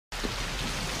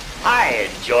Hi,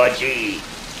 Georgie.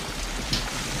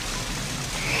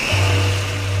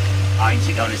 Aren't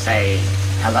you going to say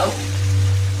hello?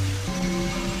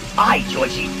 I,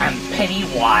 Georgie, am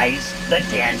Pennywise the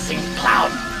Dancing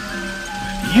Clown.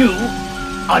 You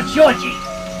are Georgie.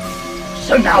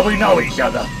 So now we know each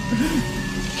other.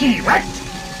 Correct?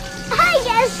 I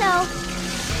guess so.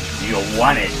 You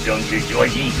want it, don't you,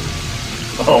 Georgie?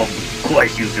 Oh, of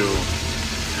course you do.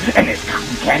 And there's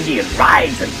cotton candy and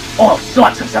rides and all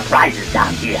sorts of surprises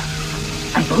down here.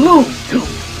 And balloons, too.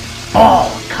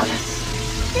 All colors.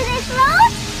 Do they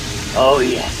float? Oh,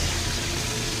 yes.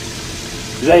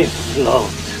 They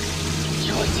float,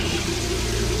 Georgie.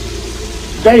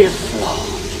 They float.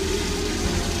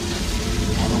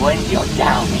 And when you're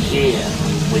down here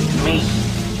with me,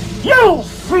 you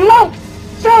float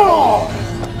too!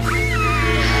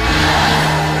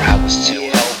 I was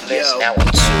too hopeless, now I'm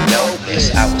too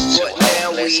hopeless. I was too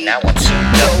hopeless, now I'm too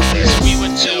dopeless. We were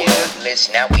too hopeless,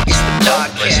 now we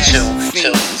dopeless.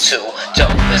 Two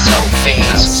dopeless hope fiends.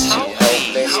 I was too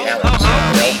hopeless, now I'm too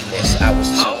hopeless. I was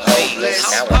too hopeless,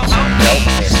 now I'm too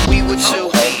dopeless. We were too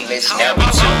hopeless, now we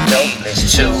too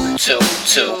dopeless.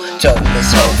 Two dopeless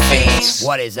hope fiends.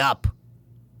 What is up,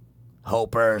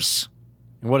 Hopers?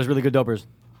 And what is really good, dopers?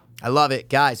 I love it.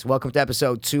 Guys, welcome to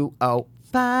episode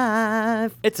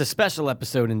 205. It's a special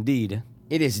episode indeed.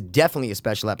 It is definitely a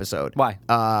special episode. Why?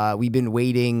 We've been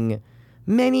waiting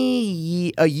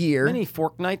a year. Many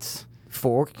fork nights?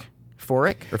 Fork?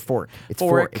 Or fork? It's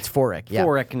Fork. It's fork, yeah.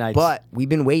 Fork nights. But we've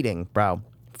been waiting, bro,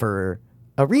 for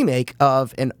a remake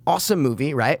of an awesome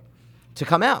movie, right, to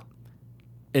come out.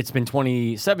 It's been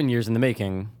 27 years in the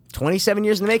making. 27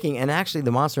 years in the making, and actually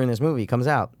the monster in this movie comes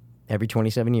out every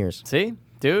 27 years. See?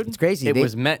 Dude? It's crazy. It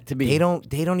was meant to be. They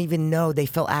don't even know. They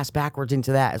fell ass backwards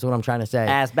into that, is what I'm trying to say.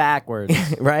 Ass backwards.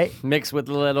 Right? Mixed with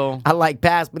a little... I like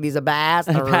Pass, but he's a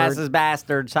bastard. Pass his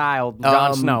bastard child,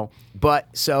 Jon Snow.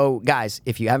 But, so, guys,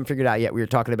 if you haven't figured out yet, we were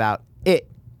talking about It.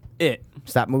 It.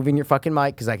 Stop moving your fucking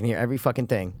mic, because I can hear every fucking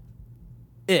thing.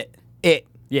 It.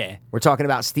 Yeah. We're talking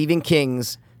about Stephen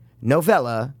King's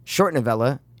short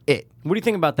novella, It. What do you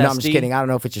think about that, No, I'm just Steve? kidding. I don't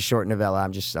know if it's a short novella.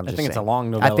 I'm just I think saying. it's a long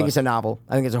I novella. think it's a novel.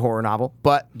 I think it's a horror novel.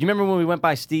 But, Do you remember when we went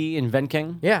by Steve and Ven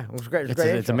King? yeah, it was great. It was a great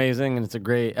It's intro. amazing, and it's a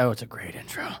great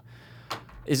intro.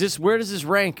 Where does this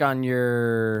rank on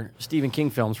your Stephen King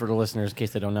films for the listeners, in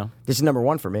case they don't know? This is number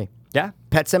one for me. Yeah?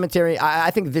 Pet Sematary,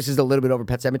 I think this is a little bit over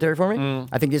Pet Sematary for me.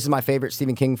 I think this is my favorite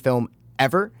Stephen King film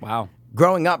ever. Wow.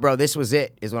 Growing up, bro, this was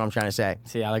it, is what I'm trying to say.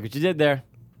 See, I like what you did there.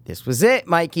 This was it,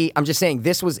 Mikey. I'm just saying,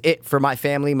 this was it for my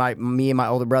family, me and my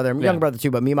older brother, younger brother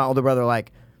too, but me and my older brother,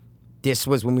 like, this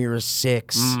was when we were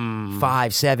 6,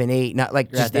 5, 7, 8, not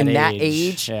like You're just at that in that age.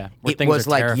 age. Yeah, where It things was are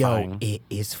like, terrifying. yo, it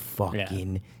is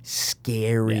fucking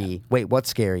scary. Yeah. Wait, what's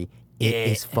scary? It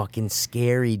is fucking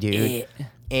scary, dude.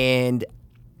 And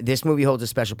this movie holds a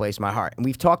special place in my heart. And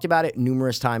we've talked about it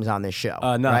numerous times on this show.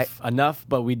 Enough,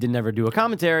 but we did never do a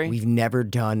commentary. We've never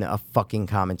done a fucking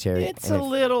commentary. It's And a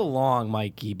if- little long,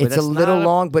 Mikey. But It's a little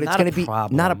long, but it's not going a to be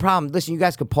problem. not a problem. Listen, you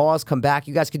guys could pause, come back.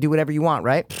 You guys could do whatever you want,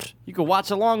 right? You could watch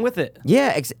along with it.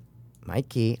 Yeah,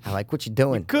 Mikey, I like what you're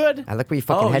doing. Good. I like where your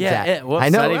fucking head's at. Whoops, I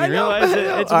know. I didn't even realize it.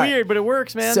 It's All right. weird, but it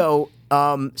works, man. So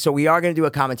we are going to do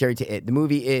a commentary to It. The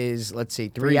movie is, let's see,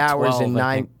 3 hours 3:12, and I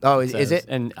 9. think Oh, it is says. it?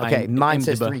 And okay, I'm mine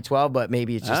says IMDb. 3:12, but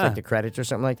maybe it's just like the credits or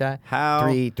something like that. How?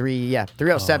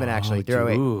 3:07 actually.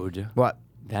 3:08. Dude. What?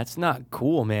 That's not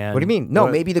cool, man. What do you mean? No,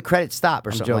 What? maybe the credits stop or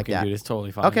I'm something joking, like that. dude. It's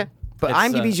totally fine. Okay, but It's,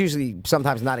 IMDb's usually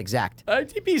sometimes not exact.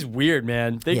 IMDb's weird,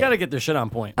 man. They Yeah. got to get their shit on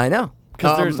point. I know.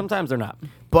 Because sometimes they're not.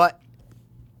 But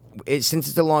since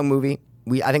it's a long movie,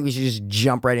 I think we should just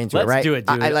jump right into it, Let's right? do it,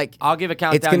 dude. I'll give a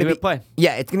countdown, It's gonna you be hit play.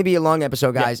 Yeah, it's gonna be a long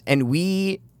episode, guys, and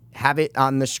we have it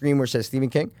on the screen where it says Stephen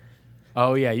King.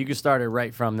 Oh, yeah. You can start it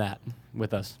right from that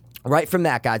with us. Right from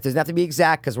that, guys. Doesn't have to be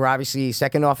exact because we're obviously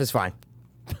second off is fine.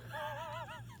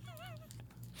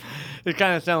 It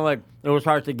kind of sounded like it was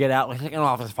hard to get out. Like, second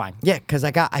off is fine. Yeah, because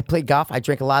I played golf. I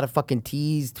drank a lot of fucking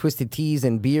teas, twisted teas,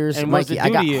 and beers. And what's Mikey, it I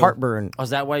do got to you? heartburn. Oh,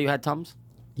 is that why you had Tums?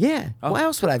 Yeah. What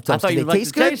else would I have I done? thought Do you'd they like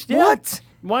taste the good? taste. Yeah. What?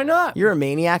 Why not? You're a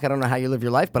maniac. I don't know how you live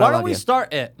your life, but Why I love don't we you.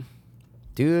 start it?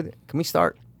 Dude, can we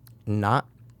start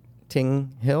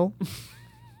Notting Hill?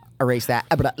 Erase that.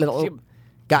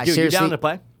 Guys, Dude, you seriously, down to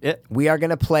play? It. we are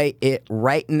going to play it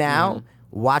right now. Mm-hmm.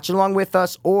 Watch along with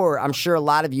us, or I'm sure a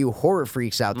lot of you horror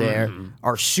freaks out there Mm-hmm.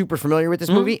 are super familiar with this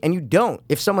movie, and you don't.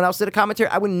 If someone else did a commentary,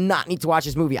 I would not need to watch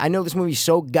this movie. I know this movie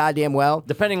so goddamn well.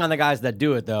 Depending on the guys that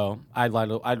do it, though, I'd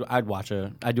watch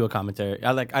I'd do a commentary.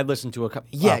 I'd listen to a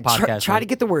Yeah, podcast. try to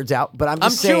get the words out, but I'm I'm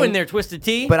just saying. chewing there, Twisted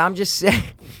Tea. But I'm just saying.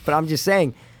 But I'm just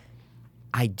saying.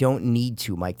 I don't need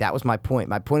to, Mike. That was my point.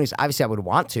 My point is, obviously, I would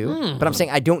want to, but I'm saying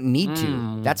I don't need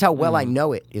to. That's how well I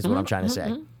know it, is what I'm trying to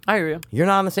say. I hear you. You're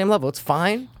not on the same level. It's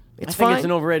fine. It's I think fine. it's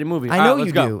an overrated movie. I All know right,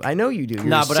 you let's do. go. I know you do. You're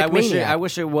Nah, a but sick I maniac.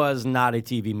 wish it was not a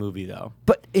TV movie though.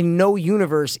 But in no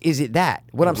universe is it that.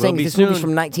 What I'm will saying be is this movie's soon.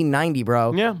 from 1990,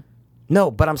 bro. Yeah. No,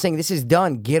 but I'm saying this is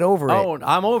done. Get over it. Oh,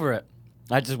 I'm over it.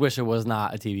 I just wish it was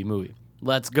not a TV movie.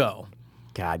 Let's go.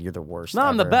 God, you're the worst. No,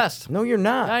 I'm the ever. best. No, you're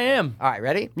not. I am. All right,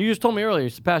 ready? You just told me earlier,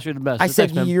 Sebastian, you're the best. I Just said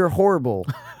text me. you're horrible.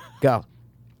 Go.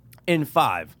 In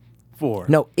 5, 4.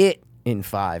 No, it in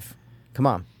 5. Come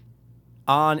on.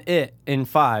 On it in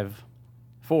 5,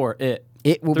 4. It.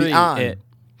 It will 3, be on. It.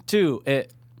 2.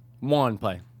 It. 1.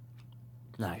 Play.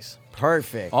 Nice.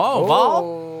 Perfect. Oh,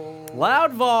 Vol.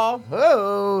 Loud Vol.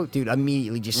 Oh, dude,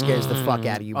 immediately just scares the fuck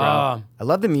out of you, bro. I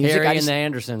love the music. Harry I and just, the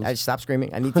Andersons. I just stop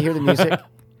screaming. I need to hear the music.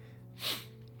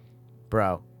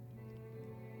 Bro.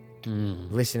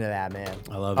 Listen to that, man.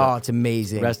 I love Oh, it. it's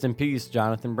amazing. Rest in peace,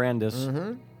 Jonathan Brandis.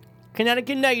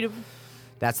 Connecticut native.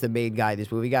 That's the main guy of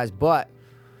this movie, guys. But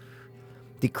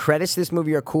the credits to this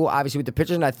movie are cool, obviously, with the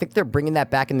pictures, and I think they're bringing that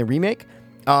back in the remake.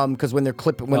 Because when they're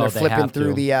Oh, they're they flipping have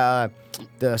through to.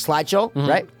 the slideshow,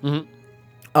 right?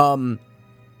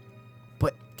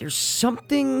 But there's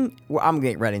something. Well, I'm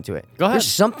getting right into it. Go ahead. There's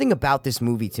something about this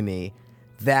movie to me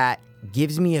that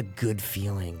gives me a good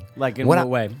feeling. Like in When what I-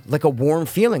 way? Like a warm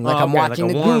feeling. Like Oh, I'm okay, like watching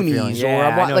a the warm Goonies, feeling. or Yeah,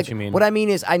 I'm I know what like you mean. what I mean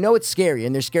is I know it's scary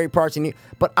and there's scary parts in it,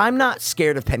 but I'm not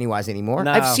scared of Pennywise anymore.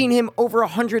 No. I've seen him over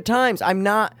 100 times. I'm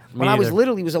not. When I was neither.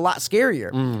 little, he was a lot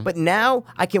scarier. But now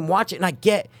I can watch it and I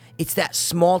get. It's that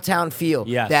small town feel.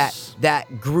 Yes.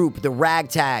 That group, the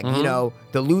ragtag, you know,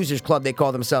 the losers club they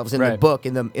call themselves in the Right. book.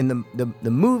 In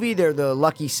the movie, they're the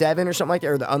Lucky Seven or something like that,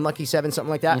 or the Unlucky Seven, something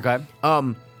like that.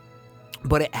 Okay.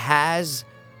 But it has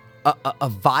a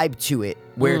vibe to it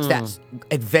where it's that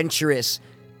adventurous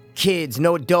kids,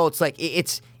 no adults. Like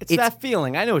it's that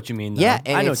feeling. I know what you mean, though. yeah,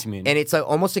 and I know it's- what you mean. And it's like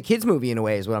almost a kids movie in a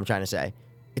way, is what I'm trying to say.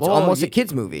 It's Well, almost a y-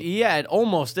 kids movie. Yeah, it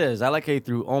almost is. I like how you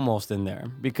threw almost in there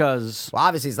because. Well,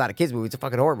 obviously it's not a kids movie; it's a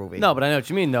fucking horror movie. No, but I know what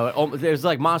you mean, though. It's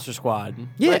like Monster Squad.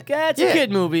 Yeah, Like, it's yeah. a kid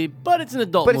movie, but it's an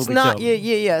adult but movie, it's not. too.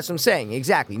 Yeah. That's what I'm saying.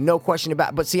 Exactly, no question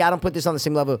about. But see, I don't put this on the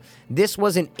same level. This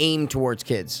wasn't aimed towards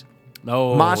kids.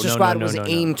 No, Monster no, Squad no, no, was no, no.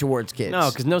 aimed towards kids. No,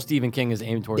 because no Stephen King is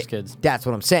aimed towards kids. That's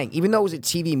what I'm saying. Even though it was a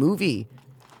TV movie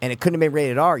and it couldn't have been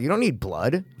rated R, you don't need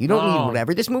blood. You don't No. need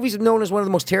whatever. This movie's known as one of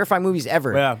the most terrifying movies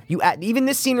ever. Yeah. Even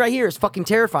this scene right here is fucking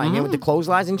terrifying, man, with the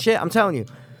clotheslines and shit. I'm telling you,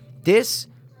 this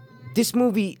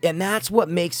movie, and that's what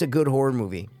makes a good horror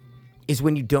movie, is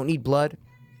when you don't need blood,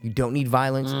 you don't need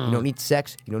violence, you don't need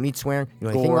sex, you don't need swearing, you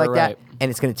don't need anything Gore, like that, right. and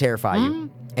it's gonna terrify you,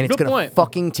 and it's Good gonna point.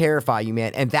 fucking terrify you,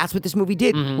 man. And that's what this movie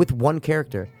did with one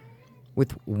character.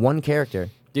 With one character.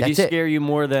 Did That's he it. scare you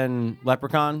more than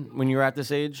Leprechaun when you were at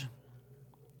this age?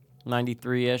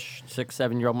 93-ish, 6,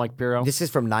 7-year-old Mike Pirro? This is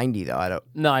from 90, though. I don't.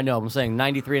 No, I know. I'm saying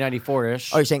 93,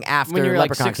 94-ish. Oh, you're saying after when you're like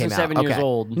Leprechaun 6 came and out? 7 years Okay.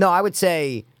 old. No, I would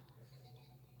say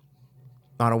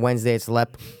on a Wednesday it's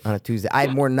Lep. On a Tuesday, I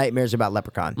had more nightmares about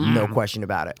Leprechaun. No question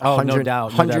about it. Oh, no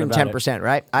doubt, no doubt about it. 110%,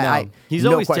 right? No. He's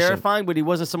no always question. terrifying, but he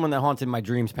wasn't someone that haunted my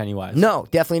dreams, Pennywise. No,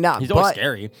 definitely not. He's always But,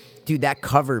 scary. dude. That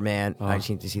cover, man. I just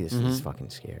need to see this. This is fucking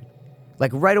scary.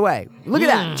 Like right away. Look at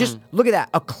that. Just look at that.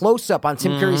 A close up on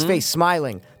Tim Curry's face,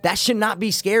 smiling. That should not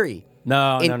be scary.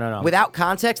 No, In- no. Without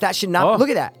context, that should not. Oh. Look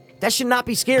at that. That should not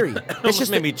be scary. That's Almost just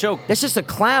made me choke. That's just a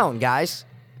clown, guys.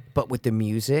 But with the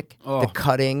music, Oh. the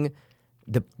cutting,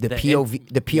 the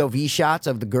POV shots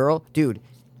of the girl, dude,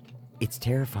 it's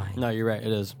terrifying. No, you're right.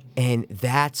 It is. And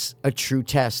that's a true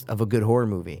test of a good horror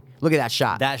movie. Look at that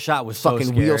shot. That shot was so fucking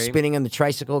scary. wheel spinning on the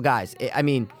tricycle, guys. I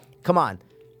mean, come on.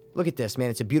 Look at this, man.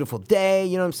 It's a beautiful day.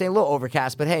 You know what I'm saying? A little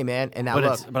overcast, but hey, man. And now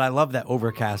look, But I love that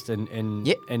overcast in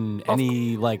Yeah.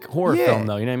 any like horror Yeah. film,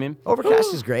 though. You know what I mean?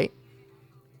 overcast is great.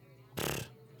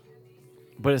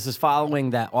 But it's just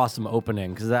following that awesome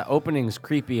opening because that opening is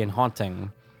creepy and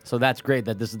haunting. So that's great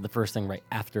that this is the first thing right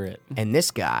after it. And this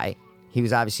guy, he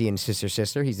was obviously in Sister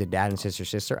Sister. He's the dad in Sister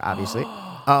Sister, obviously.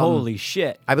 Holy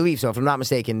shit! I believe so, if I'm not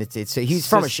mistaken. It's he's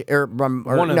from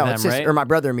One of them, it's Sister, right? or My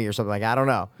Brother and Me or something like that. I don't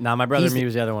know. Nah, My Brother He's and Me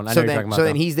was the other one. I so know you're then, talking about so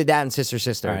then though. he's the dad in Sister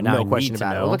Sister. All right, now no I question need to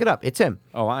about it. know. Look it up. It's him.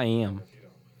 Oh, I am.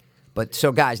 But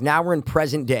so guys, now we're in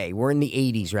present day. We're in the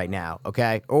 80s right now,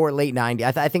 okay, or late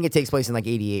 90s. I think it takes place in like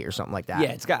 88 or something like that. Yeah,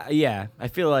 it's got. Yeah, I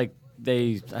feel like I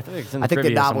think it's in the I think the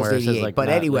trivia novel's somewhere. It says, 88. like, But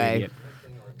not anyway, 88.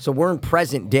 so we're in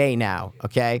present day now,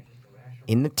 okay?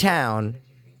 In the town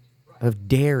of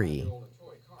Derry,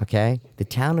 okay? The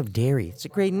town of Derry. It's a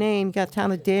great name. You got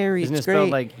town of Derry. Isn't it's it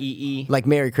spelled great. like EE? Like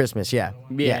Merry Christmas, yeah.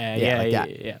 Yeah, like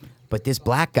that. yeah. But this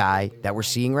black guy that we're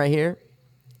seeing right here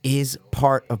is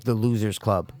part of the Losers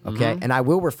Club, okay? And I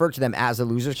will refer to them as the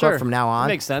Losers Club Sure. from now on.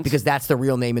 Makes sense. Because that's the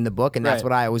real name in the book, and that's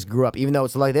Right. what I always grew up. Even though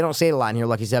it's like they don't say it a lot in here,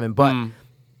 Lucky Seven, but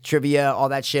trivia, all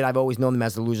that shit, I've always known them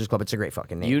as the Losers Club. It's a great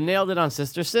fucking name. You nailed it on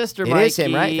Sister Sister, It Mikey. is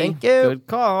him, right? Thank you. Good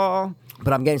call.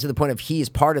 But I'm getting to the point of he is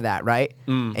part of that, right?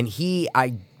 And he,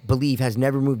 I believe, has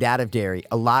never moved out of Derry.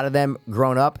 A lot of them,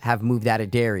 grown up, have moved out of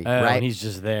Derry, right? And he's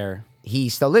just there. He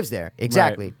still lives there.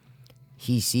 Exactly.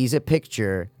 He sees a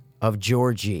picture of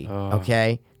Georgie,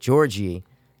 okay? Georgie,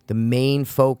 the main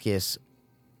focus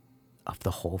of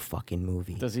the whole fucking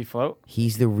movie. Does he float?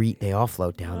 He's the they all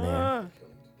float down there.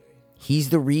 He's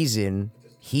the reason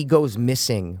he goes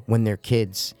missing when they're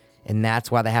kids, and that's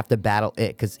why they have to battle it,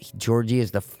 because Georgie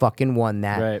is the fucking one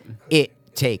that Right. it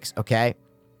takes, okay?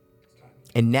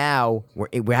 And now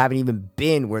we haven't even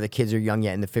been where the kids are young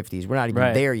yet in the 50s. We're not even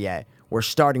Right. there yet. We're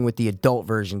starting with the adult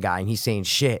version guy, and he's saying,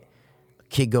 shit,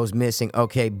 kid goes missing.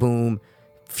 Okay, boom.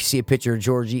 See a picture of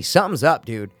Georgie. Something's up,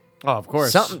 dude. Oh, of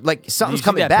course. Something's you see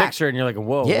coming that back. picture and you're like,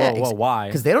 whoa, Yeah, whoa, why?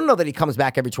 Because they don't know that he comes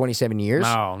back every 27 years.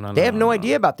 No, They have no no.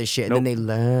 idea about this shit. Nope. And then they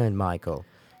learn, Michael.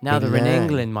 Now They they're in learn.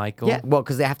 England, Michael. Yeah, well,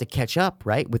 because they have to catch up,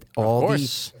 right? With all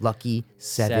course. the lucky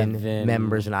seven Seven.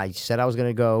 members. And I said I was going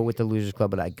to go with the Losers Club,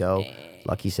 but I go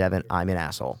lucky seven. I'm an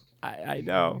asshole. I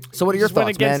know. So what are your Just went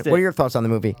thoughts, man? against it. What are your thoughts on the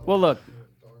movie? Well, look,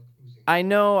 I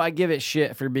know I give it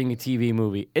shit for being a TV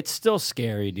movie. It's still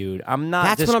scary, dude. I'm not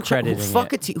That's what I'm trying.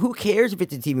 discrediting it. Who cares if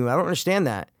it's a TV movie? I don't understand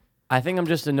that. I think I'm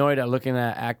just annoyed at looking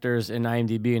at actors in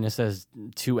IMDb and it says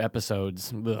 2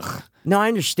 episodes. Ugh. No, I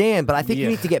understand, but I think you Yeah.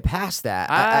 need to get past that.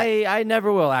 I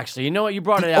never will, actually. You know what? You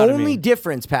brought it The out of only me.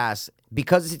 difference, because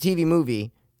it's a TV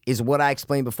movie, is what I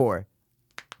explained before.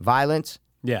 Violence,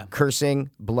 Yeah. cursing,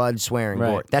 blood, swearing,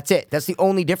 Right. gore. That's it. That's the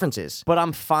only differences. But I'm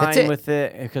That's fine it. with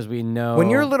it because we know.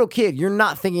 When you're a little kid, you're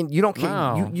not thinking, you don't care.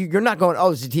 No. You're not going, oh,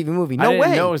 it's a TV movie. I No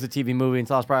didn't way. know it was a TV movie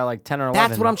until I was probably like 10 or 11.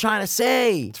 That's what I'm trying to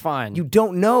say. It's fine. You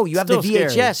don't know. You have the Still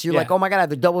VHS. scary. You're like, Yeah. oh my God, I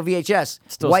have the double VHS.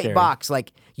 Still White scary. box.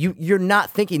 Like, you're not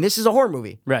thinking, this is a horror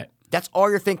movie. Right. That's all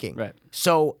you're thinking. Right.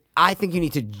 So I think you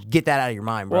need to get that out of your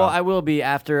mind, bro. Well, I will be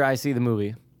after I see the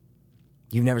movie.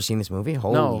 You've never seen this movie?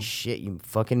 Holy No. shit, you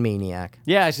fucking maniac.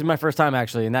 Yeah, this is my first time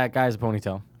actually, and that guy's a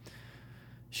ponytail.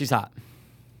 She's hot.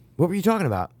 What were you talking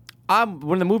about?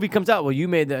 When the movie comes out, well, you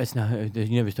made that. It's not. You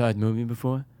never saw the movie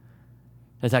before.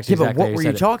 That's actually Yeah, but exactly what how were said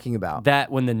you it. talking about?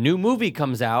 That when the new movie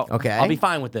comes out, Okay. I'll be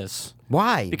fine with this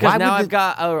Why? because Why now would I've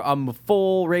got a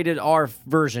full rated R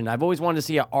version. I've always wanted to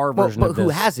see a R version but of this. who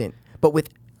hasn't? But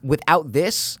without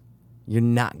this, you're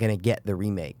not gonna get the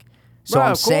remake. So Right,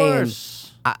 I'm of saying,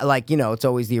 course. it's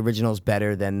always the original's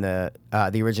better than the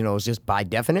original is just by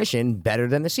definition better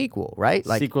than the sequel, right?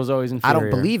 Like Sequel's always I inferior. don't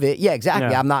believe it. Yeah,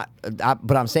 exactly. Yeah. I'm not,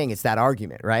 but I'm saying it's that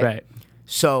argument, right? Right.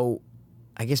 So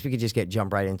I guess we could just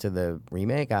jump right into the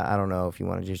remake. I don't know if you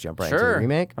want to just jump right into Sure. the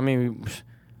remake. I mean,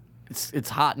 it's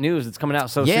hot news. It's coming out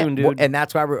so Yeah, soon, dude. well, and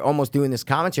that's why we're almost doing this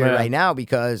commentary Yeah. right now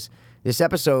because this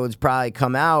episode's probably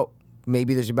come out.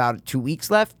 Maybe there's about 2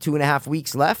 weeks left, 2.5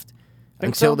 weeks left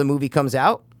until so. the movie comes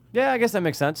out. Yeah, I guess that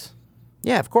makes sense.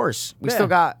 Yeah, of course. We Yeah. still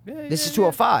got Yeah, this yeah, is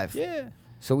 205. Yeah.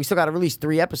 So we still got to release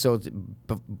 3 episodes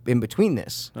in between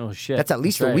this. Oh shit. That's at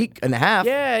least That's a right. week and a half.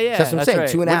 Yeah, yeah. That's what I'm saying. right.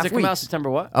 2.5 When's it weeks. come out? September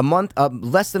what? A month,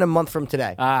 less than a month from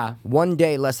today. Ah. 1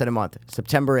 day less than a month,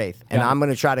 September 8th. And Yeah. I'm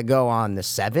going to try to go on the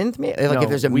 7th, maybe? Like No, if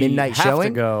there's a we midnight have to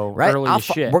showing. go right? early as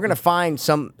shit. We're going to find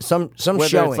some Whether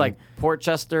showing. it's like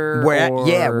Portchester or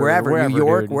wherever, New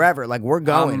York, dude. wherever. Like we're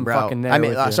going, I'm bro. fucking there I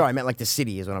mean, with you. sorry, I meant like the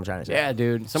city is what I'm trying to say. Yeah,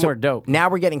 dude. So Somewhere dope.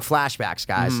 Now we're getting flashbacks,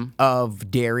 guys,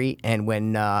 of Derry and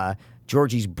when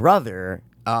Georgie's brother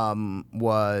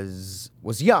was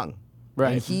young.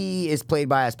 Right. And he is played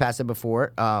by, as Pat said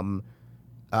before,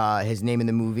 his name in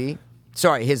the movie.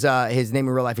 Sorry, his name in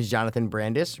real life is Jonathan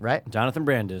Brandis, right? Jonathan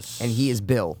Brandis. And he is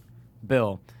Bill.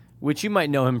 Bill, which you might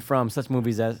know him from such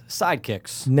movies as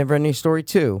Sidekicks. Never Ending Story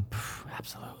 2.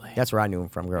 Absolutely. That's where I knew him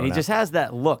from growing And he up. just has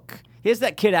that look. He has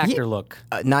that kid actor look.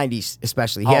 90s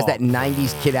especially. He has Oh. that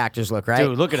 90s kid actor's look, right?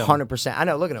 Dude, look at him. 100%. I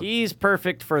know, look at him. He's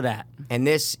perfect for that. And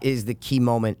this is the key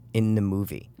moment in the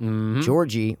movie. Mm-hmm.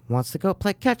 Georgie wants to go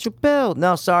play catch a Bill.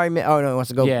 No, sorry, man. Oh, no, he wants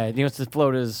to go. Yeah, he wants to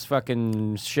float his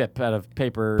fucking ship out of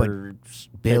paper.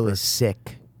 Bill paper. is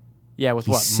sick. Yeah, with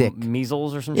he's what? sick.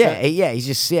 Measles or some Yeah, shit? yeah, he's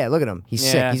just, look at him. He's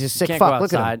sick. Yeah, He's a sick can't fuck. go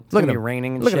Look at outside. him. It's Look at gonna him. be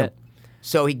raining and Look at shit. him.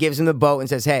 So he gives him the boat and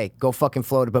says, hey, go fucking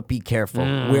float it, but be careful.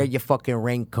 Wear your fucking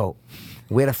raincoat.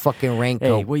 Wear the fucking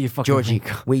raincoat. Hey, wear your fucking Georgie,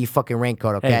 raincoat. wear your fucking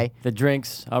raincoat, okay? Hey, the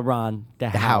drinks are on the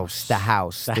house. The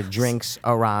house. The drinks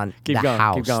are on Keep the going,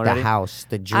 house. keep going, the ready? house.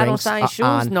 The I don't drinks sign are shoes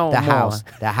on no the more. house.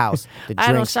 The house. The I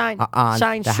don't drinks sign are on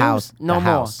sign the shoes house. no the more.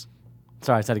 house.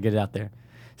 Sorry, I just had to get it out there.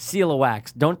 Seal of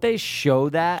Wax. Don't they show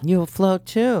that You'll float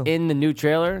too. in the new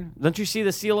trailer? Don't you see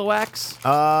the Seal of Wax?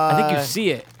 I think you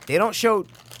see it. They don't show.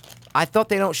 I thought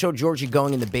they don't show Georgie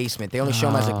going in the basement. They only show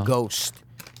him as a ghost.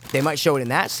 They might show it in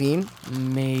that scene.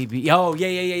 Maybe. Oh,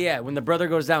 yeah. When the brother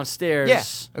goes downstairs.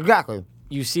 Yes, exactly.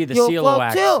 You see the You'll Seal of float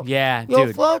Wax. too. Yeah, You'll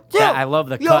dude. float too. I love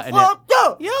the You'll cut in it. float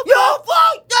too. You'll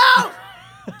float too.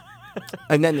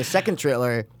 And then the second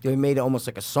trailer, they made it almost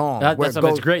like a song. That's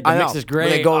great. The I mix know, is where They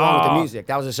great. go along with the Oh. music.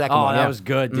 That was the second Oh, one. that yeah. was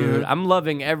good, dude. I'm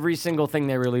loving every single thing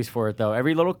they released for it, though.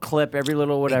 Every little clip, every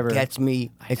little whatever. It gets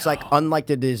me. It's like unlike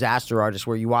the Disaster Artist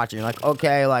where you watch it, and you're like,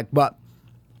 okay, like, but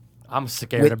I'm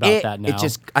scared with about it, that now. it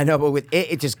just, I know, but with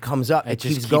it just comes up. It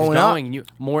just keeps going up.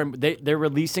 They're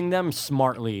releasing them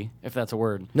smartly, if that's a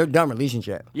word. They're done releasing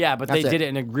shit. Yeah, but That's they did it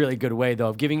in a really good way, though,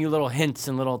 of giving you little hints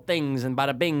and little things and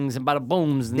bada bings and bada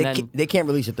booms, and then They can't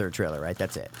release a third trailer, right?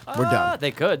 That's it. We're done.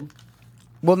 They could.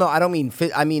 Well, no, I don't mean.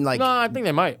 I mean like. No, I think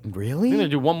they might. Really? I think they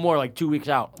do one more like 2 weeks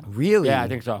out. Really? Yeah, I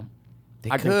think so. They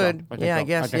I think so. could. I think Yeah, so. I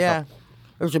guess. think Yeah. so.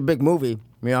 It was a big movie.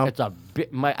 You know. It's a bit.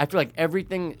 I feel like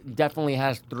everything definitely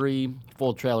has 3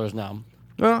 full trailers now.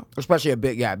 Well, especially a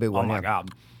big one. yeah. god.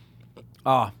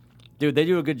 Oh, dude, they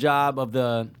do a good job of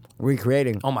the.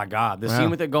 Recreating. Oh my god, the Yeah.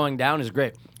 scene with it going down is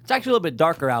great. It's actually a little bit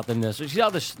darker out than this. You see how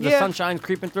the Yeah. sunshine's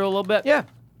creeping through a little bit? Yeah.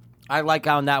 I like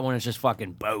how in that one it's just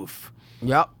fucking boof.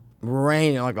 Yep.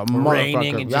 Raining like a Raining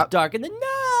motherfucker. and Yep. just dark. And then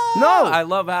no. No. I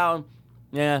love how.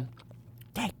 Yeah.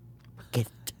 Take it.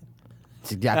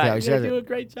 That's exactly how he says You do it. a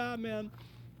great job, man.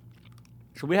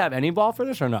 Should we have any ball for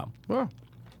this or no? Yeah.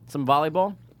 Some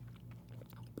volleyball?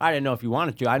 I didn't know if you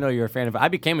wanted to. I know you're a fan of it.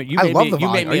 You I made love me, the you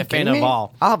volume. made Are me you a fan kidding of me?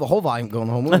 ball. I'll have a whole volume going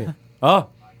the whole movie. Oh,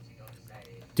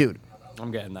 Dude.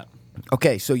 I'm getting that.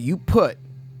 Okay, so you put.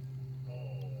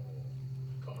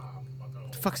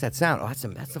 The fuck's that sound? Oh, that's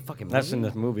the fucking movie. That's in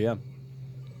this movie, yeah.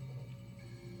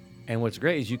 And what's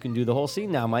great is you can do the whole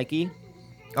scene now, Mikey.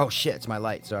 Oh shit! It's my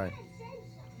light. Sorry.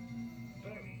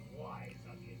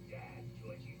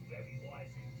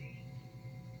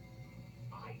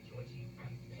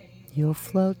 You'll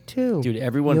float too. Dude,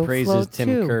 everyone You'll praises float Tim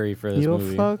too. Curry for this You'll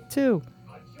movie. float too.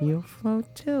 You'll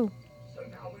float too.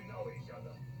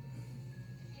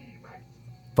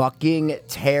 Fucking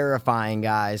terrifying,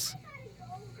 guys.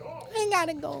 I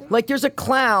gotta go. Like, there's a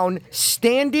clown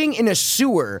standing in a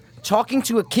sewer talking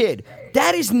to a kid.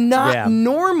 That is not Yeah.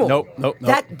 normal. Nope.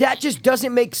 That just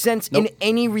doesn't make sense in Nope.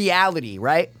 any reality,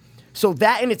 right? So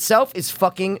that in itself is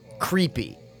fucking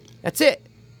creepy. That's it.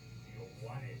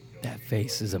 That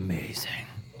face is amazing.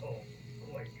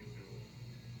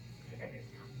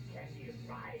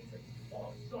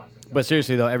 But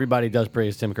seriously, though, everybody does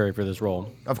praise Tim Curry for this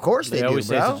role. Of course they They do, always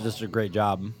say bro. it's just a great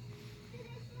job.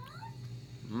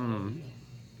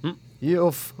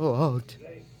 You'll float.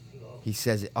 He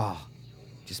says it. Oh,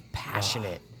 just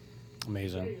passionate.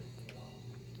 Amazing.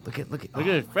 Look at. Look at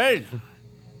his face.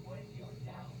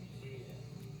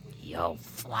 You'll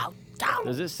float down.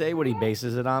 Does it say what he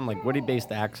bases it on? Like, what did he base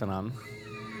the accent on?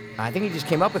 I think he just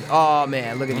came up with. Oh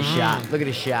man, look at his shot. Look at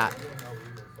his shot.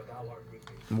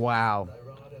 Wow.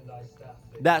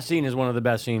 That scene is one of the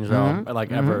best scenes, though,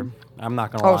 like ever. I'm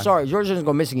not gonna Oh, lie. sorry. George doesn't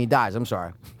go missing. He dies. I'm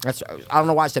sorry. I don't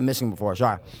know why I said missing before.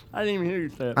 Sorry. I didn't even hear you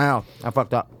say it. I know. I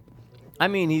fucked up. I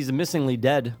mean, he's missingly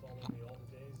dead.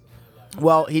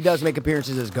 Well, he does make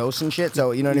appearances as ghosts and shit.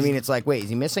 So you know what I mean. It's like, wait, is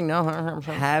he missing? No.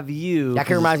 Have you? That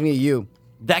kid reminds me of you.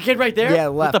 That kid right there? Yeah,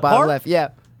 With left. the Bottom part? left. Yeah.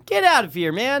 Get out of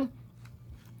here, man.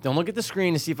 Don't look at the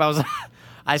screen to see if I was.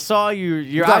 I saw you.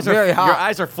 Your got eyes are very hot. your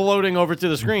eyes are floating over to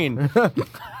the screen.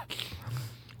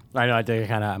 I know. I think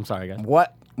kind of. I'm sorry, guys.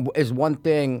 What is one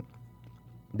thing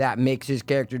that makes his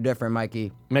character different,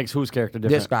 Mikey? Makes whose character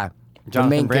different? This guy. The Jonathan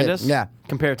main kid. Brandis. Yeah.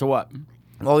 Compared to what?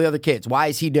 All the other kids. Why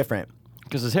is he different?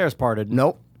 Because his hair's parted.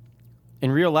 Nope.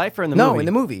 In real life or in the No, movie? in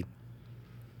the movie.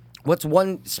 What's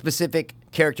one specific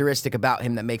characteristic about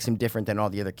him that makes him different than all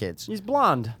the other kids? He's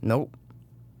blonde. Nope.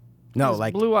 No, He has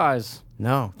like blue eyes.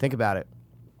 no. Think about it.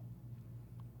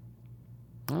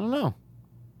 I don't know.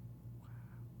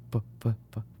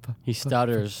 He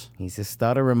stutters. He's a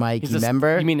stutterer, Mike. He's You a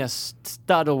remember? You mean a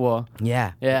stutterer?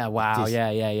 Yeah. Yeah. Wow. Just- yeah.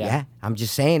 Yeah. I'm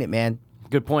just saying it, man.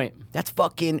 Good point. That's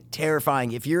fucking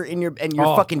terrifying. If you're in your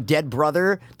Oh. fucking dead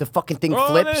brother, the fucking thing Oh,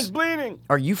 flips. it's bleeding.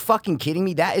 Are you fucking kidding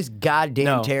me? That is goddamn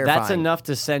No, terrifying. that's enough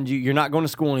to send you. You're not going to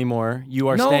school anymore. You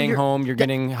are No, staying you're- home. You're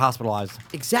getting hospitalized.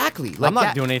 Exactly. Like I'm not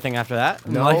that. doing anything after that.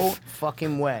 in No life.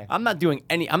 fucking way. I'm not doing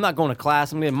any. I'm not going to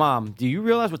class. I'm going, Mom, do you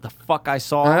realize what the fuck I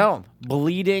saw? I know.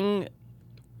 Bleeding.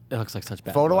 It looks like such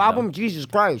bad. Photo blood, album? though. Jesus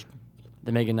Christ.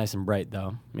 They make it nice and bright,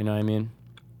 though. You know what I mean?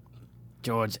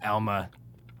 George Elma.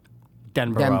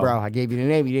 Denborough. Then, bro, I gave you the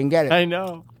name. You didn't get it. I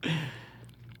know.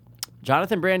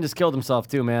 Jonathan Brandis killed himself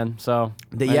too, man. So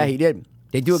Yeah, he did.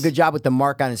 They do a good job with the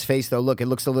mark on his face, though. Look, it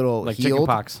looks a little Like healed,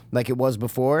 chickenpox. like it was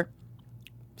before.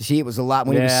 You see, it was a lot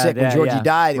when he was Yeah, sick. When yeah, Georgie yeah.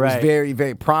 died, it was Right. very,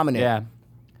 very prominent. Yeah,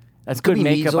 that's Could good be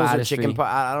makeup measles or artistry. chicken pox.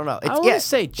 I don't know. It's, wanna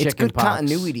say It's good chicken pox.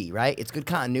 continuity, right? It's good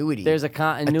continuity. There's a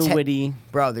continuity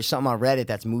Bro, there's something on Reddit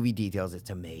that's movie details. It's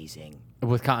amazing.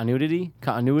 with continuity.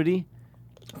 Continuity?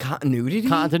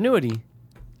 Continuity.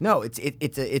 No, it's a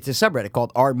subreddit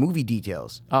called Our Movie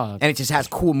Details. Oh. And it just has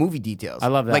cool movie details. I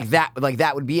love that. Like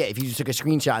that would be it. If you just took a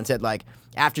screenshot and said like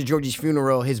after Georgie's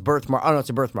funeral, his birthmark. Oh no, it's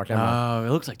a birthmark. Never mind. Oh,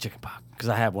 it looks like chicken pox because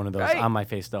I have one of those Right. on my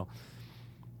face though.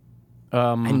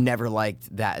 I never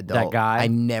liked that adult. guy? I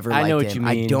never liked I know him. what you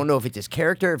I mean. don't know if it's his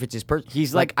character, if it's his person.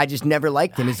 He's like- I just never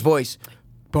liked him. His voice.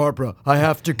 Barbara, I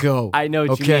have to go. I know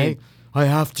what you mean. I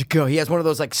have to go. He has one of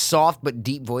those like soft but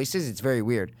deep voices. It's very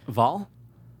weird. Vol?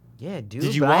 Yeah, dude.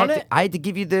 Did you but want I it? I had to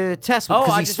give you the test. Oh,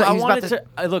 because I he's just so- I he's wanted about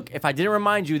to look. If I didn't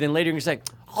remind you, then later you're gonna say,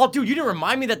 "Oh, dude, you didn't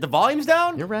remind me that the volume's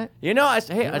down." You're right. You know, I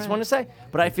just want to say,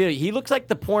 but I feel he looks like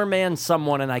the poor man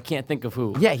someone, and I can't think of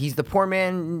who. Yeah, he's the poor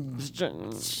man.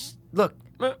 Look,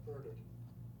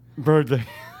 Birthday.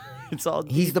 It's all.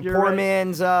 he's deep, the you're poor right.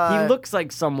 man's. He looks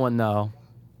like someone though.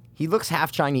 He looks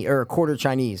half Chinese or quarter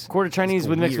Chinese. Quarter Chinese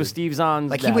with mixed weird. with Steve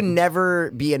Zahn's. Like he dad. would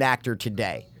never be an actor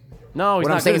today. No, he's What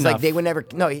not I'm saying good is like enough. they would never.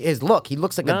 No, his look. He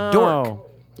looks like a No. dork. You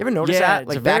ever notice Yeah, that? it's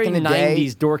Like a back very in the day,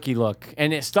 90s dorky look,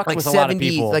 and it stuck like with a lot of 70s,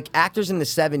 people. like actors in the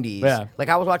 70s. Yeah. Like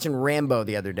I was watching Rambo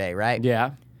the other day, right?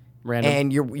 yeah, random.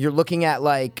 And you're looking at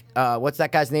like what's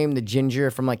that guy's name? The ginger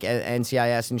from like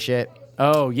NCIS and shit.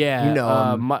 oh yeah, You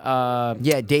know him.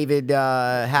 Yeah, David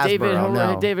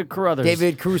Hasbro. David Carruthers.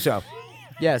 David Crusoe.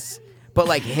 Yes, but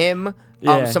like him,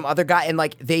 Yeah. some other guy, and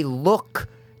like they look.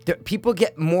 People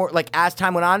get more like as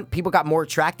time went on, people got more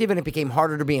attractive, and it became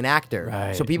harder to be an actor.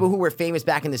 Right. So people who were famous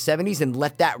back in the '70s and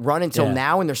let that run until Yeah.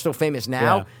 now, and they're still famous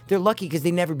now, Yeah. they're lucky because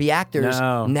they never be actors.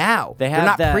 No. Now They have they're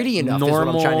not that pretty enough. normal, is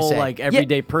what I'm trying to say. like Yeah.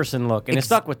 everyday person look, and it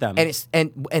stuck with them. And it's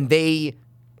and they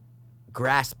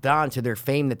grasped on to their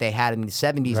fame that they had in the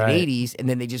 '70s Right. and '80s, and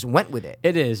then they just went with it.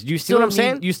 It is. You still what I'm need,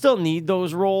 saying? You still need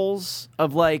those roles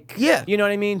of like, Yeah. you know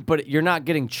what I mean. But you're not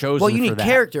getting chosen. Well, you for need that.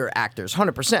 character actors,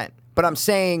 100%. But I'm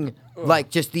saying, like,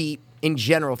 just in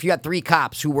general, if you had 3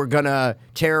 cops who were gonna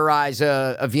terrorize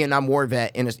a Vietnam War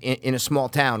vet in a small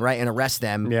town, right, and arrest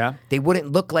them, Yeah. they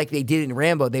wouldn't look like they did in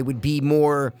Rambo. They would be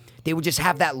more. They would just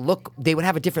have that look. They would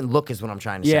have a different look, is what I'm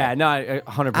trying to say. Yeah, no,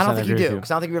 100%. I don't think you agree do, with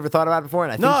because I don't think you've ever thought about it before.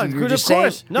 And I think No, you were good, just of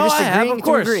course. saying, No, you're just I have, agreeing of to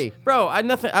course. agree. Bro,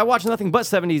 I watch nothing but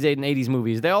 70s and 80s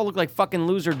movies. They all look like fucking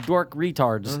loser dork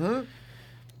retards.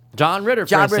 John Ritter, for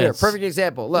John Ritter, instance. perfect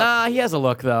example. Look, Nah, he has a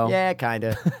look though. yeah, kind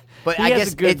of. But He I has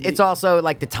guess a good- it's also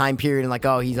like the time period and like,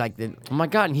 oh, he's like the. Oh my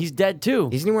god, and he's dead too.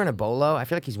 Isn't he wearing a bolo? I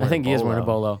feel like he's I wearing. think he is wearing a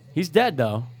bolo. He's dead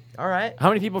though. All right. How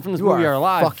many people from this You movie are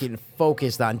alive? fucking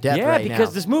focused on death yeah, right because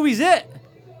now. this movie's it.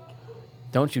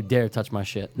 Don't you dare touch my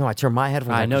shit. No, I turned my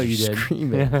headphones. I on know 'cause you you're did.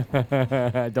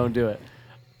 Screaming. Don't do it.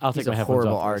 I'll He's take my a headphones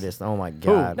horrible off first. artist. Oh my Who?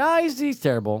 god. Nah, he's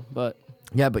terrible. But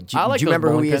Yeah, but do I like you those remember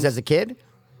who bowling he is pins. as a kid?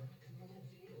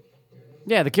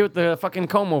 yeah, the kid with the fucking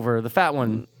comb over, the fat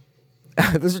one.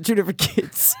 Those are 2 different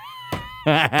kids.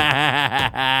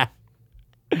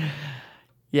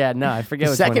 Yeah, no, I forget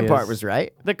The which one second it part is. was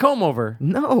right. The comb over.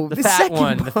 No, The the fat second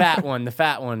one. part. The fat one. The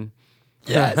fat one.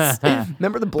 Yes.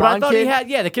 Remember the But I blonde thought kid?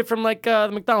 he had, the kid from like the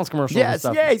McDonald's commercials and Yes,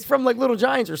 stuff. yeah, he's from like Little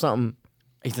Giants or something.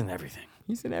 He's in everything.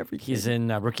 He's in every. He's in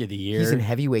Rookie of the Year. He's in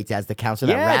Heavyweights as the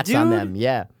counselor that Yeah, rats on dude. them.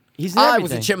 Yeah. He's in I everything.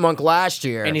 was a chipmunk last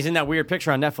year. And he's in that weird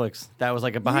picture on Netflix. That was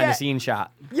like a behind Yeah. the scenes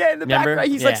shot. yeah, in the Remember?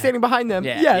 background, he's like Yeah. standing behind them.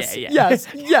 Yeah, yes, yeah, yeah. yes,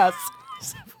 yes,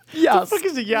 yes. The fuck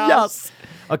is a yas? Yes.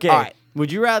 Okay. All right.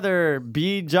 Would you rather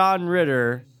be John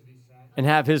Ritter and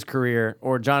have his career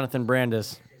or Jonathan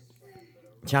Brandis?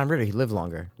 John Ritter, he lived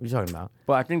longer. What are you talking about?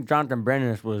 Well, I think Jonathan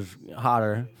Brandis was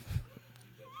hotter.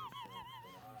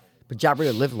 But John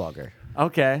Ritter lived longer.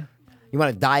 Okay. You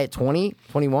want to die at 20,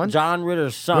 21? John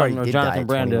Ritter's You already son or did die Jonathan at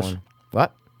Brandis. 21.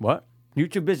 What? What? You're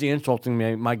too busy insulting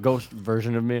me, my ghost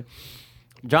version of me.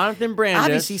 Jonathan Brandis.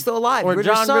 Obviously, he's still alive. Or Ritter's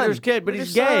John son. Ritter's kid, but Ritter's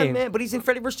he's gay. son, man. But he's in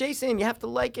Freddy vs. Jason. You have to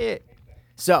like it.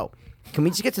 So, can we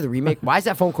just get to the remake? Why is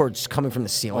that phone cord just coming from the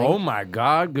ceiling? Oh my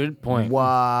God, good point.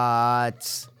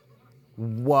 What?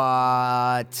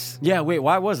 What? Yeah, wait,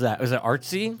 why was that? Was it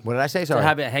artsy? What did I say? Sorry.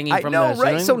 have it hanging I from know, the right?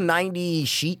 ceiling? So 90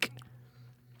 chic.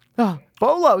 Oh,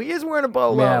 bolo. He is wearing a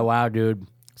bolo. Yeah, wow, dude.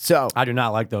 So, I do not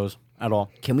like those at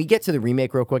all. can we get to the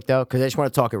remake real quick though? Because I just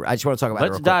want to talk. I just want to talk about it.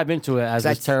 Let's real quick. dive into it as this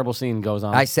That's- terrible scene goes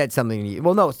on. I said something to you.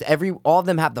 Well, no, it's all of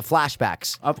them have the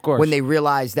flashbacks. Of course. When they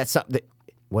realize that something.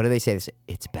 What do they say? They say,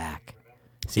 it's back.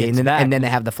 See, It's and then back. and then they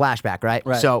have the flashback, right?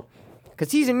 Right. So,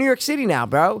 Because he's in New York City now,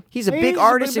 bro. He's a big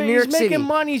artist in New York He's City. making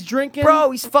money. He's drinking. Bro,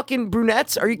 he's fucking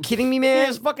brunettes. Are you kidding me, man? He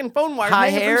has fucking phone wires High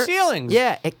hanging hair. from ceilings.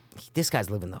 Yeah. This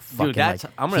guy's living the fucking that's-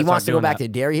 life. I'm gonna He wants start to go doing back that. to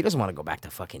dairy. He doesn't want to go back to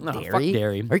fucking No, dairy. fuck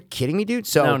dairy. Are you kidding me, dude?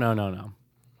 So No.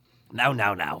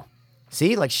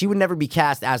 see, like she would never be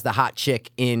cast as the hot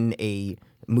chick in a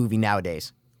movie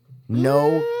nowadays.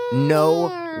 No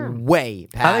way.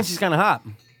 I Pass. think she's kind of hot.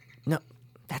 No,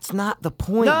 that's not the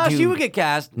point. No, dude. she would get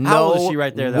cast. No How old is she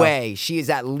right there, though? way. She is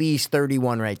at least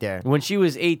 31 right there. When she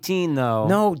was 18, though.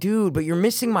 No, dude, but you're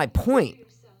missing my point.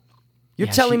 You're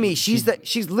Yeah, telling she- me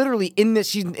she's literally in this.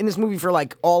 She's in this movie for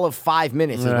like all of 5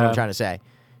 minutes. Is what Yeah. I'm trying to say.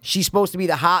 She's supposed to be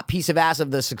the hot piece of ass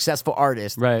of the successful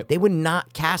artist. Right. They would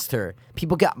not cast her.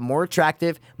 People got more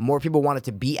attractive. More people wanted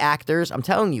to be actors. I'm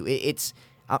telling you, it's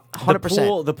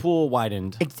 100%. The pool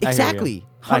widened. I hear you. Exactly.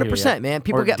 I hear 100%, you. man.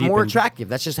 People Or get more deepened. attractive.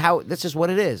 That's just what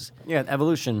it is. Yeah,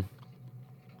 evolution.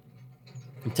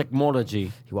 And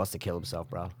technology. He wants to kill himself,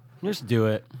 bro. Just do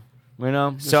it. You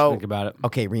know? Just So think about it.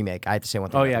 Okay, remake. I have to say one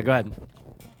thing. Oh, about yeah, the go ahead.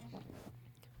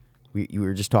 You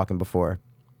were just talking before.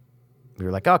 We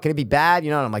were like, oh, can it be bad?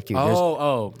 You know, and I'm like, dude,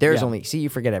 there's yeah. only, see, you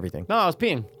forget everything. No, I was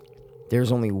peeing.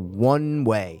 There's only one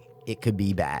way it could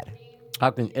be bad. How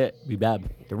can it be bad?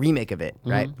 The remake of it,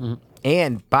 right? Mm-hmm.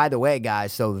 And by the way,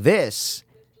 guys, so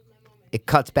it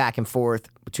cuts back and forth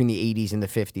between the 80s and the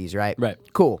 50s, right? Right.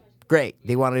 Cool. Great.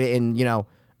 They wanted it in,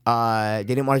 they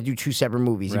didn't want to do 2 separate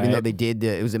movies, even Right. though they did.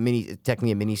 It was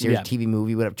technically a miniseries, Yeah. TV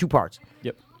movie, whatever, 2 parts.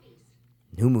 Yep.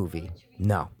 New movie.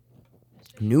 No.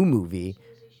 New movie.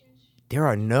 There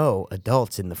are no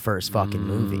adults in the first fucking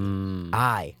movie.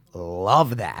 I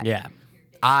love that. Yeah.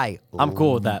 I'm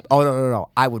cool with that. Oh, no.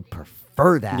 I would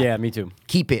prefer that. Yeah, me too.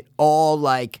 Keep it all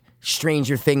like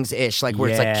Stranger Things-ish, like where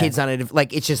it's like Yeah. kids on it.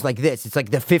 Like it's just like this. It's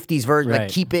like the 50s version. Like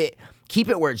Right. keep it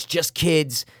where it's just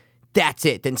kids. That's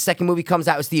it. Then second movie comes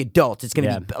out, it's the adults. It's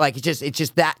gonna be like it's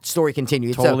just that story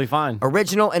continues. It's Totally a fine.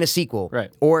 Original and a sequel,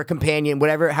 Right. Or a companion,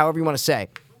 whatever, however you want to say.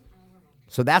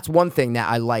 So that's one thing that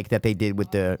I like that they did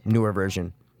with the newer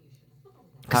version.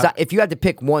 Because if you had to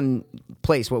pick one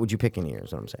place, what would you pick in here?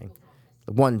 Is what I'm saying.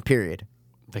 One period.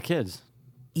 The kids.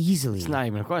 Easily. It's not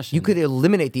even a question. You could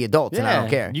eliminate the adults, and I don't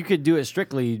care. You could do it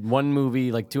strictly one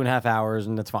movie, like 2.5 hours,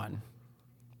 and that's fine.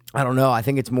 I don't know. I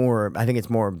think it's more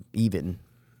even.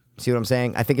 See what I'm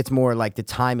saying? I think it's more like the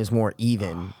time is more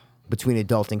even between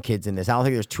adult and kids in this. I don't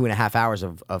think there's 2.5 hours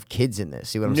of kids in this.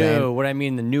 See what I'm saying? No, what I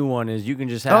mean, the new one is you can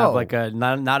just have Oh. like a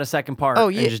not a second part. Oh,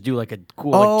 yeah. And just do like a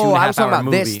cool like 2.5 I was talking hour about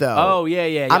movie. this though. Oh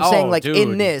yeah. I'm saying like dude.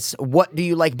 in this, what do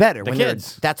you like better? The When they're-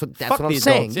 kids. That's Fuck what I'm the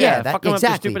saying. adults. Yeah, that, fuck 'em up their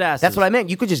exactly. stupid asses. That's what I meant.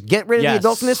 You could just get rid of the Yes.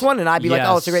 adults in this one, and I'd be like,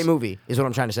 oh, it's a Yes. great movie. Is what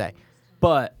I'm trying to say.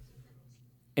 But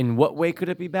in what way could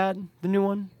it be bad? The new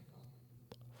one?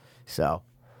 So,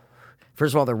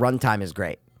 first of all, the runtime is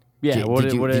great. Yeah. What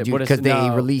is Because they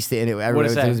no. released it and What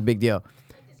it is was that? a big deal.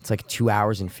 It's like 2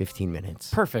 hours and 15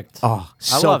 minutes. Perfect. Oh, I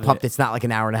so love pumped! It. It's not like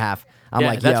an hour and a half. I'm Yeah,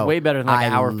 like, that's yo, way better than like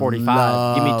an I hour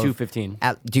 45. Give me love- 2:15.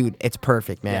 Dude, it's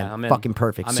perfect, man. Yeah, I'm in. Fucking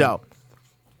perfect. I'm in. So,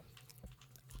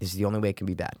 this is the only way it can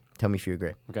be bad. Tell me if you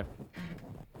agree. Okay.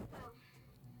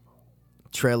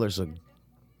 Trailers look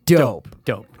dope.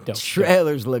 Dope.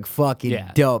 Trailers look fucking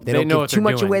Yeah. dope. They They don't know give what too they're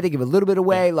much doing. away. They give a little bit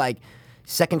away. Like,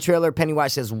 second trailer,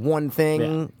 Pennywise says one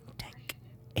thing.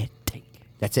 Take it.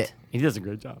 That's it. He does a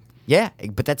great job. Yeah,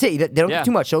 but that's it. They don't Yeah. give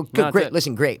too much. So No, good, that's great. it.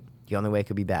 Listen, great. The only way it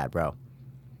could be bad, bro,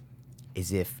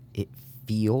 is if it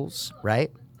feels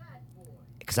right.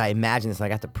 Because I imagine this and I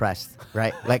got depressed,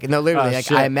 right? Like, no, literally, Oh, like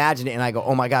shit. I imagine it and I go,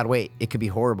 oh my God, wait, it could be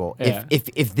horrible. Yeah.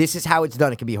 If this is how it's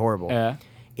done, it could be horrible. Yeah.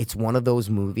 It's one of those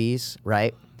movies,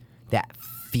 right, that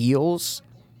feels.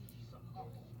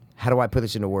 How do I put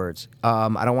this into words? I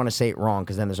don't want to say it wrong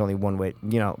because then there's only one way.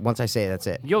 Once I say it, that's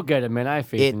it. You'll get it, man. I have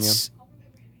faith in you.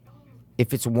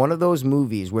 If it's one of those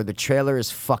movies where the trailer is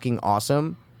fucking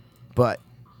awesome, but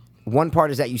one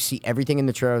part is that you see everything in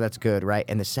the trailer that's good, right?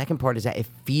 And the second part is that it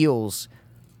feels,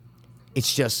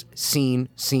 it's just scene.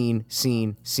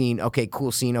 Okay,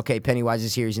 cool scene. Okay, Pennywise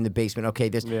is here. He's in the basement. Okay,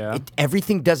 this. Yeah.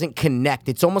 Everything doesn't connect.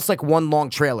 It's almost like one long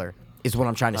trailer, is what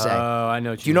I'm trying to say. Oh, I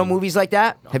know what Do you know mean. movies like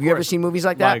that? Have you ever course. seen movies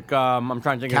like that? Like, I'm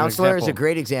trying to think Counselor of is an a example.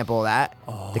 great example of that.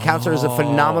 The Counselor is a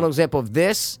phenomenal example of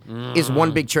this. Is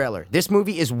one big trailer. This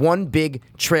movie is one big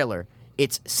trailer.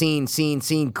 It's scene,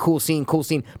 cool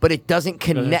scene, but it doesn't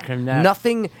connect.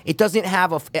 Nothing. It doesn't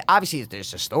have a. Obviously,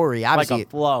 there's a story. Like Obviously, a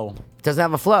flow. it doesn't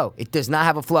have a flow. It does not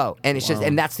have a flow, and it's just,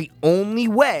 and that's the only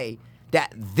way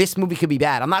that this movie could be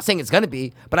bad. I'm not saying it's gonna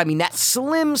be, but I mean that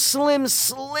slim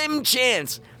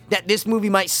chance that this movie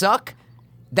might suck.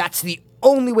 That's the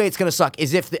only way it's gonna suck.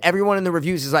 Is if everyone in the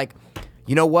reviews is like,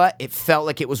 You know what? It felt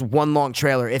like it was one long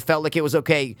trailer. It felt like it was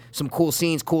okay, some cool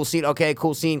scenes, okay,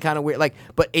 cool scene, kind of weird. Like,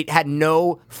 but it had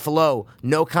no flow,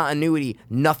 no continuity,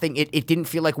 nothing. It didn't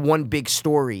feel like one big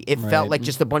story. It felt like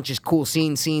just a bunch of cool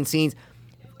scenes.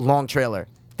 Long trailer.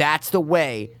 That's the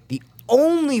way. The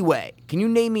only way. Can you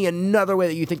name me another way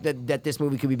that you think that this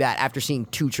movie could be bad after seeing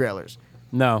 2 trailers?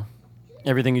 No.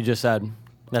 Everything you just said.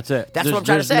 That's it. That's what I'm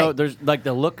trying to say. There's like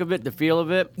the look of it, the feel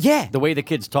of it. Yeah. The way the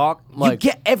kids talk. Like,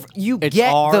 you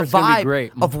get R, the it's gonna be vibe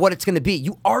great. of what it's going to be.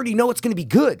 You already know it's going to be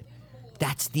good.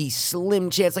 That's the slim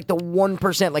chance, like the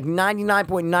 1%, like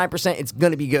 99.9% it's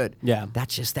going to be good. Yeah.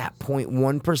 That's just that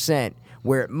 0.1%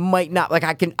 where it might not, like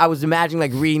I was imagining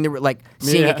like reading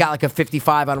seeing it got like a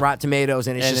 55 on Rotten Tomatoes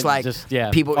and it's and just it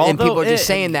like people are just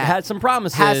saying that. Had some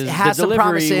promises. Has the some delivery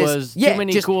promises. was Yeah, too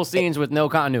many just- cool scenes with no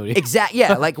continuity. Exactly.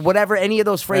 Yeah, like whatever any of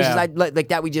those phrases Yeah. like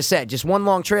that we just said. Just one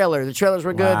long trailer. The trailers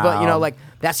were good, but Wow. like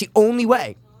that's the only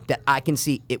way that I can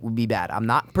see it would be bad. I'm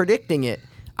not predicting it.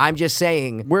 I'm just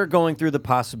saying, We're going through the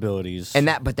possibilities.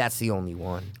 but that's the only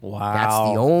one. Wow. That's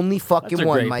the only fucking That's a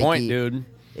one, great Mikey. point, dude.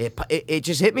 It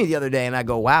just hit me the other day, and I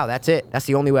go, wow, that's it. That's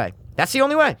the only way. That's the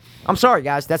only way. I'm sorry,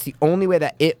 guys. That's the only way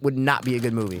that it would not be a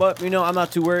good movie. But I'm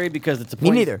not too worried because it's a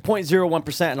Me neither.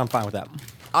 0.01%, and I'm fine with that.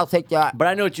 I'll take that But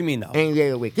I know what you mean, though. any day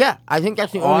of the week. Yeah, I think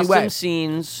that's the only Awesome way.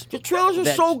 scenes. The trailers are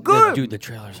so good. Dude, the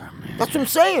trailers are amazing. That's what I'm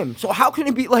saying. So how can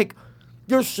it be like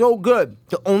they're so good?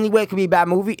 The only way it could be a bad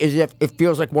movie is if it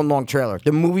feels like one long trailer.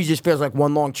 The movie just feels like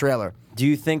one long trailer. Do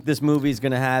you think this movie's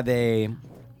going to have a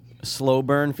slow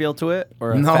burn feel to it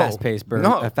or a No. fast-paced burn?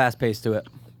 No. A fast pace to it.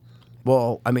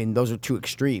 Well, I mean, those are two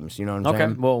extremes. You know what I'm Okay.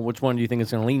 saying? Well, which one do you think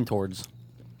it's going to lean towards?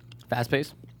 Fast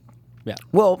pace? Yeah.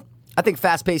 Well, I think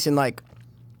fast paced and like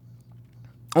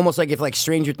almost like if like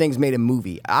Stranger Things made a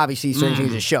movie. Obviously, Stranger Things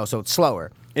is a show, so it's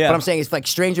slower. Yeah. But I'm saying it's like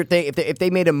Stranger Things. If they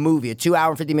made a movie, a 2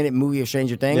 hour and 50-minute movie of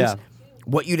Stranger Things, Yeah.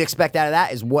 what you'd expect out of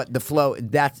that is what the flow.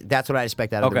 That's what I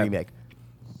expect out of the Okay. remake.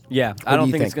 Yeah. do I don't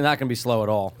you think it's think? not going to be slow at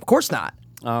all. Of course not.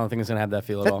 I don't think it's going to have that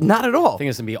feel at all. Not at all. I think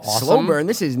it's going to be awesome. Slow burn.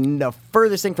 This is the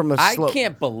furthest thing from a I slow.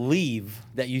 can't believe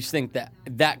that you think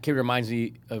that kid reminds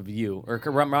me of you or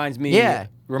reminds me. Yeah.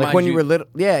 Reminds Like when you were little.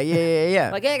 Yeah.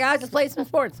 Like, hey guys, let's play some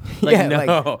sports. Like, Yeah, no,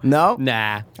 like, no?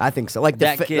 nah. I think so. Like the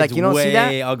That kid's like you don't way see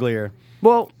that. uglier.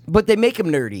 Well, but they make him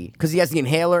nerdy because he has the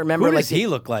inhaler. Remember, Who like does he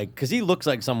look like? Because he looks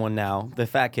like someone now. The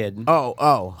fat kid.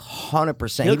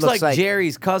 100%. he looks like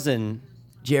Jerry's cousin.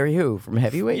 Jerry who from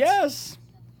Heavyweights. Yes.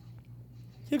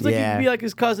 He looks like he Yeah. could be like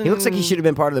his cousin. He looks like he should have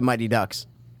been part of the Mighty Ducks.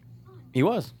 He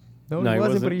was. No, he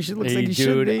wasn't, but he should- looks like he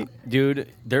should dude, be.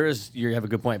 Dude, you have a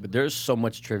good point, but there's so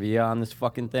much trivia on this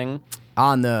fucking thing.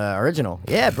 On the original.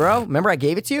 Yeah, bro. Remember I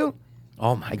gave it to you?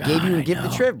 Oh my I god. gave you and give the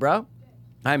know. triv, bro.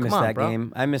 I missed on, that bro.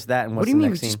 game. I missed that. And What what's do you the mean? We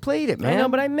next just scene? played it, man. I know,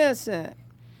 but I miss it.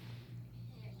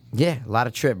 Yeah, a lot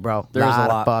of trip, bro. There's a lot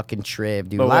lot. of fucking triv,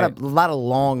 dude. But A lot wait. of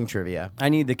long trivia. I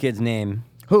need the kid's name.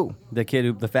 Who?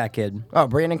 The fat kid. Oh,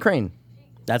 Brandon Crane.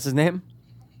 That's his name?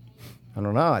 I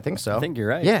don't know. I think so. I think you're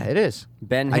right. Yeah, it is.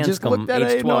 Ben I just Hanscom, looked at it. I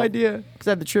age had no 12. idea because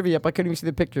I had the trivia up. I couldn't even see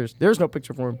the pictures. There's no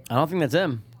picture for him. I don't think that's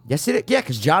him. Yes, it is. Yeah,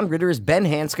 because John Ritter is Ben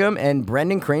Hanscom and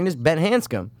Brendan Crane is Ben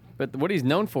Hanscom. But what he's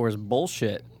known for is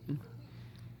bullshit.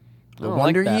 The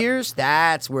Wonder Years,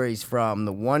 that's where he's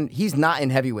from. He's not in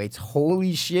Heavyweights.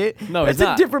 Holy shit. No, that's he's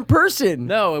not. a different person.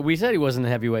 No, we said he wasn't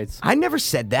in heavyweights. I never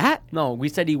said that. No, we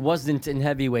said he wasn't in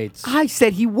heavyweights. I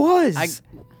said he was.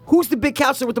 Who's the big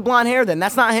counselor with the blonde hair then?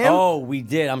 That's not him? Oh, we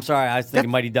did. I'm sorry. I was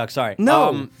thinking Mighty Duck. Sorry.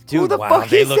 No. Dude, Who the wow, fuck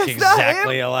they is look that's not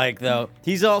exactly him? alike, though.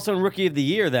 He's also in Rookie of the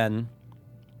Year, then.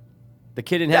 The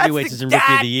kid in That's heavyweights the- is in Rookie of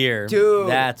that- the Year. dude.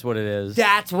 That's what it is.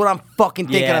 That's what I'm fucking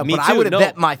thinking yeah, of. me But too. I would have No,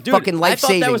 bet my dude, fucking life I thought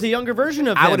savings. that was a younger version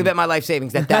of him. I would have bet my life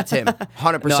savings that's him.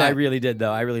 100%. No, I really did,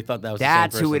 though. I really thought that was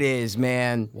That's the same who it person. is,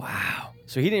 man. Wow.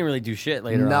 So he didn't really do shit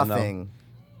later on, Nothing.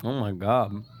 though. Oh, my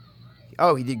God.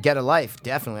 Oh, he did Get a Life.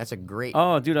 Definitely. That's a great.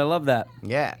 Oh, dude, I love that.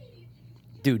 Yeah.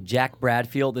 Dude, Jack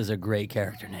Bradfield is a great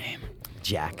character name.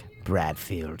 Jack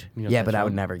Bradfield. You know Yeah, what's but I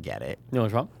would wrong? never get it. You know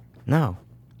what's wrong? No.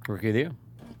 Rookie of the Year.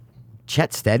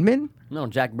 Chet Stedman? No,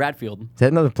 Jack Bradfield. Is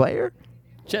that another player?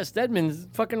 Chet Stedman's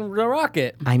fucking the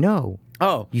Rocket. I know.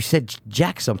 Oh, You said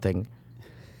Jack something.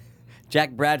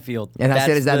 Jack Bradfield. And I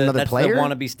said, is that another that's player? the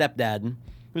wannabe stepdad. He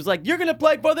was like, "You're gonna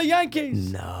play for the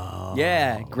Yankees." No.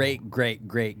 Yeah,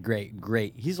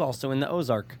 great. He's also in the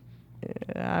Ozark.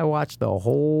 I watched the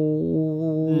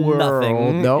whole world.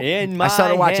 Nothing Nope. in I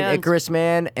started my watching hands. Icarus,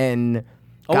 man, and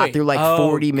Oh, got wait. through like Oh,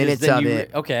 40 'cause minutes then of you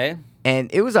it. Okay. And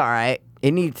it was all right.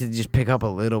 It needed to just pick up a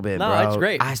little bit, No, bro. it's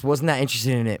great. I wasn't that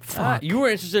interested in it. Ah, Fuck. you were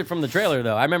interested from the trailer,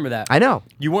 though. I remember that. I know.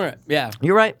 You weren't. Yeah.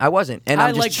 You're right. I wasn't. And I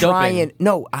I'm just like doping. trying.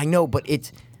 No, I know, but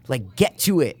it's like get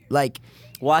to it. Like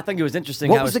Well, I think it was interesting.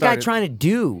 What how was it the guy started. trying to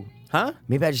do? Huh?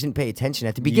 Maybe I just didn't pay attention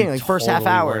at the beginning, You like first half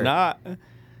totally hour. were not.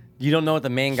 You don't know what the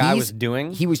main guy was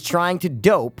doing. He was trying to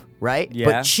dope, right? Yeah.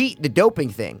 But cheat the doping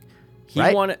thing. He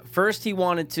right?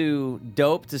 wanted to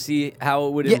dope to see how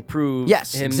it would Yeah, improve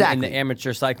yes, him exactly. in the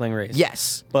amateur cycling race.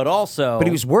 Yes. But also, But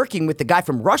he was working with the guy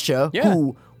from Russia Yeah.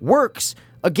 who works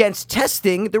against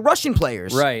testing the Russian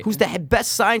players. Right. Who's the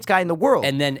best science guy in the world.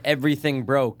 and then everything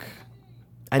broke.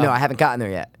 I know, I haven't gotten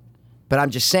there yet. But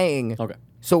I'm just saying. Okay.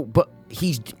 So, but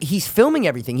he's filming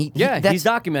everything. That's, He's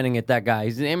documenting it. That guy,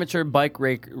 he's an amateur bike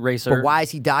racer. But why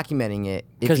is he documenting it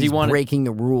if 'Cause he he's wanted- breaking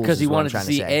the rules? Because he is what I'm wanted to trying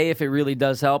see say. A, if it really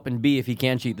does help, and B, if he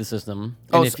can cheat the system.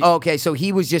 Oh, And if he- okay. So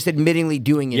he was just admittingly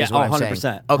doing it. yeah, Is what I'm 100%.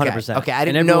 saying. 100%. Okay. I and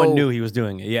didn't everyone know. knew he was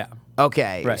doing it. Yeah.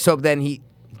 Okay. Right. So then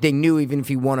they knew even if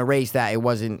he won a race that it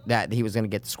wasn't that he was going to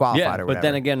get disqualified Yeah, or but whatever.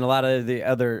 then again, a lot of the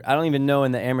other, I don't even know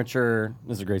in the amateur,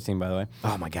 this is a great scene, by the way.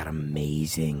 Oh my god,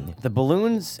 amazing. The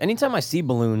balloons, anytime I see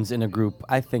balloons in a group,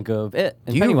 I think of it.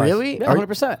 And Do you Pennywise. really? Yeah, Are-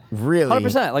 100%. Really?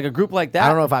 100%. Like a group like that. I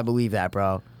don't know if I believe that,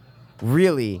 bro.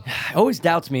 Really? It always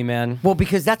doubts me, man. Well,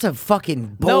 because that's a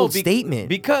fucking bold statement.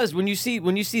 Because when you see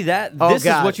that, Oh, this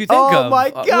God. is what you think oh of. my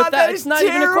With god, that it's is not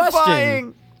even a question.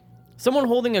 terrifying. Someone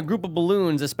holding a group of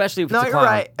balloons, especially if No, it's a you're clown.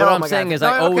 right. But Oh what my I'm saying God. is,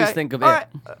 I No, always okay. think of All it.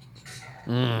 right.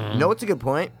 You know what's a good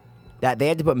point? That they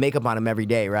had to put makeup on him every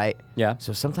day, right? Yeah.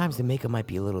 So sometimes the makeup might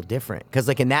be a little different. Because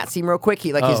like in that scene, real quick,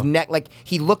 he like his Oh. neck, like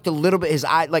he looked a little bit, his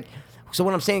eye, like. So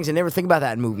what I'm saying is, I never think about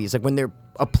that in movies. Like when they're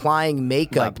applying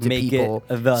makeup Like, to make it people,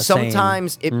 the same.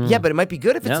 sometimes yeah, but it might be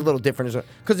good if it's Yeah. a little different as well.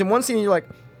 Because in one scene you're like,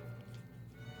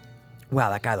 wow,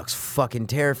 that guy looks fucking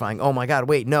terrifying. Oh my god,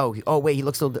 wait, no, oh wait, he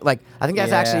looks a little like. I think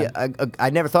that's Yeah. actually I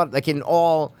never thought like in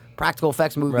all practical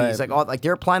effects movies, Right. like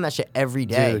they're applying that shit every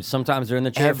day. Dude, sometimes they're in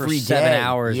the chair Every for 7 day.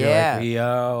 hours. Yeah. You're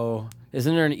like, yo,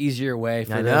 isn't there an easier way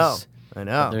for I this? know, I But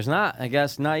know. there's not. I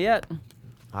guess not yet.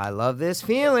 I love this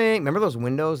feeling. Remember those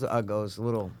windows, those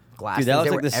little glass Dude, that things? was They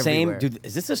like were the same. everywhere. Dude,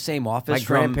 is this the same office My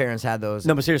from? grandparents had those.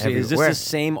 No, but seriously, is this everywhere. the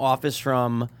same office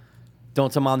from Don't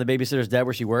Tell Mom the Babysitter's Dead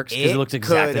where she works? Because it looks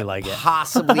exactly could like it.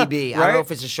 possibly be. I don't know Right?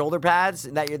 if it's the shoulder pads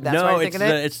that's No, why you're it's thinking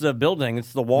it. it's the building.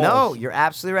 It's the walls. No, you're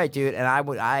absolutely right, dude. And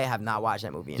I have not watched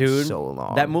that movie in Dude, so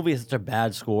long. that movie has such a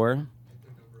bad score.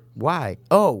 Why?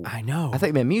 Oh, I know. I thought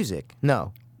you meant music.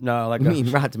 No, No, like you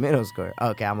mean Rotten Tomatoes score.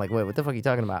 Okay, I'm like, wait, what the fuck are you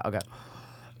talking about? Okay,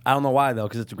 I don't know why though,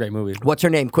 because it's a great movie. what's her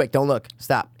name? Quick, don't look.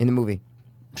 Stop in the movie.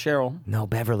 Cheryl. No,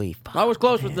 Beverly. I was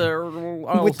close with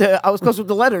the. I was close with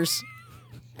the letters.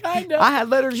 Kinda. I had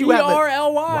letters. You had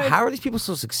ERLY. Well, how are these people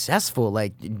so successful?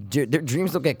 Like, their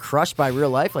dreams don't get crushed by real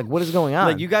life. Like, what is going on?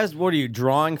 Like you guys, what are you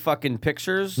drawing? Fucking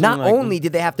pictures? Not And, like, only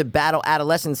did they have to battle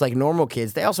adolescents like normal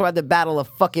kids, they also had to battle a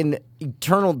fucking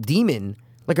eternal demon.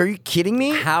 Like, are you kidding me?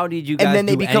 How did you guys and then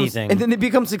they do become anything? and then they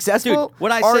become successful. Dude,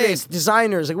 what'd I say? Artists,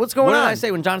 designers, like what's going What on? did I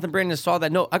say when Jonathan Brandon saw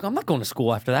that note? I go, I'm not going to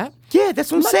school after that. Yeah,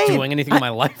 that's what I'm not saying. doing anything in my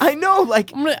life. I know,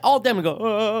 like, I'm gonna all them go.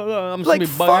 I'm just like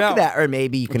gonna be bugging fuck out. that. Or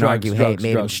maybe you can Drugs, argue, hey, drugs, it made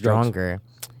them drugs, drugs. stronger.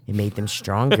 It made them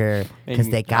stronger because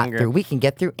them they got stronger. through. We can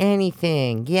get through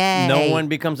anything. Yay! No one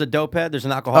becomes a dopehead. There's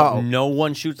an alcoholic. Oh. No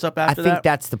one shoots up I after think that.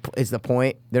 that's the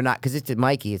point. They're not because it's a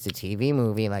Mikey. It's a TV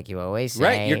movie, like you always say.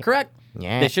 Right, you're correct.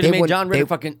 Yeah, They should have made wouldn't- John Ritter they-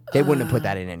 fucking. They wouldn't have put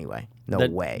that in anyway. No the,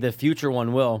 way. The future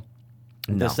one will.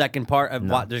 No. The second part of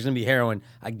what there's gonna be heroin.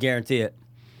 I guarantee it.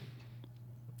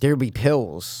 There'll be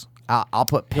pills. I'll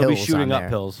put pills. He'll be shooting on up there.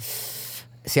 pills.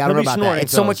 See, I don't know He'll be about that. snorting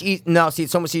It's so pills. much. No, see,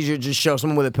 it's so much easier to just show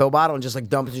someone with a pill bottle and just like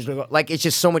dump it. Just like it's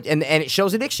just so much, and it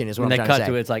shows addiction. Is what When I'm they trying cut to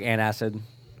say. to it, it's like antacid.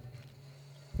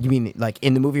 You mean like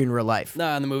in the movie or in real life?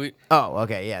 Nah, in the movie. Oh,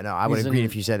 okay, yeah, no, I would He's agree in-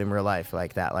 if you said in real life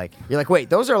like that. Like you're like, wait,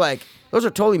 those are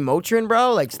totally Motrin,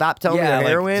 bro. Like, stop telling me they're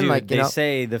heroin. dude, like, you they know,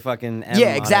 say the fucking M yeah,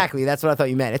 on it. exactly. That's what I thought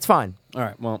you meant. It's fine. All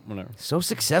right, well, whatever. So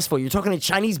successful. You're talking to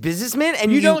Chinese businessmen,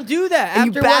 and You don't do that And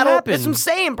after you what battle. happened. That's what I'm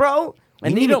saying, bro.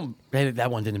 And You you need- don't. That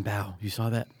one didn't bow. You saw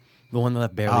that? The one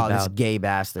that barely Oh, this bowed. gay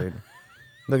bastard.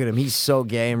 Look at him. He's so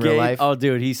gay in real Gay- life. Oh,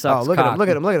 dude, he Oh, sucks. look at cock. him. Look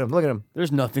at him. Look at him. Look at him.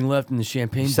 There's nothing left in the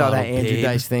champagne You saw bottle, that Andrew babe.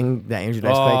 Dice thing, that Andrew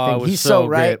Dice Oh, Clay it thing. was He's so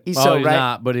right. great. He's oh, so he's right.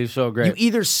 not, but he's so great. You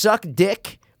either suck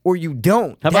dick or you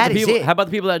don't. how about That the is people? it. How about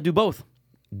the people that do both?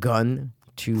 Gun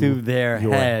to Through their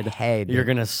your head. You're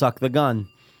gonna suck the gun.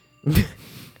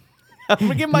 I'm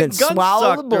gonna get my Then gun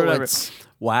swallow sucked the or whatever. bullets.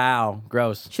 Wow,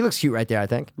 gross. She looks cute right there, I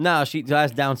think. No, she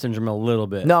has Down syndrome a little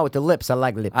bit. No, with the lips. I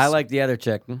like lips. I like the other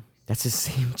chick. That's the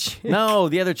same chick. No,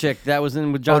 the other chick that was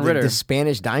in with Oh, John Ritter. the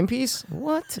Spanish dime piece?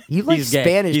 What? You like He's gay.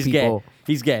 Spanish He's people. gay.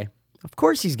 He's gay. Of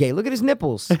course he's gay. Look at his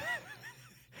nipples.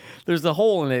 There's a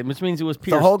hole in it, which means it was The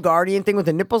pierced. whole Guardian thing with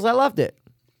the nipples, I loved it.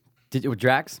 Did it with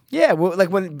Drax? Yeah, well, like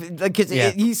when, like, 'cause Yeah.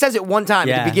 he says it one time at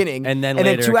Yeah, the beginning, and then 2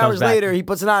 later it comes hours back. later he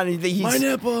puts it on. And he's My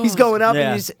nipples. he's going up,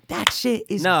 Yeah. and that shit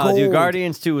is No, gold. dude,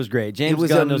 Guardians 2 was great. James It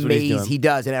was Gunn knows what he's amazing. doing. He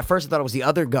does, and at first I thought it was the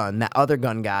other gun, that other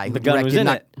gun guy. The gun was in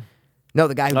it. No,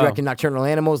 the guy who Oh. directed Nocturnal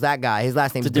Animals. That guy. His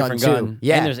last name's It's a different Gunn gun. too.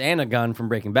 Yeah, And there's Anna Gunn from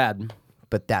Breaking Bad.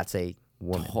 but that's a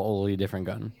woman. Totally different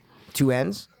gun. 2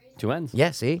 ends. 2 ends.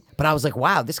 Yeah, see, but I was like,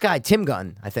 wow, this guy Tim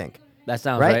Gunn, I think. That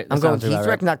sounds Right? right. That I'm going, sounds he's about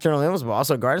directing Nocturnal Animals, but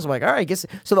also Guardians. I'm like, all right, guess.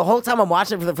 So the whole time I'm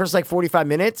watching it for the first like 45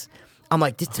 minutes, I'm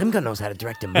like, this Tim Gunn knows how to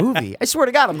direct a movie. I swear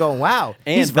to God, I'm going, wow.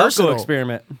 And he's Velcro versatile.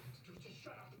 Experiment.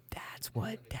 That's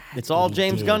what. It's all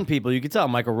James Gunn people. You can tell.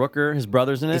 Michael Rooker, his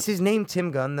brother's in it. Is his name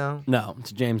Tim Gunn though? No,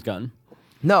 it's James Gunn.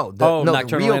 No, the, Oh, no, the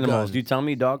Nocturnal real Animals. Gunn. Do you tell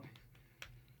me, dog?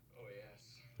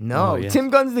 No, Oh, yes. Tim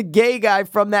Gunn's the gay guy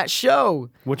from that show.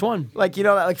 Which one? Like, you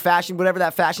know, that like fashion, whatever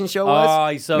that fashion show was. Oh,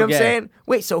 he's so You know what gay. I'm saying?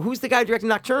 Wait, so who's the guy directing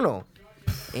Nocturnal?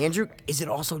 Andrew? Is it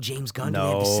also James Gunn? Do they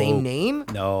have the same name?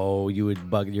 No, you would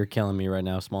bug. You're killing me right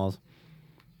now, Smalls.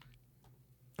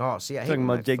 Oh, see, I hate Talking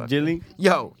when about I Jake fuck- Gilly.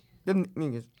 Yo, them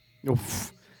niggas.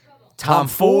 Oof. Tom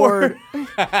Ford. You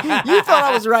thought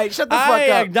I was right. Shut the fuck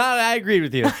up. I agreed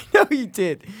with you. No, you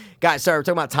did. Guys, sorry, we're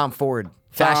talking about Tom Ford,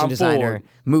 fashion Tom designer, Ford.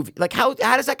 movie. Like, how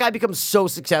does that guy become so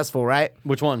successful, right?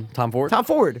 Which one? Tom Ford? Tom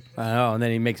Ford. I know, and then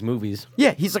he makes movies.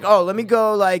 Yeah, he's like, oh, let me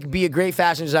go like be a great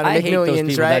fashion designer, I make hate those millions,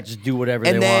 people right? that just do whatever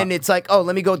and they then want. it's like, oh,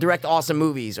 let me go direct awesome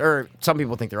movies. Or some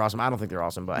people think they're awesome. I don't think they're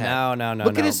awesome, but hey. No,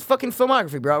 Look at no. his fucking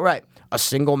filmography, bro. Right, A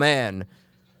Single Man,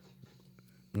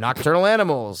 Nocturnal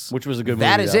Animals, Which was a good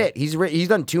That movie, is though. it. He's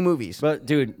done 2 movies. But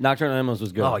dude, Nocturnal Animals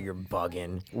was good. Oh, you're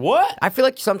bugging. What? I feel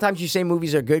like sometimes you say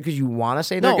movies are good because you want to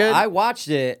say they're No, good. I watched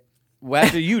it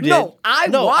after you did. No, I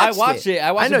watched it.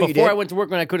 I watched I know it you before did. I went to work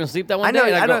when I couldn't sleep that one I know- day.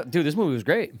 And I I go, know- dude, this movie was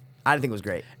great. I didn't think it was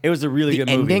great. It was a really The good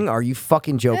movie. ending? Are you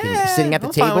fucking joking? Sitting at the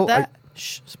I'm fine table? with that. Are-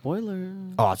 Shh, spoiler.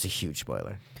 Oh, it's a huge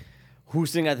spoiler.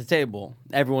 Who's sitting at the table?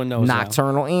 Everyone knows now.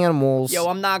 Nocturnal Animals. Yo,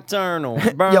 I'm nocturnal.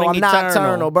 Yo, Burning I'm eternal.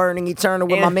 nocturnal, burning eternal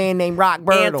with my An- man named Rock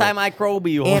Birdle.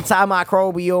 Antimicrobial.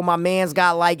 Antimicrobial. My man's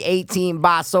got like 18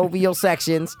 bisovial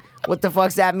sections. What the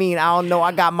fuck's that mean? I don't know.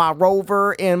 I got my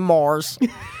rover in Mars.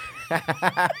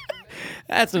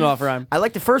 That's an off rhyme. I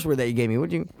like the first word that you gave me.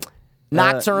 What'd you?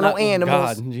 Nocturnal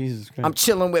animals. God, Jesus Christ. I'm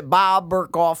chilling with Bob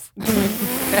Burkoff.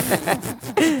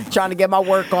 Trying to get my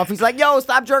work off. He's like, yo,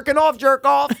 stop jerking off, jerk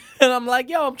off. And I'm like,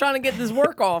 yo, I'm trying to get this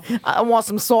work off. I want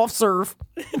some soft serve.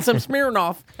 Some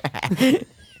Smirnoff. Slant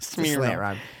Smirnoff.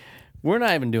 rhyme. We're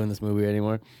not even doing this movie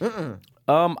anymore.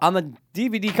 On the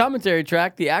DVD commentary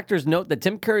track, the actors note that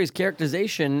Tim Curry's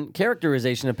characterization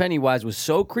of Pennywise was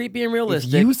so creepy and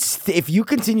realistic If you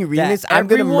continue reading that this, I'm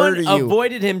going to everyone murder you.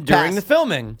 avoided him during Pass. the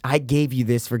filming. I gave you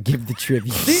this for Give the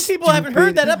Trivia. These people haven't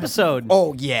heard that episode.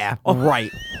 Oh, yeah.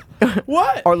 Right.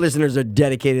 What? Our listeners are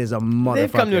dedicated as a motherfucker.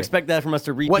 They've come to expect that from us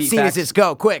to repeat What scene facts. is this?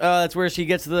 Go, quick. That's where she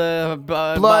gets the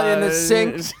Blood in the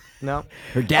sink. No.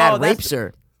 Her dad Oh, that's- rapes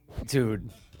her. Dude.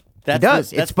 That's does.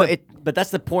 The, that's It's- the, but that's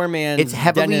the poor man. It's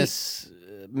heavily- Dennis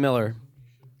Miller.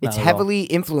 It's Not at all. heavily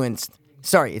influenced.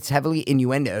 Sorry, it's heavily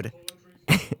innuendoed.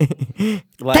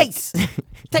 Like- Taste.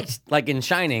 Taste. Like in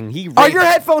Shining, he. Are raped- your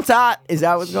headphones hot? Is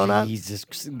that what's going on? Jesus,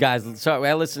 guys, sorry.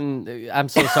 I listen. I'm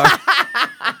so sorry.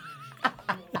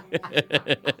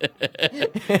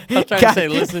 I'm trying to say,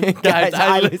 listen, guys.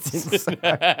 I listen.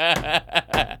 Sorry.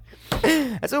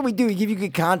 That's what we do. We give you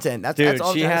good content. That's Dude, all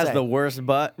I'm she trying to has say. the worst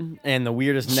butt and the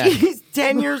weirdest neck. She's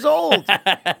 10 years old.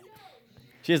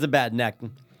 She has a bad neck.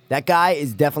 That guy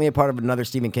is definitely a part of another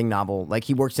Stephen King novel. Like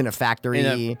he works in a factory In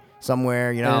a-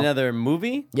 somewhere, you In know. another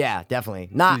movie? Yeah, definitely.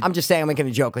 Not. I'm just saying. I'm making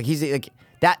a joke. Like he's like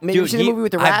that. Maybe you Dude, seen the movie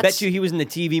with the rats. I bet you he was in the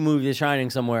TV movie The Shining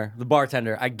somewhere. The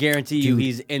bartender. I guarantee you Dude,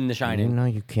 he's in The You Shining. know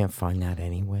you can't find that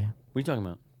anywhere. What are you talking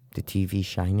about? The TV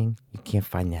Shining. You can't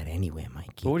find that anywhere,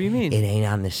 Mikey. What do you mean? It ain't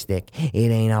on the stick. It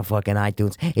ain't on fucking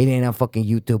iTunes. It ain't on fucking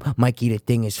YouTube. Mikey, the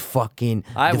thing is fucking.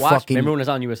 I the watched. Fucking, Remember when it was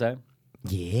on USA?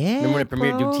 Yeah. Remember when it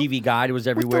premiered? bro. Dude, TV Guide was With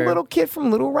everywhere. the little kid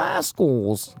from Little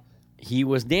Rascals. He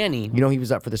was Danny, You know he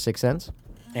was up for the Sixth Sense.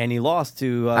 and he lost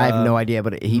to. I have no idea,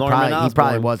 but he Norman probably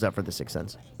Osborn. was up for the Sixth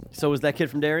Sense. So was that kid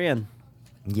from Darien.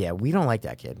 Yeah, we don't like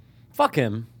that kid. Fuck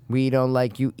him. We don't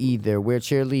like you either. We're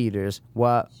cheerleaders.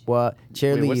 What?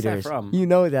 Cheerleaders. what's that from? You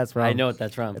know what that's from. I know what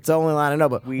that's from. It's the only line I know,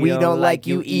 but we don't like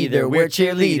you either. We're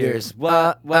cheerleaders.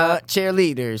 What?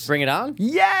 Cheerleaders. Bring it on.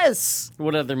 Yes.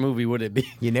 What other movie would it be?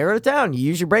 You narrowed it down. You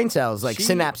use your brain cells, like She-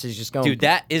 synapses just going. Dude,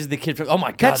 that is the kid from. Oh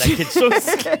my god, That's- that kid's so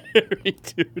scary,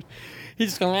 dude. He's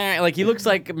just going like he looks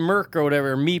like Merc or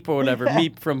whatever, Meep or whatever,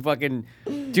 Meep from fucking.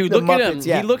 Dude, The look at him. Muppets,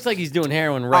 yeah. He looks like he's doing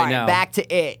heroin All right now. back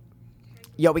to it.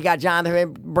 Yo, we got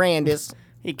Jonathan Brandis.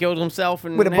 He killed himself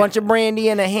and with a bunch of brandy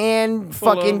and a hand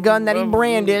fucking of- gun that he of-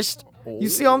 brandished. You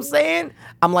see what I'm saying?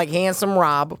 I'm like Handsome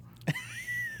Rob.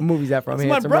 What movie's that from? It's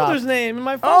my Handsome brother's Rob. name in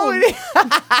my phone. Oh,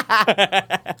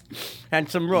 it is.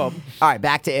 Handsome Rob. All right,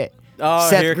 back to it. Oh,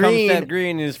 Seth here Green comes Seth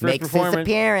Green in his first makes his performance.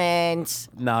 appearance.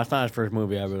 No, it's not his first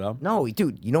movie ever though. No,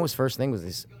 dude, you know his first thing was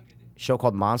this show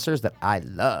called Monsters that I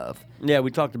love. Yeah, we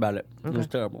talked about it. It was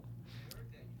terrible.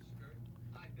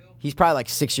 He's probably like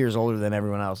 6 years older than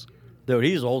everyone else. Dude,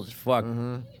 he's old as fuck.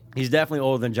 He's definitely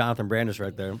older than Jonathan Brandis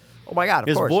right there. Oh my God, of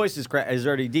His course. voice is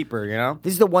already deeper, you know?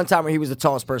 This is the one time where he was the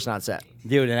tallest person on set.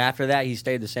 Dude, and after that, he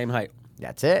stayed the same height.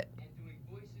 That's it.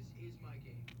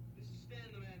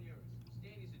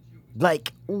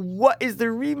 Like, what is the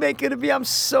remake going to be? I'm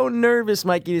so nervous,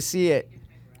 Mikey, to see it.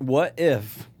 What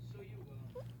if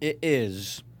it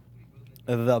is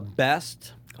the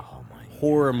best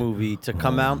horror movie to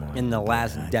come out in the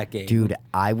last decade? Dude,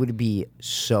 I would be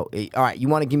so... All right, you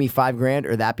want to give me $5,000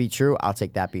 or that be true? I'll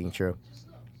take that being true.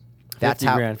 50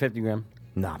 grand, 50 grand.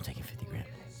 No, I'm taking 50 grand.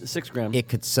 6 grand. It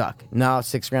could suck. No,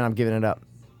 6 grand, I'm giving it up.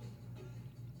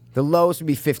 The lowest would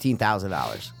be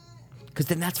 $15,000. Because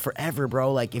then that's forever,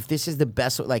 bro. Like, if this is the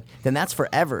best, like, then that's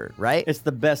forever, right? It's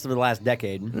the best of the last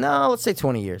decade. No, let's say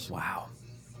 20 years. Wow.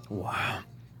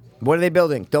 What are they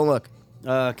building? Don't look.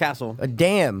 Castle. A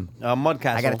dam. Mud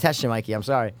castle. I got to test you, Mikey. I'm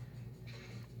sorry.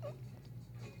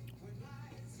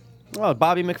 Oh,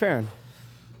 Bobby McFerrin.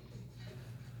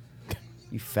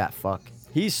 You fat fuck.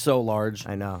 He's so large.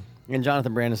 I know. And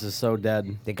Jonathan Brandis is so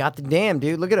dead. They got the dam,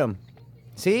 dude. Look at him.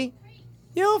 See?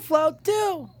 You'll float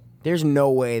too. There's no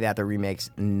way that the remake's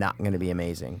not going to be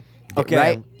amazing. Okay.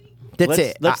 Right? That's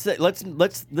it.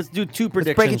 Let's do two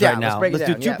predictions break it down. right now. Let's break it do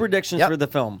down. two Yeah. predictions Yep. for the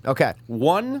film. Okay.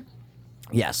 One,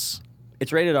 Yes.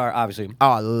 it's rated R, obviously. Oh,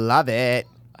 I love it.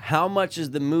 How much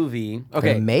is the movie?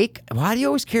 Okay. Okay. Make? Why do you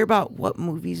always care about what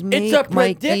movies make, It's a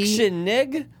Mikey? prediction,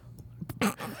 Nig.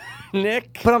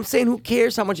 Nick. But I'm saying, who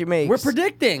cares how much it makes? We're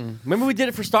predicting. Remember we did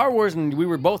it for Star Wars and we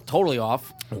were both totally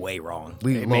off. way wrong.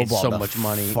 We It made lowballed so the much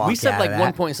money. fuck We said out like of 1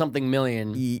 that. point something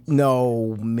million.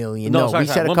 No million. No, No, sorry, we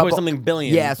said a 1 couple. point something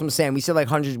billion. Yeah, that's what I'm saying. We said like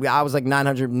hundreds. I was like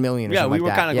 900 million. Or Yeah, something we like were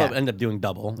that. kind of yeah. close. Ended up doing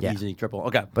double, Yeah. easy, triple.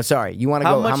 Okay. But sorry, you want to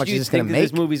go? How much do is you this going think to that make?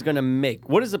 this movie's going to make?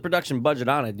 What is the production budget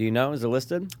on it? Do you know? Is it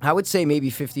listed? I would say maybe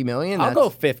 50 million. I'll That's- go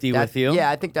 50 that's- with you. Yeah,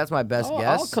 I think that's my best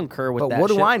guess. I'll concur with but that what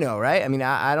do shit. I know, right? I mean,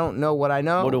 I don't know what I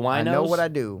know. What do I know knows? what I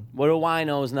do. What do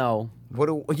winos know? What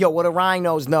do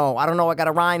rhinos know? I don't know. I got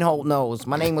a Reinhold nose.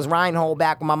 My name was Reinhold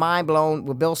back with my mind blown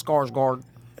with Bill Skarsgård.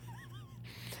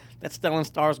 That's Stellan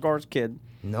Skarsgård's kid.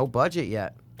 No budget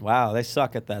yet. Wow, they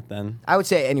suck at that then. I would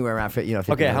say anywhere around 50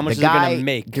 Okay, million. how much the is it gonna guy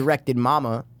make? Directed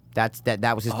Mama.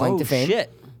 That was his claim to fame.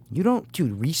 shit. You don't,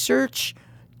 dude. Research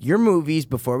your movies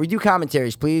before we do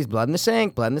commentaries, please. Blood in the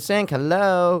Sink. Blood in the Sink.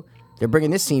 Hello. They're bringing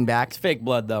this scene back. It's fake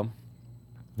blood though.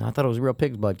 No, I thought it was real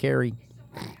pig's blood. Carrie.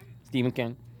 Stephen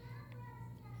King.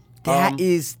 That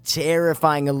is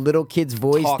terrifying. A little kid's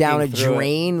voice Talking down a through it.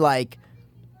 drain, like.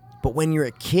 But when you're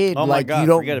a kid, Oh my like God, you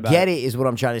don't forget about get it. it, is what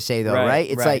I'm trying to say, though, Right, right?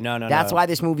 It's right. like No, no, that's no. why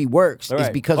this movie works. Is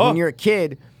Right. because Oh. when you're a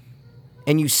kid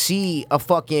and you see a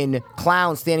fucking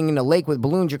clown standing in the lake with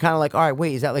balloons, you're kind of like, all right,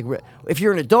 wait, is that like? If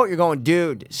you're an adult, you're going,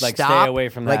 dude, Like, stay stop. away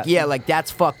from Like, that. yeah, like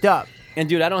that's fucked up. And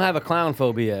dude, I don't have a clown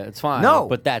phobia. It's fine. No.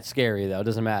 But that's scary though. It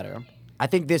doesn't matter. I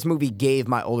think this movie gave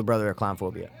my older brother a clown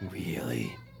phobia.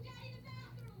 Really?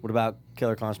 What about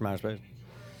Killer Clowns from Outer Space?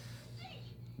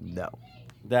 No.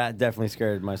 That definitely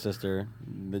scared my sister,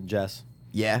 the Jess.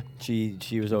 Yeah. She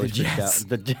was always freaked Jess. out.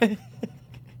 The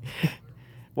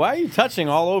Why are you touching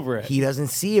all over it? He doesn't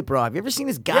see it, bro. Have you ever seen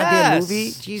this goddamn Yes.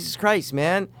 movie? Jesus Christ,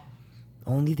 man.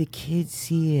 Only the kids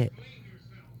see it.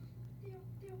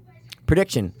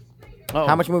 Prediction. Oh.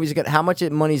 How much money is it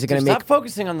gonna Stop make?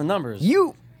 focusing on the numbers.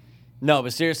 You No,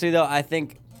 but seriously though, I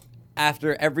think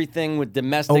after everything with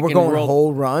domestic we're and going world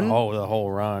whole run? Oh, the whole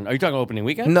run. Are you talking opening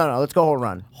weekend? No, let's go whole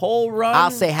run. Whole run.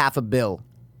 I'll say $500 million.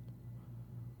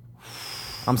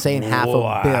 I'm saying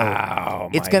 $500 million.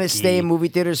 It's gonna stay in movie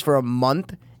theaters for a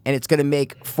month, and it's gonna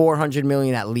make $400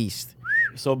 million at least.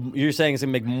 So you're saying it's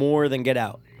gonna make more than Get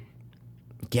Out?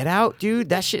 Get Out, dude.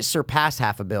 That shit surpassed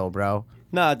 $500 million, bro.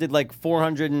 No, it did like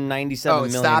 497 Oh, it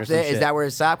million stopped or some it. shit. Is that where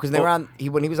it stopped? Because they Oh. were on.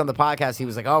 When he was on the podcast, he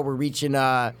was like, "Oh, we're reaching,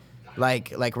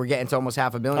 like we're getting to almost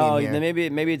 $500 million Oh, here." then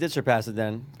maybe it did surpass it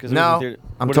then. 'Cause it was in No, theater.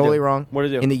 I'm What'd it totally do? wrong. What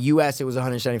did it do? In the U.S., it was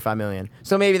 175 million.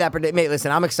 So maybe that. Mate,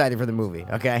 listen, I'm excited for the movie.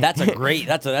 Okay, That's a great.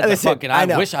 That's a Listen, fucking. I I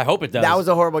know. hope it does. That was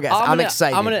a horrible guess. I'm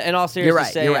excited. I'm gonna, in all You're right,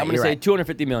 seriousness, say you're right, I'm gonna you're say right.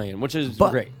 250 million, which is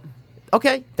But- great.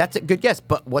 Okay, that's a good guess.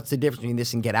 But what's the difference between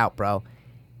this and Get Out, bro?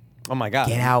 Oh my God.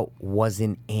 Get Out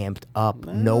wasn't amped up.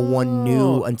 No one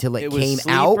knew until it It was came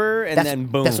out. Sleeper, and then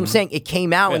boom. That's what I'm saying. It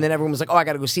came out, and then everyone was like, "Oh, I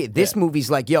got to go see it." This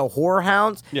movie's like, "Yo, horror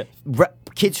hounds." Yeah.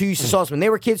 Kids who used to saw us when they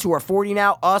were kids who are 40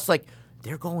 now, us like,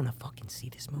 they're going to fucking see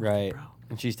this movie, Right. bro.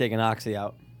 And she's taking Oxy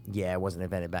out. Yeah, it wasn't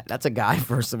invented back. That's a guy,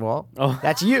 first of all. Oh.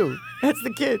 That's you. That's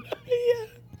the kid. Yeah.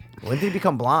 When did he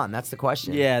become blonde? That's the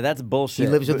question. Yeah, that's bullshit.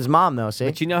 He lives with his mom though. See.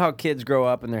 But you know how kids grow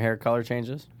up and their hair color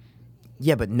changes?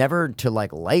 Yeah, but never to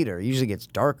like lighter. It usually gets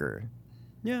darker.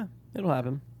 Yeah, it'll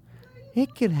happen.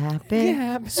 It could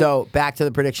happen. So back to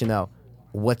the prediction though.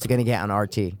 What's it gonna get on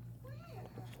RT?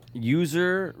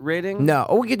 User rating? No.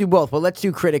 Oh, we could do both, but let's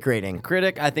do critic rating.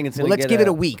 Critic, I think it's Well, gonna let's get give it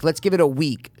a week. Let's give it a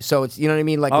week. So it's, you know what I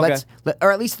mean? Like Okay.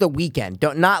 or at least the weekend.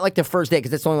 Don't not like the first day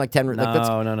because it's only like 10. No, like, let's,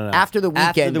 no. After the weekend.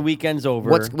 After the weekend's over.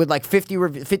 What's with like 50 to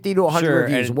 100 Sure,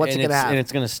 reviews? and- What's and it gonna it's- have? And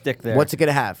it's gonna stick there. What's it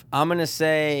gonna have? I'm gonna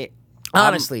say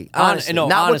Honestly, honestly, not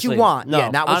what you honestly. want. No, Yeah,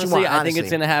 not what you honestly, want, I think it's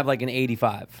honestly. gonna have like an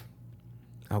 85.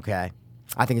 Okay.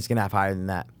 I think it's gonna have higher than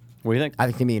that. What do you think? I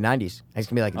think it's gonna be in 90s. I think it's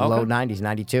gonna be like Okay. low 90s,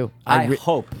 92. I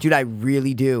hope. Dude, I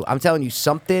really do. I'm telling you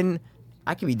something.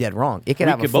 I could be dead wrong. It could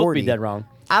We have could a both 40. be dead wrong.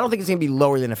 I don't think it's gonna be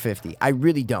lower than a 50. I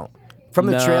really don't. From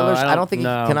the No, trailers, I I don't think.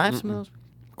 don't- no, Can I have some of those?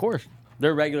 Of course.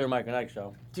 They're regular Mike and Ike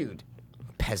show. Dude,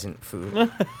 peasant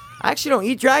food. I actually don't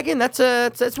eat dragon.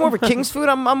 It's more of a king's food.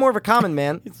 I'm more of a common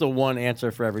man. It's the one answer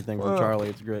for everything from Charlie.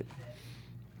 It's great.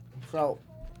 So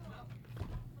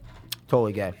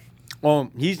totally gay.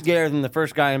 Well, he's gayer than the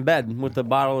first guy in bed with the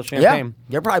bottle of Yeah, champagne.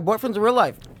 they're probably boyfriends in real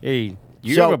life. Hey,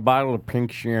 you So- have a bottle of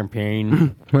pink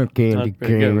champagne. Okay, That's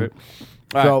pretty good, right?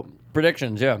 All So- right,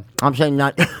 predictions, yeah. I'm saying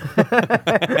not.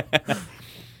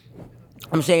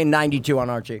 I'm saying 92 on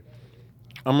Archie.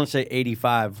 I'm gonna say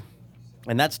 85,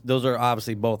 and those are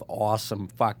obviously both awesome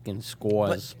fucking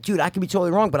scores. But, dude, I could be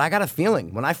totally wrong, but I got a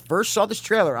feeling. When I first saw this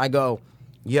trailer, I go,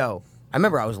 yo, I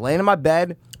remember I was laying in my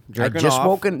bed. Jerking I just off.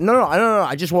 woken. No,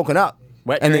 I just woken up.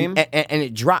 Wet and dream? Then, and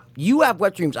it dropped. You have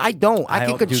wet dreams. I don't. I can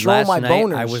don't- control dude, my last night,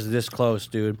 boners. I was this close,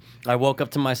 dude. I woke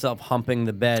up to myself humping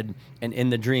the bed, and in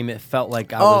the dream, it felt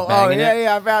like I Oh, was banging yeah, it.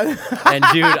 yeah. I found And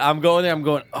dude, I'm going there. I'm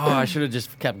going. Oh, I should have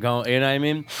just kept going. You know what I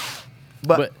mean?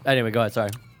 But anyway, go ahead. Sorry.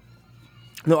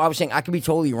 No, I was saying I could be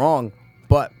totally wrong,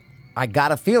 but I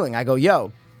got a feeling. I go,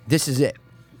 yo, this is it.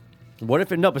 What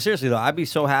if it? No, but seriously though, I'd be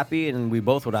so happy, and we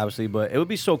both would obviously. But it would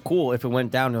be so cool if it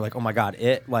went down. They're like, oh my god,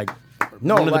 it like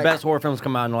No, one of like- the best horror films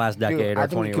come out in the last decade Dude, or I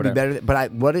think 20 it or could be whatever. better.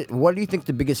 But what do you think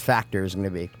the biggest factor is going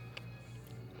to be?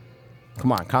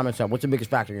 Come on, comments up. What's the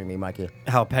biggest factor going to be, Mikey?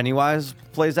 How Pennywise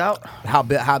plays out? How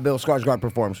Bill Skarsgård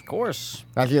performs. Of course.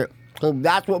 That's it. So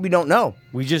that's what we don't know.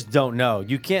 We just don't know.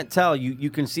 You can't tell. You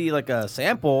can see like a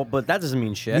sample, but that doesn't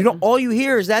mean shit. You don't. All you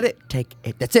hear is that it. Take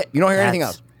it. That's it. You don't hear anything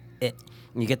else. It.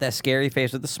 You get that scary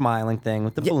face with the smiling thing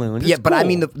with the balloons. Yeah, It's but I cool.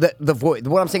 mean the voice.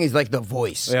 What I'm saying is like the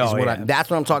voice. Oh, is what yeah. that's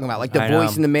what I'm talking about. Like the I know.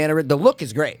 voice and the manner. The look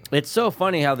is great. It's so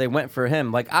funny how they went for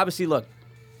him. Like obviously, look,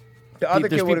 The other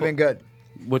there's kid would have people- been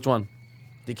good. which one?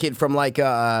 The kid from like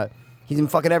he's in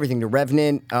fucking everything. The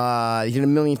Revenant. He's in a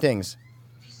million things.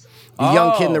 The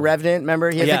young kid in The Oh. Revenant. Remember,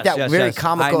 he has like Yes, that yes, very yes. I know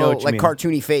comical, what you like mean.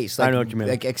 cartoony face. Like, I know what you mean.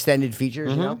 Like extended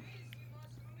features. You know.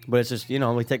 But it's just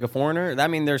we take a foreigner. I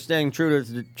mean, they're staying true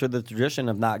to the tradition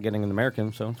of not getting an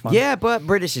American, so it's fine. Yeah, but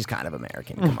British is kind of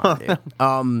American. Come on,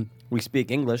 dude. We speak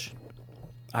English.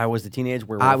 I was the teenage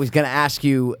werewolf. I was gonna ask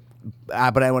you, but I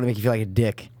don't want to make you feel like a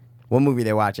dick. What movie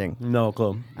they're watching? no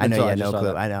clue. I know, Until yeah, just no saw clue.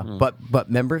 that. I know, but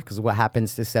remember, because what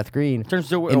happens to Seth Green Turns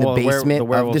to- in the well, the basement of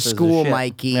werewolf the is the school, shit.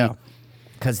 Mikey? Yeah.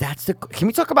 Because that's the. Can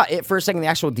we talk about it for a second? The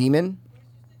actual demon.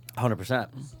 100%.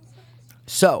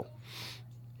 So,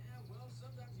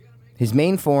 his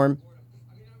main form,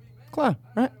 clown,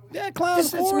 right? Yeah, clown.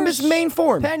 This is his main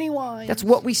form. Pennywise. That's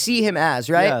what we see him as,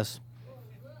 right? Yes.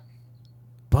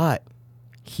 But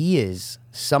he is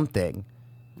something.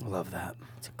 I love that.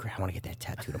 It's a great, I want to get that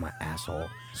tattooed on my asshole.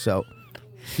 So,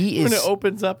 he is. When it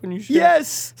opens up and you shoot.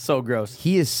 Yes. So gross.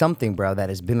 He is something, bro, that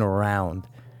has been around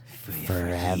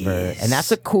forever. And that's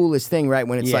the coolest thing, right?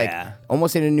 When it's Yeah. like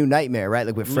almost in a new nightmare, right?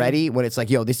 Like with Freddy, when it's like,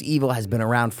 yo, this evil has been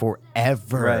around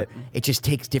forever. Right. It just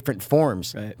takes different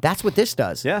forms. Right. That's what this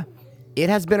does. Yeah. It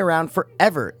has been around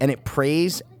forever and it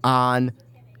preys on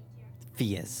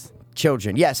Fears.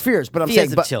 children. Yes, fears, but I'm Fears saying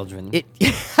of but children. It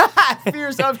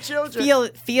fears of children.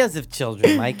 Fears of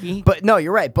children, Mikey. But no,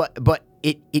 you're right. But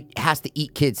it has to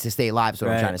eat kids to stay alive, is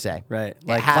what I'm trying to say. Right. It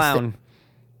Like has to- clown.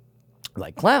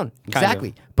 Like clown,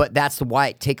 exactly. But that's why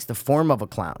it takes the form of a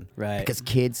clown, Right. Because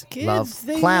kids Kids, love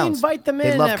they clowns. invite them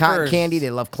They in love at cotton first. candy. They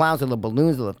love clowns. They love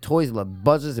balloons. They love toys. They love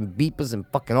buzzers and beepers and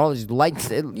fucking all these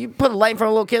lights. You put a light in front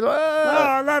of a little kid.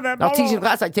 I was teaching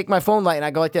class. I take my phone light and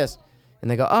I go like this. and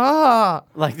they go, ah.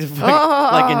 Like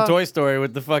like in Toy Story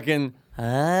with the fucking.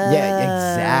 Yeah,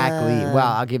 exactly. Well,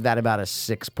 I'll give that about a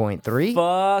 6.3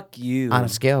 Fuck you. on a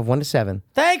scale of 1 to 7.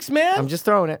 Thanks, man. I'm just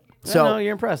throwing it. So So,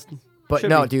 you're impressed. but Should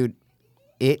no, be. dude,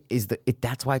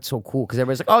 that's why it's so cool because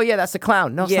everybody's like, oh yeah, that's the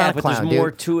clown. No, it's Yeah, not a but clown, there's more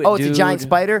dude. to it, Oh, it's a giant dude.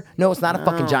 spider. No, it's not a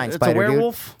fucking giant it's a spider, dude.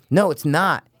 werewolf? No, it's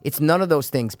not. It's none of those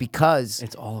things because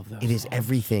It's all of those. it is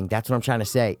everything. That's what I'm trying to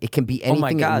say. It can be Oh my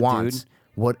anything God, it wants. dude.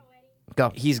 What?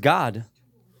 Go. He's God.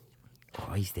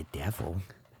 Oh, he's the devil.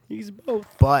 He's both.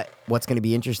 But what's going to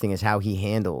be interesting is how he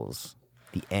handles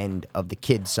the end of the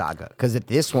kid saga. Because at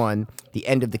this one, the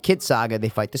end of the kid saga, they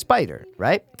fight the spider,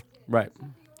 right? Right.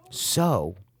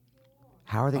 So,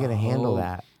 how are they going to handle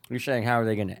that? You're saying how are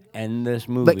they going to end this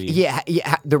movie? Like,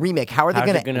 yeah, the remake. How are they How's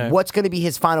going it gonna- to? What's going to be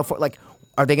his final? Like,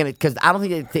 are they going to? Because I don't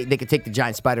think they could take the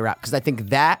giant spider out. Because I think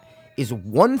that is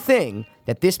one thing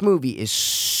that this movie is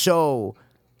so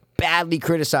badly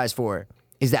criticized for.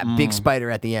 Is that big spider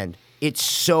at the end? It's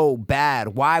so bad.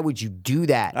 Why would you do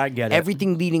that? I get it.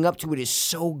 Everything leading up to it is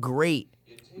so great.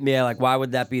 Yeah, like why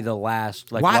would that be the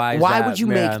last? Like Why is why that- would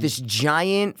you yeah. make this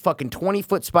giant fucking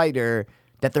 20-foot spider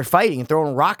that they're fighting and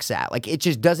throwing rocks at? Like, it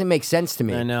just doesn't make sense to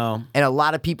me. I know. And a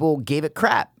lot of people gave it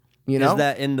crap, you know? Is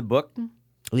that in the book?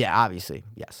 Yeah, obviously,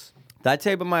 yes. Did I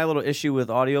tell you about my little issue with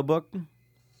audiobook?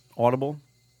 Audible?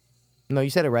 No,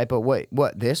 you said it right, but wait,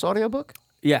 what, this audiobook?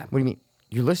 Yeah. What do you mean?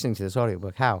 You're listening to this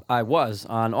audiobook. How? I was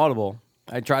on Audible.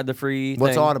 I tried the free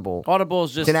What's thing. Audible? Audible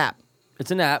is just It's an app.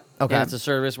 It's an app. Okay. And it's a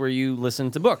service where you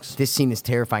listen to books. This scene is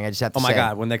terrifying. I just have to Oh say. my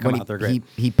God, when they come out, they're great.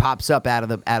 He pops up out of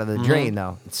the Mm-hmm. drain,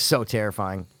 though. It's so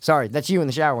terrifying. Sorry, that's you in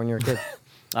the shower when you were a kid.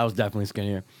 I was definitely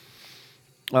skinnier.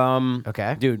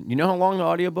 Okay. Dude, you know how long the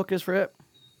audiobook is for it?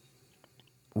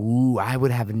 Ooh, I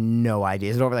would have no idea.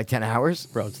 Is it over like 10 hours?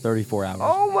 Bro, it's 34 hours.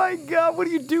 Oh my God, what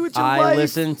do you do with your I life?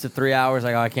 listened to 3 hours.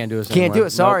 I can't do this Can't anymore. do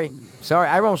it. Sorry. Nope. Sorry.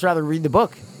 I'd almost rather read the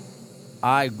book.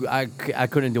 I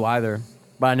couldn't do either.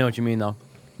 But I know what you mean, though.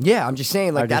 Yeah, I'm just saying,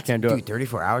 I like, just that's, can't do dude, it.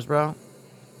 34 hours, bro.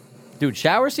 Dude,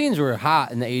 shower scenes were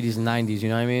hot in the 80s and 90s, you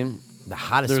know what I mean? The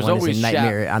hottest There's one always is in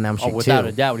Nightmare on Elm Street Oh, without 2.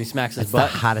 a doubt, when he smacks his It's the butt.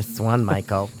 hottest one,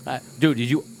 Michael. Dude, did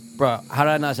you... Bro, how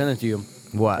did I not send it to you?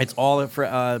 What? It's all of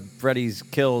Freddy's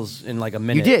kills in like a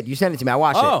minute. You did. You sent it to me. I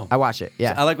watched Oh. it. I watched it.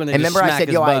 Yeah. I like when they and just remember I smack said,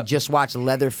 his yo, I butt. just watched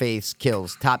Leatherface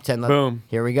kills. Top 10. Boom.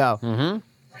 Here we go. Mm-hmm.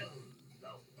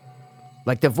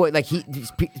 Like the voice, like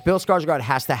Bill Skarsgård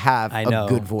has to have I know. a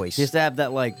good voice. He has to have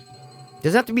that like...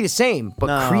 Doesn't have to be the same, but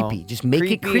No. creepy. Just make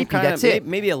it creepy. kinda, That's it.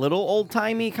 Maybe a little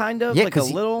old-timey kind of. Yeah, like a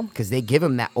little... because they give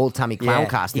him that old timey clown Yeah,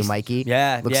 costume, he's- Mikey.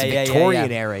 yeah, looks yeah, yeah,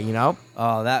 Victorian yeah. era, you know.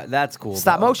 Oh, that's cool.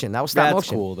 Stop though. motion. That was stop That's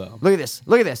motion. cool, though. Look at this.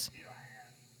 Look at this.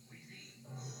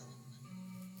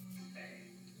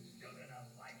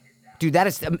 Dude, that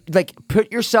is like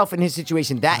put yourself in his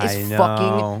situation. That I is know.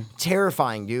 fucking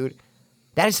terrifying, dude.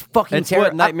 That is fucking It's what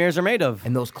terrifying. nightmares are made of.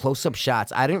 And those close-up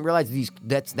shots. I didn't realize these.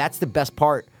 That's the best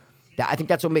part. I think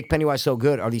that's what makes Pennywise so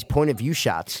good. Are these point-of-view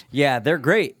shots? Yeah, they're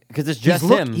great because it's just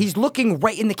him. He's looking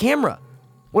right in the camera.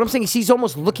 What I'm saying is he's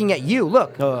almost looking at you.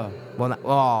 Look. Uh, Well, not, oh,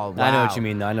 wow. I know what you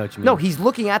mean, though. I know what you mean. No, he's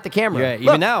looking at the camera. Yeah, even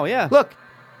Look. now, yeah. Look.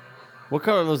 What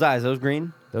color are those eyes? Those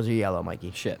green? Those are yellow,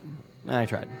 Mikey. Shit. I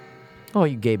tried. Oh,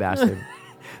 you gay bastard.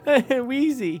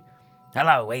 Wheezy.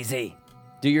 Hello, Wheezy.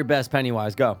 Do your best,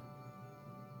 Pennywise. Go.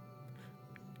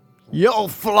 Yo,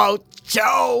 Float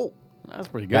Joe. That's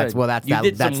pretty good. That's you that-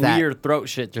 did that's some that. weird throat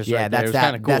shit just Yeah, right there. It that's was that.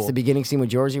 kind of cool. That's the beginning scene with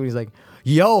Georgie when he's like,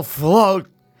 "Yo, Float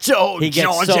Joe, He gets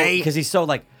so Georgie." because he's so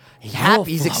like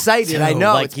Happy, he's excited. I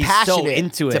know. Like, it's he's passionate. so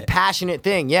into It's it. a passionate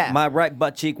thing. Yeah. My right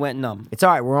butt cheek went numb. It's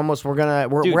all right.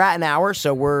 We're Dude, at an hour,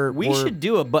 so we're We should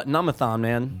do a butt numbathon,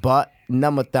 man. butt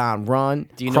numbathon run.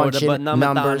 Do you know what a crunching butt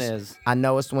numbathon numbers. is? I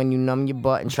know it's when you numb your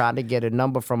butt and try to get a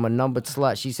number from a numbered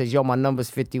slut. She says, "Yo, my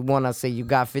number's 51." I say, "You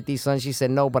got 50, son?" She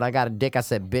said, "No, but I got a dick." I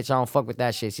said, "Bitch, I don't fuck with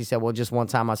that shit." She said, "Well, just one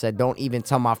time." I said, "Don't even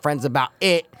tell my friends about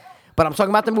it." But I'm talking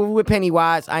about the movie with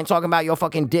Pennywise. I ain't talking about your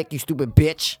fucking dick, you stupid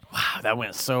bitch. Wow, that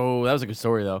was a good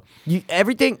story though.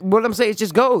 Everything. What I'm saying, it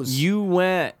just goes.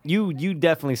 You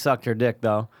definitely sucked her dick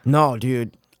though. No,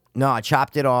 dude. No, I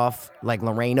chopped it off like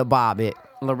Lorena Bobbitt.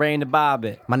 Lorraine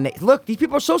Bobbitt. Look, these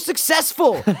people are so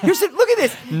successful. Look at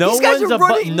this. No these guys one's are a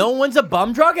running. no one's a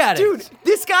bum drug addict. Dude,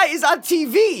 this guy is on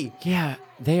TV. Yeah,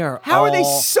 they are. How are they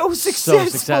all so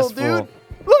successful, dude?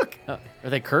 Look. Are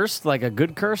they cursed? Like a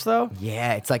good curse though?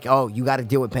 Yeah, it's like, oh, you got to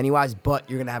deal with Pennywise, but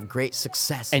you're gonna have great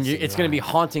success. And it's going to be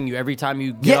haunting you every time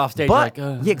you get yeah, off stage. But, You're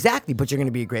like, yeah, exactly. But you're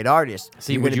gonna be a great artist.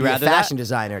 See, you're would gonna you be rather a that? fashion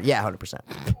designer? Yeah, 100%.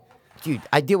 Dude,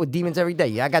 I deal with demons every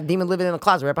day. I got demon living in the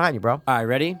closet right behind you, bro. All right,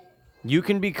 ready? You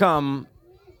can become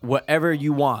whatever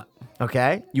you want.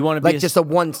 Okay. You wanna be like a- just a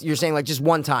one. You're saying like just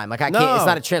one time. Like I can't. It's No.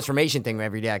 not a transformation thing where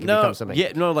every day I can become something.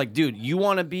 Yeah, no, like, dude, you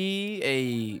want to be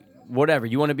a whatever.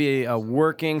 You want to be a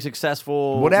working,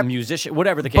 successful Whatever. musician,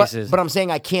 whatever the case is. But I'm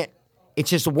saying I can't. It's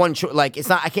just one. Like it's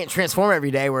not. I can't transform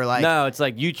every day. Where like. no, it's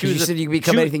like you choose. you said you can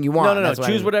become choose- anything you want. No, That's what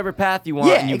I choose mean. whatever path you want.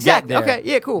 Yeah. and you Exactly. Get there. Okay.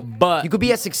 Yeah. Cool. But you could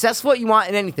be as successful as you want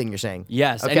in anything. You're saying.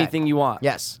 yes, Okay. anything you want.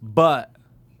 Yes. But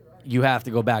you have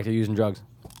to go back to using drugs.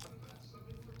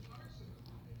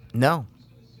 No.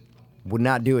 Would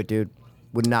not do it, dude.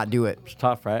 Would not do it. It's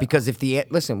tough, right? Because if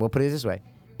listen, we'll put it this way: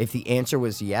 if the answer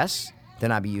was yes,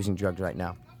 then I'd be using drugs right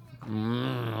now.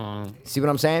 See what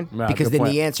I'm saying? Yeah, because good then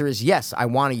point. the answer is yes, I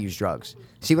want to use drugs.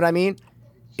 See what I mean?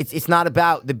 It's not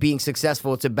about the being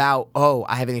successful. It's about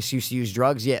I have an excuse to use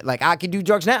drugs. Yeah, like I can do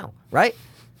drugs now, right?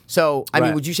 So I mean,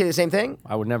 Right. would you say the same thing?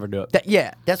 I would never do it.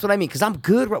 Yeah, that's what I mean. Because I'm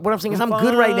good. What I'm saying is I'm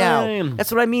good right now. Fine.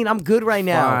 That's what I mean. I'm good right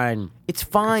now. Fine. It's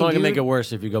fine, It's only dude. gonna make it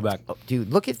worse if you go back.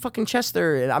 Dude, look at fucking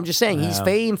Chester. And I'm just saying, he's Yeah.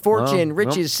 fame, fortune, Well,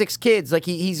 riches, nope. 6 kids. Like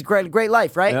he's great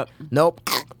life, right? Yep. Nope.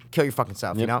 Kill your fucking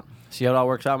self. You know, See how it all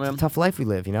works out, man. tough life we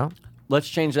live. You know. Let's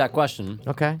change that question.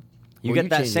 Okay. You Well, get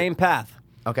that change it. same path.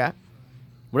 Okay.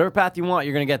 Whatever path you want,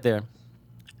 you're gonna get there.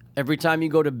 Every time you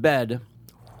go to bed,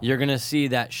 you're gonna see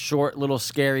that short little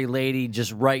scary lady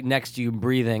just right next to you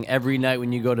breathing every night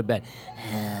when you go to bed.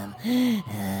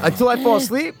 Until I fall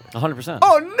asleep. 100%.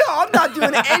 Oh no, I'm not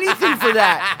doing anything for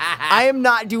that. I am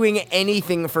not doing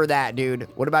anything for that, dude.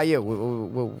 What about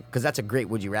you? Because that's a great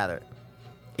would you rather.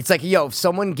 It's like, yo, if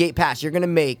someone gate pass, you're gonna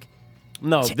make.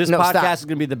 No, this No, podcast stop. is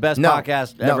gonna be the best No,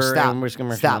 podcast no, ever. stop. And we're just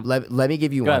gonna Stop. Let me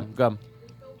give you Go one. ahead, go ahead.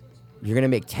 You're gonna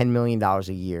make $10 million a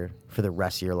year for the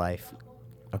rest of your life.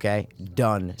 Okay,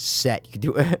 done, set. You can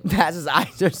do it. Pass's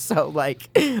eyes are so like,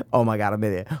 oh my god, I'm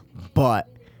in it. But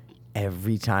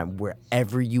every time,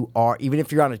 wherever you are, even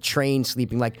if you're on a train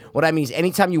sleeping, like what I mean is,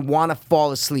 anytime you want to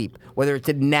fall asleep, whether it's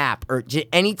a nap or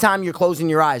anytime you're closing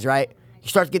your eyes, right? You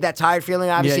start to get that tired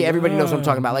feeling. Obviously, Yeah, everybody knows what I'm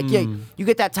talking about. Like, yeah, you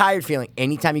get that tired feeling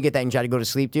anytime you get that and try to go to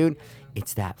sleep, dude.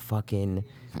 It's that fucking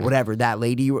whatever that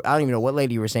lady. I don't even know what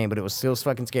lady you were saying, but it was still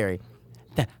fucking scary.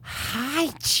 Hi,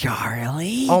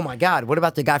 Charlie. Oh my God! What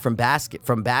about the guy from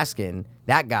Baskin?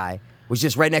 That guy was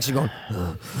just right next to you, going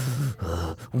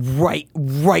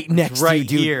right next to you, Right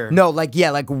dude. here. No, like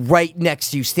right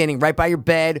next to you, standing right by your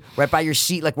bed, right by your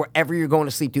seat, like wherever you're going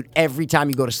to sleep, dude. Every time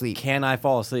you go to sleep, Can I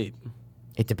fall asleep?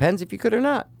 it depends if you could or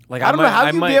not. Like I don't know how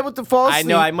you'd be able to fall asleep. I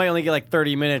know I might only get like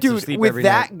 30 minutes of dude. sleep With every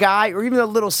that night. guy, or even a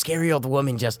little scary old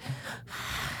woman, just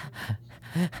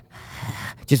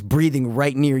breathing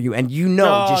right near you, and you know,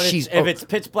 No, just it's- she's if it's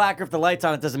pitch black or if the lights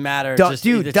on, it doesn't matter. Du- Just,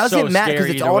 dude, it's doesn't so matter because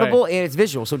scary it's either way. audible and it's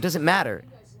visual, so it doesn't matter.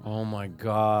 Oh my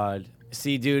god.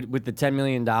 See, dude, with the $10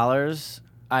 million,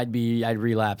 I'd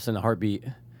relapse in a heartbeat.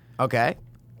 Okay,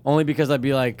 Only because I'd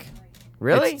be like,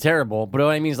 really? it's terrible. But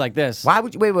what I mean is like this. Why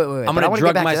would you wait? I'm But I gonna wanna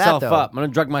drug get back to that, myself though. up. I'm gonna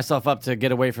drug myself up to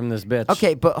get away from this bitch.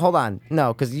 Okay, but hold on.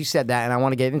 No, because you said that, and I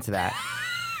want to get into that.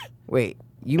 Wait,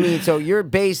 you mean so you're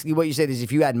basically what you said is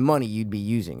if you had money, you'd be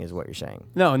using, is what you're saying?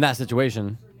 No, in that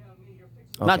situation.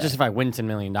 Not Okay. just if I win $10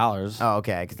 million. Oh,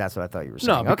 okay, because that's what I thought you were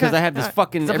saying. No, because Okay, I have this all right.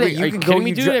 fucking. So I'm Every, saying are you kidding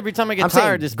me, dude? Every time I get I'm saying,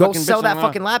 tired, this go fucking sell bitch that I'm on.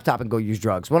 fucking laptop and go use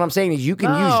drugs. What I'm saying is you can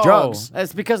use No, drugs.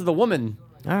 That's because of the woman.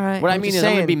 All right. What I I'm mean just is I'm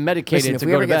gonna saying, be medicated listen, if to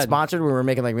we go ever to get bed. sponsored when we're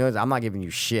making like millions, I'm not giving you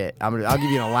shit. I'll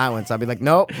give you an allowance. I'll be like,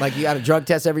 nope. Like you got a drug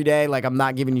test every day. Like I'm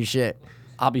not giving you shit.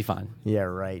 I'll be fine. Yeah,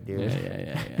 right, dude.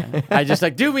 Yeah. I just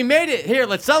like, dude, we made it. Here,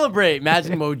 let's celebrate.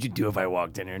 Imagine what would you do if I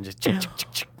walked in here and just.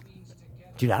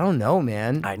 Dude, I don't know,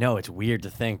 man. I know it's weird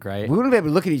to think, right? We wouldn't be able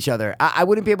to look at each other. I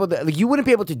wouldn't be able to. Like, you wouldn't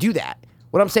be able to do that.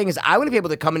 What I'm saying is, I wouldn't be able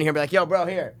to come in here and be like, "Yo, bro,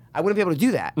 here." I wouldn't be able to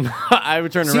do that. I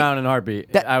would turn See, around in a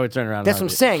heartbeat. I would turn around. That's in a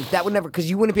what I'm heartbeat. saying. That would never, because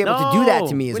you wouldn't be able to do that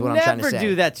to me. Is No, what would I'm trying to never say.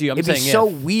 do that to you. I'm It'd be saying so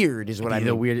if. weird. Is what I It'd be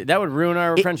the mean. weird. That would ruin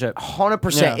our friendship.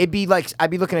 100%. Yeah. It'd be like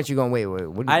I'd be looking at you going, "Wait.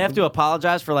 What I'd have to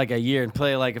apologize for like a year and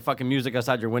play like a fucking music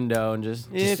outside your window and just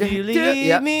if you leave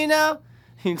Yep. me now,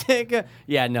 you take a.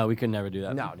 Yeah, no, we could never do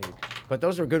that. No, dude. But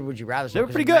those were good. Would you rather? They were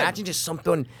pretty good. Imagine just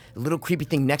something, a little creepy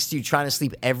thing next to you, trying to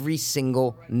sleep every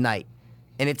single night,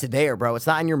 and it's there, bro. It's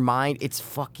not in your mind. It's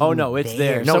fucking. Oh no, it's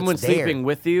there. No, Someone's it's there. sleeping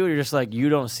with you. You're just like you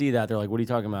don't see that. They're like, "What are you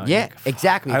talking about?" Yeah, You're like, "Fuck."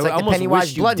 exactly. It's I like the almost Pennywise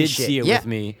wish you blood and did shit. see it Yeah. with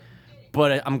me,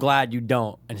 but I'm glad you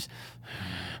don't. And,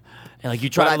 and like you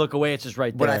try What to I- look away, it's just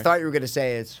right What there. I thought you were gonna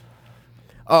say is,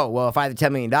 oh well, if I had the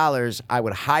 $10 million, I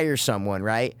would hire someone,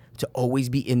 right, to always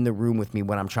be in the room with me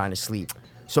when I'm trying to sleep.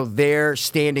 So they're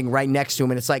standing right next to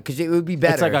him, and it's like, because it would be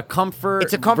better. It's like a comfort.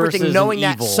 It's a comfort thing versus knowing an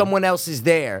that evil. someone else is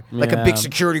there, like a Yeah. big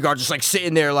security guard, just like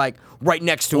sitting there, like right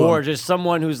next to or him. just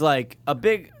someone who's like a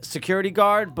big security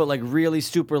guard, but like really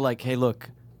super like, hey, look,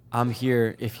 I'm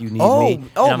here if you need Oh, me.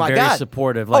 oh and I'm my very God.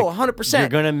 supportive. Oh, Like, 100%. You're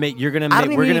gonna make. We're I don't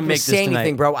gonna even need to make this say tonight.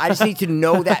 anything, bro. I just need to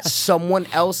know that someone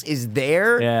else is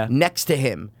there Yeah. next to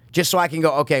him, just so I can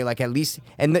go, okay, like at least.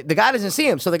 And the guy doesn't see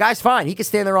him, so the guy's fine. He can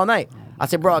stand there all night. I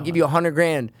say, bro, I'll give you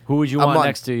 $100,000. Who would you a want month.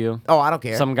 next to you? Oh, I don't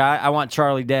care. Some guy. I want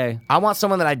Charlie Day. I want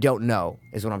someone that I don't know.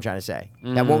 Is what I'm trying to say.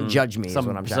 That won't judge me. Is what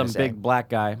I'm trying some to say. big black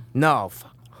guy. No.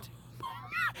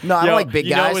 No, I don't like big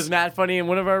you guys. know, it was mad funny in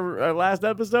one of our last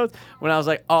episodes when I was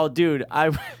like, "Oh, dude,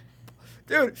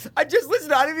 Dude, I just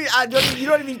listened. You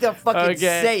don't even need to fucking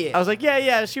say it. I was like,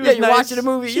 yeah, she was Yeah, you're nice. watching a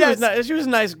movie, She yes. she was a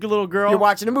nice little girl. You're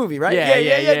watching a movie, right? Yeah, Dude,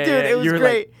 yeah. it was You were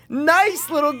great. Nice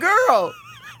little girl.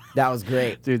 That was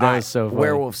great. Dude, that All was so funny.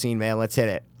 Werewolf scene, man. Let's hit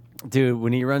it. Dude,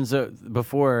 when he runs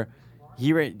before,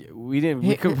 we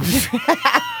could.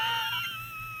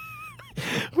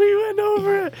 We went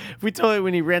over it. We told it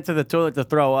when he ran to the toilet to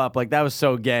throw up. Like, that was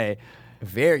so gay.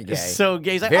 Very gay. So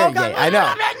gay. He's like, Very oh, God, gay. I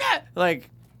know. Like,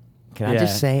 Can I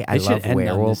just say I They should love end on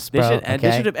werewolves, this. bro?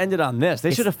 They should have ended on this.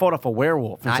 They should have fought off a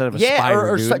werewolf instead of a spider,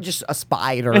 or dude. just a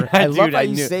spider. I love Dude, how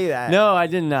you knew- say that. No, I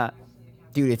did not.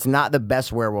 Dude, it's not the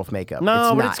best werewolf makeup. No,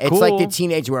 it's but not. it's like the cool.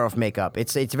 teenage werewolf makeup.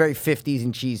 It's very 50s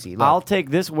and cheesy. Look, I'll take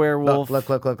this werewolf. look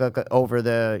over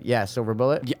the silver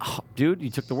bullet. Yeah, oh, dude, you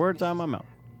took the words out of my mouth.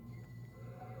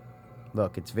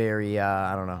 Look, it's very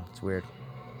I don't know. It's weird.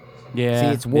 Yeah. See,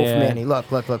 it's Wolf yeah. Manny. Look.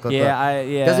 Yeah,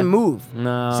 look. Doesn't move.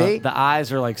 No. See? The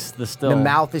eyes are like the still. The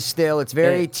mouth is still. It's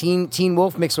very Yeah. teen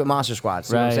wolf mixed with Monster Squad.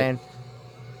 See what I'm Right. saying?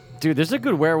 Dude, there's a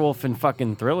good werewolf in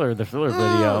fucking Thriller, the Thriller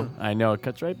video. I know, it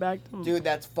cuts right back to him. Dude,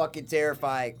 that's fucking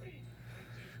terrifying.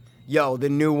 Yo, the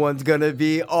new one's gonna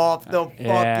be off the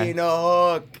Yeah. fucking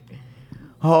hook.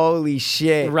 Holy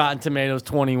shit. Rotten Tomatoes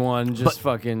 21, just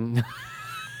fucking.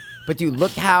 But dude,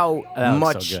 look how That looks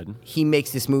much so good. he makes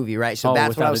this movie, right? So Oh, that's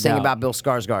what without I a was saying doubt. about Bill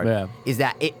Skarsgård. Yeah. Is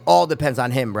that it all depends on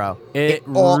him, bro. It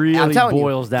I'm really telling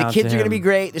boils you, down the kids to are gonna him. be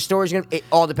great. The story's gonna. It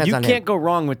all depends You on can't him. go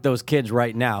wrong with those kids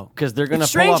right now because they're gonna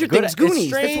It's pull off Stranger good. Things, Goonies.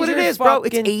 It's That's what it Stranger is, bro.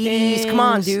 It's fucking 80s. Come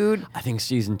on, Things. dude. I think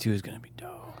season 2 is gonna be dope.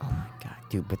 God,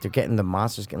 dude, but they're getting the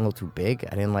monsters getting a little too big.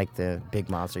 I didn't like the big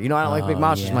monster. You know, I don't like big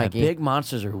monsters, yeah, Mikey. Big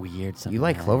monsters are weird. You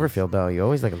like sometimes. Cloverfield though. You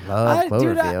always love Cloverfield.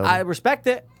 Dude, I respect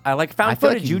it. I like found I feel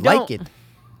footage. like you don't. like it.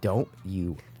 Don't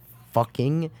you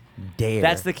fucking dare.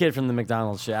 That's the kid from the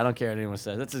McDonald's shit. I don't care what anyone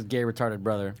says. That's his gay retarded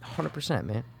brother. 100%,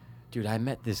 man. Dude, I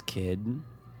met this kid.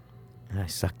 And I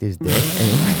sucked his dick.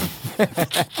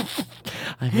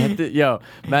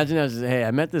 Imagine I was just, hey,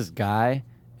 I met this guy.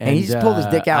 And he just pulled his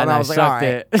dick out, and I was like, all sucked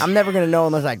right, it. I'm never going to know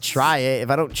unless I try it. If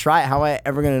I don't try it, how am I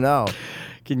ever going to know?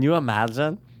 Can you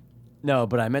imagine? No,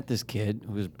 but I met this kid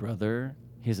whose brother,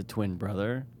 he has a twin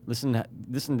brother. Listen to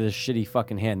this shitty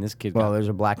fucking hand this kid Well, got. there's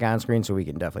a black guy on screen, so we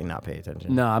can definitely not pay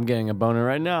attention. No, I'm getting a boner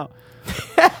right now.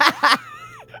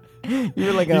 You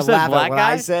were like going to said laugh black at what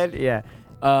guy? I said? Yeah.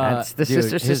 That's the Dude,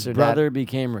 sister, his dad. brother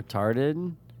became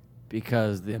retarded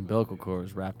because the umbilical cord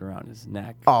was wrapped around his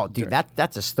neck. Oh, dude,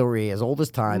 that's a story as old as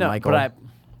time, no, Michael. but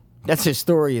That's a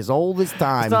story as old as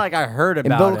time. it's not like I heard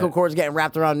about Umbilical it. cords getting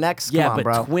wrapped around necks? Come Yeah, on, but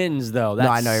bro. twins though. No,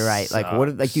 I know you're right. Like,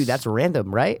 what? Like, dude, that's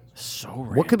random, right? so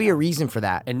random. What could be a reason for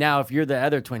that? And now, if you're the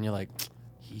other twin, you're like,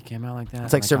 he came out like that.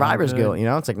 It's like survivor's guilt, you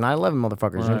know? It's like 9/11,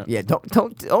 motherfuckers. Right. Yeah,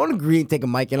 don't agree and take a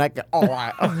mic and like, all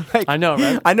right. Like, I know,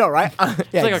 right? I know, right?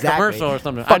 Yeah, like a exactly. commercial or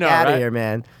something. I Fuck know, out of right? here,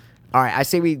 man. All right, I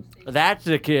say we. That's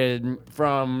the kid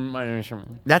from.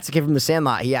 That's the kid from The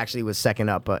Sandlot. He actually was second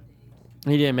up, but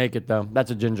He didn't make it though. That's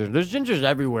a ginger. There's gingers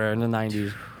everywhere in the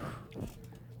 90s.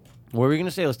 What were we gonna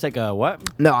say? Let's take a what?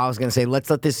 no, I was gonna say let's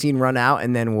let this scene run out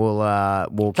and then we'll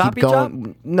Choppy keep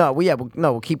going. No,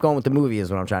 we'll keep going with the movie. Is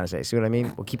what I'm trying to say. See what I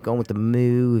mean? We'll keep going with the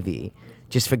movie.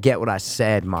 Just forget what I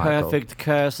said, Michael. Perfect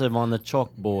cursive on the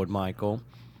chalkboard, Michael.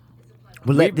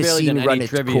 We'll let We've this barely scene done run any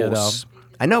its trivia, course.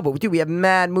 I know, but dude, we have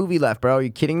mad movie left, bro. Are you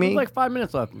kidding me? There's like 5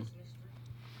 minutes left.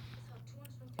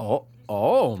 Oh.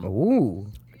 Ooh.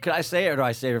 Could I say it or do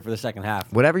I save it for the second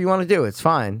half? Whatever you want to do, it's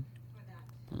fine.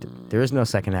 There is no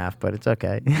second half, but it's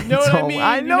okay. You know what I mean?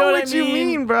 I You know, know what what I you mean?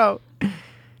 mean, bro. That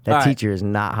All right. teacher is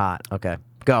not hot. Okay,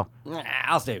 go.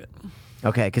 I'll save it.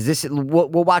 Okay, because we'll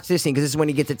watch this scene because this is when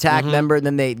he gets attacked. Remember, and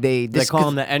then they They call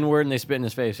him the N-word and they spit in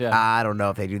his face, yeah. I don't know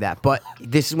if they do that, but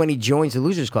this is when he joins the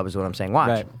Losers Club. Is what I'm saying. Watch,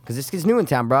 Right. because this kid's new in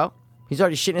town, bro. He's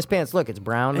already shitting his pants. Look, it's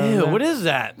brown. over Ew, there. what is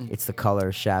that? It's the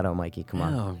color shadow, Mikey. Come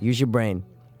on, Ew. use your brain.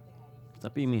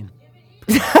 Stop being mean.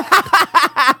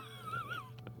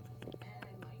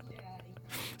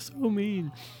 So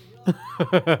mean.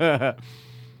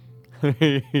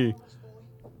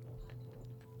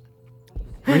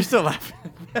 We're still laughing.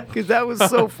 Because that was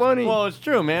so funny. Well, it's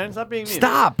true, man. Stop being mean.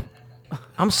 Stop.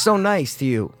 I'm so nice to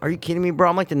you. Are you kidding me, bro?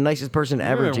 I'm like the nicest person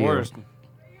ever You're to the you. worst.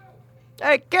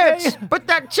 Hey, kids, put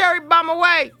that cherry bomb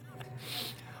away.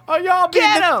 Oh, y'all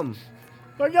Get him.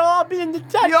 Or y'all all be in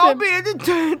detention. You'll be in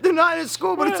the they're not in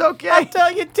school, but it's okay. I'll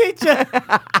tell your teacher.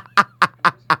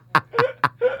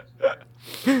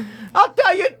 I'll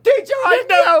tell your teacher right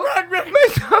now.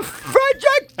 Mr.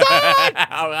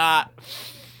 Frederickson.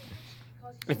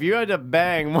 If you had to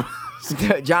bang,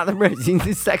 Jonathan Briggs, he's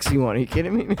the sexy one. Are you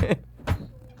kidding me, man?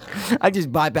 I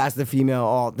just bypass the female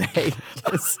all day.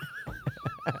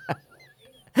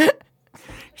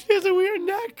 she has a weird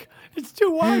neck. It's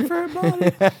too wide for her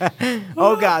body.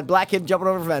 Oh, God. Black kid jumping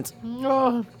over a fence.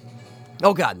 Oh.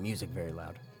 Oh, God. Music very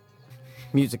loud.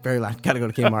 Music very loud. Gotta go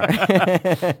to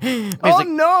Kmart. Oh,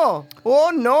 no.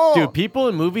 Oh, no. Dude, people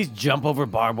in movies jump over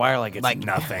barbed wire like it's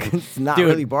nothing. It's not Dude,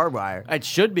 really barbed wire. It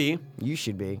should be. You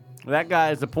should be. That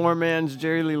guy is the poor man's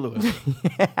Jerry Lee Lewis.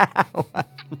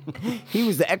 He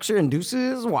was the extra in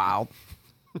Deuces. Wow.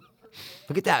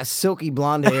 Look at that silky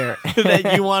blonde hair.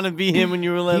 That you want to be him when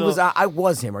you were little. I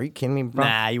was him. Are you kidding me, bro?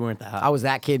 Nah, you weren't that hot. I was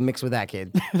that kid mixed with that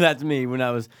kid. That's me when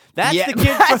I was. That's Yeah, the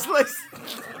kid.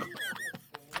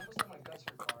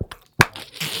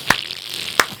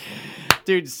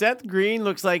 Dude, Seth Green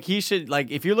looks like he should, like,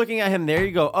 if you're looking at him there,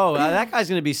 you go, oh, that guy's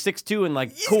going to be 6'2" and,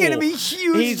 like, cool. He's gonna be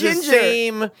huge He's ginger. the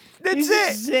same. That's He's it.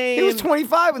 The same. He was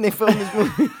 25 when they filmed this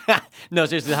movie. No,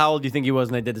 seriously, how old do you think he was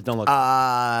when they did this? Don't look.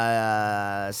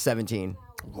 17.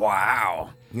 Wow.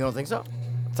 You don't think so?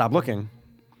 Stop looking.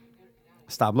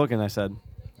 Stop looking, I said.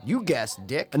 You guessed,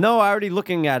 dick. No, I already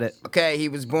looking at it. Okay, he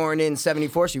was born in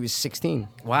 74, so he was 16.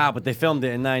 Wow, but they filmed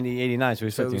it in 89, so he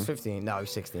was So 15. he was 15. No, he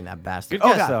was 16, that bastard. Good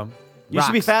guess, God. though. You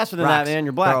should be Rocks. faster than that, man.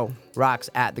 You're black. Throw rocks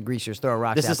at the greasers. Throw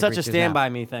rocks This at is the such a greasers stand now. by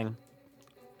me thing.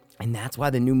 And that's why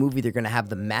the new movie, they're going to have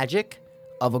the magic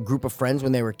of a group of friends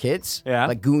when they were kids. Yeah.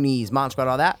 Like Goonies, Monster Squad,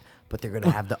 all that. But they're going to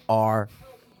have the R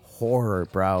horror,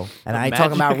 bro. And The I ain't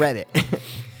talking about magic. Reddit.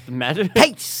 Imagine.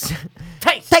 Taste.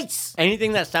 Taste.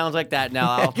 Anything that sounds like that now,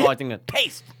 I'll probably think of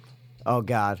taste. Oh,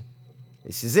 God.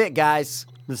 This is it, guys.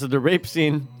 This is the rape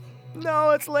scene.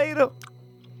 No, it's later.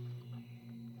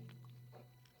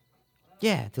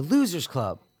 Yeah, the Losers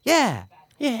Club. Yeah.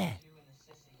 Yeah.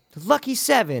 The Lucky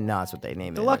Seven. No, that's what they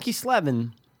named it. The Lucky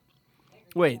Slevin.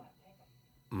 Wait.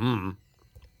 You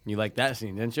like that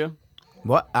scene, didn't you?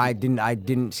 What? I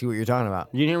didn't see what you're talking about.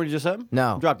 You didn't hear what he just said?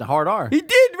 No. You dropped a hard R. He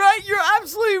did, right? You're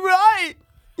absolutely right.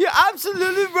 You're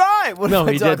absolutely right. What No, if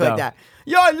I he talk did, like though. that?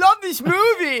 Yo, I love this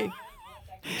movie.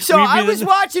 So We'd be I the- was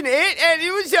watching it, and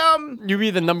it was You be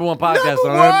the number one podcast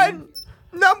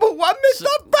number one, Mr.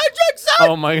 Frederickson.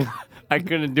 Oh my God. I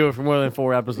couldn't do it for more than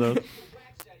 4 episodes.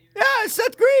 Yeah,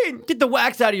 Seth Green. Get the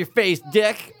wax out of your face,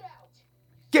 dick.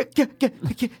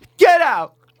 Get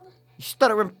out. You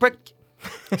stuttering prick.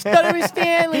 Stuttering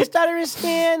Stanley. Stuttering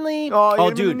Stanley. Oh, Oh,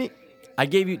 you dude. mean-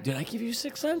 Did I give you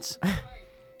 6 cents?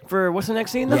 For what's the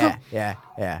next scene, though? Yeah.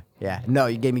 No,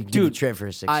 you gave me Dude, trip for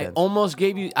 6 I cents. almost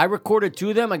gave you. I recorded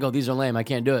 2 of them. I go, these are lame. I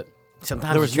can't do it.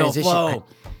 Sometimes There was the no transition flow.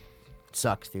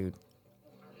 sucks, dude.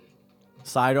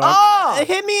 Side arc. Oh! It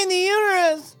hit me in the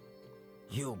uterus.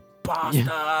 You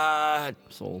bastard.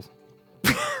 Souls.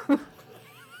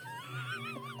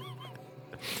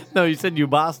 No, you said you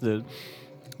bastard.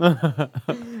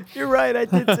 You're right. I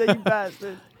did say you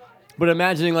bastard. But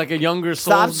imagining like a younger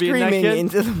soul Stop being that screaming kid.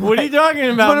 into the What are you talking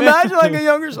about, But man? imagine like a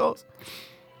younger soul.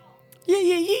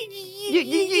 Yeah.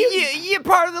 You're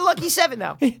part of the Lucky Seven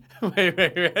now. Wait,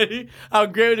 ready? How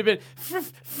great would it have been?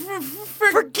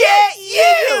 Forget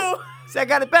you. See, I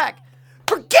got it back.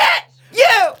 Forget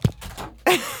you.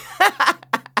 That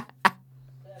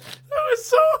was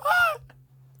so hot.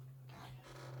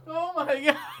 Oh my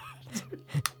God.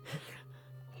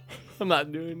 I'm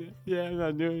not doing it. Yeah, I'm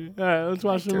not doing it. All right, let's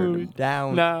watch the movie.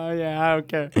 Down. No, yeah, I don't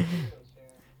care.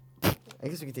 I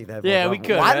guess we could take that. Yeah, headphones we off.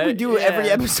 could, Why do we right? do every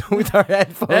Yeah. episode with our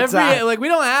headphones on? Like, we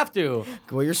don't have to.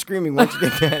 Well, you're screaming once you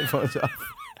take the headphones off.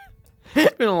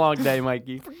 It's been a long day,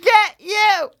 Mikey. Forget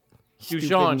you. Do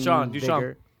Sean. Do Sean.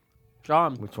 Digger.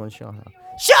 Sean. Which one's Sean?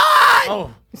 Sean!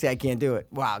 Oh. See, I can't do it.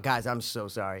 Wow, guys, I'm so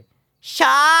sorry.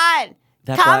 Sean!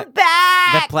 That Come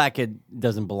back! That black kid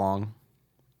doesn't belong.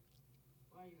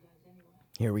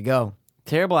 Here we go.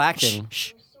 Terrible acting.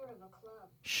 Shh.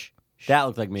 That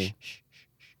looked like me.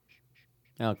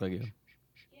 That looked like you.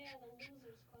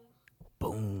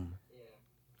 Boom.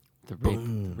 The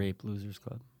rape losers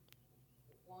club.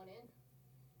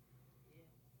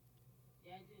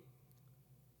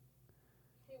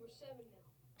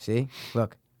 See?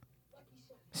 Look.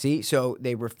 See? So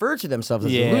they refer to themselves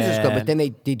as the Losers Club, Yeah. but then they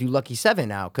do Lucky Seven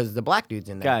now because the black dude's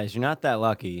in there. Guys, you're not that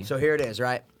lucky. So here it is,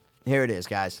 right? Here it is,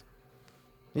 guys.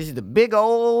 This is the big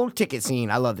old ticket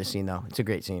scene. I love this scene, though. It's a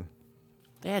great scene.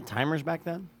 They had timers back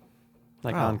then?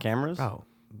 Like on cameras? Bro,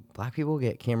 black people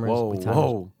get cameras. Whoa, with timers.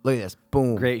 whoa. Look at this.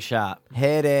 Boom. Great shot.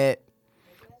 Hit it.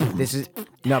 This is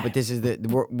but this is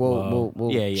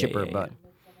we'll Yeah, chip her, yeah. but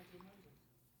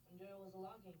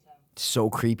so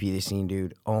creepy this scene,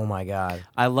 dude. Oh my god.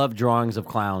 I love drawings of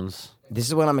clowns. This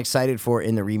is what I'm excited for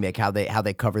in the remake. How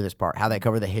they cover this part. How they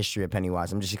cover the history of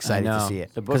Pennywise. I'm just excited to know. see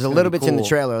it The book's because a gonna little be bit's in the cool.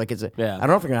 trailer. Like it's a. Yeah. I don't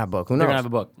know if they're gonna have a book. Who knows? They're gonna have a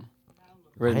book.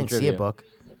 I didn't see a book.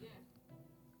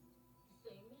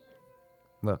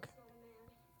 Look.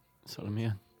 So do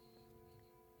me.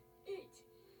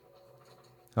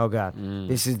 Oh god. Mm.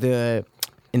 This is the.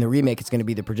 In the remake, it's going to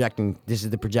be the projecting. This is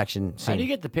the projection How do you scene.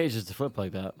 get the pages to flip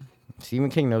like that? Stephen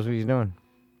King knows what he's doing.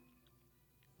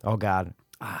 Oh god.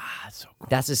 Ah, that's so cool.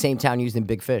 That's the same town used in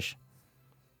Big Fish.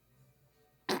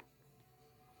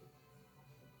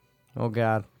 Oh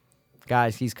god.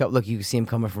 Guys, look, you can see him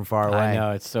coming from far away. I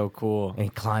know, it's so cool. And he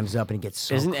climbs up and he gets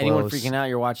so Isn't close. anyone freaking out?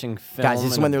 You're watching film. Guys,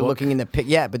 this is and when a they're book? looking in the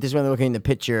but this is when they're looking in the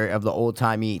picture of the old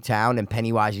timey town, and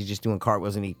Pennywise is just doing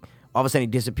cartwheels, and he all of a sudden he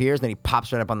disappears, and then he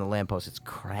pops right up on the lamppost. It's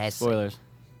crazy. Spoilers.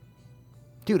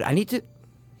 Dude, I need to.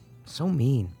 So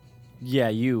mean. Yeah,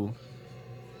 you.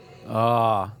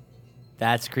 Oh,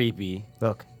 that's creepy.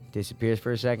 Look, disappears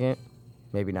for a second.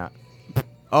 Maybe not.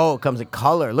 Oh, it comes in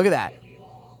color. Look at that.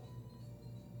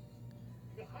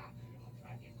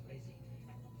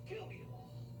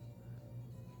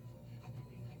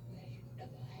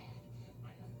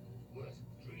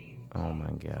 Oh my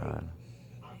god.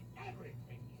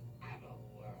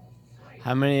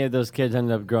 How many of those kids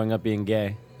ended up growing up being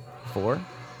gay? 4?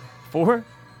 4?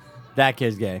 That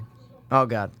kid's gay. Oh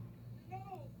god.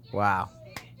 Wow.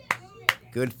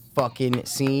 Good fucking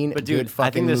scene. But good dude, fucking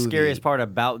I think the movie. scariest part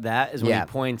about that is when Yeah.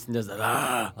 he points and does that.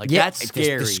 Like Yeah, that's the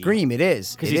scary. scream. It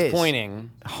is because It he's is.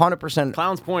 pointing. 100%.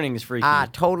 Clown's pointing is freaky. I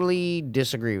totally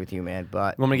disagree with you, man.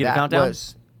 But You want me to get a that countdown?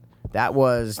 That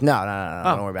was no.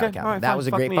 Don't worry about okay. it. Countdown. All right, that fine, was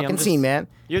a fuck great me. I'm fucking just- scene, man.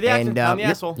 You're the actor. And, I'm the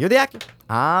you're- asshole. You're the actor.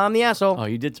 I'm the asshole. Oh,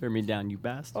 you did turn me down, you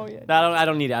bastard. Oh yeah. No, I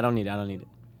don't need it. I don't need it.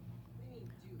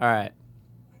 All right.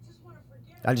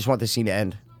 I just want this scene to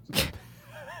end.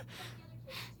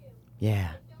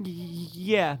 Yeah.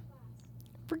 Yeah.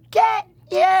 Forget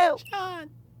you. John.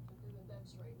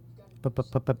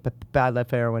 Bad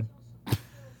left heroin.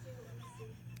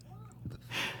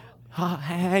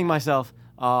 Hang myself.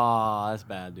 Oh, that's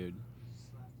bad, dude.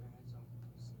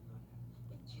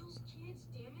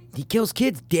 He kills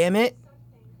kids. Damn it.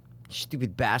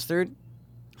 Stupid bastard.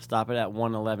 Stop it at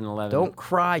 1:11:11. Don't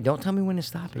cry. Don't tell me when to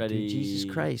stop it, Ready, dude.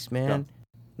 Jesus Christ, man. go.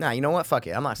 Nah, you know what? Fuck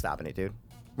it. I'm not stopping it, dude.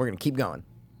 We're gonna keep going.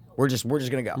 We're just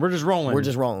gonna go. We're just rolling. We're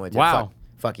just rolling with it. Wow.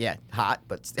 Fuck yeah. Hot,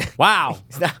 but Wow.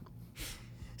 Stop.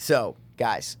 So,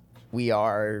 guys, we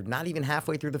are not even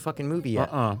halfway through the fucking movie yet.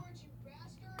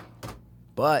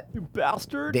 But You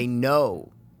bastard. they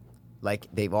know. Like,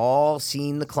 they've all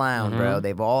seen the clown, bro.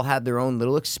 They've all had their own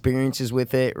little experiences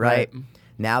with it, right? Right.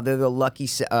 Now they're the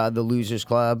Losers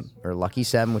Club, or Lucky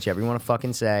 7, whichever you want to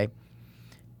fucking say.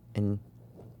 And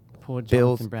Poor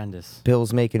Bill's- Jonathan Brandis.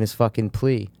 Bill's making his fucking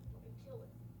plea.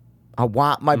 I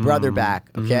want my brother back,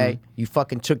 okay? You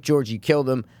fucking took George, you killed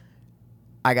him.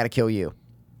 I gotta kill you.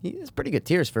 It's pretty good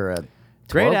tears for a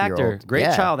Great 12-year-old. actor. Great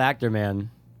Yeah. child actor, man.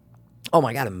 Oh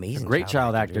my god, amazing. Great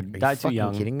child actor. dude. Are you Died too fucking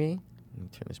young. kidding me? Let me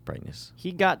turn this brightness.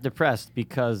 He got depressed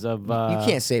because of. You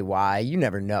can't say why. You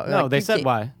never know. No, Like, they you said can't-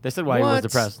 why. They said why he was What?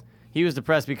 depressed. He was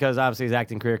depressed because obviously his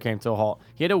acting career came to a halt.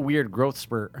 He had a weird growth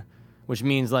spurt, which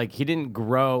means like he didn't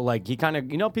grow. Like he kind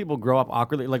of, people grow up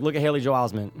awkwardly. Like look at Haley Joel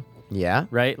Osment, Yeah.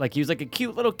 right? Like he was like a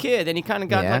cute little kid, and he kind of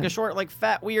got Yeah. like a short, like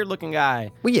fat, weird looking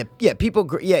guy. Well, yeah. People,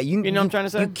 you know what I'm trying to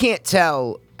say? You can't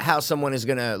tell how someone is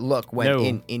gonna look when No.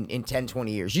 in 10,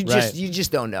 20 years. You Right.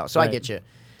 just don't know. So I Right. get you,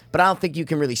 but I don't think you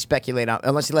can really speculate on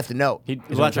unless he left a note. He, is well, what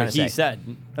I'm that's trying what to he say. said.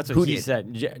 That's what Who he did?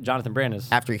 said. Jonathan Brandis.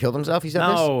 After he killed himself, he said this.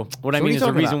 No, what I So mean are you is the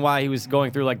talking reason about? why he was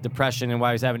going through like depression and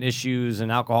why he was having issues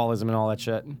and alcoholism and all that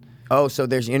shit. Oh, so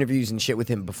there's interviews and shit with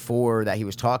him before that he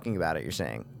was talking about it. You're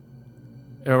saying?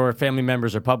 Or family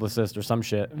members or publicists or some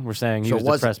shit were saying he So was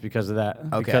was- depressed because of that,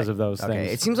 Okay. because of those Okay.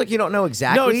 things. It seems like you don't know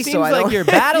exactly. No, it so seems I like don't- you're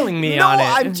battling me No, on it.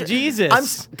 I'm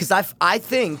Jesus. Because I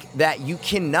think that you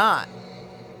cannot.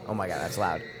 Oh my god, that's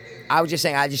loud. I was just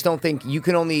saying. I just don't think you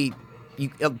can only.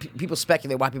 People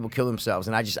speculate why people kill themselves,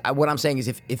 and what I'm saying is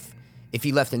if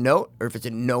he left a note or if it's a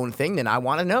known thing, then I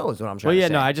want to know. Is what I'm trying Well, to yeah,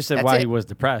 say. no, I just said That's why it. he was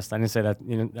depressed. I didn't say that. I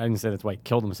didn't say that's why he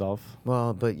killed himself.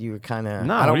 Well, but you were kind of.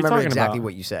 No, I what don't are you remember talking exactly about?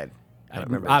 what you said. I don't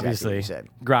remember Obviously, exactly what you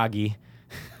said. groggy.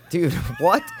 Dude,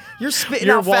 what? You're spitting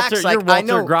You're out facts Walter- like you're Walter I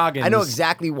know. Groggins. I know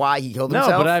exactly why he killed No,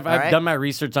 himself. but I've all right? done my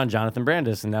research on Jonathan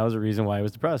Brandis, and that was the reason why he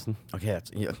was depressed. Okay,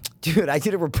 dude, I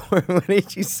did a report. What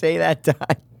did you say that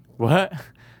time? What?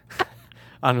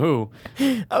 On who?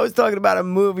 I was talking about a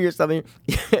movie or something,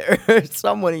 or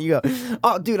someone, and you go,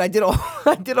 "Oh, dude, I did a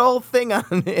whole thing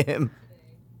on him."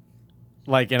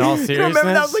 Like in all You seriousness.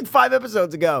 remember that was like 5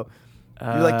 episodes ago.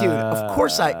 You're like, dude, of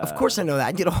course I know that.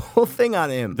 I did a whole thing on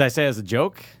him. Did I say it as a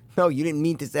joke? No, you didn't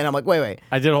mean to say. And I'm like, wait.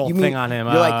 I did a whole You thing mean- on him.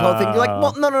 You're like, whole thing. You're like,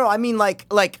 well, no. I mean, like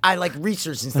I like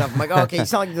research and stuff. I'm like, oh, okay, you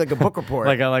sound like a book report.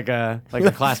 like a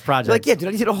class project. You're like, yeah, dude,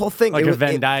 I did a whole thing. Like It a was-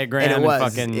 Venn it- diagram and and it was.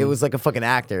 fucking- It was like a fucking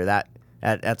actor.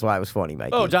 That's why it was funny, Mike.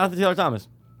 Oh, Jonathan Taylor Thomas.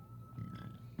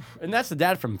 And that's the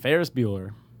dad from Ferris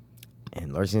Bueller.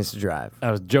 And License to Drive.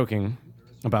 I was joking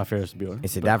about Ferris Bueller.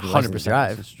 It's the but dad from License to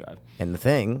Drive. License to Drive. And The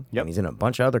Thing. Yep. And he's in a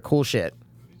bunch of other cool shit.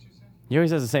 He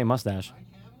always has the same mustache.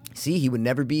 See, he would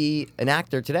never be an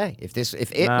actor today. If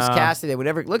it was No. casted, they would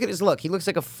never look at his look. He looks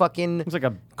like a fucking Looks like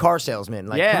a car salesman.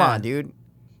 Like, Yeah. come on, dude.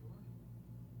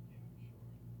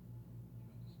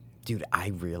 Dude, I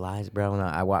realized, bro, when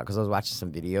I watched, because I was watching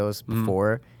some videos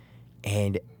before,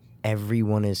 and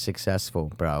everyone is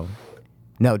successful, bro.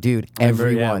 No, dude,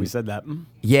 everyone. Yeah, we said that.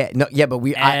 Yeah, no, yeah, but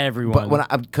Everyone.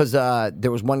 But because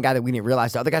there was one guy that we didn't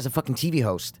realize. The other guy's a fucking TV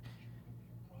host.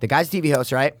 The guy's a TV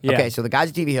host, right? Yeah. Okay, so the guy's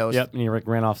a TV host. Yep. And he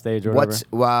ran off stage or whatever.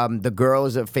 What's the girl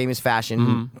is a famous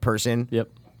fashion person. Yep.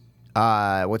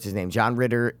 What's his name? John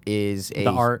Ritter is a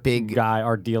The art big guy,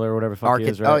 art dealer, or whatever the fuck he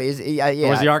is, architect. right? Oh, is yeah. Or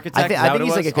was he architect? Is I that think what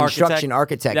he's it like a was? construction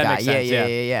architect That guy. makes sense,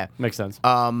 Yeah. Makes sense.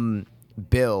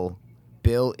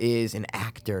 Bill is an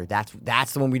actor.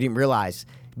 That's the one we didn't realize.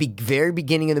 Very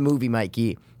beginning of the movie,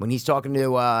 Mikey, when he's talking to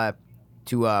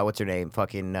what's her name?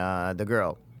 Fucking the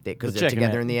girl. Because The they're chick in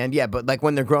together it. in the end. Yeah, but like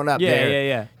when they're grown up,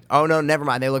 Yeah. Oh no, never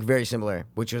mind. They look very similar,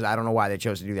 which was I don't know why they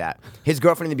chose to do that. His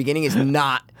girlfriend in the beginning is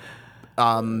not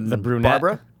The brunette.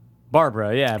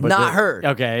 Barbara, yeah. But not her.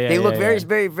 Okay, yeah. They look yeah, very, yeah.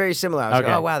 very, very similar. I was Okay.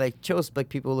 like, oh wow, they chose like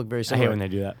people who look very I similar. hate when they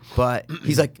do that. But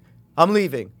he's like, I'm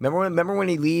leaving. Remember when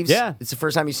he leaves? Yeah. It's the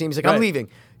first time you see him. He's like, Right. I'm leaving.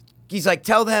 He's like,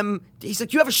 tell them. He's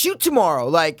like, you have a shoot tomorrow.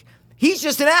 Like, he's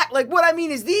just an act. Like, what I mean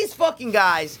is these fucking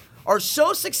guys are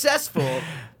so successful.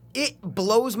 It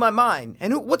blows my mind.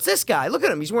 And what's this guy? Look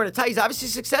at him. He's wearing a tie. He's obviously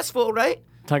successful, right?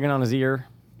 Tugging on his ear.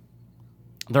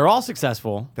 They're all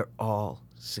successful. They're all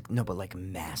no, but like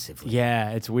massively.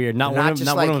 Yeah, it's weird. Not They're one not of just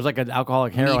them. Not one of like them was like an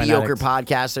alcoholic heroin Mediocre addict.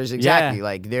 podcasters, exactly. Yeah.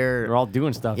 Like They're all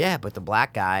doing stuff. yeah, but the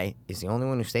black guy is the only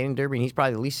one who stayed in Derby, and he's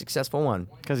probably the least successful one.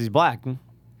 Because he's black.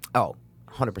 Oh,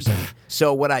 100%.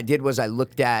 So what I did was I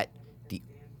looked at the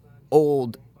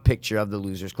old picture of the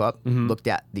Losers Club, looked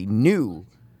at the new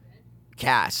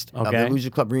cast of Okay. the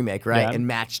Losers Club remake, right, Yeah. and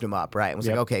matched them up, right? And was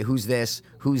Yep. like, okay, who's this?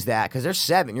 Who's that? Because there's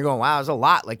 7. You're going, wow, there's a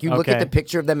lot. Like, you look at Okay. the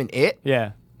picture of them in it,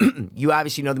 Yeah. you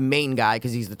obviously know the main guy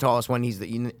because he's the tallest one. He's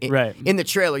Right. in the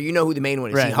trailer. You know who the main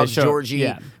one is. Right. He they hugs show- Georgie,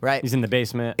 yeah. right? He's in the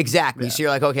basement. Exactly. So you're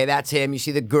like, okay, that's him. You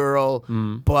see the girl,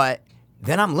 but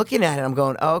then I'm looking at it. I'm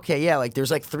going, oh, okay, yeah. Like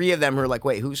there's like 3 of them who are like,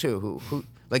 wait, who's who?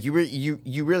 Like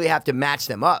you really have to match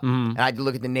them up. And I had to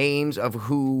look at the names of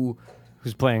who.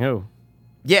 Who's playing who?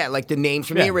 Yeah, like the names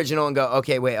from the Yeah. original, and go,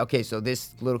 okay, wait, okay, so this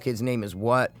little kid's name is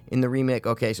what in the remake?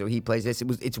 Okay, so he plays this.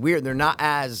 It's weird. They're not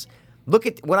as. Look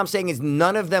at what I'm saying is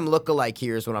none of them look alike.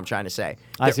 Here's what I'm trying to say.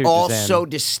 I They're see what you're all saying. so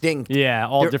distinct. Yeah,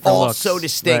 all They're different all looks. so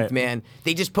distinct, Right. man.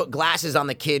 They just put glasses on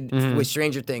the kid with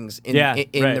Stranger Things in Yeah,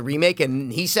 in right. the remake,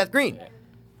 and he's Seth Green.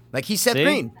 Like he's Seth See?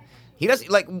 Green. He does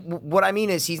like what I mean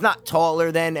is he's not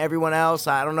taller than everyone else.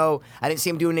 I don't know. I didn't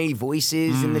see him doing any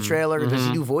voices in the trailer. Does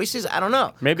he do voices? I don't know.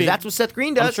 'Cause Maybe. that's what Seth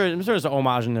Green does. I'm sure there's an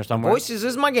homage in there somewhere. Voices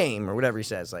is my game, or whatever he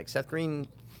says. Like Seth Green,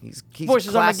 he's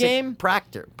Voices on my classic game?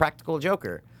 practical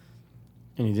Joker.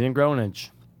 And he didn't grow an inch.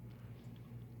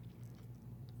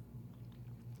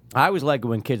 I always like it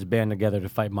when kids band together to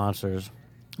fight monsters.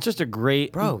 It's just a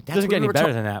great. Bro, it that's doesn't what get we any were better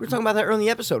talk- than that. We were talking about that early in the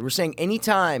episode. We're saying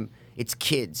anytime it's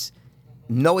kids,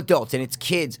 no adults, and it's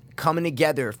kids coming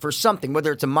together for something,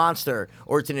 whether it's a monster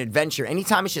or it's an adventure,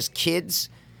 anytime it's just kids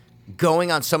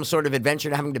going on some sort of adventure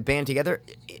and having to band together,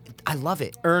 I love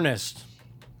it. Ernest.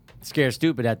 Scared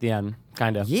stupid at the end,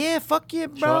 kind of. Yeah, fuck yeah,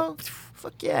 Show bro. up.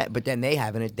 Fuck yeah. But then they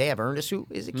have Ernest who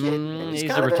is a kid. and he's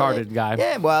kind a of retarded guy.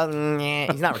 Yeah, well,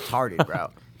 he's not retarded,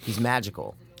 bro. He's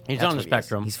magical. He's That's on the what he is.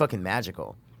 spectrum. He's fucking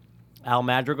magical. Al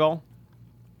Madrigal.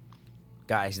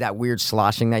 Guys, that weird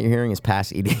sloshing that you're hearing is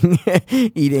past eating.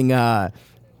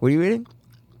 What are you eating?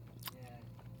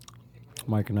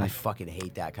 Mike and I I. fucking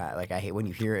hate that kind. Like I hate when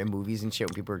you hear it in movies and shit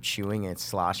when people are chewing and it's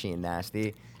sloshy and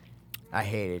nasty. I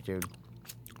hate it, dude.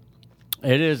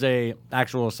 It is a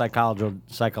actual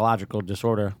psychological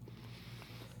disorder.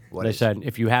 What They is- said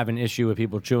if you have an issue with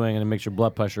people chewing and it makes your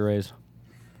blood pressure raise.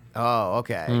 Oh,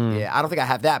 okay. Yeah, I don't think I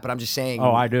have that, but I'm just saying.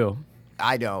 Oh, I do.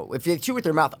 I don't. If they chew with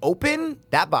their mouth open,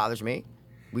 that bothers me.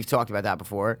 We've talked about that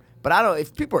before. But I don't.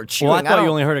 If people are chewing, Well, I thought don't,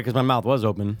 you only heard it because my mouth was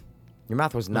open. your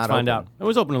mouth was not Let's find open. out. It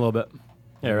was open a little bit.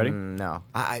 Yeah, ready? No,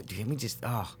 let me just.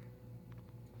 Oh,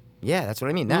 yeah, that's what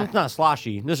I mean. No, Nah. it's not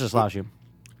sloshy. This is sloshy.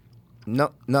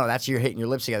 No, that's you're hitting your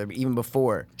lips together. But even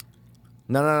before,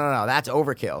 no, that's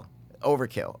overkill.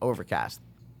 Overcast.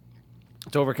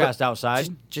 It's overcast outside,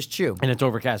 Just chew. and it's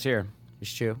overcast here.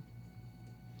 Just chew.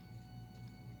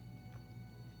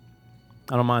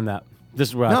 I don't mind that. This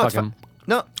is where I No, it's fucking. fine.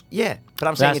 No, yeah, but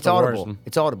I'm saying That's it's the audible. worst.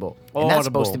 It's audible. And that's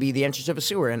supposed Audible. to be the entrance of a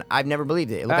sewer, and I've never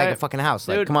believed it. It looked like a Alright. fucking house.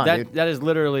 Like, Dude, come on, that, dude. That is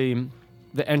literally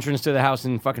the entrance to the house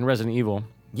in fucking Resident Evil.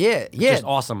 Yeah, yeah. Just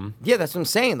awesome. Yeah, that's what I'm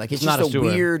saying. Like, it's It's not just a sewer.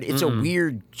 weird. It's a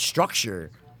weird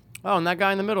structure. Oh, and that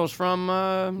guy in the middle is from.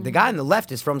 The guy on the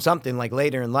left is from something like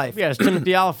later in life. Yeah, it's Timothy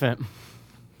the Elephant.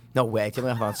 No way. Tell me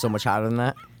I found so much hotter than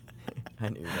that. I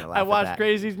knew you were gonna laugh I at watched that.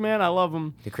 Crazies, man. I love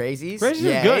them. The Crazies. Crazies is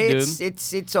yeah, good, it's, dude.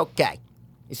 It's okay.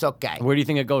 It's okay. Where do you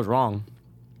think it goes wrong?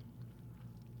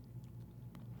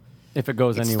 If it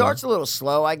goes It anywhere. starts a little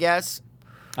slow, I guess.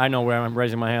 I know where. I'm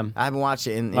raising my hand. I haven't watched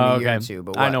it in Oh, a year okay. or two,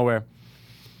 but I what? know where.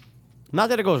 Not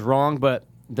that it goes wrong, but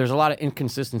there's a lot of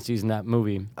inconsistencies in that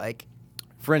movie. Like,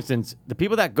 For instance, the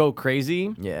people that go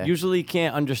crazy Yeah. usually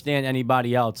can't understand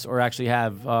anybody else or actually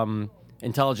have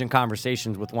intelligent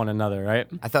conversations with one another, right?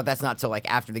 I thought that's not till like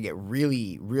after they get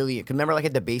really, really. Cause remember, like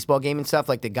at the baseball game and stuff,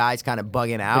 like the guy's kind of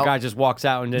bugging out. The guy just walks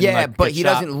out and then yeah, like, but gets he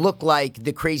shot. doesn't look like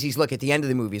the crazies look at the end of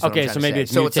the movie. Is what I'm Okay, trying so to maybe say.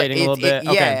 it's So mutating like, a little bit.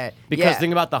 Okay. Yeah, Because yeah.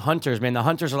 think about the hunters, man. The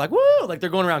hunters are like, woo! Like they're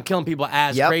going around killing people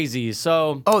as Yep. crazies.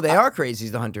 So, Oh, they are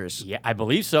crazies, the hunters. yeah, I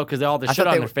believe so because they all have the I shit thought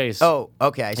on they their were- face. Oh,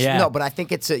 okay. So, Yeah. No, but I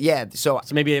think it's a So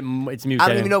So maybe it's mutating. I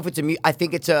don't even know if it's a. I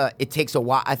think it takes a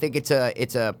while. I think it's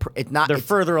not. They're it's,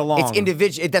 further along. It's individual.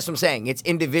 That's what I'm saying. It's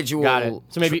individual. Got it.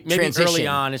 So maybe transition. early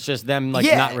on, it's just them like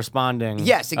Yeah. not responding.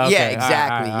 Yes. Okay, Yeah. all right,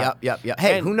 Exactly. all right. Yep.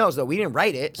 Hey, And who knows though? We didn't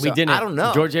write it. So We didn't. I don't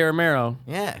know. George A. Romero.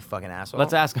 Yeah, fucking asshole.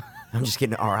 Let's ask. I'm just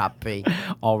kidding. R.I.P.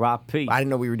 R.I.P. I didn't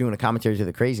know we were doing a commentary to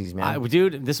the crazies, man.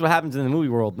 Dude, this is what happens in the movie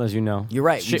world, as you know. You're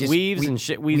right. Shit weaves and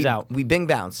shit weaves out. We bing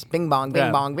bounce. Bing bong, bing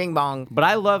Yeah. bong, bing bong. But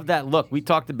I love that look. We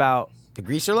talked about. The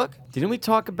greaser look? Didn't we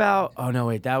talk about? Oh no,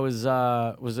 wait. That was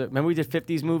it? Remember we did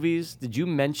 50s movies? Did you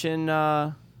mention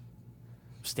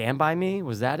Stand By Me?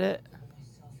 Was that it?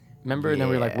 Remember? And then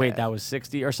we were like, wait, Yeah. that was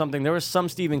 60 or something. There was some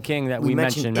Stephen King that We we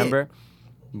mentioned mentioned. it. Remember?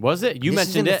 Was it? You This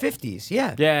is in mentioned the it. 50s.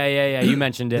 Yeah. Yeah. You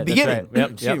mentioned it. The beginning. That's right.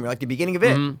 Yep. Excuse me, like the beginning of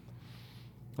it.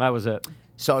 That was it.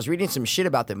 So I was reading some shit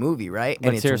about the movie, right?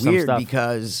 And Let's hear it's some weird stuff.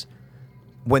 because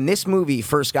when this movie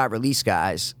first got released,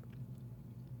 guys,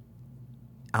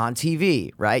 on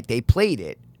TV, right? They played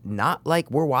it not like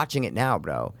we're watching it now,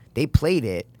 bro. They played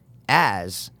it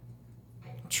as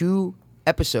 2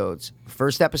 episodes.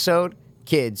 First episode,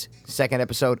 kids. Second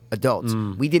episode, adults.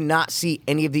 We did not see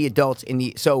any of the adults in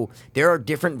the. So there are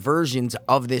different versions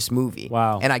of this movie.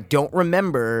 Wow. And I don't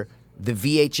remember the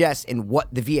VHS and what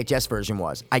the VHS version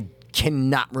was. I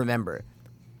cannot remember.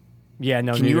 Yeah,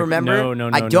 no. Can you neither- remember? No.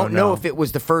 I don't know no. if it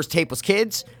was the first tape was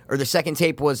kids or the second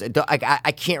tape was adult.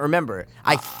 I can't remember.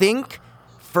 I think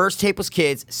first tape was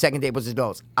kids, second tape was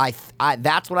adults. I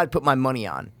that's what I'd put my money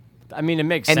on. I mean, it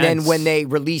makes And sense. then when they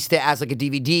released it as like a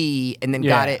DVD and then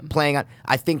got Yeah. it playing on,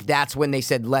 I think that's when they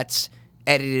said let's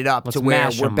edit it up Let's to where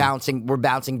mash we're 'em.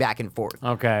 bouncing back and forth.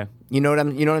 Okay. You know what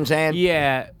I'm saying?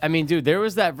 Yeah, I mean, dude, there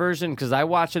was that version because I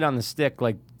watched it on the stick,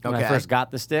 like when I Okay. first got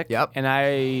the stick. Yep. And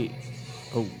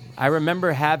I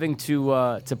remember having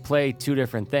to play 2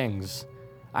 different things.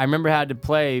 I remember I had to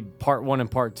play part 1 and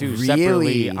part 2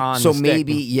 separately on So the stick.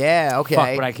 maybe yeah, okay.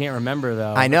 Fuck, but I can't remember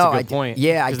though. I know, That's a I good d- point.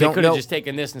 yeah, I 'Cause they don't could have know. just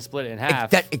taken this and split it in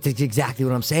half. It's exactly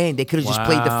what I'm saying. They could have just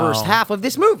played the first Wow. half of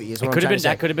this movie. Is what I'm could have trying been to say.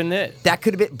 that. Could have been it. That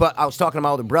could have been, but I was talking to my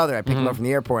older brother. I picked him up from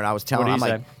the airport, and I was telling him,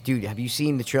 What I'm did like, he dude, have you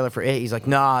seen the trailer for it? He's like,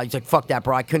 nah. He's like, fuck that,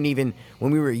 bro. I couldn't even,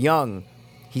 when we were young,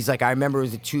 he's like, I remember it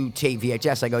was a 2-tape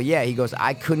VHS. I go, yeah. He goes,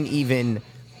 I couldn't even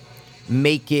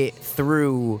make it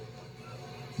through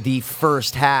the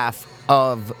first half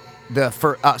of the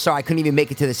first, sorry, I couldn't even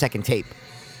make it to the second tape.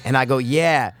 And I go,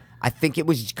 yeah. I think it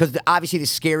was because obviously the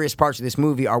scariest parts of this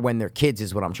movie are when they're kids,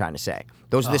 is what I'm trying to say.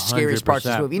 Those are the scariest parts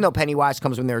of this 100%. movie. You know, Pennywise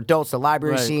comes when they're adults, the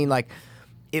library Right. scene, like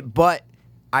it. But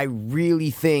I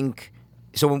really think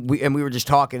so. When we were just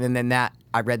talking, and then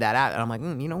I read that out, and I'm like,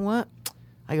 you know what?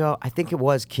 I go, I think it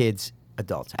was kids,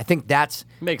 adults. I think that's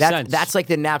Makes sense. That's like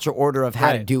the natural order of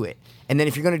how to Right. do it. And then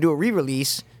if you're going to do a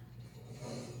re-release,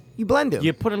 You blend them.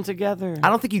 You put them together. I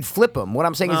don't think you'd flip them. What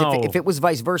I'm saying is, No. if it was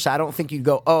vice versa, I don't think you'd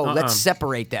go, "Oh, let's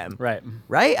separate them." Right.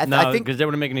 Right? I No, think because they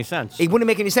wouldn't make any sense. it wouldn't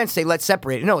make any sense to say, "Let's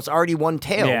separate it." No, it's already one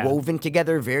tale Yeah. woven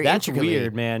together very That's intricately.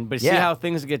 weird, man. But see Yeah. how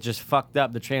things get just fucked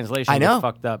up. The translation I know. gets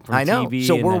fucked up from I know. TV.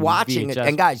 So and we're then watching it, VHS.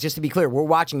 and guys, just to be clear, we're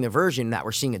watching the version that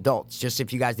we're seeing adults. Just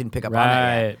if you guys didn't pick up on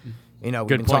that yet. Right. You know, we've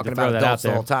Good been point talking to throw about that out adults the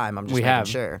there. whole time. I'm just We making have.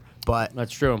 sure. But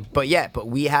That's true. But yeah,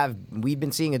 we've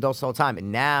been seeing adults the whole time,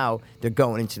 and now they're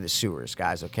going into the sewers,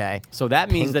 guys. Okay. So that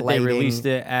means Pink that they lighting. released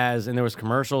it as, and there was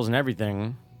commercials and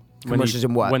everything. Commercials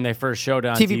in what? When they first showed it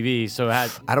on TV. TV. So it had.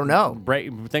 I don't know.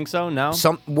 Think so? No.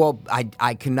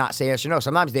 I cannot say yes or no.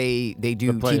 Sometimes they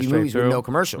do play it TV straight movies with through. no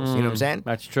commercials. You know what I'm saying?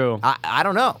 That's true. I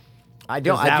don't know. I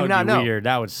don't. 'Cause that I do would not be know. weird.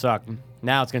 That would suck.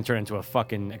 Now it's gonna turn into a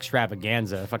fucking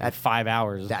extravaganza. Fucking 5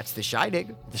 hours. That's The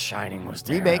Shining The Shining was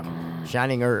remake, terrible.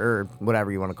 Shining or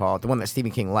whatever you want to call it, the one that Stephen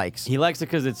King likes. He likes it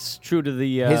because it's true to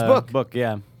the His book.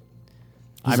 Yeah.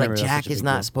 I He's like, remember that was Jack such a is big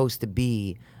not deal. supposed to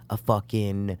be a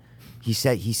fucking. He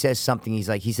says something.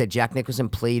 He said Jack Nicholson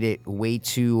played it way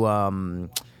too.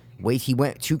 He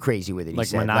went too crazy with it. He Like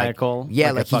said. maniacal?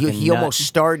 Yeah, Like a like he fucking nut? almost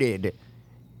started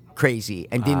crazy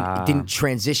and didn't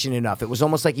transition enough. It was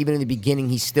almost like even in the beginning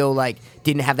he still like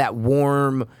didn't have that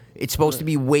warm. It's supposed to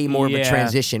be way more of a Yeah.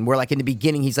 transition. Where like in the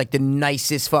beginning he's like the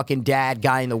nicest fucking dad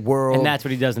guy in the world. And that's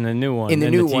what he does in the new one. in the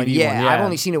new TV one, yeah. I've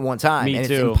only seen it one time, Me and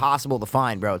too. it's impossible to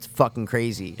find, bro. It's fucking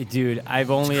crazy. Dude,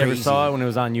 I've only ever crazy. saw it when it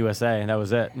was on USA, and that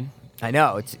was it. I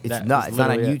know it's That not. is It's not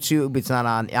on literally it. YouTube. It's not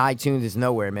on iTunes. It's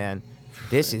nowhere, man.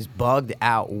 This is bugged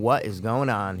out. What is going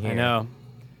on here? I know.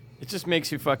 It just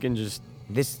makes you fucking just.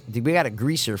 We got a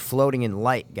greaser floating in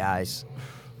light, guys.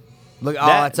 Look, oh,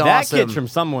 that, that's awesome. That kid's from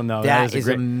someone though. That a is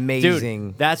great, amazing.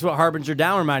 Dude, that's what Harbinger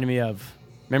Down reminded me of.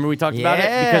 Remember we talked about it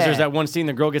because Yeah. there's that one scene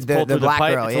the girl gets pulled the through the black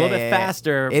pipe. girl. It's Yeah, a little bit yeah, yeah.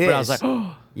 faster, It but I was is. like,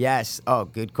 oh, Yes. Oh,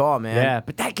 good call, man. yeah.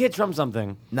 But that kid's from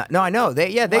something. No, I know. They're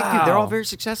all Wow. very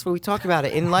successful. We talked about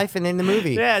it in life and in the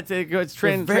movie. Yeah, it's They're very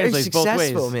translates both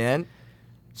successful, ways. man.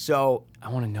 So, I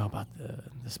want to know about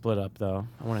the split up though.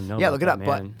 I want to know. Yeah, about look it that, up,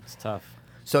 but- man. It's tough.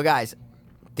 guys,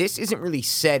 this isn't really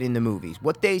said in the movies.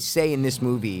 What they say in this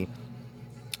movie,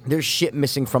 there's shit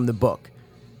missing from the book,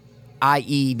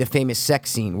 i.e., the famous sex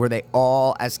scene where they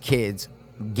all, as kids,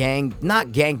 not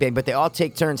gangbang, but they all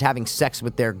take turns having sex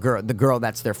with the girl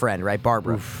that's their friend, right,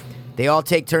 Barbara. They all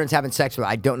take turns having sex with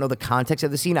her. I don't know the context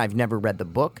of the scene. I've never read the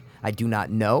book. I do not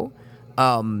know.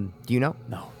 Do you know?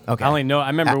 No. Okay. I only know. I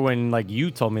remember when like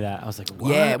you told me that. I was like,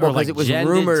 what? Yeah, Or, well, like because it was Jen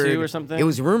did rumored too or something. It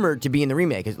was rumored to be in the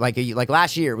remake. It's like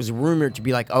last year, it was rumored to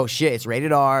be like, oh shit, it's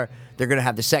rated R. They're gonna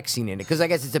have the sex scene in it because I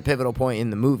guess it's a pivotal point in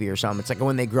the movie or something. It's like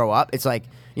when they grow up, it's like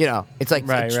it's like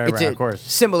Right, it's right, a of course.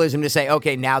 symbolism to say,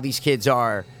 okay, now these kids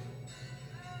are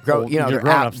Well, they're out,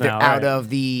 grown-ups they're now, out right. of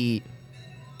the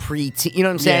pre-teen. You know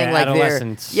what I'm saying? Yeah, Like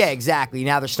adolescence. yeah, exactly.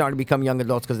 Now they're starting to become young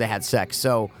adults because they had sex.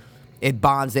 So it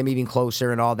bonds them even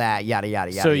closer and all that. Yada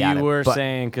yada yada. So yada. you were But-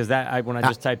 saying because when I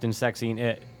just typed in sex scene,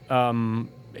 it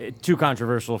too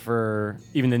controversial for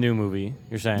even the new movie.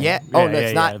 You're saying? Yeah. Oh, no,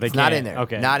 it's yeah, not. they It's not in can't. there.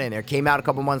 Okay. Not in there. Came out a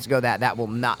couple months ago. That will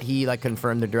not. He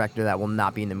confirmed, the director, that will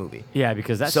not be in the movie. Yeah,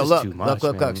 because that's So just look, too much.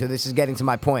 look. man. So this is getting to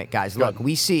my point, guys. Look,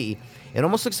 we see. It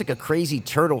almost looks like a crazy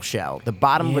turtle shell. The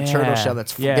bottom of a turtle Yeah. shell. They're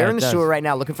Yeah, in it the sewer does. right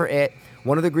now looking for it.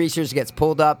 One of the greasers gets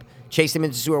pulled up, chase him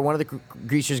into the sewer. One of the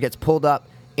greasers gets pulled up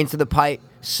into the pipe,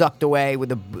 sucked away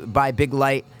by a big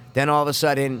light. Then all of a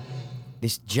sudden,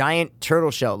 this giant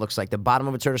turtle shell, it looks like the bottom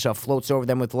of a turtle shell, floats over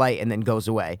them with light and then goes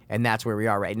away. And that's where we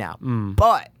are right now.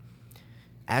 But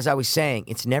as I was saying,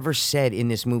 it's never said in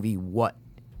this movie what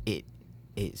it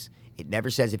is. It never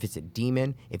says if it's a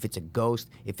demon, if it's a ghost,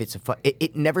 if it's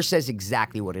it never says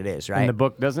exactly what it is, right? And the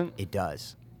book doesn't. It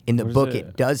does. In the What does book, it-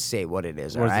 it does say what it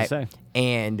is, What all does it right? say?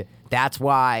 And that's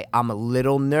why I'm a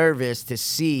little nervous to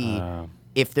see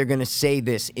if they're going to say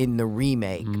this in the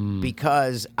remake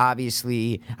because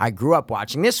obviously I grew up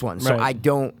watching this one. So Right. I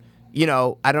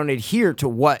don't adhere to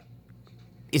what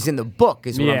is in the book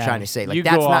is what I'm Yeah. trying to say. Like You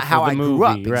that's go not off how of I the grew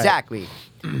up. movie, right. Exactly.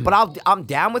 But I'm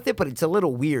down with it, but it's a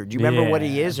little weird. Do you remember what he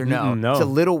Yeah. is or no? Mm-mm, no. It's a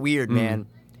little weird, man.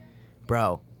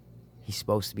 Bro, he's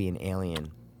supposed to be an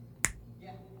alien.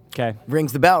 Okay.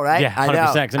 Rings the bell, right? Yeah, I 100%, know.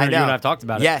 'cause I remember I you know. and I have talked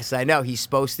about it. Yes, I know. He's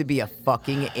supposed to be a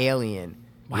fucking alien.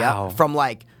 Wow. Yep. From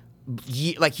like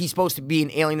he's supposed to be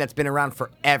an alien that's been around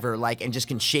forever, like, and just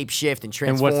can shapeshift and And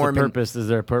transform. what's the purpose? Is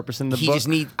there a purpose in the He book? just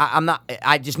need. I'm not.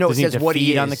 I just know Does it he need says to what he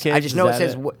feed is. on the kids? I just Is know it that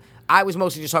says it? what. I was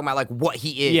mostly just talking about like what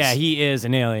he is. Yeah, he is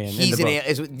an alien. He's in an the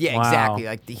book. alien. Yeah, Wow. exactly.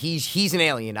 Like he's an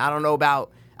alien. I don't know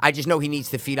about. I just know he needs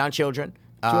to feed on children.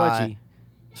 Georgie.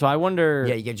 So I wonder.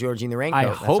 Yeah, you get Georgie in the raincoat. I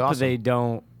That's hope awesome. they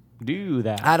don't do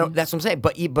that. I don't. That's what I'm saying.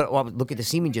 But well, look at the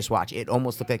scene we just watched. It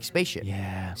almost looked like a spaceship.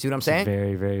 Yeah. See what I'm It's a saying?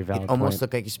 very, very valid It almost point.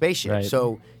 looked like a spaceship. Right.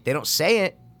 So they don't say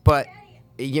it, but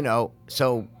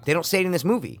so they don't say it in this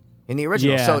movie in the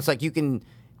original. Yeah. So it's like you can.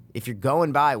 If you're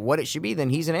going by what it should be, then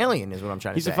he's an alien, is what I'm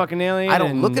trying to He's say. a fucking alien. I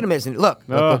don't look and- at him as an. Look.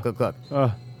 Look.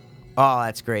 Oh, Oh,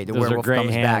 that's great. The those are werewolf great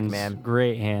comes hands. back, man.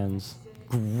 Great hands.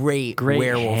 Great Great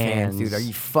werewolf hands, dude. hands. Are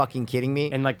you fucking kidding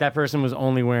me? And like that person was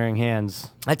only wearing hands.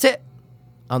 That's it.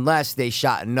 Unless they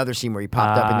shot another scene where he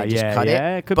popped up and they just yeah, cut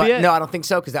yeah, it. it could but be it. no, I don't think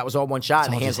so because that was all one shot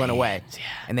and all the hands just went away. hands, yeah.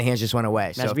 And the hands just went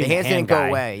away. So Imagine if the being a hands hand didn't go guy.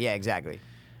 away, yeah, exactly.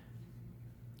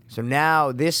 So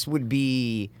now this would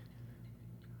be.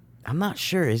 I'm not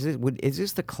sure. Is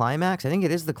this the climax? I think it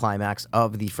is the climax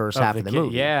of the first Of half the of the kid,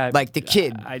 movie. yeah. Like the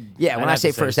kid. I'd when I have say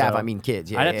to say first half, so. I mean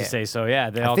kids. Yeah, I'd have yeah. to say so. Yeah,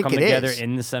 they I all think come it together is.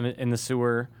 in the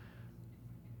sewer.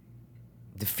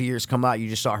 The fears come out. You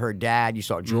just saw her dad. You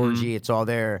saw Georgie. It's all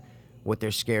there. What they're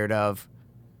scared of.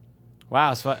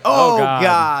 Wow. It's Oh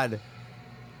God.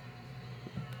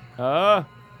 Oh.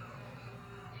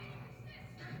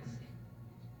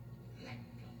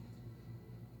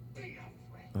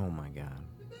 Oh my God.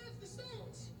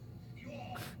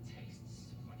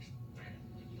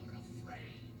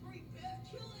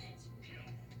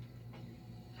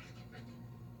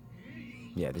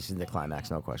 Yeah, this is the climax,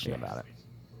 no question about it.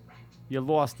 You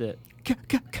lost it. Kill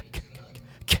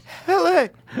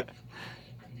it!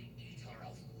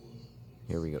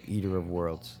 Here we go. Eater of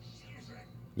Worlds.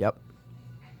 Yep.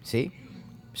 See?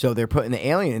 So they're putting the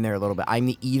alien in there a little bit. I'm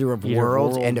the Eater of Eater of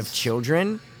Worlds and of Worlds.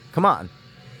 children. Come on.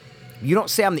 You don't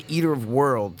say I'm the Eater of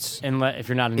Worlds If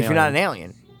you're not an if alien. you're not an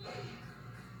alien.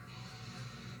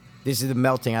 This is the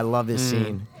melting. I love this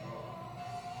scene.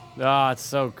 Oh, it's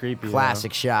so creepy. though.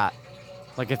 Classic shot.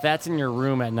 Like if that's in your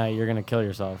room at night, you're gonna kill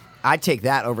yourself. I'd take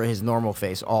that over his normal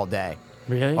face all day.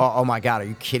 Really? Oh my God, are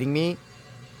you kidding me?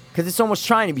 Because it's almost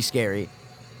trying to be scary.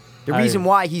 The reason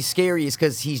why he's scary is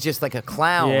because he's just like a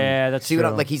clown. Yeah, that's See what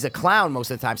I'm true. like? He's a clown most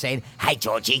of the time, saying, "Hi,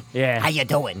 Georgie. Yeah. How you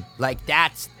doing?" Like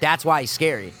that's why he's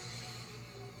scary.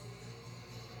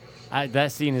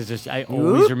 That scene is just. I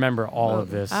always remember all of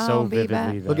this so I'll be back.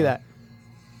 vividly. Though. Look at that.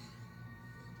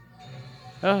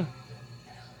 Oh.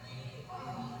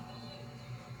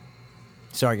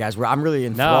 Sorry, guys. I'm really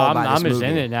enthralled by this I'm just movie.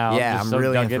 in it now. I'm Yeah, just I'm so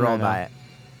really dug in enthralled right by now. it.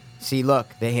 See, look,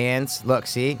 the hands. Look,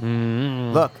 see?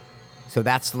 Mm-hmm. Look. So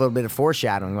that's a little bit of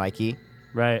foreshadowing, Mikey,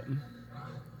 Right.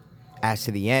 as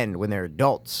to the end when they're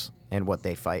adults and what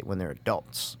they fight when they're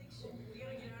adults.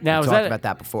 Now We was talked that about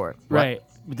that before. right?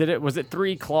 Was it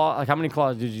 3 claws? Like how many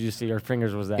claws did you see or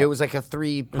fingers was that? It was like a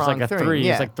three-pronged a thing. three.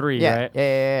 Yeah. It's like three, yeah. right?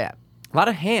 Yeah. a lot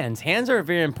of hands. Hands are a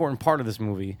very important part of this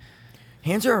movie.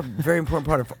 Hands are a very important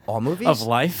part of all movies. Of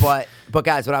life. But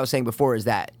guys, what I was saying before is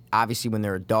that obviously when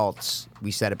they're adults,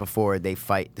 we said it before, they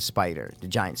fight the spider, the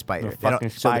giant spider. The They don't- fucking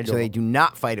so spider. they do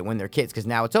not fight it when they're kids because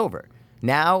now it's over.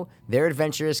 Now their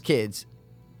adventure as kids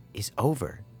is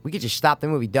over. We could just stop the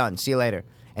movie, done. See you later.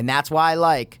 And that's why I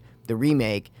like the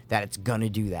remake, that it's gonna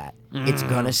do that. It's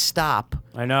gonna stop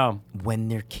I know. when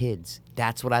they're kids.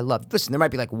 That's what I love. Listen, there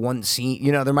might be like one scene,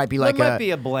 there might be like There might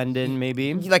be a blend in,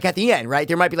 maybe. like at the end, right?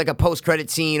 There might be like a post-credit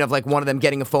scene of like one of them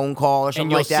getting a phone call or something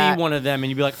And you'll like that. see one of them, and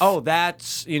you'll be like, "Oh,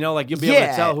 that's like you'll be able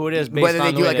to tell who it is based whether on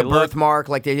they the do way like they a look. birthmark,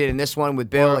 like they did in this one with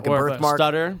Bill, like a or if birthmark.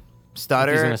 stutter.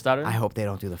 Stutter. If he's gonna stutter? I hope they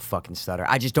don't do the fucking stutter.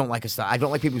 I just don't like a stutter. I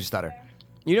don't like people who stutter.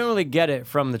 You don't really get it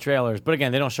from the trailers, but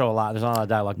again, they don't show a lot. There's not a lot of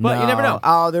dialogue, but you never know.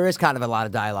 Oh, there is kind of a lot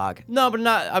of dialogue. No, but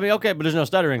not. I mean, okay, but there's no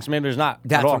stuttering, so maybe there's not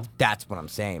That's at all. that's what I'm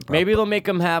saying, bro. Maybe they'll make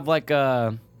them have like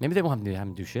a. Maybe they won't have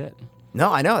them do shit.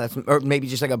 No, I know that's, or maybe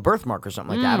just like a birthmark or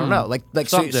something like that. I don't know, like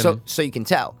Something. so you can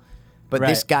tell. But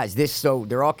Right. so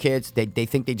they're all kids. They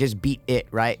think they just beat it,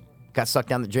 right? Got sucked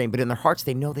down the drain, but in their hearts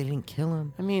they know they didn't kill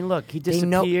him. I mean, look, he They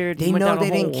disappeared. know, he went down a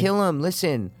they didn't hole. kill him.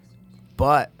 Listen,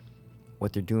 but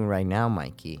what they're doing right now,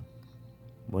 Mikey,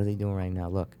 what are they doing right now?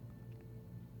 Look,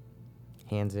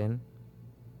 hands in.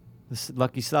 This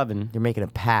Lucky 7. They're making a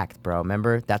pact, bro.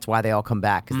 Remember? That's why they all come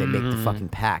back, because they make the fucking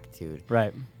pact, dude.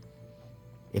 Right.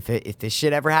 If this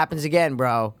shit ever happens again,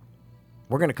 bro,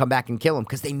 we're gonna come back and kill him,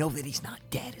 because they know that he's not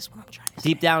dead. Is what I'm trying to say.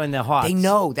 Deep down in their hearts. They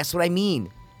know. That's what I mean.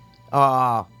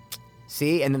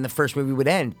 See, and then the first movie would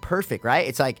end. Perfect, right?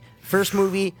 It's like first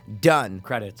movie done.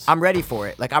 Credits. I'm ready for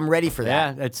it. Like I'm ready for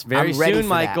that. Yeah, it's very I'm ready soon, for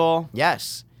that. Michael.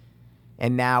 Yes.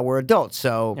 And now we're adults,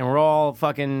 so And we're all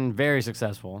fucking very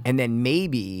successful. and then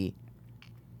maybe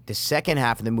the second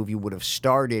half of the movie would have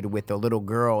started with the little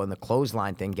girl and the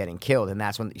clothesline thing getting killed, and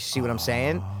that's when you see what I'm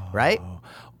saying, right?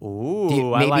 Ooh, Do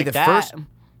you- I like that.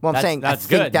 Well, I'm saying that's I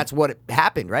think good. that's what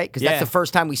happened, right? Because Yeah. that's the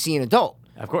first time we see an adult.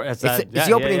 Of course, that's It's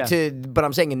the opening to, but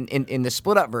I'm saying in the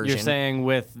split up version. You're saying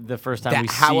with the first time That- we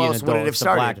how see else an would it adult, have it's the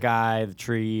black started? guy, the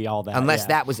tree, all that. unless yeah.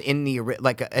 that was in the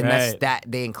unless Right. that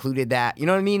they included that. You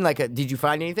know what I mean? Like, did you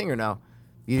find anything or no?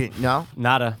 You didn't. No.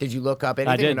 Nada. Did you look up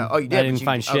anything? I didn't. Or no? Oh, you did. I but didn't you-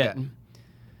 find shit.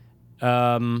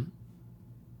 okay.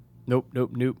 Nope.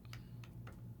 We'll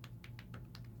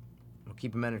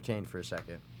keep them entertained for a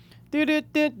second.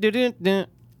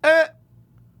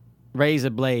 Razor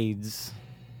blades.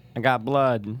 I got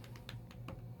blood.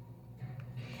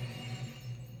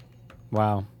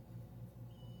 Wow.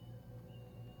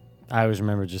 I always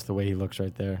remember just the way he looks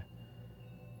right there.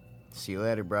 See you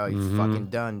later, bro. You Mm-hmm. fucking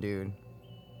done, dude.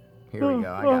 Here we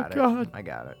go. I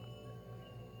got it.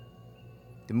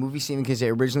 The movie Stephen King said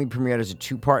originally premiered as a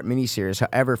 2-part miniseries.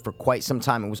 However, for quite some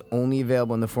time, it was only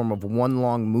available in the form of one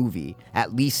long movie,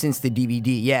 at least since the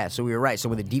DVD. Yeah, so we were right. So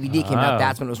when the DVD came out, Oh.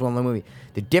 that's when it was one long movie.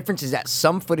 The difference is that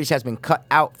some footage has been cut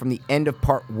out from the end of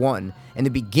Part 1 and the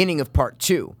beginning of Part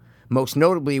 2. Most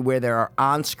notably, where there are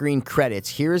on-screen credits.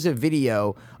 Here is a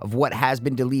video of what has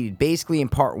been deleted. Basically, in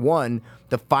Part 1,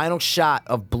 the final shot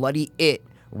of Bloody It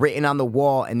written on the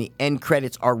wall and the end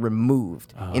credits are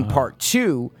removed. In Part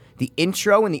 2, the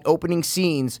intro and the opening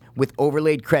scenes with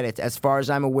overlaid credits. As far as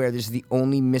I'm aware, this is the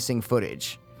only missing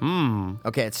footage.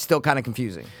 Okay, it's still kind of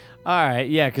confusing. All right,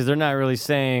 yeah, because they're not really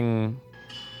saying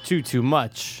too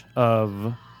much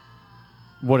of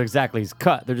what exactly is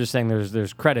cut. They're just saying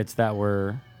there's credits that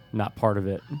were not part of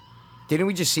it. Didn't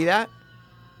we just see that?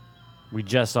 We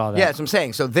just saw that. Yeah, that's what I'm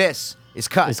saying. So this is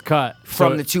cut. It's cut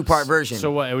from So the it- 2-part version.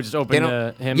 So what? It would just They open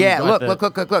don't- to him. Yeah, at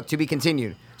look. To be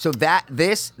continued. So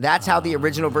that's how the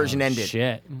original version ended.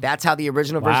 shit. That's how the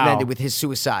original version Wow. ended with his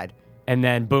suicide. And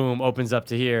then boom, opens up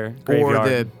to here.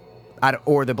 Graveyard.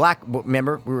 Or the black.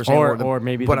 Remember we were saying Or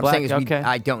maybe What the I'm black, saying is okay.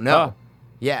 I don't know. Oh.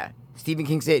 Yeah, Stephen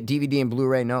King said DVD and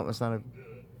Blu-ray. No, that's not a.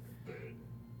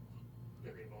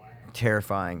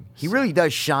 Terrifying. He really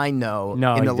does shine though.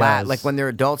 No, in the he does. like when they're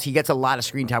adults, he gets a lot of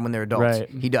screen time when they're adults. Right.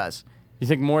 He does. You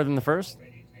think more than the first?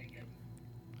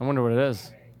 I wonder what it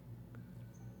is.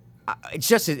 It's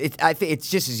just. I think it's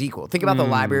just as equal. Think about the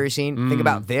library scene. Think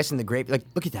about this and the grape. Like,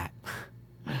 look at that.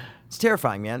 It's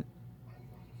terrifying, man.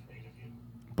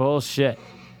 Bullshit.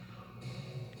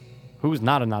 Who's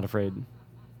not a not afraid?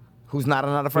 Who's not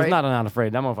afraid? Who's not a not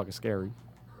afraid? That motherfucker's scary.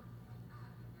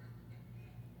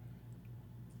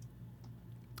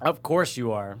 Of course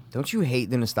you are. Don't you hate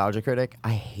the Nostalgia Critic?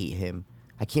 I hate him.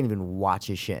 I can't even watch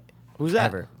his shit. Who's that?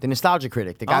 Ever. The Nostalgia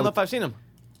Critic. The I guy. don't know if I've seen him.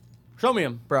 Show me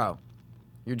him. Bro,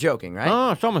 you're joking, right?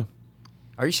 Oh, show me.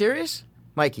 Are you serious?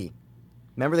 Mikey.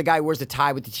 Remember the guy who wears the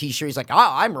tie with the t-shirt? He's like, oh,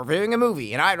 I'm reviewing a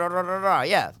movie. And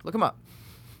Yeah, look him up.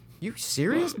 You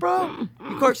serious, bro?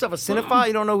 You call yourself a cinephile?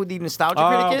 You don't know who the Nostalgia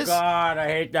Critic is? God, I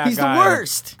hate that He's guy. the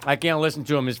worst. I can't listen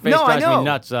to him. His face No, I drives know. me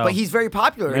nuts, though. But he's very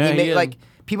popular. Yeah, and he is. like,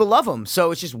 people love him. So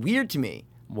it's just weird to me.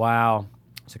 Wow.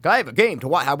 It's like, I have a game to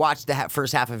watch. I watched the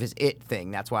first half of his It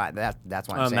thing. That's why. That's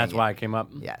why I'm saying That's it. why I came up.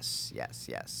 Yes.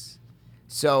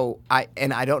 So I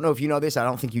don't know if you know this. I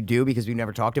don't think you do because we've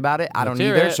never talked about it. I don't Let's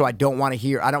hear either. it. So I don't want to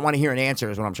hear an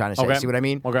answer. Is what I'm trying to say. Okay. See what I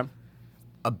mean? Okay.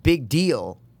 A big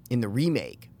deal in the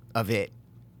remake of it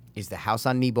is the house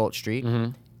on Neibolt Street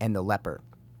and the leper.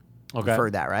 Okay. You've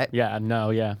heard that, right? Yeah. No.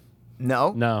 Yeah.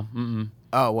 No. No. Mm-mm.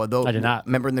 Oh well, I did not.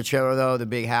 Remember in the trailer though, the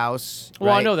big house.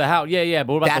 Well, I right? know the house. Yeah.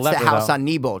 But what about That's the leper? the house though? on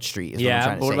Neibolt Street. Is Yeah, what I'm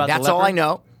trying to but what say. about the That's all leper? I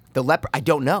know. The leper. I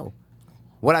don't know.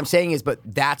 What I'm saying is, but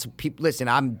that's people. Listen,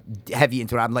 I'm heavy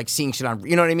into it. I'm like seeing shit on.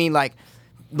 You know what I mean? Like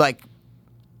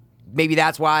maybe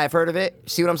that's why I've heard of it.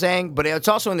 See what I'm saying? But it's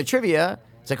also in the trivia.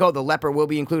 It's like, oh, the leper will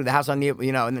be included. The house on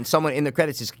Neibolt, and then someone in the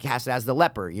credits is casted as the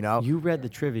leper. You read the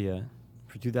trivia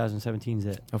for 2017's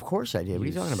It. Of course I did. What are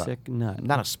you talking about? Sick nut.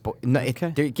 Not a spoil. No,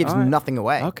 Okay. it gives All right. nothing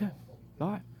away. Okay.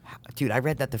 All right. Dude, I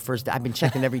read that the first day. I've been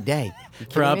checking every day. You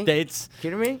For kidding me? updates.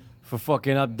 Kidding me? For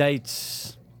fucking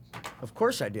updates. Of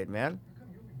course I did, man.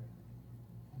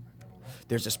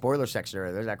 There's a spoiler section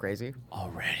there. Is that crazy?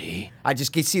 Already. I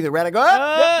just can see the red. I go,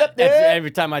 yep.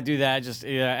 Every time I do that, I just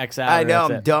X out. I know.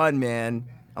 that's I'm it. done, man.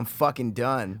 I'm fucking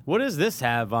done. What does this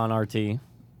have on RT? Did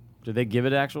they give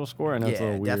it an actual score? I know it's a Yeah,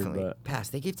 little weird, definitely. but Pass.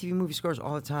 They give TV movie scores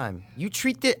all the time. You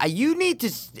treat it. You need to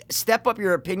step up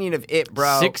your opinion of it,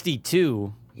 bro.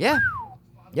 62. Yeah.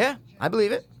 Yeah, I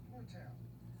believe it.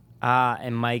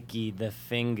 And Mikey, the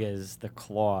fingers, the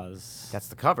claws, That's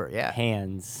the cover. Yeah.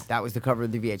 hands. That was the cover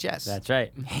of the VHS. That's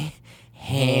right.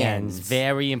 hands.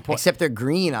 Very important. Except they're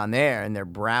green on there and they're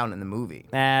brown in the movie.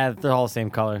 They're all the same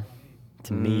color.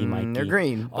 To me, Mikey. they're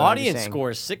green, but I'm just Audience saying. score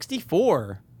is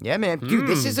 64. Yeah, man. Dude,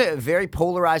 this is a very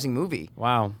polarizing movie.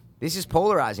 Wow. This is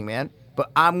polarizing, man. But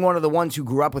I'm one of the ones who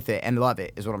grew up with it and love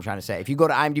it, is what I'm trying to say. If you go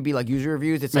to IMDb, like user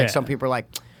reviews, it's like some people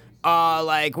are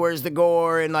like, where's the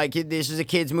gore? And like, this is a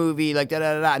kid's movie, like,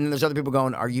 da-da-da-da. And then there's other people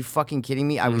going, are you fucking kidding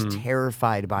me? I was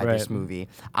terrified by this movie.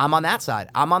 I'm on that side.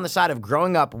 I'm on the side of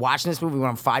growing up, watching this movie when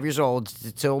I'm 5 years old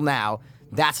till now.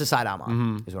 That's the side I'm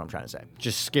on, is what I'm trying to say.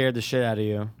 Just scared the shit out of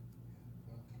you.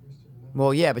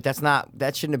 Well, yeah, but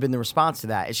that shouldn't have been the response to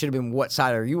that. It should have been, what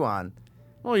side are you on?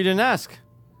 Well, you didn't ask.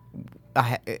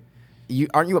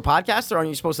 Aren't you a podcaster? Aren't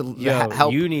you supposed to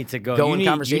help? You need to go. Go in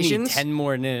conversations. You need 10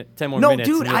 more minutes. No,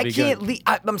 dude, I can't leave.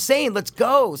 I'm saying, let's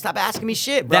go. Stop asking me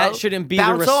shit, bro. That shouldn't be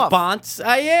Bounce the off. response.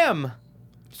 I am.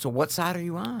 So what side are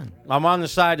you on? I'm on the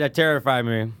side that terrified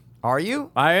me. Are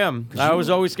you? I am. I was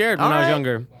always scared when I was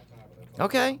younger.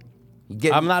 Okay.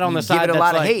 I'm not on the side give it a that's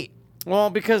lot like, of hate. Well,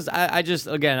 because I just,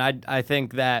 again, I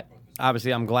think that,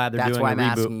 obviously, I'm glad they're That's doing why a I'm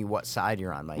reboot. asking you what side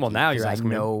you're on, Mikey. Well, now you're 'cause asking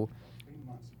me. I know.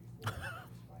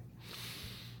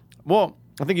 Well,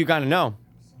 I think you kind of know.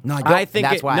 No, I don't. I think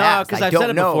that's why I asked. because I I've don't said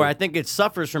it know. before. I think it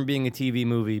suffers from being a TV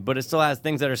movie, but it still has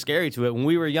things that are scary to it. When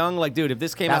we were young, like, dude, if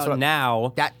this came That's out what-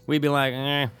 now, we'd be like,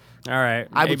 all right.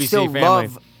 I would ABC still family.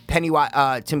 love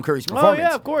Tim Curry's performance.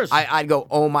 yeah, of course. I'd go,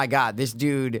 oh my god, this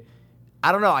dude.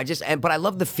 I don't know. But I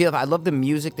love the feel. I love the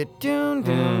music. The dun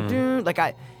dun dun. Like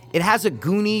it has a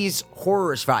Goonies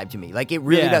horror-ish vibe to me. Like it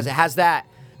really Yeah. does. It has that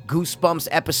Goosebumps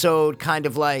episode kind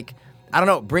of like. I don't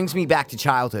know. It brings me back to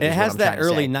childhood. It is what has I'm that trying to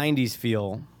early say. 90s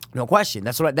feel. No question.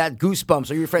 That's what that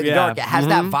Goosebumps. Are You Afraid of the Yeah. Dark? It has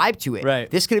that vibe to it. Right.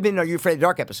 This could have been Are You Afraid of the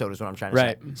Dark episode. Is what I'm trying to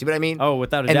Right. say. See what I mean? Oh,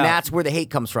 without a and doubt. that's where the hate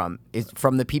comes from. Is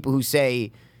from the people who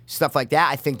say stuff like that.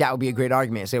 I think that would be a great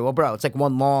argument. Say, well, bro, it's like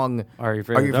one long Are You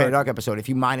Afraid of the of the Dark? Dark episode. If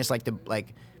you minus like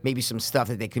maybe some stuff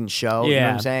that they couldn't show. You know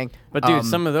what I'm saying? But dude,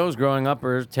 some of those growing up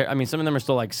are, I mean, some of them are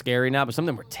still like scary now, but some of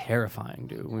them were terrifying,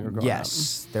 dude. When we were growing up.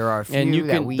 Yes, there are a few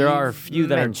And there are a few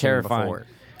that are terrifying. Before.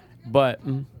 But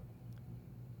you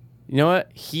know what?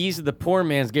 He's the poor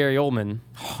man's Gary Oldman.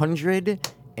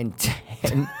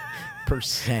 110%.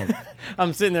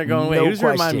 I'm sitting there going, wait, No who's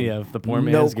remind me question. of the poor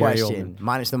man's No Gary question. Oldman?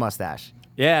 Minus the mustache.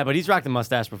 Yeah, but he's rocked the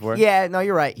mustache before. Yeah, no,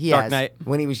 you're right. He Dark has. Knight.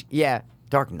 When he was,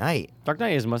 Dark Knight. Dark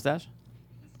Knight has a mustache.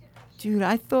 Dude,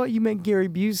 I thought you meant Gary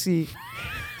Busey.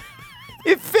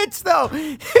 It fits though.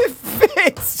 It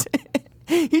fits.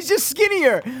 He's just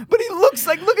skinnier, but he looks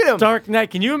like. Look at him. Dark Knight.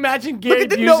 Can you imagine Look Gary at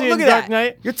the Busey note. in Look at Dark that.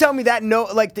 Knight? You're telling me that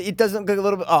note, like it doesn't look a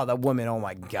little bit. Oh, that woman. Oh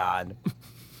my god.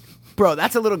 Bro,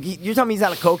 that's a little. You're telling me he's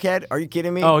not a cokehead? Are you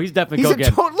kidding me? Oh, he's definitely He's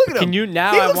cokehead. Look at him. Can you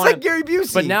now? He I looks wanna, like Gary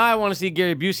Busey. But now I want to see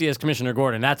Gary Busey as Commissioner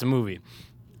Gordon. That's a movie.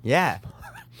 Yeah.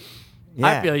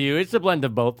 I feel you. It's a blend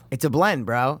of both. It's a blend,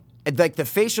 bro. Like the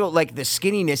facial, like the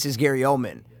skinniness is Gary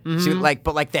Oldman. See,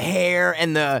 but like the hair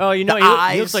and the Oh, you know, the he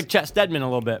eyes. looks like Chet Stedman a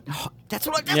little bit. That's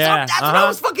what I Yeah,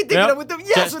 was fucking thinking Yep. of with the Chet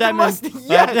with the Stedman. mustache.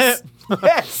 Yes,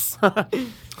 yes.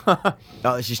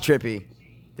 Oh, this is trippy.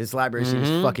 This library scene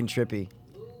is fucking trippy.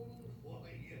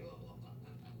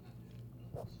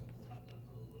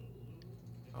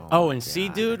 Oh, and see,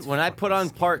 dude, when I put on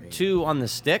part 2 on the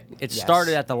stick, it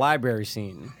started at the library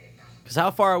scene. Because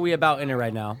how far are we about in it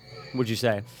right now, would you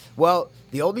say? Well,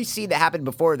 the only scene that happened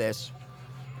before this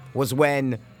was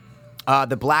when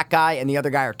the black guy and the other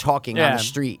guy are talking on Yeah. the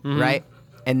street, right?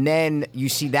 And then you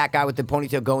see that guy with the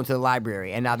ponytail go into the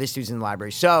library, and now this dude's in the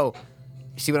library. So,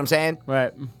 you see what I'm saying?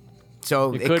 Right.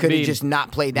 So It it could could be. have just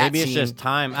not played that Maybe scene. it's just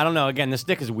time. I don't know. Again, the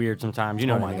stick is weird sometimes. You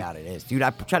know Oh what I my mean. god, it is, dude! I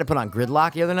tried to put on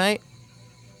Gridlock the other night.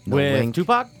 No With link,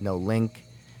 Tupac? No link.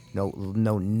 No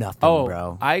nothing, Oh,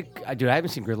 bro. dude, I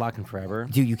haven't seen Gridlock in forever.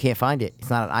 Dude, you can't find it.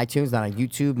 It's not on iTunes, not on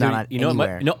YouTube, not on you know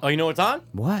anywhere. you know what's on?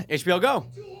 What? HBO Go.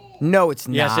 No, it's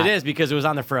not. Yes, it is because it was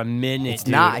on there for a minute. It's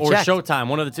dude. not. I Or checked. Showtime,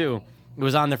 one of the two. It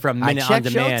was on there for a I minute on checked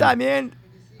demand. Showtime, man.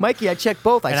 Mikey, I checked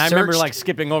both. And I remember searched. like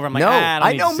skipping over. I'm like, no, I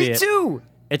don't need know, to see me it. too.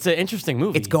 It's an interesting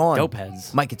movie. It's gone. Dope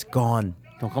heads. Mike, it's gone.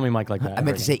 Don't call me Mike like that. I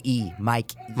meant to say E.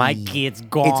 Mike. E. Mikey, it's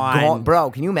gone. It's gone,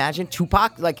 bro. Can you imagine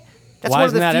Tupac? Like, that's Why one of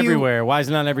isn't the that few. everywhere? Why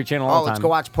isn't that on every channel all Oh, the time? let's go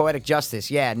watch Poetic Justice.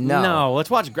 Yeah, no. No, let's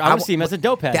watch. I want to see him as a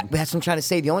dope head. That's what I'm trying to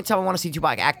say. The only time I want to see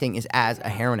Tupac acting is as a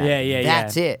heroin addict. Yeah.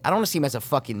 That's it. I don't want to see him as a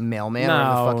fucking mailman or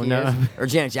No, whatever the fuck he is. Or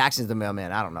Janet Jackson's the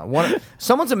mailman. I don't know.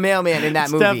 Someone's a mailman in that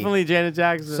It's movie. definitely Janet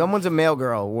Jackson. Someone's a mail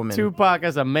girl, woman. Tupac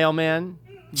as a mailman.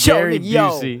 Yo, Gary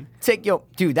yo, Busey.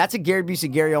 dude, that's a Gary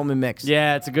Busey, Gary Oldman mix.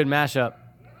 Yeah, it's a good mashup.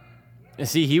 And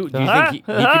see, do you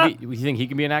think he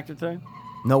could be an actor today?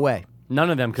 No way. None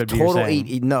of them could be. You're Total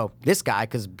saying. no. This guy,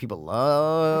 because people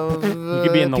love He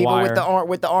could be in The people Wire.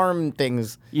 with the arm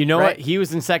things. You know right? what? He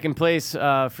was in second place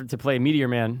to play Meteor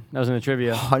Man. That was in the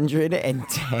trivia.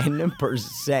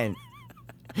 110%.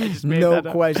 made No that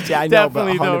up. question. I know, but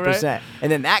Definitely 100%. though, right?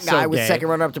 And then that guy So was gay. second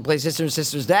runner up to play Sister and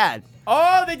Sister's dad.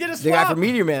 Oh, they did a The swap. guy from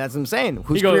Meteor Man. That's what I'm saying.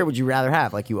 Whose go- career would you rather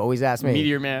have? Like you always ask me.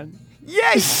 Meteor Man.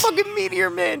 Yeah, he's fucking Meteor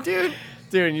Man, dude.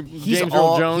 Dude, and He's James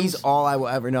all, Earl Jones. He's all I will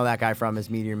ever know that guy from is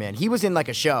Meteor Man. He was in like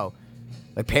a show,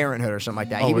 like Parenthood or something like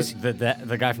that. Oh, He was.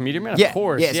 the guy from Meteor Man? Yeah, Of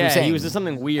course. yeah, that's what I'm saying. He was in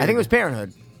something weird. I think it was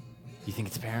Parenthood. You think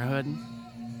it's Parenthood?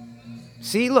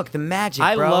 See, look, the magic,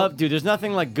 I bro. love, dude. There's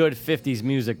nothing like good '50s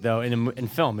music though in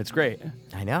film. It's great.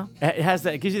 I know. It has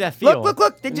that. It gives you that feel.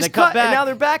 Look. They And just cut cut, back. and now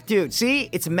they're back, dude. See,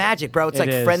 it's magic, bro. It's It like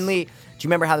is. friendly. Do you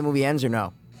remember how the movie ends or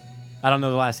no? I don't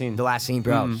know the last scene. The last scene,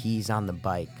 bro. Mm. He's on the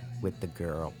bike with the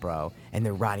girl, bro, and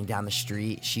they're riding down the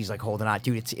street. She's like holding on,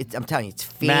 dude. It's I'm telling you, it's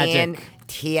Magic.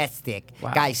 fantastic.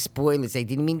 Wow. Guys, spoilers. I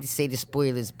didn't mean to say the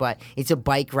spoilers, but it's a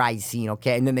bike ride scene,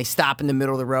 okay? And then they stop in the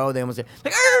middle of the road. They almost like,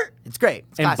 "Arr!" It's great.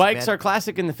 It's And classic, bikes man. are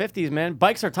classic in the '50s, man.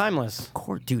 Bikes are timeless.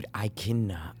 Dude, I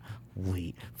cannot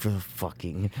wait for the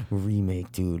fucking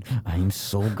remake, dude. I am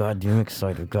so goddamn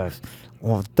excited, guys.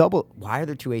 Oh, double. Why are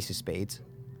there two ace of spades?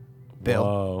 Bill.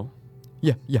 Whoa.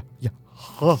 Yeah.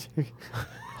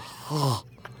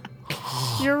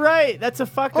 You're right. That's a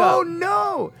fuck up. Oh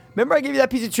no! Remember I gave you that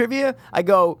piece of trivia? I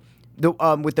go the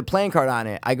with the playing card on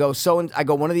it. I go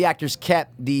one of the actors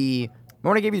kept the. Remember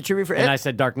when I gave you the trivia for And it? I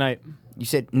said Dark Knight You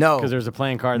said no because there's a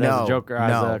playing card that no, has a Joker, no.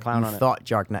 has a clown you on it. thought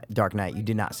Dark Knight. You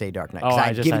did not say Dark Knight. Oh, Because I I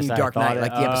had just given I you said Dark I thought Knight it.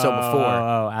 like the episode before.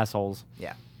 Oh, assholes.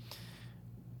 Yeah.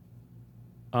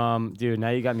 Dude, now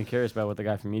you got me curious about what the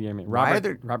guy from Meteor Man. Why are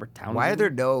there Robert Townsend. Why are there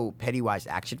no Pennywise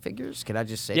action figures? Can I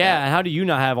just say Yeah, that? and how do you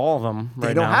not have all of them? They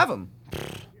right don't now? have them.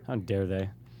 How dare they?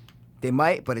 They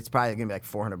might, but it's probably gonna be like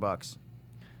 $400.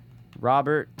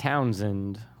 Robert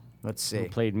Townsend, Let's who see.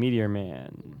 played Meteor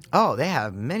Man. Oh, they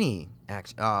have many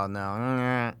action. Oh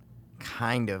no,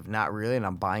 kind of, not really. And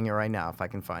I'm buying it right now if I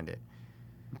can find it.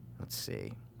 Let's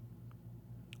see.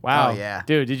 Wow. Oh, yeah.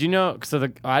 Dude, did you know? So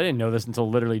I didn't know this until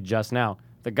literally just now.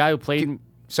 The guy who played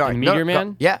Sorry, in no, Meteor no,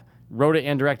 Man yeah. wrote it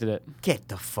and directed it. Get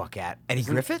the fuck out. Eddie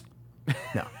Griffith?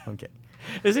 No, I'm kidding.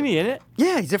 Isn't he in it?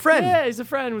 Yeah, he's a friend. Yeah, he's a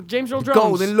friend with James Earl Jones.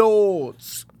 Golden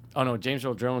Lords. Oh no, James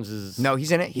Earl Jones is. No,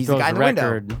 he's in it. He's the throws guy in the the window.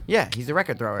 record. Yeah, he's the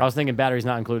record thrower. I was thinking batteries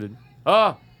not included.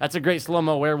 Oh, that's a great slow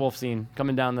mo werewolf scene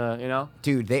coming down the.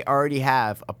 Dude, they already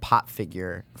have a pop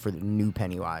figure for the new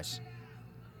Pennywise.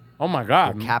 Oh my They're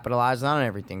God. capitalizing on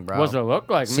everything, bro. What's it look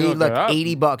like? Let me See, look look, it up.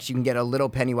 $80. You can get a little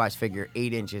Pennywise figure,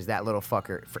 8 inches, that little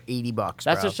fucker, for $80.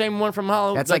 That's bro. the same one from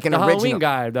Halloween. That's like an the original Halloween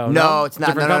guy, though. No, it's not.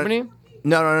 Different no, company.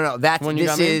 No. That's One you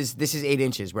got me? this is 8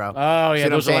 inches, bro. Oh, yeah, See what I'm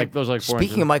those are saying? like 4 Speaking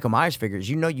inches. of Michael Myers figures,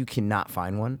 you know you cannot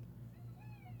find one.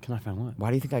 Can I find one? Why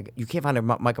do you think you can't find a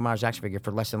Michael Myers action figure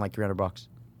for less than like $300?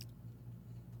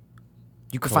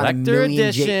 You could find a Collector million.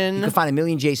 edition. You could find a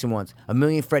million Jason ones, a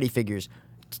million Freddy figures.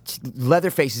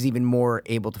 Leatherface is even more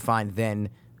able to find than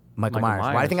Michael Myers.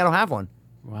 Why do you think I don't have one?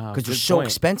 Wow. Because they're good so point.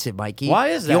 expensive, Mikey. Why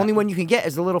is The that? only one you can get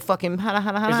is the little fucking. Is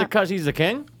it because he's the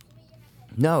king?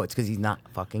 No, it's because he's not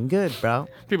fucking good, bro.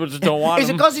 People just don't want Is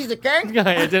it him. because he's the king? Yeah,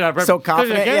 it did on purpose. So 'Cause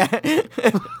he's the confident, king? yeah.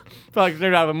 Feel like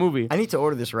they're out of a movie. I need to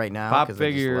order this right now. Pop 'cause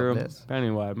I just love figure this.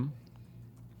 Pennywise.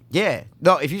 Yeah.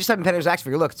 No, if you just type in Pennywise action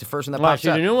figure, look, it's the first one that Wow, pops she's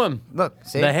up. a new one. Look,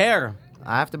 see? The hair.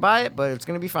 I have to buy it, but it's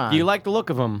gonna be fine. Do you like the look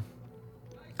of him?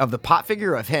 Of the pop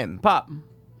figure or of him? Pop.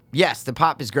 Yes, the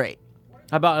pop is great.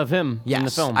 How about of him Yes, in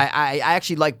the film? I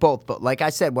actually like both, but like I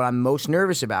said, what I'm most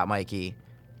nervous about, Mikey,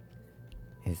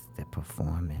 is the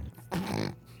performance.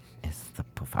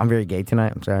 I'm very gay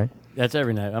tonight. I'm sorry. That's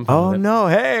every night. I'm fine Oh with it. no!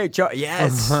 Hey,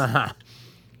 yes.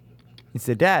 It's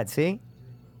the dad.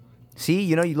 See,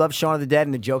 you know you love Shaun of the Dead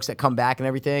and the jokes that come back and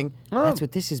everything. Oh. That's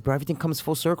what this is, bro. Everything comes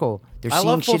full circle. They're I seeing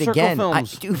love full shit circle again.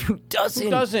 films. Dude, who doesn't? Who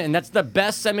doesn't? And that's the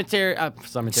best cemetery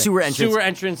Sewer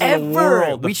entrance in ever. the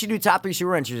world. We should do top 3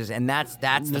 sewer entrances, and that's the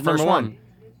That's first number one.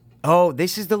 Oh,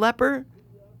 this is the leper,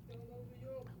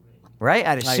 right?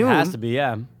 I'd Like, assume it has to be,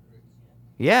 yeah.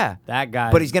 Yeah, That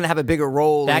guy. but he's gonna have a bigger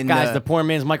role. that in guy's the poor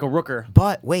man's Michael Rooker.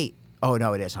 But wait, oh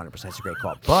no, it is 100%. It's a great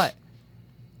call. But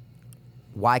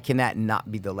why can that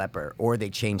not be the leper, or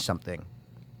they change something?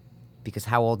 Because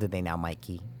how old are they now,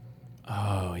 Mikey?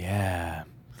 Oh yeah,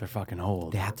 they're fucking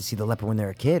old. They have to see the leper when they're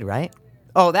a kid, right?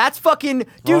 Oh, that's fucking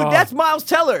dude. Oh. That's Miles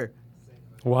Teller.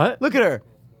 What? Look at her.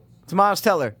 It's Miles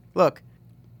Teller. Look.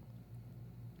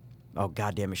 Oh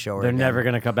goddamn! Show her. They're again. never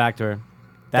gonna come back to her.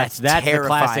 That's the terrifying.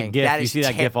 classic gif. That You is see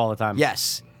that gif all the time.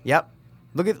 Yes. Yep.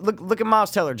 Look at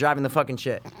Miles Teller driving the fucking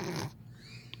shit.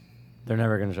 They're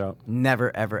never gonna show up.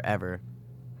 Never, ever, ever.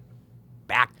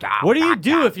 Back down. What do you back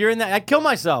do down. if you're in that? I'd kill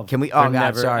myself. Can we? Oh They're God,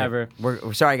 never, sorry. Ever.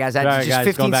 We're sorry, guys. That's Sorry, just guys,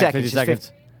 15 going back seconds. 50 just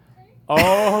seconds.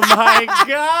 Oh my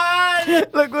God!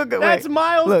 Look. That's wait.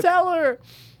 Miles Look. Teller.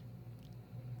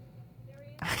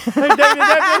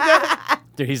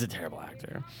 Dude, he's a terrible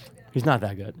actor. He's not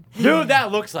that good. Dude,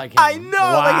 that looks like him. I know,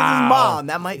 like it's his Wow. mom.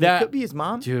 That could be his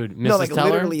mom. Dude, No, Mrs. like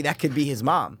Teller? literally, that could be his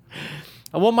mom.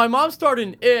 Well, my mom starred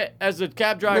in It as a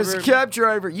cab driver. This cab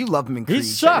driver, you love him in Creed.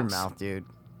 Shut your sucks. mouth, dude.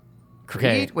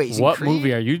 Okay, Creed? Wait, he's in what Creed?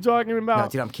 movie are you talking about? No,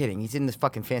 dude, I'm kidding. He's in this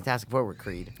fucking Fantastic Four with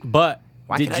Creed. But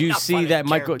Why could did I you not see find a that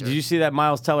Michael? character? Did you see that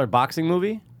Miles Teller boxing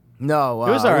movie? No, It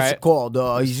was what's alright. it called?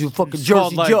 He's a fucking It's Jersey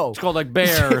called like, Joe. It's called like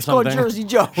Bear or It's called something. Jersey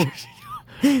Joe.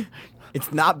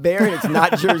 It's not Bear and it's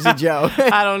not Jersey Joe.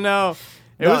 I don't know.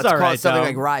 It No, was it's called alright. something though.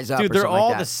 like Rise Up Dude, or they're something like all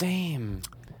that. the same.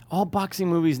 All boxing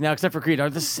movies now, except for Creed, are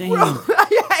the same.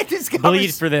 I had this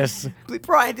Bleed for this.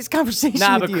 Bro, I had this conversation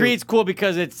Nah, with but you. Creed's cool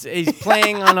because he's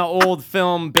playing on an old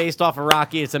film based off of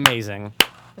Rocky. It's amazing.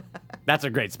 That's a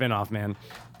great spinoff, man.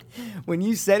 When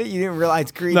you said it, you didn't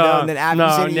realize Creed, though, and then after you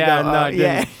said it, you go, no, I oh,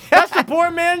 yeah. didn't. That's the poor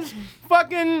man's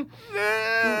fucking.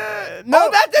 No,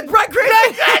 that's Brian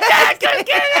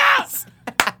Cranston.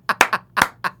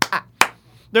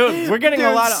 Dude, we're getting Dude,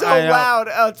 a lot of. so I know. loud.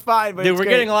 Oh, it's fine, but Dude, it's we're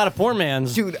great. getting a lot of poor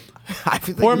man's. Dude, I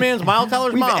feel Poor like man's Miles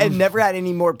Teller's we've mom. never had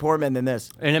any more poor men than this.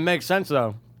 And it makes sense,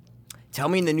 though. Tell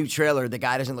me in the new trailer, the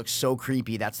guy doesn't look so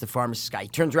creepy. That's the pharmacist guy. He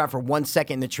turns around for 1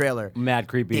 second in the trailer. Mad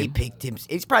creepy. They picked him.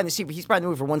 He's probably in the scene. He's probably in the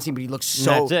movie for one scene, but he looks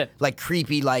so That's it. like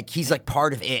creepy. Like he's like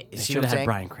part of it. They See should what have I'm had saying?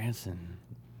 Bryan Cranston.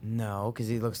 No, because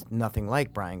he looks nothing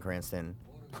like Bryan Cranston.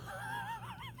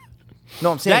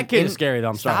 No, I'm saying That kid is scary, though.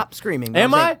 I'm sorry. Stop screaming.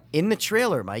 Am I'm saying, I? in the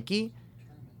trailer, Mikey?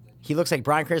 He looks like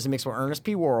Bryan Cranston mixed with Ernest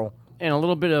P. Worrell. And a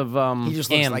little bit of He just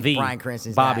looks and like the Bryan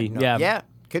Cranston's Bobby. dad. No, Yeah. yeah,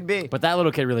 could be. But that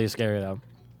little kid really is scary, though.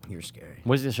 You're scary.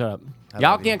 What's this? Shut up. I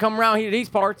Y'all love you. can't come around here to these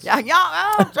parts. Yeah,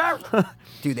 yeah.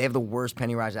 Dude, they have the worst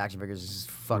Pennywise action figures. This is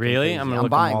fucking Really? crazy. I'm gonna I'm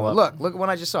look them buying all one. up. Look at what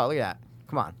I just saw. Look at that.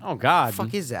 Come on. Oh, God. The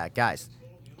fuck is that, guys?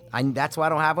 That's why I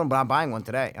don't have one, but I'm buying one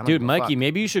today. I don't Dude, give a Mikey, fuck.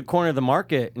 maybe you should corner the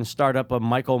market and start up a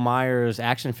Michael Myers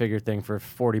action figure thing for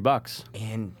 $40.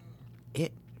 And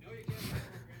it.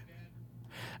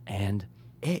 And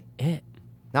It. it.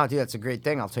 No, dude, that's a great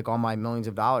thing. I'll take all my millions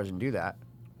of dollars and do that.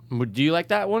 Do you like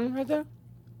that one right there?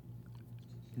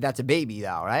 That's a baby,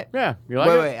 though, right? Yeah. You like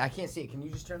wait, it? wait, I can't see it. Can you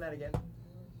just turn that again?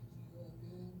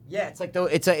 Yeah, it's like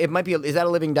it might be. Is that a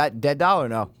living dead doll or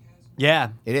no? Yeah.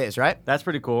 It is, right? That's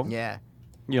pretty cool. Yeah.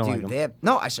 You don't Dude, like them. they have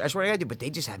no. I swear to God, dude, but they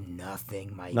just have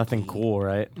nothing, Mikey. Nothing cool,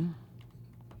 right?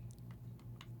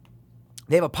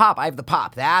 They have a pop. I have the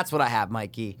pop. That's what I have,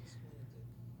 Mikey.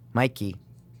 Mikey.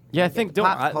 Yeah, I think.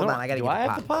 Pop. Hold on, I gotta do get I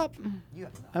the have the pop? You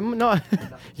have I'm no.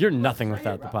 You're nothing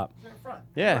without the pop.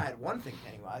 Yeah. I had one thing,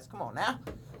 Pennywise. Come on now.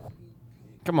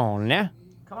 Come on now.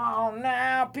 Come on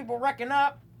now. People reckon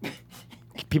up.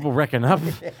 People racking up.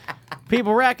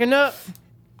 People racking up.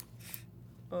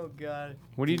 Oh God.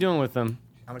 What are you doing with them?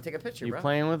 I'm gonna take a picture, You bro.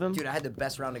 playing with them? Dude, I had the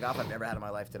best round of golf I've ever had in my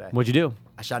life today. What'd you do?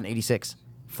 I shot an 86.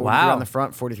 43 Wow. on the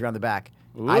front, 43 on the back.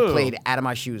 I Ooh. played out of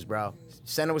my shoes, bro.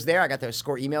 Senna was there. I got the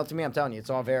score emailed to me. I'm telling you, it's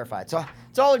all verified.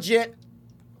 It's all legit.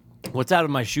 What's out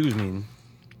of my shoes mean?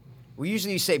 Well,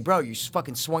 usually you say, bro, you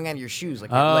fucking swung out of your shoes.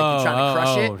 Like you're trying to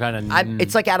crush it. trying to-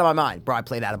 It's like out of my mind. Bro, I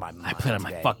played out of my mind. I played on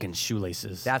my today. fucking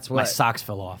shoelaces. That's My what- socks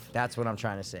fell off. That's what I'm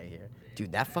trying to say here.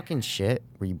 Dude, that fucking shit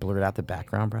where you blurred out the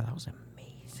background, bro, that was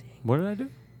amazing. What did I do?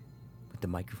 With the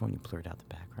microphone, you blurred out the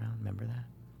background. Remember that?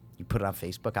 You put it on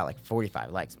Facebook, got like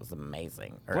 45 likes. It was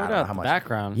amazing. Or I Blurred don't know out how the much.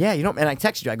 background? Yeah, you don't. And I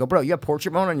texted you. I go, bro, you have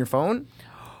portrait mode on your phone?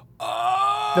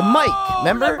 The mic,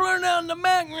 remember? Blur down the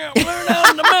background, blur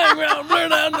down the background, blur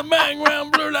down the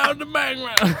background, blur down the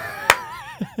background.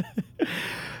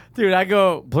 Dude, I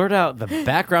go blurred out the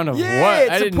background of Yeah, what?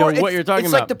 it's I a didn't know what it's- you're talking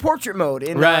It's about. like the portrait mode.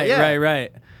 In, right, yeah.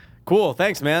 right. Cool,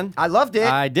 thanks, man. I loved it.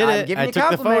 I did I'm it. giving I you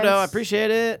took the photo. I compliments.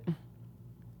 appreciate it.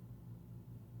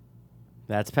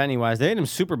 That's Pennywise. They made him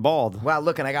super bald. Wow,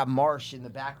 look, and I got Marsh in the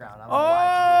background. I don't know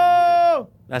why Oh,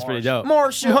 that's pretty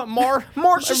Marsh. dope. Marcia.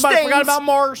 Marcia Everybody forgot Staines. about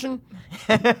Martian.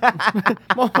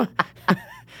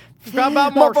 Forgot about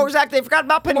it's Martian. Mofos act. They forgot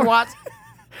about Pennywise.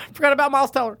 Forgot about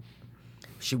Miles Teller.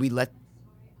 Should we let?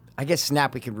 I guess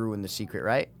Snap we can ruin the secret,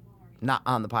 right? Not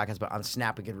on the podcast, but on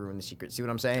Snap we can ruin the secret. See what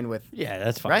I'm saying? With Yeah,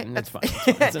 that's fine. right? That's fine.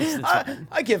 It's fine.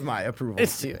 I give my approval.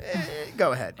 It's- to you.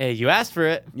 Go ahead. Hey, you asked for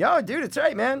it. Yo, dude, it's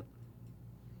right, man.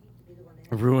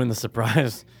 Ruin the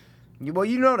surprise. Well,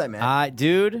 you know that, man.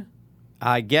 Dude,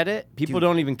 I get it. People Dude,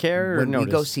 don't even care or when notice.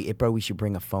 we go see it, bro, we should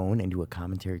bring a phone and do a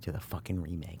commentary to the fucking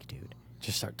remake, dude.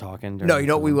 Just start talking. No, you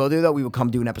know what we will do though? We will come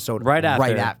do an episode Right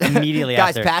after. Immediately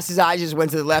Guys, after. past his eyes just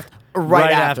went to the left right,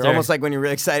 Right after. after. Almost like when you're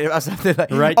really excited about something. Like,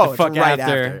 Right oh, the it's fuck right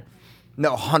after.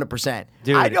 No, 100%.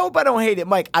 Dude. I hope I don't hate it,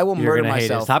 Mike. I will You're murder gonna hate it.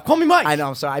 myself. Stop calling me Mike. I know.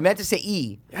 I'm sorry. I meant to say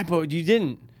E. Yeah, but you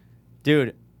didn't.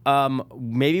 Dude,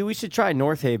 maybe we should try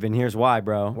North Haven. Here's why,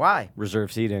 bro. Why?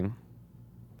 Reserve seating.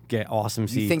 get awesome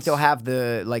seats. You think they'll have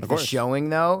the the course. showing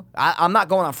though? I'm not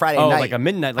going on Friday Oh, night. like a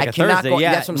midnight, like I a cannot Thursday, Go,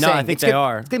 yeah. That's what I'm No, saying. I think It's they gonna,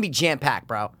 are. It's gonna be jam packed,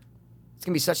 bro. It's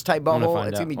gonna be such a tight I'm gonna bubble. find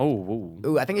It's out. gonna be. Oh,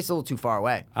 Ooh, I think it's a little too far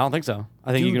away. I don't think so.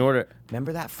 I think you Dude, can order it.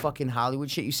 Remember that fucking Hollywood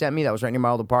shit you sent me? That was right near my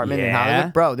old apartment in Yeah?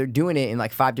 Hollywood, bro. They're doing it in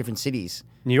like 5 different cities.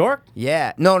 New York?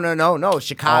 Yeah. No.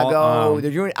 Chicago. Oh,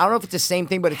 They're doing. I don't know if it's the same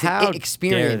thing, but it's How an It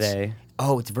experience. dare they?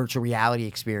 Oh, it's a virtual reality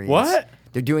experience. What?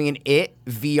 They're doing an It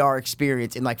VR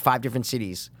experience in like 5 different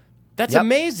cities. That's Yep.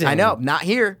 amazing. I know. Not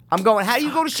here. I'm going. How do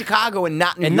you go to Chicago and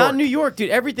not New And York? not New York, dude.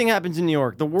 Everything happens in New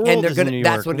York. The world And they're is in gonna. New York.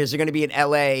 That's what it is. They're gonna be in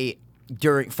LA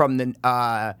from the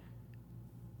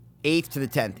 8th to the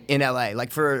 10th in LA,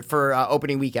 like for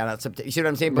opening weekend. You see what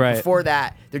I'm saying? But Right. before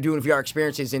that, they're doing VR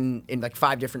experiences in like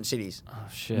 5 different cities. Oh,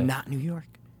 shit. Not New York.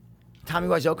 Tommy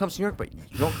Wiseau comes to New York, but you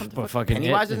don't come to But fucking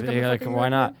Pennywise it, doesn't come to like, fucking why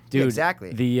New York, not? man? Dude, Yeah,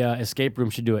 exactly. The escape room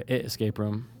should do it. It escape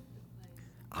room.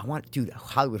 Dude,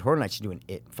 Hollywood Horror Nights should do an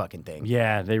It fucking thing.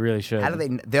 Yeah, they really should. How do they?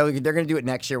 They're gonna do it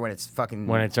next year when it's fucking.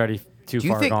 When it's already too do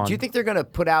you far think? gone. Do you think they're gonna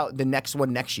put out the next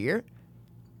one next year?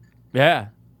 Yeah.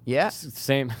 Yeah.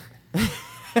 Same.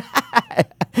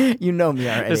 You know me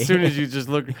already. As soon as you just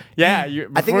look, yeah.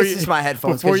 I think it's just my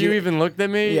headphones, Before 'cause you you- even looked at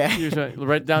me, Yeah. you went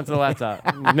right down to the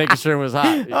laptop, making sure it was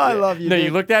hot. Oh, I love you, No, dude.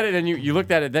 you looked at it and you looked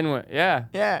at it, then went, yeah.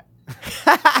 Yeah.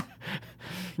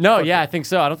 No, yeah, I think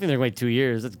so. I don't think they're gonna wait 2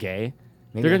 years. That's gay.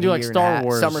 Maybe They're gonna do a like year and a Star half.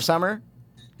 Wars. Summer.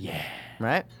 Yeah.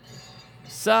 Right.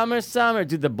 Summer.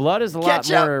 Dude, the blood is a lot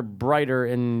Catch up. more brighter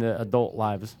in the adult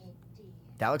lives.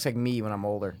 That looks like me when I'm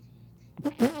older.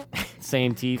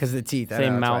 Same teeth. Because of the teeth. I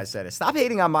Same know, that's why I mouth. said it. Stop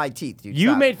hating on my teeth, dude. You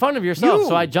Stop. made fun of yourself, You.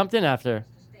 so I jumped in after.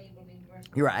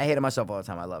 You're right. I hate myself all the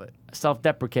time. I love it.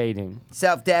 Self-deprecating.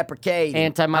 Self-deprecating.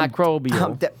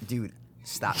 Antimicrobial. Dude,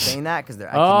 stop saying that because they're.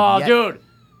 Oh, dude.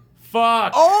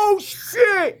 Fuck. Oh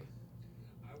shit!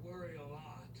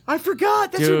 I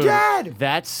forgot. That's your Dude, dad.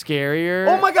 That's scarier.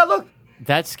 Oh my god! Look.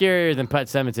 That's scarier than Pet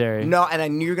Cemetery. No, and I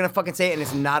knew you were gonna fucking say it, and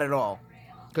it's not at all.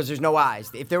 Because there's no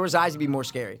eyes. If there was eyes, it'd be more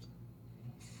scary.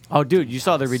 Oh, dude, you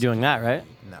saw they're redoing that, right?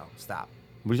 No, stop.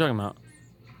 What are you talking about?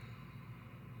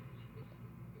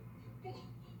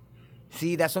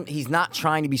 See, that's what he's not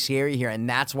trying to be scary here, and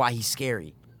that's why he's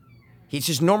scary. He's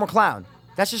just a normal clown.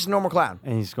 That's just a normal clown.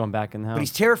 And he's going back in the house. But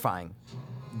he's terrifying.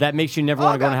 That makes you never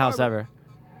want to go in a God, house Barbara. ever.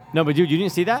 No, but dude, you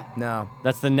didn't see that? No.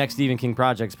 That's the next Stephen King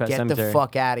project's Pet Get Cemetery. the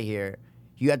fuck out of here.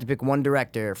 You have to pick one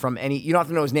director from any. You don't have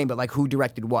to know his name, but like who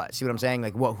directed what. See what I'm saying?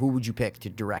 Like who would you pick to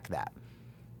direct that?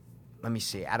 Let me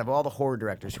see. Out of all the horror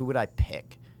directors, who would I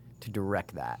pick to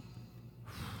direct that?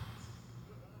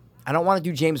 I don't want to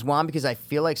do James Wan because I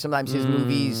feel like sometimes his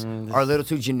movies are a little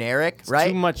too generic, right?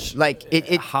 too much, like it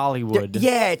Hollywood.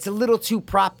 Yeah, it's a little too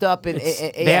propped up, and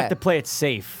They have to play it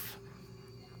safe.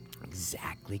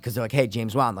 exactly because they're like, hey,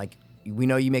 James Wan, like we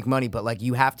know you make money, but like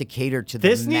you have to cater to the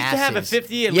This needs to have a masses.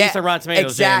 50 at least on Rotten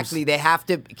Tomatoes, Exactly, James. they have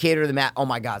to cater to the mass. Oh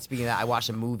my God! Speaking of that, I watched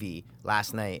a movie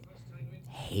last night.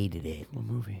 Hated it. What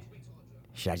movie?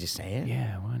 Should I just say it?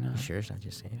 Yeah, why not? Sure, should I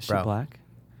just say it? Is she black?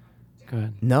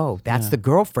 Good. No, that's Yeah. the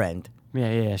girlfriend.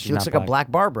 Yeah. She looks like a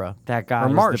Black Barbara. That guy or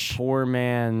is Marsh. the poor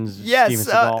man's Yes. Steven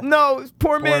Seagal. No,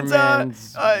 poor man's.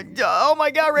 Oh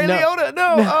my God, Ray No. Liotta.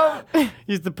 No.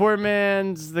 He's the poor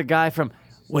man's, the guy from,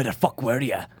 where the fuck were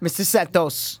you? Mr.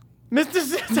 Santos. Mr.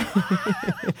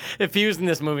 Sid. If he was in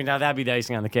this movie, now that'd be the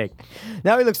icing on the cake.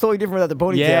 Now he looks totally different without the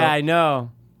ponytail. Yeah, I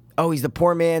know. Oh, he's the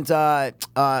poor man's.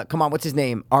 Come on, what's his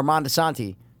name? Armand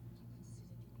Asante.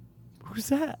 Who's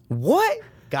that? What?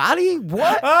 Gotti?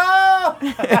 What? Oh!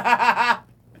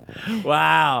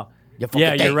 Wow.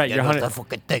 Yeah, you're right. You're the 100.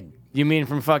 fucking thing. You mean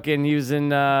from fucking using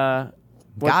what-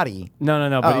 Gotti.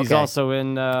 No. But Oh, he's okay. also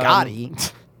in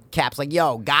Gotti. Cap's like,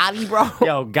 yo, Gotti, bro.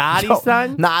 Yo, Gotti, Yo,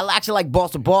 son? Nah, I actually like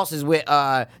Boston Bosses with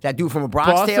that dude from A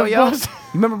Bronx Boston Tale, yo. Bosses? You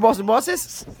remember Boston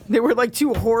Bosses? They were like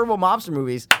 2 horrible mobster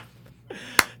movies.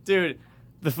 Dude,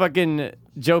 the fucking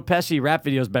Joe Pesci rap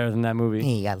video is better than that movie.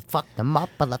 Hey, I fucked them up.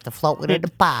 I left the float within the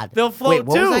pod. They'll float Wait,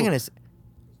 what was I too. gonna say?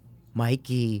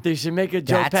 Mikey. They should make a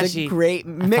Joe That's Pesci. a great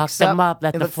mix fucked them up,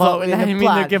 let and the float, and then you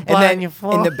mean to get blood and then on your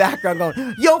floor. in the background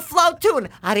going, yo, float too. And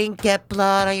I didn't get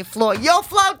blood on your floor. Yo,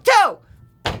 float too.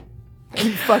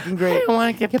 Fucking great. I don't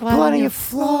want to get Blood on your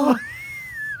floor.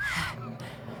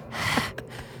 I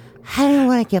didn't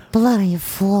want to get blood on your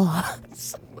floor.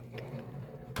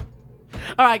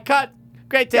 All right, cut.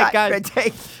 Great take, guys. Great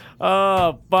take.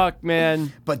 Oh, fuck,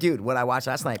 man. But dude, what I watched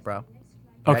last night, bro.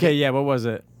 Okay, Ready? yeah, what was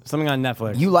it? Something on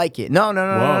Netflix. You like it? No.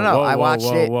 Whoa, I watched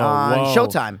whoa, it whoa, on whoa.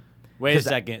 Showtime. Wait a 'Cause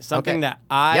second. Something okay. that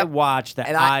I Yep. watched that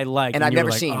And I like, and I've you were never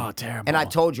like, seen. Oh, terrible. And I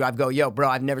told you, I go, yo, bro,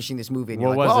 I've never seen this movie. And What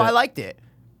you're like, was oh, it? I liked it.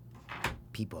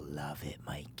 People love it,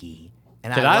 Mikey.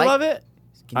 And Did I love it?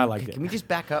 I liked it. Can we just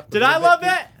back up? a Did little I bit, love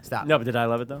please? it? Stop. No, but did I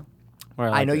love it though? Or I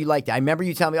liked know it? you liked it. I remember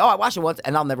you telling me, "Oh, I watched it once,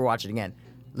 and I'll never watch it again."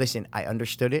 Listen, I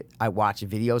understood it. I watched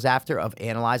videos after of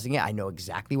analyzing it. I know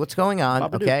exactly what's going on.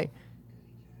 Babadook. Okay.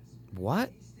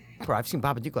 What? Bro, I've seen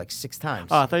Babadook like 6 times.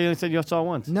 Oh, I thought you only said you saw it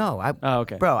once. No, Oh,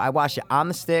 okay. Bro, I watched it on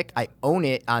the stick. I own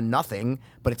it on nothing,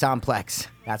 but it's on Plex.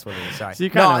 That's what it is. Sorry. So you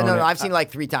kinda own no, it. I've seen it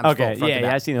like 3 times. Okay, front to yeah,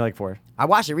 back. I've seen it like 4. I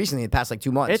watched it recently in the past like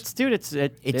 2 months. It's It's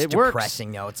it works.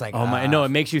 depressing, though. It's like, Oh my, no, it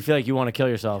makes you feel like you want to kill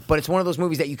yourself. but it's one of those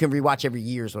movies that you can rewatch every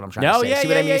year. Is what I'm trying to No, say. yeah, See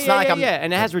what I mean? It's not like I'm.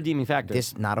 and it has redeeming factors.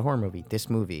 This not a horror movie. This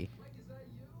movie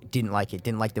didn't like it.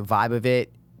 Didn't like the vibe of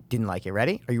it. Didn't like it.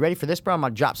 Ready? Are you ready for this, bro? I'm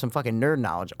gonna drop some fucking nerd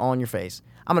knowledge all in your face.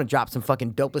 I'm gonna drop some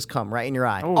fucking dopeless cum right in your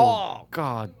eye. Oh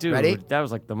God, dude, Ready? that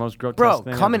was like the most grotesque Bro,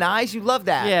 thing cum in ever. eyes, you love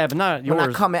that. Yeah, but not When I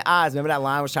yours. come in eyes, remember that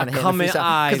line I was trying to hit? cum in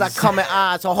eyes. Because I come in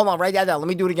eyes. So hold on, write that down. Let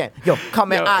me do it again. Yo,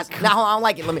 come in Yo, eyes. Now hold on, I don't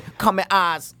like it. Let me come in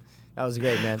eyes. That was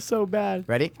great, man. So bad.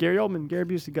 Ready? Gary Oldman, Gary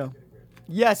Busey, go.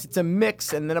 Yes, it's a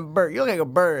mix and then a bird. You look like a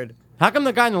bird. How come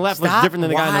the guy on the left looks Stop. different than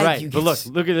the guy on the Why right? do you But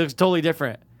get look, it looks totally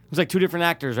different. It's like 2 different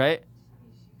actors, right?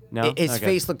 No, His Okay.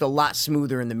 face looked a lot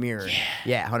smoother in the mirror.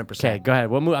 Yeah, 100%. Okay, go ahead.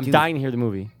 What movie? I'm Dude. dying to hear the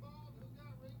movie.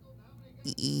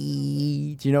 Do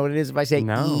you know what it is if I say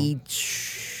No.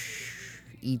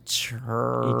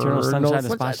 Eternal Sunshine of the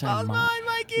Spotless Oh, Mind.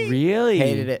 Mikey. Really?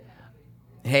 Hated it.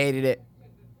 Hated it.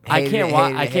 I Hated can't it,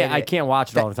 watch. hated it, I hated it. can't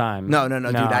watch it all the time. No, dude,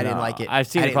 I didn't like it. I've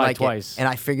seen I it didn't probably like twice. And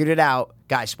I figured it out.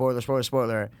 Guys,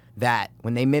 spoiler, that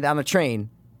when they met on the train,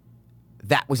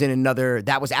 that was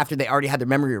after they already had their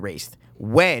memory erased.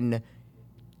 When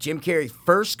Jim Carrey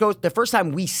the first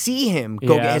time we see him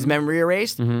go Yeah. get his memory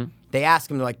erased, Mm-hmm. they ask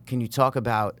him, they're like, can you talk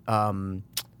about,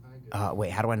 wait,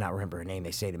 how do I not remember her name?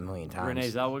 They say it a million times. Renee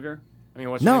Zellweger. I mean,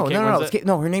 what's No, her name? no, Kate no, Winslet?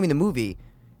 no. No, her name in the movie,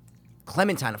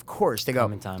 Clementine, of course. They go,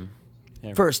 Clementine.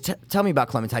 Yeah. first, tell me about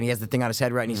Clementine. He has the thing on his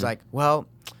head, right? And he's like, well,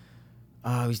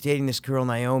 I was dating this girl,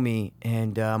 Naomi,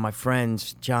 and my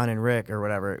friends, John and Rick, or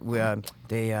whatever,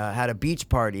 they had a beach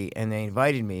party, and they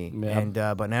invited me, Yeah. and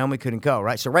but Naomi couldn't go,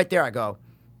 right? So right there I go,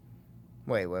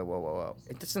 wait, whoa.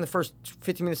 It's in the first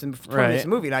 15 minutes, 20 minutes Right. of the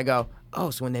movie, and I go, oh,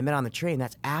 so when they met on the train,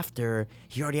 that's after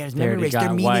he already had his They memory already erased. They're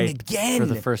got meeting wiped again. for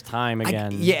the first time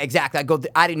again. Yeah, exactly.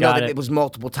 I didn't know Got that it. it was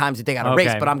multiple times that they got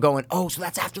erased, Okay. but I'm going, oh, so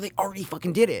that's after they already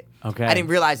fucking did it. Okay. I didn't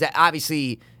realize that,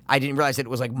 obviously, I didn't realize that it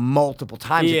was like multiple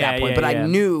times at Yeah, that point, yeah, but yeah. I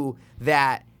knew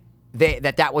that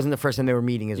that wasn't the first time they were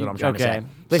meeting, is what I'm trying to Okay. say.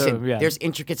 Listen, So, yeah. there's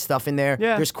intricate stuff in there.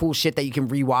 Yeah. There's cool shit that you can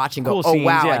rewatch and go, Cool oh, scenes,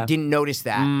 wow, yeah. Mm. I didn't notice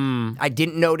that. I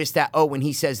didn't notice that, oh, when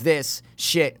he says this,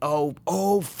 shit,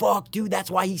 oh, fuck, dude,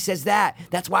 that's why he says that.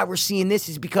 That's why we're seeing this,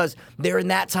 is because they're in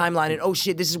that timeline, and oh,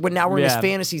 shit, this is when now we're in his Yeah.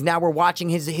 fantasies. Now we're watching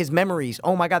his memories.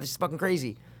 Oh, my God, this is fucking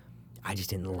crazy. I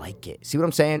just didn't like it. See what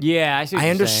I'm saying? Yeah, I see what I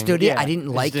you're understood saying. it. Yeah, I didn't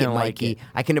just like it, didn't like Mikey. it.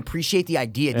 I can appreciate the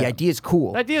idea. The Yeah. idea is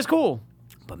cool. The idea's cool.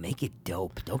 But make it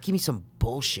dope. Don't give me some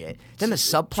bullshit. Then the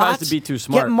subplots. Tries to be too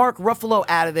smart. Get Mark Ruffalo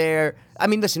out of there. I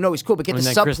mean, listen, no, he's cool, but get And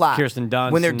the then subplot. Kirsten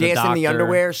Dunst when they're and the dancing in the doctor.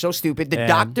 underwear, so stupid. The Yeah.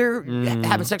 doctor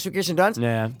having sex with Kirsten Dunst.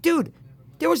 Yeah. Dude,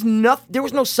 there was no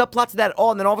subplot to that at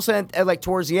all. And then all of a sudden, like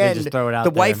towards the end, just throw it out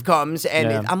the there. wife comes, and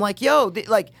Yeah. I'm like, yo,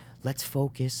 let's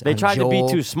focus. They on tried to be Joel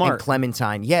too smart. And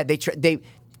Clementine. Yeah, they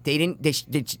didn't. They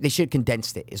should have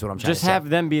condensed it. Is what I'm trying Just to say. have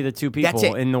them be the two people That's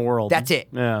it. in the world. That's it.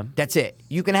 Yeah. That's it.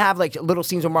 You can have like little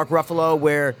scenes with Mark Ruffalo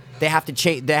where they have to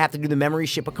do the memory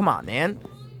shit, but come on, man.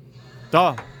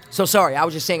 Duh. So sorry, I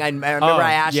was just saying. I remember Oh,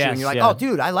 I asked you, yes, and you're like, yeah. "Oh,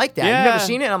 dude, I like that. Yeah. You've never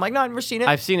seen it?" And I'm like, "No, I've never seen it."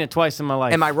 I've seen it twice in my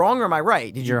life. Am I wrong or am I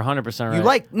right? Did You're 100% right. You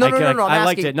like? No. I I'm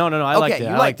liked asking. it. No. I okay, liked it. You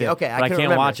I liked liked it. Okay, but I couldn't can't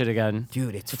remember. watch it again.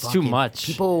 Dude, it's too fucking- much.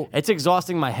 people- It's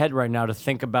exhausting my head right now to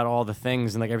think about all the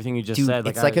things and like everything you just Dude, said.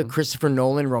 it's like a Christopher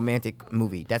Nolan romantic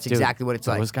movie. That's Dude, exactly what it's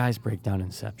like. Those guys break down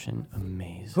Inception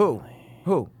amazing.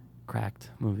 Who? Cracked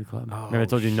Movie Club. Remember I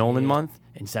told you Nolan month?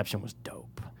 Inception was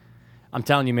dope. I'm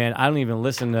telling you, man. I don't even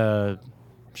listen to.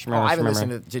 Oh, I haven't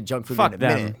listened to Junk Food Fuck in a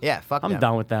them. minute. Yeah, fuck them. I'm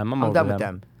done with them. I'm over done with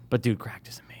them. But dude, Cracked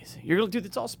is amazing. You're gonna, dude.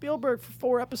 It's all Spielberg for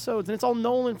 4 episodes, and it's all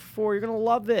Nolan for 4. You're gonna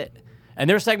love it. And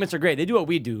their segments are great. They do what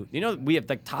we do. You know, we have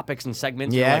like topics and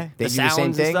segments. Yeah, for, like, they the do the sounds same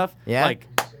and thing. stuff. Yeah. like,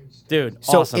 dude.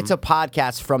 So awesome. it's a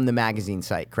podcast from the magazine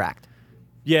site, Cracked.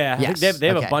 Yeah, I Yes. think they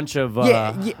have okay. a bunch of well,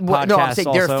 no, I'm podcasts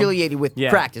saying they're also. affiliated with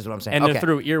Yeah. Cracked, is what I'm saying. And okay. they're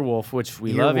through Earwolf, which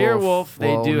we love Earwolf. They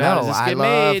Well, do no, How Does This I Get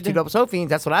love Made? Two Dope Soap Fiends.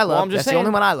 That's what I love. Well, I'm just That's saying. the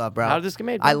only one I love, bro. How Does This Get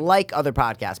Made, I bro? like other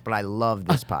podcasts, but I love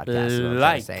this podcast. is what I'm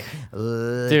trying to say.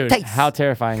 Dude, Taste. how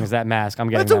terrifying is that mask? I'm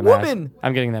getting That's a that mask. woman.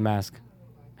 I'm getting that mask.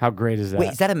 How great is that?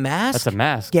 Wait, is that a mask? That's a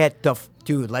mask. Get the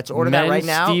dude. Let's order that right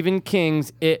now. Stephen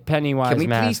King's It Pennywise Can we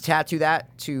mask. please tattoo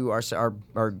that to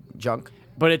our junk?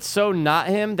 But it's so not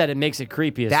him that it makes it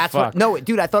creepy as That's fuck. what. No,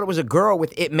 dude, I thought it was a girl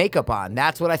with it makeup on.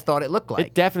 That's what I thought it looked like.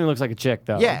 It definitely looks like a chick,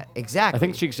 though. Yeah, exactly. I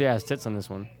think she actually has tits on this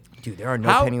one. Dude, there are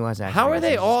no Pennywise actors. How are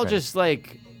they Jesus all Christ. just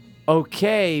like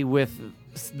okay with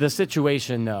the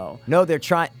situation though? No, they're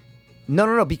trying.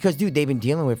 No, because dude, they've been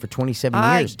dealing with it for 27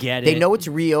 I years. get They it. know it's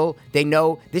real. They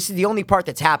know this is the only part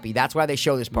that's happy. That's why they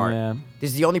show this part. Yeah.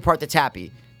 This is the only part that's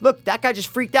happy. Look, that guy just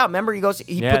freaked out. Remember, he puts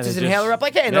they his inhaler just- up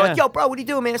like, hey, and they're yeah. like, yo, bro, what are you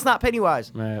doing, man? It's not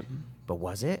Pennywise. Right. But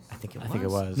was it? I think it was. think it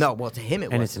was. No, well, to him it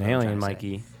was. And it's an is what I'm alien, trying to say.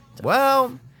 Mikey.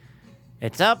 Well,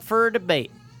 It's up for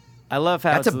debate. I love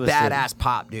how that's a it's listed. badass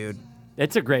pop, dude.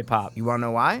 It's a great pop. You want to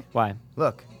know why? Why?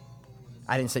 Look,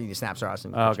 I didn't send you the snaps,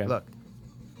 Austin. Oh, okay. Look,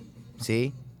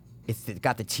 see, it's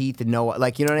got the teeth and no,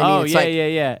 like you know what I mean. Oh It's yeah, like,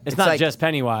 yeah. It's not like- just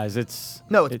Pennywise. It's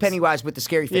No, it's Pennywise with the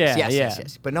scary face. Yeah, yes, yeah.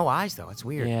 But no eyes though. It's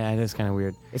weird. Yeah, it is kind of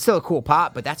weird. It's still a cool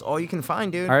pop, but that's all you can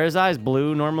find, dude. Are his eyes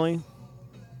blue normally?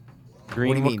 Green.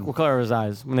 What do you mean? What color are his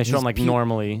eyes when they show He's him like pu-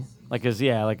 normally? Like his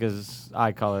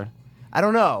eye color. I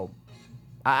don't know.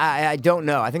 I don't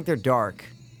know. I think they're dark.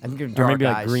 I think they're dark maybe,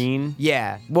 like, eyes. green?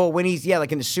 Yeah. Well, when he's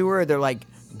like in the sewer, they're like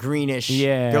greenish.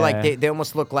 Yeah. They're like they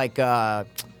almost look like.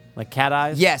 Like cat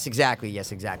eyes. Yes, exactly.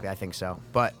 Yes, exactly. I think so.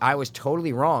 But I was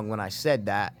totally wrong when I said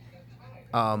that.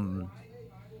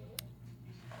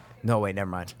 No, wait, never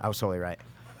mind. I was totally right.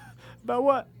 About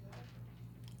what?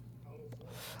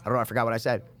 I don't know. I forgot what I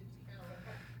said.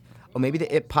 Oh, maybe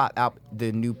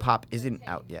the new pop isn't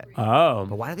out yet. Oh,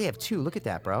 But why do they have two? Look at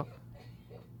that, bro.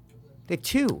 They have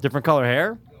two. different color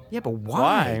hair. Yeah, but why?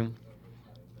 Why?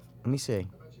 Let me see.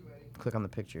 Click on the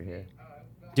picture here.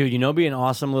 Dude, you know, be an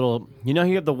awesome little. You know,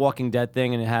 you have the Walking Dead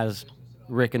thing, and it has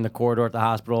Rick in the corridor at the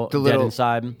hospital, The dead little-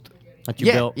 inside, that you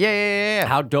Yeah, built. yeah.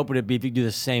 How dope would it be if you do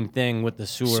the same thing with the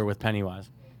sewer with Pennywise?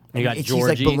 And you got It's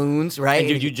Georgie. like balloons, right? And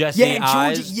dude, you just yeah, see and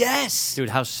Georgie, eyes. yes. Dude,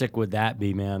 how sick would that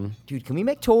be, man? Dude, can we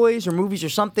make toys or movies or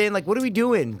something? Like, what are we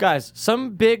doing? Guys,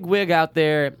 some big wig out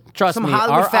there. Trust Some me,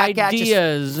 Hollywood our fat cat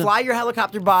ideas. just fly your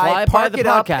helicopter by, Fly by park the it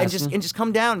up, podcast. and just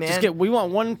come down, man. We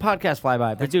want one podcast flyby,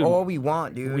 but That's dude, all we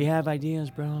want, dude. we have ideas,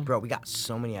 bro. Bro, we got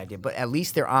so many ideas, but at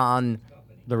least they're on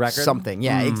The record, something.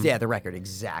 Yeah, yeah, the record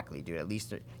exactly, dude. At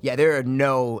least, there are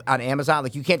no on Amazon.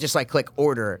 Like, you can't just like click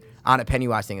order on a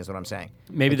Pennywise thing. Is what I'm saying.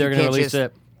 Maybe Like, they're you gonna can't release just-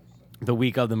 it the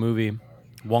week of the movie.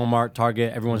 Walmart,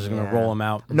 Target, everyone's just gonna Yeah. roll them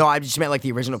out. No, I just meant like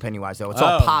the original Pennywise though. It's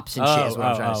all pops and shit. Is what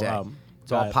I'm trying to say.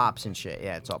 It's all Got it. pops and shit.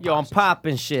 Yeah, it's all. Yo, I'm pops and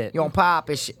popping shit. shit. Yo, I'm pop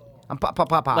and shit. I'm pop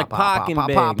Like Pac and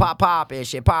Big. pop and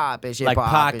shit, pop and shit, Like pop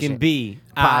Pac and and shit. B,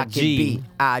 Pac and IG. B,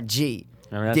 IG.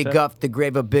 Remember that Dig shit? up the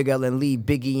grave of Big L and leave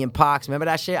Biggie and Pox. Remember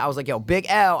that shit? I was like, yo, Big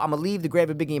L, I'm gonna leave the grave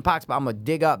of Biggie and Pox, but I'm gonna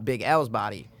dig up Big L's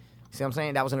body. See what I'm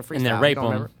saying? That was in a freestyle. And then You rape don't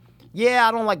him. remember? Yeah,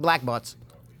 I don't like black butts.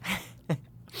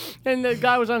 And the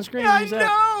guy was on screen. I he said-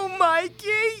 know,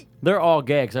 Mikey. They're all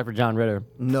gay except for John Ritter.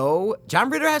 No, John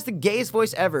Ritter has the gayest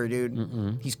voice ever,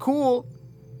 dude. He's cool,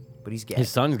 but he's gay. His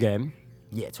son's gay.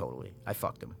 Yeah, totally. I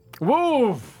fucked him.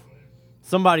 Woo!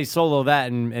 Somebody solo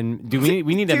that and do we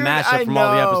need a Dude, mashup I from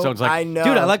all the know, episodes? Like, I know.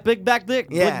 dude, I like big back dick.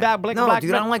 Yeah. Big back, black, no, black,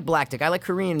 dude, I don't like black dick. I like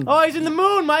Korean. Oh, he's in the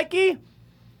moon, Mikey.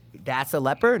 That's a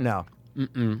leopard? No.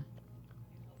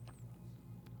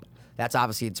 That's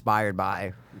obviously inspired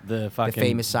by The the fucking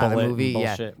famous silent bullet movie. and Yeah,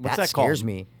 bullshit. What's that that called? scares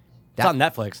me. It's on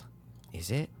Netflix.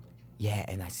 Is it? Yeah,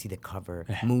 and I see the cover,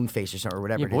 Moonface or something or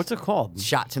whatever. Yeah, it but what's is. it called?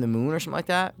 Shot to the moon or something like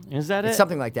that. Is that It's it?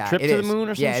 something like that. Trip It to is. the moon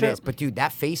or some Yeah, shit? it is. But dude,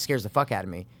 that face scares the fuck out of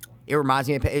me. It reminds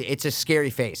me of. It's a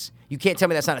scary face. You can't tell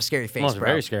me that's not a scary face, Well, it's bro.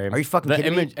 very scary. Are you fucking the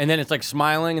kidding image, me? And then it's like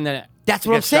smiling, and then it That's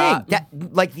what I'm gets saying. shot. That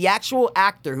like the actual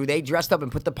actor who they dressed up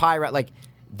and put the pie right, like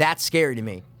that's scary to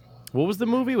me. What was the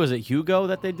movie? Was it Hugo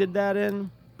that they did that in?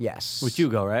 Yes. With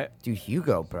Hugo, right? Dude,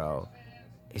 Hugo, bro.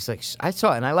 It's like I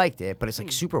saw it and I liked it, but it's like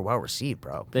super well received,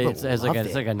 bro. People It's like loved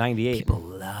it's it. like a 98. People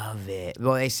love it.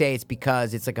 Well, they say it's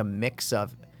because it's like a mix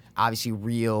of obviously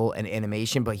real and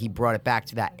animation, but he brought it back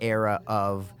to that era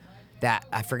of that.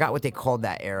 I forgot what they called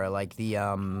that era, like the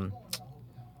it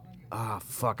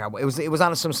was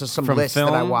on some From list that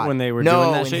I film watched. when they were no,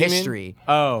 doing that in shit, you mean? history.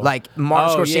 Oh. like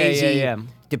Martin Oh, yeah, Scorsese yeah.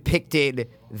 depicted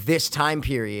this time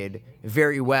period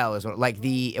very well. As well. Like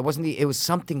it was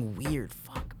something weird.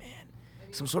 Fuck, man.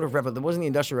 Some sort of revolution. It wasn't the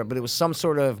industrial revolution, but it was some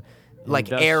sort of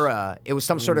like era. It was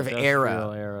some sort of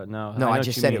Industrial era. era. No, No, I I know just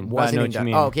what you said it mean, but I wasn't. know what you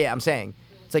mean. Oh, okay. I'm saying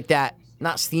it's like that.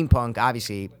 Not steampunk,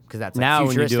 obviously, because that's like Now when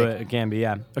you futuristic. do it, it can be,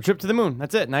 yeah. A Trip to the Moon.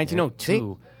 That's it.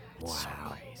 1902. It's so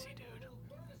crazy, dude.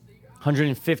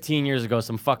 115 years ago,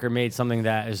 some fucker made something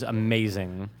that is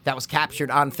amazing. That was captured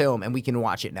on film, and we can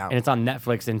watch it now. And it's on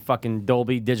Netflix in fucking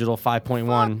Dolby Digital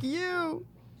 5.1. Fuck you.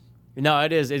 No,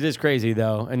 it is. It is crazy,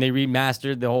 though. And they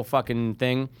remastered the whole fucking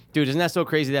thing. Dude, isn't that so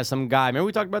crazy that some guy... Remember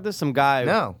we talked about this? Some guy...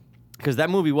 No. because that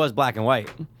movie was black and white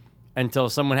until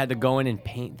someone had to go in and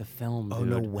paint the film. Oh, dude.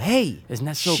 no way. Isn't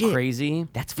that so Shit. crazy?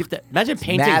 That's You have to- imagine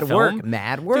painting mad film. work.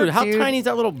 Mad work, dude. How dude. tiny is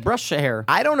that little brush hair?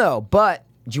 I don't know, but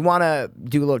do you want to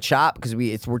do a little chop? Because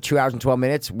we're 2 hours and 12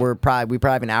 minutes. We probably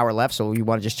have an hour left, so you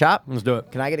want to just chop? Let's do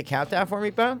it. Can I get a countdown for me,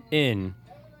 bro? In.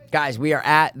 Guys, they are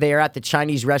at the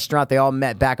Chinese restaurant. They all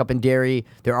met back up in Derry.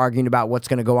 They're arguing about what's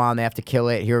going to go on. They have to kill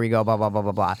it. Here we go. Blah, blah, blah,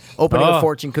 blah, blah. Opening a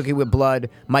fortune cookie with blood.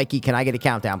 Mikey, can I get a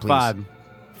countdown, please? 5,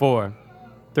 4,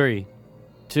 3,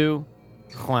 2,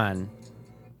 1.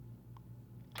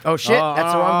 Oh, shit.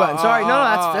 That's the wrong button. Sorry.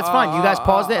 No, that's fine. You guys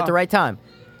paused it at the right time.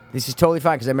 This is totally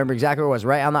fine because I remember exactly where it was.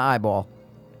 Right on the eyeball.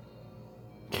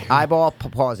 Eyeball,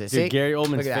 pause it. Dude, See? Gary Oldman's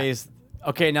Look at that. face.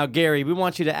 Okay, now, Gary, we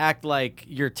want you to act like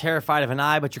you're terrified of an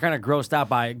eye, but you're kind of grossed out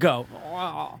by it. Go.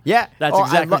 Yeah. That's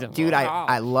exactly Dude,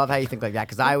 I love how you think like that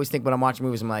because I always think when I'm watching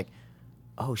movies, I'm like,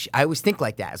 oh, I always think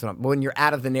like that. So when you're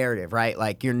out of the narrative, right?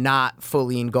 Like you're not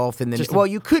fully engulfed in the. Well,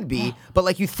 you could be, but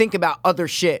like you think about other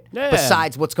shit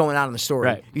besides what's going on in the story.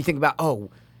 Right. You think about,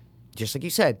 just like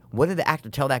you said, what did the actor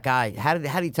tell that guy? How did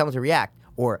he tell him to react?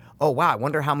 Or, oh wow, I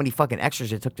wonder how many fucking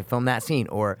extras it took to film that scene.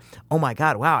 Or, oh my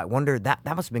god, wow, I wonder that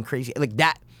must have been crazy. Like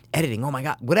that editing, oh my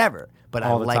god, whatever. But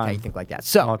All I the like how time. you think like that.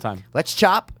 So All the time. let's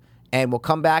chop, and we'll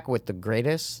come back with the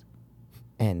greatest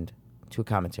end to a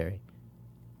commentary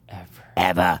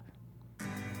ever.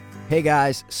 Hey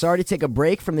guys, sorry to take a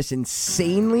break from this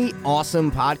insanely awesome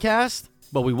podcast.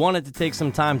 But we wanted to take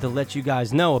some time to let you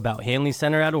guys know about Hanley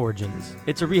Center at Origins.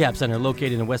 It's a rehab center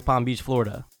located in West Palm Beach,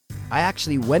 Florida. I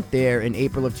actually went there in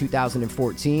April of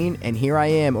 2014, and here I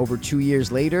am over 2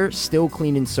 years later, still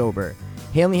clean and sober.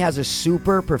 Hanley has a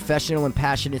super professional and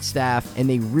passionate staff, and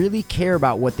they really care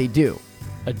about what they do.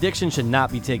 Addiction should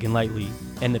not be taken lightly,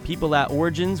 and the people at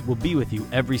Origins will be with you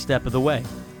every step of the way.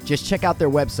 Just check out their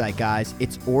website, guys.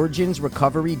 It's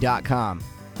originsrecovery.com.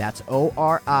 That's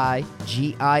ORIGINS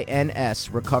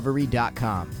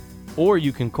recovery.com. Or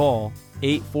you can call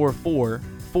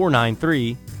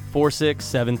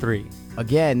 844-493-4673.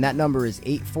 Again, that number is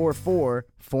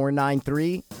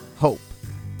 844-493-HOPE.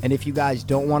 And if you guys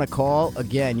don't want to call,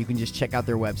 again, you can just check out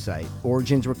their website,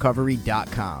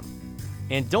 originsrecovery.com.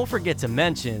 And don't forget to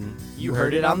mention you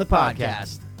heard it on the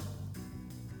podcast.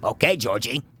 Okay,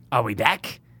 Georgie, are we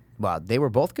back? Well, they were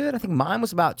both good. I think mine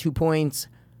was about 2 points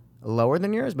lower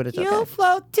than yours, but it's okay. You'll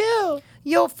float too.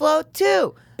 You'll float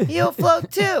too. You'll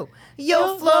float too.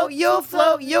 You'll float, you'll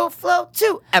float, you'll float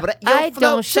too. I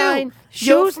don't shine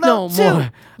shoes no more.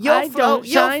 You'll float,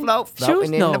 you'll float,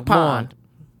 floating in the pond.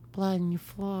 Blood in your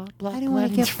floor. I didn't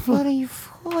want to get blood on your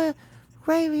floor.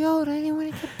 Ray Liotta, I didn't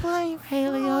want to get playing. Ray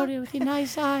Liotta with your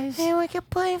nice eyes. I didn't want to get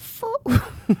playing foot.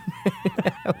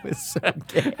 That was so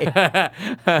gay.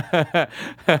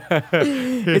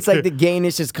 It's like the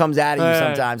gayness just comes out of you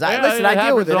sometimes. I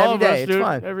deal with it every day. It's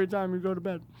fun. Every time you go to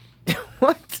bed.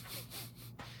 What?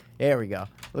 There we go.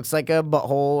 Looks like a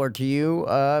butthole, or to you,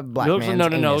 black man's No.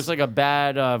 It anus. looks like a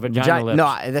bad vagina lip.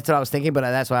 No, that's what I was thinking, but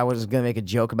that's why I was going to make a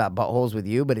joke about buttholes with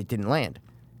you, but it didn't land.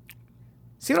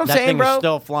 See what I'm that saying, thing bro? is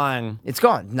still flying. It's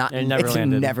gone. It never it's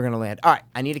landed. never going to land. All right,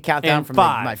 I need a countdown And from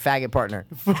 5. my faggot partner.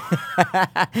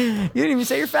 You didn't even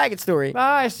say your faggot story.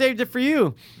 I saved it for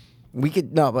you. We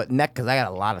could, no, but because I got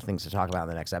a lot of things to talk about in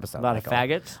the next episode. A lot of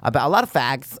faggots. About a lot of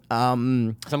fags.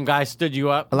 Some guy stood you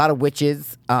up. A lot of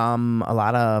witches, a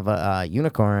lot of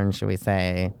unicorns, should we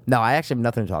say. No, I actually have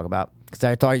nothing to talk about. Because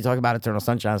I thought you talked about Eternal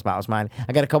Sunshine of the Spotless Mind.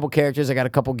 I got a couple characters. I got a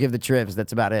couple give the trivs.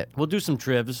 That's about it. We'll do some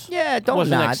trivs. Yeah, don't What's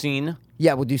the nod. next scene?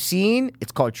 Yeah, we'll do scene.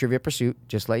 It's called Trivia Pursuit.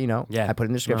 Just to let you know. Yeah. I put it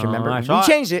in the description. Oh, Remember? I We saw it.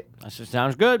 changed it. That just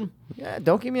sounds good. Yeah,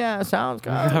 don't give me that. Sounds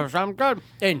good. Sounds good.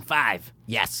 In 5,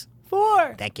 Yes.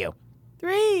 4, Thank you.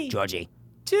 3, Georgie.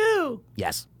 2,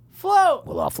 Yes. float.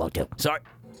 We'll all float too. Sorry.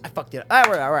 I fucked it up.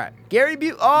 All right. Gary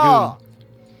Busey. Oh.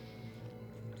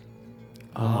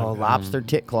 Oh, lobster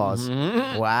tit claws.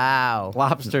 Wow.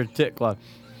 Lobster tit club.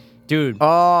 Dude,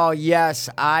 Oh, yes.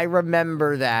 I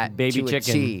remember that. Baby to a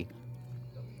chicken. T.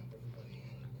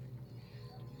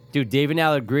 David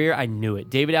Allen Greer, I knew it.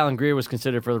 David Allen Greer was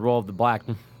considered for the role of the Black.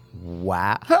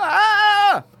 Wow.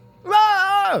 Ah!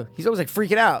 Ah! He's always like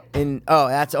freaking out.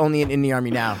 That's only in the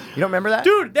Army now. You don't remember that?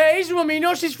 Dude, that Asian woman, you know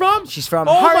where she's from? She's from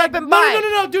Oh Hurry my, Up and no, Buy.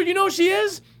 no, dude, you know who she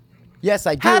is? Yes,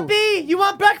 I do. Happy, you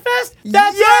want breakfast?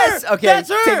 That's Yes! her. Okay, That's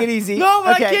her. take it easy. No,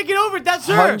 but Okay. I can't get over it. That's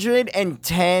her.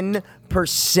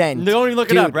 110%. Don't even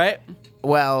look it up, right?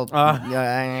 Well,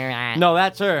 No,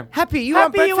 that's her. Happy, you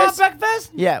Happy, want you want breakfast?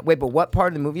 breakfast? Yeah, wait, but what part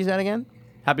of the movie is that again?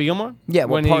 Happy Gilmore? Yeah,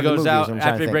 what when he part of the goes movie is out what I'm trying to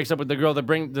after he think. breaks up with the girl,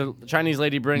 the Chinese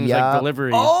lady brings Yeah. like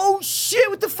delivery. Oh, shit,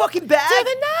 with the fucking bag?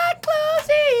 The night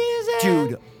closes.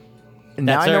 Dude,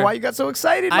 Now That's I know her. why you got so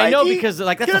excited, I know Mikey. because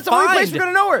like that's Dude, a that's the only place find we're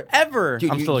gonna know her ever. Dude,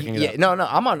 I'm still looking it up. No,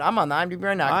 I'm on the IMDb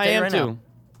right now. I can tell you am right too. now.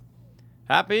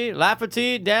 Happy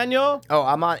Lafferty, Daniel. Oh,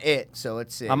 I'm on it. So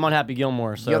let's see. I'm on Happy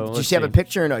Gilmore. So Yo, does she have a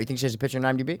picture or no? You think she has a picture on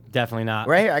IMDb? Definitely not.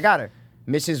 Right here, I got her.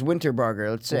 Mrs. Winterberger.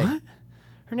 Let's see. What?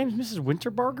 Her name's Mrs.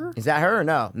 Winterberger. Is that her or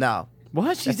no? No.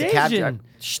 What? She's That's the Asian. caption.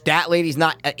 That lady's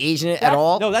not Asian at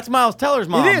all. No, that's Miles Teller's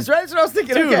mom. It is, right? That's what I was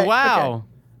thinking. Dude, Okay, wow. okay.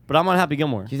 But I'm on Happy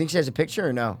Gilmore. Do you think she has a picture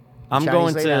or no? I'm Chinese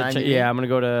going lady on to. IMDb? Yeah, I'm gonna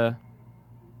go to.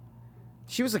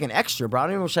 She was like an extra, bro. I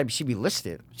don't even know if she'd be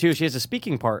listed. She has a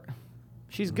speaking part.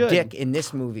 She's good. Dick in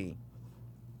this movie.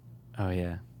 Oh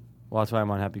yeah. Well, that's why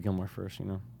I'm on Happy Gilmore first. You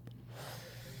know.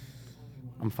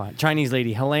 I'm fine. Chinese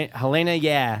lady, Helena.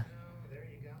 Yeah.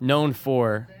 Known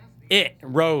for it.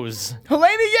 Rose.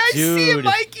 Helena, yeah, I Dude. see it,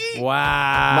 Mikey.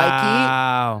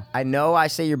 Wow. I know I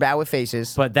say you're bad with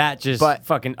faces. But that just But-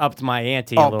 fucking upped my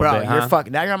ante a Oh, little bro, bit. you're huh?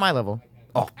 fucking. Now you're on my level.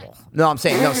 Oh, no, I'm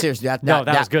saying no, seriously. That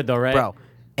was good though, right? Bro.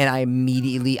 And I didn't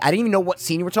even know what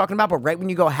scene you were talking about, but right when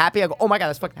you go happy, I go, oh my god,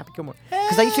 that's fucking Happy Gilmore.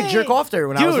 Because I used to jerk off to her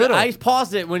when I was Dude, little. I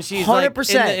paused it when she's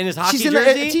 100%. like in his hockey She's in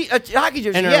jersey. a hockey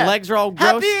jersey, and her yeah. legs are all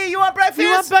gross. Happy, you want breakfast? You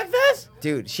want breakfast?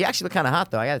 Dude, she actually looked kind of hot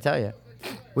though. I gotta tell you.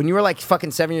 When you were like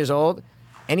fucking 7 years old,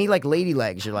 any like lady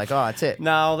legs, you're like, oh, that's it.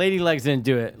 No, Lady Legs didn't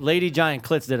do it. Lady Giant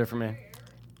Clits did it for me.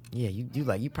 Yeah,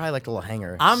 you probably like the little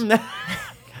hanger.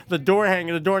 The door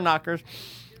hanger, the door knockers.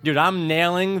 Dude, I'm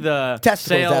nailing the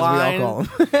testicles, sail as line. we all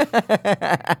call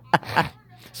them.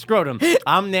 Scrotum.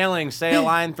 I'm nailing sail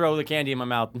line, throw the candy in my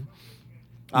mouth.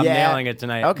 I'm Yeah. nailing it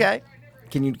tonight. Okay.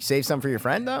 Can you save some for your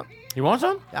friend though? You want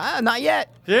some? Not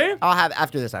yet. See? I'll have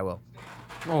after this. I will.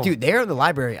 Oh. Dude, they're in the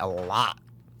library a lot.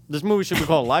 This movie should be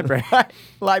called Library.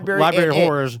 Library Library and-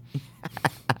 horrors.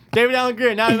 David Allen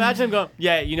Greer. Now imagine him going,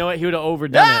 yeah, you know what? He would have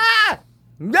overdone it. Ah!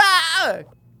 Ah!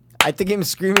 I think him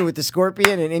screaming with the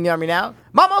scorpion and In the Army Now.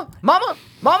 Mama, mama,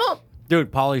 mama.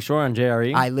 Dude, Pauly Shore on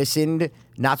JRE. I listened,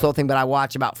 not the whole thing, but I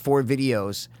watched about 4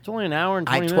 videos. It's only an hour and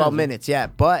 20 minutes. 12 minutes, yeah.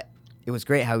 But it was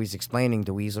great how he's explaining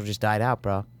the weasel just died out,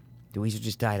 bro. The weasel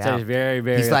just died So out. he's very,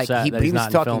 very he's like, upset that but he he's was not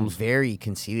in talking films. very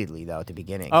conceitedly though at the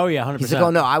beginning. Oh, yeah, 100%. He's like,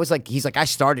 oh no, he's like, I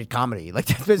started comedy. Like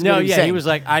that's basically No, what he was yeah, saying. he was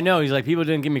like, I know. He's like, people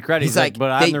didn't give me credit. He's He's like, like,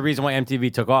 but they- I'm the reason why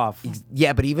MTV took off.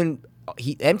 Yeah, but even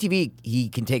MTV, he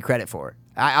can take credit for it.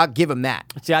 I'll give him that.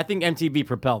 See, I think MTV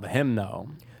propelled him, though.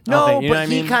 I No, don't think- you know but what I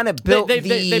he mean? kind of built they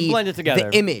the blended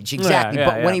together. the image exactly. Yeah,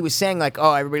 but yeah. when he was saying like,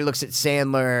 "Oh, everybody looks at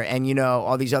Sandler and you know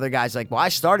all these other guys," like, "Well, I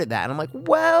started that," and I'm like,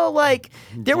 "Well, like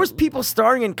there was people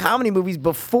starring in comedy movies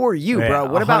before you, Yeah, bro.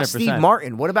 What about 100%. Steve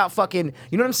Martin? What about fucking?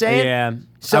 You know what I'm saying? Yeah.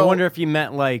 So I wonder if he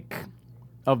meant like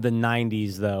of the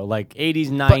 90s though, like 80s,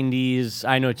 90s.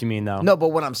 I know what you mean though. No, but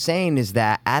what I'm saying is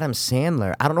that Adam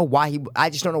Sandler. I don't know why I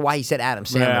just don't know why he said Adam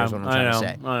Sandler. Yeah, is what I'm I trying know, to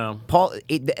say. I know. Paul,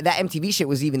 that MTV shit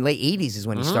was even late '80s is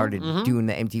when he started doing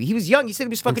the MTV. He was young. He said he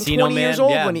was fucking Encino 20 years Man,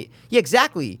 old yeah. when he. Yeah,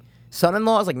 exactly.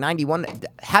 Son-in-law is like 91.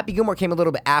 Happy Gilmore came a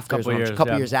little bit after. Couple a years,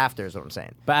 couple yeah. years after is what I'm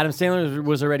saying. But Adam Sandler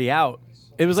was already out.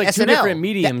 It was like two SNL. different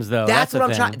mediums though. That's the what I'm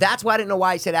thing. trying. That's why I didn't know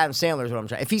why he said Adam Sandler is what I'm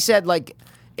trying. If he said like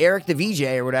Eric the VJ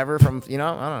or whatever from I don't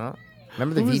know.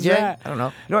 Remember the Who was VJ? that? I don't know.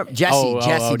 You know what? Jesse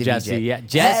the Jesse, VJ. yeah.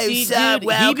 Jesse, Hey, what's up? dude,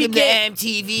 Welcome he became, to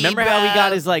MTV. Remember how he bro.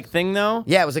 got his like thing though?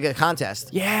 Yeah, it was like a contest.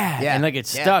 Yeah. Yeah, And like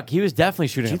it yeah. stuck. He was definitely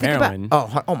Did shooting you up think heroin.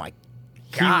 about? Oh my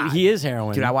God. He is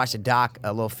heroin. Dude, I watched a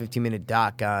little 15-minute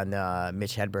doc on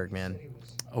Mitch Hedberg, man.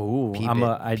 Ooh, Peep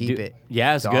I Peep do. it.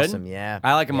 Yeah, it's It's good. awesome, yeah.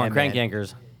 I like him Yeah, on Crank man.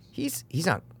 Yankers. He's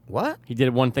on what? He did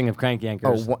one thing of Crank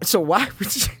Yankers. Oh, so why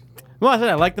would you? Well, I said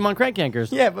I liked him on Crank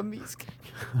Yankers. Yeah, but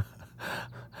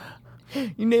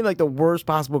you named like the worst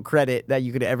possible credit that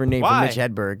you could ever name Why? for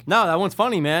Mitch Hedberg. No, that one's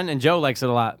funny, man. And Joe likes it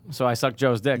a lot. So I suck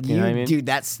Joe's dick. You know what I mean? Dude,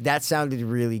 that sounded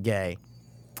really gay.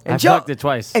 I sucked it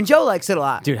twice. And Joe likes it a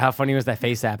lot. Dude, how funny was that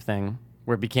face app thing?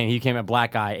 Where he became a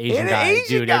black guy, Asian And an guy.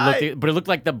 Asian Dude, guy. it looked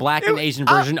like the black It- and Asian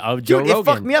version of Joe dude, Rogan. It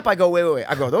fucked me up. I go, wait.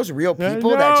 I go, those real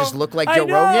people that know. just look like I Joe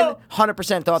know. Rogan?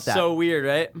 100% thought that. So weird,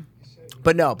 right?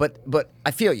 But no, but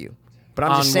I feel you. But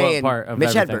I'm On just what saying, part of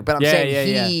Mitch everything? Hedberg. But I'm Yeah,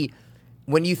 saying yeah.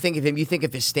 when you think of him, you think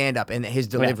of his stand-up and his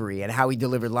delivery and how he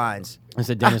delivered lines. I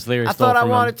said Dennis Leary I stole thought I from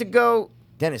him. wanted to go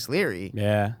Dennis Leary.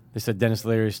 Yeah, they said Dennis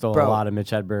Leary stole Bro. a lot of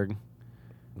Mitch Hedberg.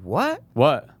 What?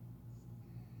 What?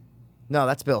 No,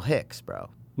 that's Bill Hicks, bro.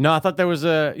 No, I thought there was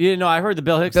a. You know, I heard the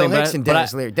Bill Hicks Bill thing. Hicks but and but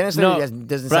Dennis Leary. Dennis Leary doesn't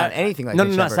but sound anything like no,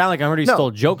 Mitch not Hedberg. sound like I heard he No.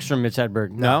 stole jokes from Mitch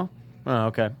Hedberg. No? Oh,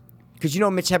 okay. Because you know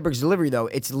Mitch Hedberg's delivery, though,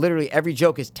 it's literally every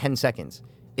joke is 10 seconds.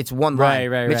 It's one line.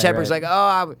 Right, Mitch right, Hedberg's right. like,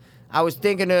 oh, I was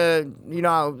thinking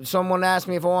of, someone asked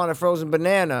me if I want a frozen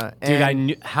banana. And, Dude, I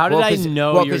knew. How did I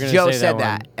know you were going to Joe say said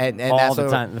that? that. one? And all that's the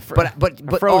what- time. But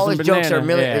all frozen his jokes are banana,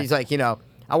 million. yeah. He's like,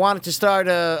 I wanted to start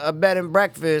a bed and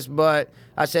breakfast, but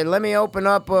I said, let me open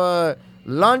up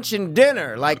lunch and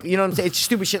dinner. Like, you know what I'm saying? It's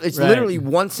stupid shit. It's Right. literally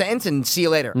one sentence and see you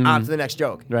later. On to the next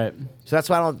joke. Right. So that's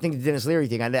why I don't think the Dennis Leary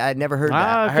thing. I'd never heard that.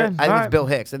 Ah, I okay. think All it's right. Bill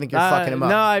Hicks. I think you're fucking him up.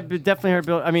 No, I definitely heard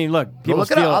Bill. I mean, look, people look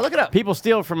it up. steal. I'll look it up. People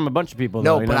steal from a bunch of people.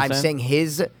 No, though, you know but what I'm saying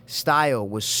his style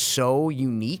was so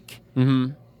unique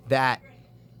that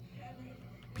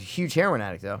huge heroin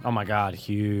addict though. Oh my God,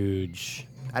 huge.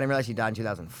 I didn't realize he died in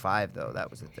 2005 though. That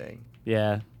was the thing.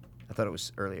 Yeah. I thought it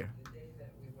was earlier.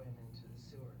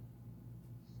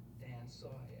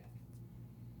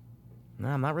 No,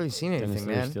 I'm not really seeing Dennis anything,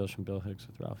 Leary man. steals from Bill Hicks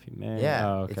with Ralphie May. Yeah,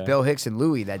 Oh, okay. it's Bill Hicks and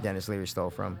Louie that Dennis Leary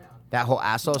stole from. That whole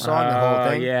asshole song, the whole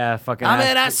thing. Yeah, fucking. I'm an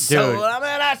dude, asshole. I'm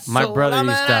an asshole. my brother I'm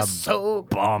used an to asshole.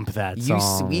 bump that You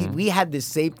s- song. we had the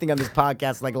same thing on this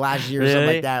podcast like last year or something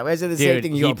Really? like that. Was it the same Dude,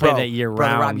 thing? he You go, played bro, that year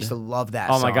Brother Rob round. used to love that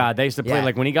Oh song. my God, they used to play Yeah.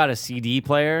 like when he got a CD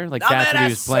player. Like I'm that's an what he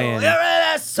was asshole. playing. You're an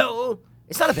asshole.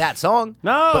 It's not a bad song.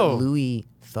 No. But Louis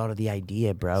thought of the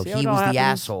idea, bro. See how He it all was the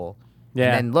happens? asshole.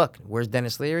 Yeah. And then look, where's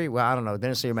Dennis Leary? Well, I don't know.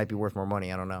 Dennis Leary might be worth more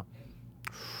money. I don't know.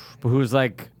 But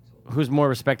who's more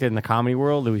respected in the comedy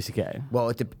world? Louis C.K. Well,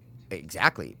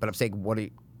 exactly. But I'm saying, what do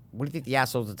you think the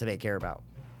assholes of today care about?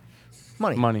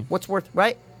 Money. Money. What's worth,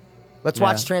 right? Let's Yeah.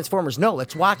 watch Transformers. No,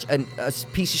 let's watch a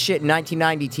piece of shit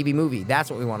 1990 TV movie. That's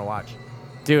what we want to watch.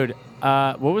 Dude,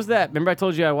 what was that? Remember I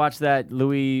told you I watched that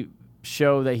Louis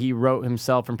show that he wrote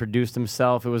himself and produced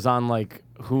himself. It was on like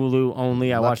Hulu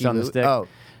only. I watched it on the Lou- stick. oh.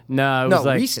 No, it No, was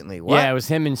like recently. What? Yeah, it was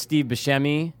him and Steve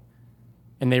Buscemi,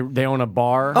 and they own a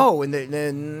bar. Oh, and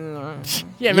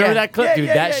yeah, remember that clip, Yeah, dude?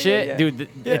 yeah, that yeah, shit, yeah, dude.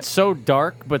 It's so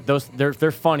dark, but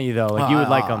they're funny though. Like you would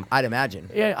like them. I'd imagine.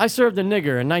 Yeah, I served a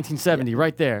nigger in 1970,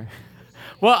 right there.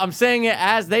 Well, I'm saying it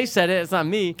as they said it. It's not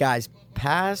me. Guys,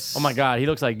 pass. Oh my God, he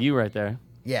looks like you right there.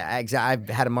 Yeah, exactly. I've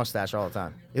had a mustache all the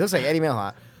time. He looks like Eddie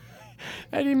Mailhot.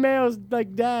 Eddie Mayo's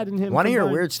like dad and him. Want to hear a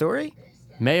combined. weird story?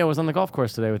 Mayo was on the golf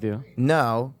course today with you.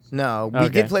 No. We Okay.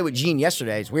 did play with Gene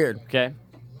yesterday. It's weird. Okay.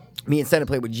 Me and Senna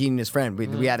played with Gene and his friend.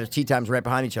 We had our tea times right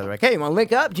behind each other. Like, hey, you want to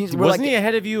link up? Gene's, we're Wasn't like, he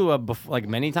ahead of you like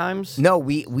many times? No,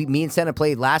 me and Senna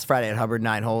played last Friday at Hubbard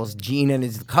 9 holes. Gene and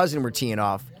his cousin were teeing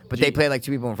off, but they played like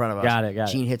two people in front of us. Got it.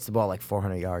 Gene hits the ball like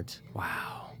 400 yards. Wow.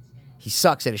 He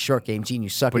sucks at a short game. Gene, you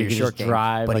suck But at he your can short just game.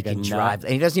 drive but like he a can nut. drive.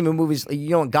 And he doesn't even move his, you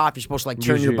know, in golf, you're supposed to like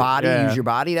turn Use your body, yeah. use your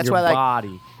body. That's Your why like,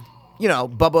 body. you know,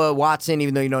 Bubba Watson,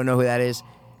 even though you don't know who that is,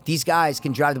 these guys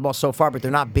can drive the ball so far, but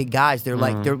they're not big guys. They're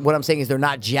like, what I'm saying is they're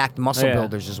not jacked muscle Yeah.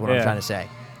 builders is what I'm Yeah. trying to say.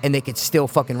 And they could still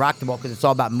fucking rock the ball because it's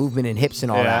all about movement and hips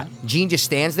and all Yeah. that. Gene just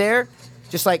stands there,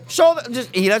 just like, shoulder,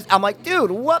 he does. I'm like, dude,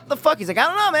 what the fuck? He's like, I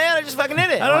don't know, man. I just fucking hit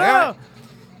it. I don't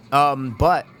I'm know. like,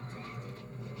 but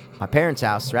my parents'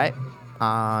 house, right?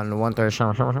 On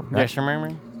 130. Yes,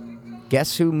 remember?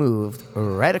 Guess who moved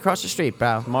right across the street,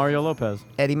 bro? Mario Lopez.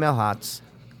 Eddie Melhot's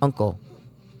uncle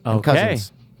and Okay.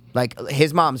 cousins. Like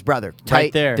his mom's brother.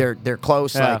 Tight. there. They're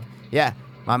close. Yeah. Like, yeah.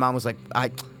 My mom was like, all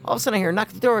of a sudden I hear knock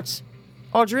at the door. It's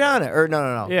Audriana. Or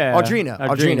no. Yeah. Audrina.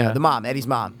 Audrina. The mom, Eddie's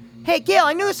mom. Hey, Gail,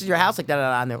 I knew this is your house. Like that.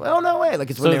 And they're like, oh, no way. Like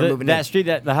it's when So they were moving that in. street,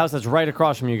 the house that's right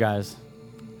across from you guys.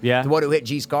 Yeah. The one who hit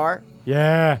G's car?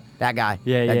 Yeah. That guy.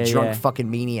 Yeah, that yeah, drunk yeah. fucking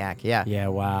maniac. Yeah. Yeah.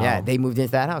 Wow. Yeah, they moved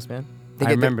into that house, man. They I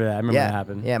get the- remember that. I remember yeah, that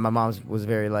happened. Yeah, my mom was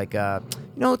very like,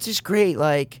 it's just great.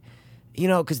 Like,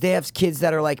 because they have kids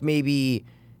that are like maybe,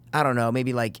 I don't know,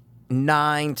 maybe like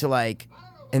 9 to like,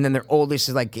 and then their oldest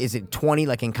is like, is it 20,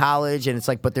 like in college? And it's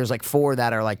like, but there's like 4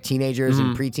 that are like teenagers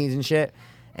and preteens and shit.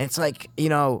 And it's like,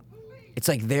 it's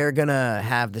like they're gonna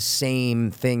have the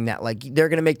same thing that like they're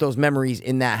gonna make those memories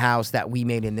in that house that we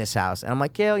made in this house. And I'm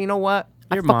like, Gail, you know what?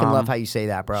 Your I fucking mom. love how you say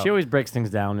that, bro. She always breaks things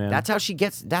down, man. That's how she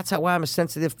gets. That's why I'm a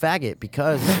sensitive faggot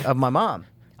because of my mom.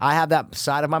 I have that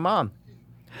side of my mom.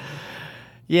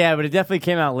 Yeah, but it definitely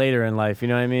came out later in life. You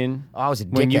know what I mean? I was a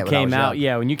dickhead when you when I came was out. young.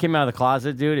 Yeah, when you came out of the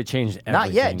closet, dude, it changed everything.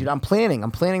 Not yet, dude. I'm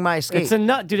planning my escape. It's a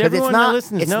nut, dude. 'Cause Everyone that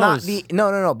listens it's knows. not the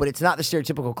no. But it's not the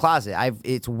stereotypical closet.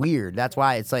 It's weird. That's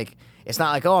why it's like. It's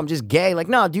not like, oh, I'm just gay. Like,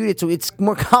 no, dude, it's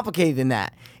more complicated than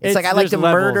that. It's like I like there's to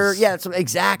murder. levels. Yeah, it's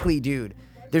exactly, dude.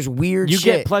 There's weird You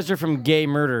shit. get pleasure from gay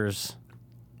murders,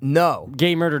 No.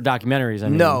 gay murder documentaries. I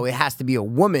mean, No, it has to be a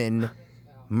woman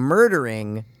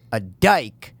murdering a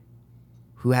dyke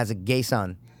who has a gay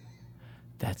son.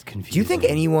 that's confusing. Do you think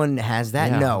anyone has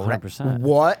that? Yeah, No. 100%.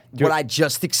 What? Dude. What I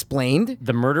just explained?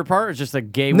 the murder part is just a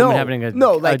gay No. woman having a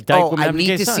no, a like, dyke oh, woman I having a need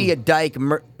gay to son. see a dyke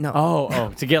no.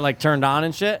 Oh, to get like turned on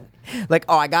and shit. Like,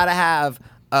 oh, I gotta have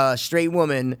a straight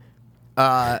woman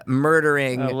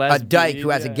murdering a lesbian, dyke who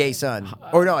has a yeah. gay son.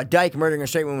 Or no, a dyke murdering a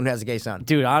straight woman who has a gay son.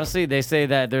 Dude, honestly, they say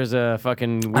that there's a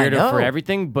fucking weirdo know. for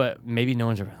everything, but maybe no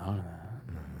one's ever. I don't know.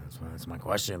 my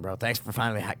question, bro. Thanks for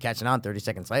finally catching on 30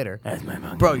 seconds later. That's my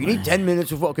monkey. Bro, you need 10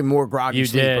 minutes of fucking more groggy You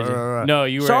sleep. did. No,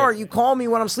 you were. Sorry, you call me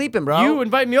when I'm sleeping, bro. You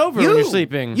invite me over when You. you're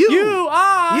sleeping. You.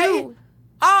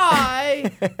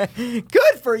 I.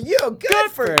 Good for you.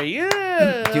 Good for you. Dude,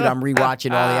 I'm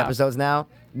rewatching all the episodes now.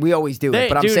 We always do it,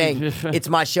 but I'm dude. saying it's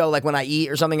my show. Like when I eat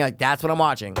or something, like that's what I'm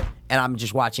watching, and I'm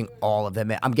just watching all of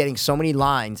them. I'm getting so many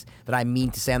lines that I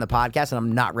mean to say on the podcast, and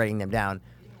I'm not writing them down.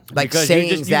 Like Because saying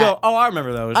you that. go, oh, I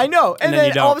remember those. I know, and then then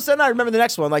you don't. all of a sudden I remember the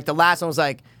next one. Like the last one was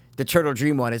like the Turtle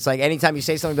Dream one. It's like anytime you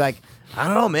say something, be like, I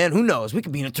don't know, man. Who knows? We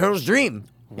could be in a turtle's dream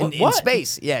in What?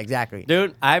 space. Yeah, exactly.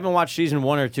 Dude, I haven't watched season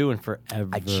 1 or 2 in forever.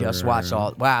 I just watched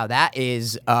all. Wow, that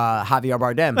is Javier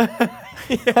Bardem.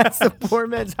 That's the poor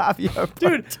man's Javier Bardem.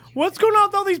 Dude, what's going on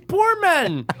with all these poor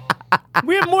men?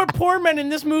 We have more poor men in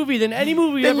this movie than any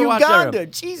movie you in ever watched. Uganda.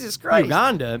 Jesus Christ.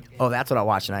 Uganda? Oh, that's what I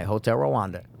watch tonight. Hotel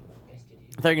Rwanda.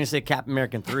 I thought you were going to say Captain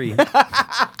American 3.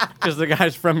 Because the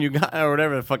guy's from Uganda or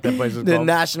whatever the fuck that place is The called.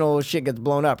 national shit gets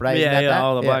blown up, right? Isn't Yeah, that yeah, that?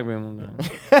 all the black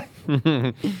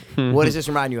people. What does this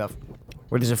remind you of?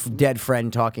 What is a dead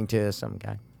friend talking to some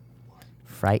guy?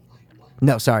 Fright?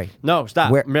 No, sorry. No,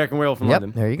 stop. Where- American Werewolf from Yep,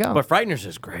 London. there you go. But Frighteners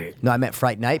is great. No, I meant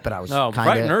Fright Night, but I was No,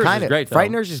 kind of. Frighteners is great, though.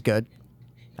 Frighteners is good.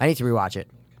 I need to rewatch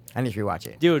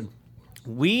it. Dude,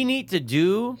 we need to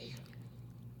do...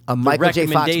 A Michael J.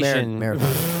 Fox recommendation.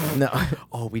 marathon. No.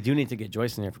 Oh, we do need to get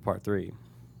Joyce in there for part 3.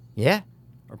 Yeah?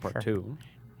 Or part 2.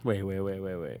 Wait.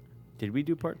 Did we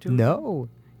do part 2? No.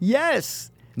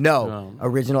 Yes. No. No.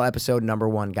 Original episode number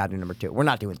 1, got to do number 2. We're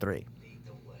not doing 3.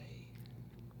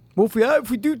 Well, if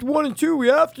we do 1 and 2, we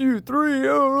have to do 3.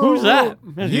 Who's that?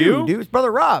 That's you? Dude. It's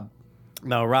Brother Rob.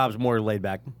 No, Rob's more laid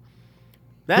back.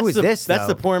 That's Who is this, That's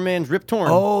though? the poor man's Rip Torn.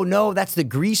 Oh, no, that's the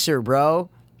greaser, bro.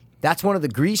 That's one of the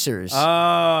greasers.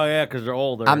 Oh, yeah, because they're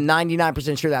older. I'm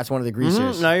 99% sure that's one of the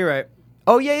greasers. No, you're right.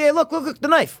 Oh, yeah, look, the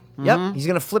knife. Mm-hmm. Yep, he's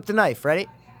going to flip the knife. Ready?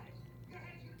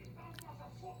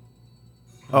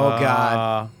 Oh,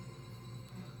 God.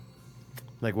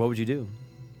 Like, what would you do?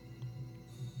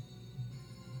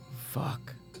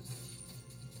 Fuck.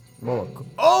 Whoa.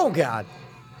 Oh, God.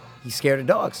 He's scared of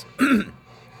dogs.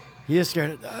 He is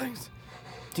scared of dogs.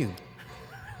 Dude.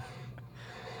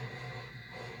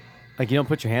 Like, you don't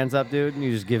put your hands up, dude, and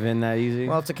you just give in that easy?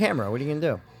 Well, it's a camera. What are you going to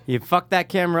do? You fuck that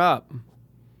camera up.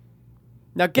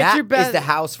 Now, get That your best. is the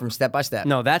house from Step by Step.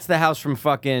 No, that's the house from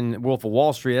fucking Wolf of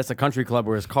Wall Street. That's the country club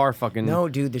where his car fucking... No,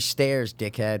 dude, there's stairs,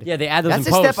 dickhead. Yeah, they add those That's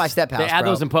in a post. step-by-step house, They add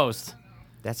bro. those in post.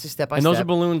 That's a Step by And Step. those are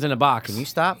balloons in a box. Can you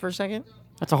stop for a second?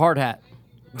 That's a hard hat.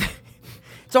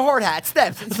 It's a hard hat.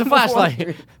 Steps. It's a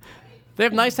flashlight. They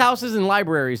have nice houses and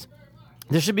libraries.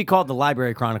 This should be called the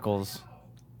Library Chronicles.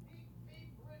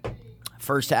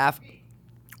 First half,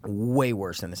 way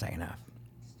worse than the second half.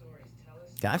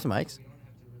 Can I have some mics?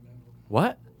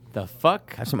 What the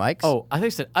fuck? Have some mics? Oh, I think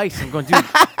you said ice. I'm going, dude.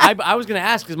 I was going to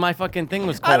ask because my fucking thing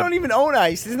was cold. I don't even own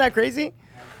ice. Isn't that crazy?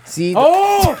 See?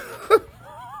 Oh!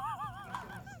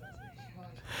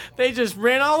 They just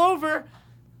ran all over.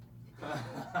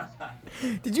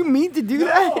 Did you mean to do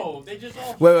that? No, they just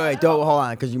all. Wait. Don't hold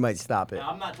on, because you might stop it.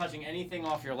 I'm not touching anything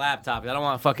off your laptop. I don't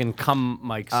want fucking cum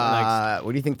mics.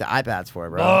 What do you think the iPad's for,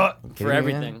 bro? You kidding for me,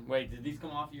 everything. man? Wait, did these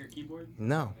come off of your keyboard?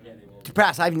 No. Yeah, they did.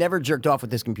 Press, I've never jerked off with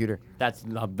this computer. That's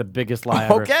the biggest lie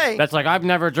ever. Okay. That's like I've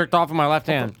never jerked off with my left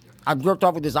hand. I've jerked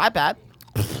off with this iPad.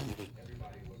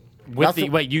 With the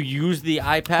wait, you use the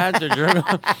iPad to jerk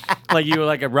off? Like you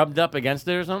like rubbed up against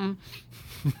it or something?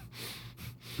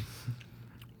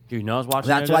 Dude, you know I was watching.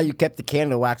 That's why you kept the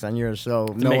candle wax on yours, so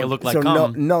to make it look like so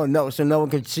cum. so no one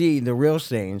could see the real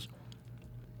stains.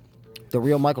 The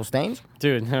real Michael Stains?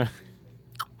 Dude.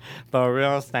 The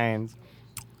real stains.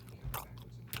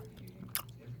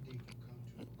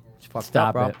 It's fucked Stop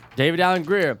up, bro. it. David Allen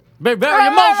Greer. Very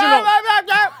emotional.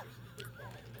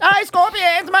 Ice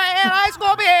scorpions, man! Ice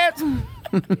scorpions!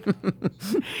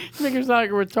 Think it's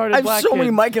like a retarded I have black so kid. many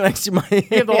mic connects in my hand.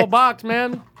 You have the whole box,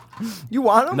 man. You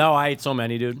want them? No, I ate so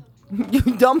many, dude. You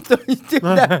dumped them. Dude,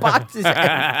 that box is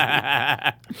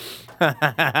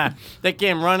empty. They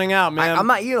came running out, man. I'm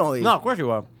not eating all these. No, of course you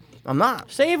are. I'm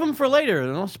not. Save them for later.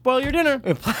 Don't spoil your dinner.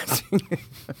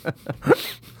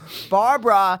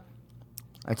 Barbara.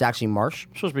 It's actually Marsh.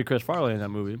 Supposed to be Chris Farley in that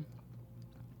movie.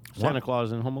 Santa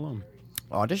Claus in Home Alone.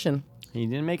 Audition. He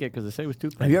didn't make it because they say it was too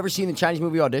thin. Have you ever seen the Chinese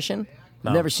movie Audition?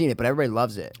 No. I've never seen it, but everybody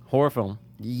loves it. Horror film.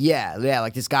 Yeah.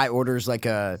 Like this guy orders like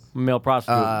a Male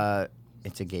prostitute.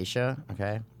 it's a geisha,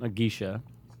 okay? A geisha.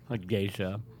 A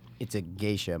geisha. It's a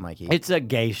geisha, Mikey. It's a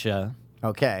geisha.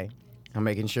 Okay. I'm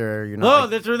making sure you're not. Oh, like-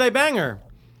 that's where they bang her.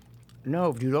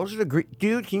 No, dude, those are the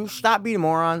dude, can you stop being a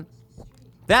moron?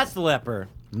 That's the leper.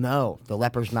 No, the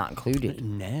leper's not included.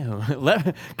 No.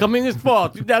 Coming this fall,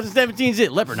 2017's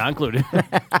it. Leper not included.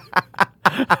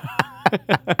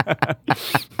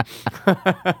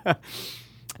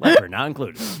 Leper not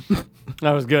included.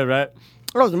 That was good, right?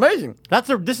 That was amazing.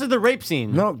 This is the rape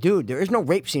scene. No, dude, there is no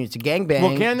rape scene. It's a gangbang.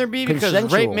 Well, can there be? Because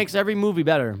consensual. rape makes every movie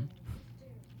better.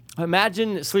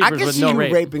 Imagine I Sleepers can with see no you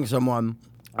rape. raping someone.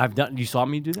 I've done. You saw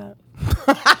me do that?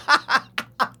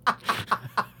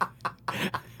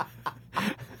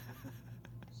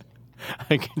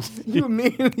 I can see, You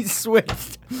immediately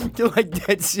switched to like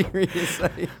dead serious.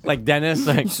 like Dennis.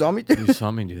 Like You saw me? You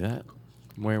saw me do that.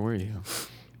 Where were you?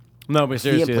 No, but The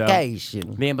seriously, though.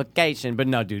 implication. The implication, but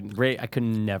no, dude, I could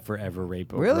never ever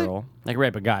rape a Really? girl. Like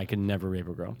rape a guy, I could never rape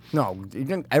a girl. No, you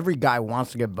think every guy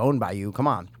wants to get boned by you. Come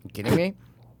on. You kidding me?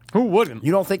 Who wouldn't?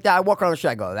 You don't think that? I walk around the street,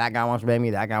 I go, that guy wants to bang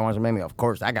me, that guy wants to bang me. Of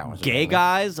course, that guy wants to Gay bang me.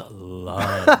 guys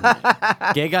love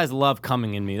me. Gay guys love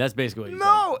coming in me. That's basically what you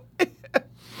No! said.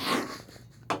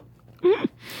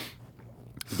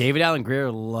 David Allen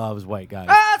Greer loves white guys.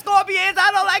 Scorpions!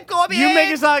 I don't like scorpions! You make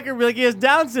it sound like he has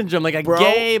Down syndrome, like a Bro,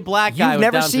 gay black guy You've with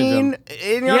never Down seen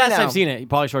syndrome. In Your Yes, Now. I've seen it.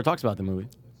 Pauly Shore talks about the movie.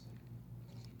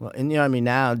 Well, In Your Army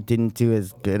Now didn't do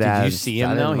as good Did as you see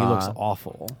him though? He looks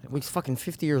awful. He's fucking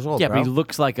 50 years old, Yeah, bro. but he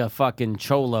looks like a fucking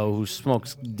cholo who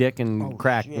smokes dick and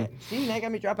crack. Shit. See, they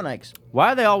got me dropping Ikes.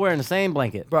 Why are they all wearing the same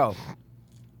blanket? Bro,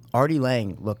 Artie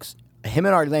Lang looks... Him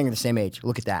and Artie Lang are the same age.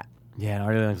 Look at that. Yeah, and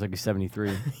Artie looks like he's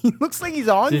 73. He looks like he's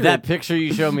on Dude, that picture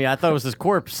you showed me, I thought it was his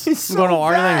corpse. He's I'm going, so oh,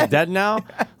 Artie Lang's bad. dead now?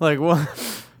 Like, what?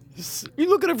 You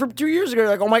look at him from 2 years ago, you're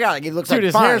like, oh my God, like, he looks Dude, like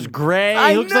his fine. hair's gray.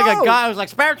 I He looks like a know. guy who's like,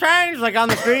 spare change, like on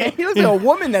the street. He looks like a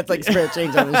woman that's like spare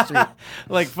change on the street.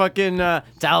 Like fucking,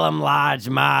 tell him Lodge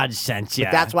Modge sent you.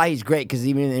 That's why he's great, because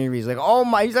even in the interview, he's like, oh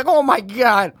my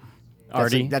God.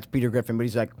 Artie? That's Peter Griffin, but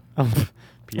he's like,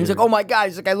 Peter. he's like, oh my God,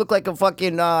 he's like, I look like a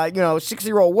fucking,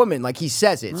 60-year-old woman. Like, he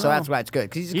says it, so that's why it's good.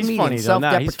 Because he's a He's comedian. funny though.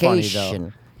 Nah, he's funny Self-deprecation.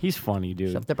 though. He's funny, dude.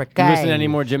 You Self-deprecating. listen to any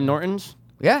more Jim Nortons?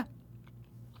 Yeah.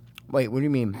 Wait, what do you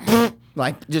mean?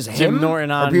 Like, just Jim him?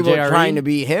 Norton on Are people JRE? trying to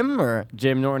be him, or?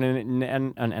 Jim Norton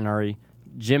and NRE.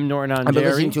 Jim Norton on I've been Jerry.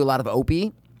 listening to a lot of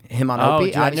Opie. Him on Oh, Opie,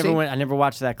 dude, I obviously. never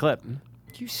watched that clip.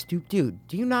 You stupid dude.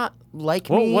 Do you not like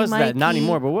What me, was that? Not Mikey?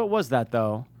 anymore, but what was that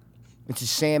though? It's a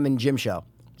Sam and Jim show.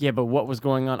 Yeah, but what was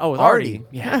going on? Oh, with Artie. Artie.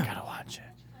 Yeah, I gotta watch it.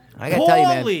 I gotta tell you,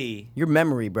 man. Holy Your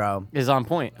memory, bro. is on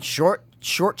point. Short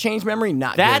change memory,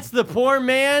 not That's good. the poor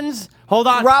man's. Hold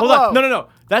on. Bravo. Hold on. No.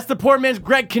 That's the poor man's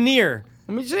Greg Kinnear.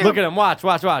 Let me see Look him. at him. Watch.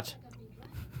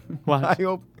 I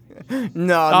hope.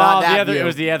 No, not that view. It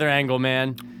was the other angle,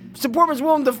 man. Support was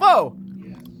Willem Dafoe.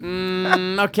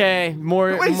 Okay,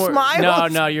 more. Wait, more.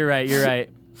 smiles? No, you're right. You're right.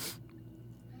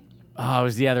 Oh, it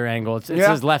was the other angle. It's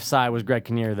Yeah. his left side was Greg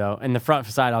Kinnear though, and the front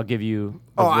side I'll give you.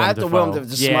 Oh, was I have to Willem Dafoe.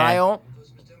 The smile.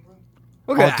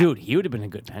 Look Oh, at that. dude, he would have been a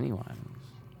good Pennywise.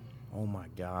 Oh my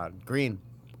God. Green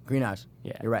eyes.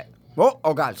 Yeah. You're right.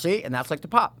 Oh God. See, and that's like the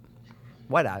pop.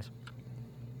 White eyes.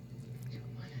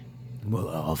 We'll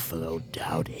all float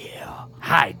down here.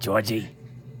 Hi, Georgie.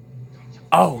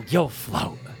 Oh, you'll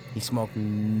float. He smoked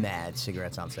mad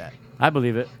cigarettes on set. I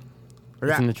believe it.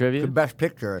 It's in the trivia? The best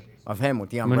picture of him with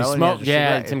the When he umbrella. and smoked, has a yeah,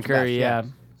 cigarette. Tim It's the best, Curry, yeah.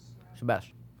 It's the best.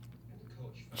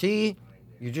 See,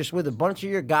 you're just with a bunch of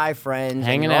your guy friends,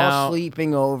 Hanging and you're all out.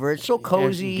 sleeping over. It's so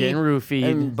cozy, Getting roofied.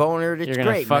 and bonered. It's You're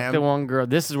gonna great, fuck man. the one girl.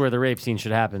 This is where the rape scene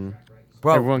should happen.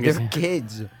 Bro, Everyone they're gets-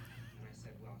 kids.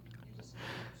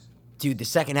 Dude, the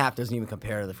second half doesn't even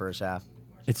compare to the first half.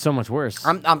 It's so much worse.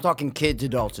 I'm talking kids,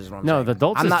 adults is what I'm no, saying. the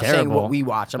adults I'm is not terrible. saying what we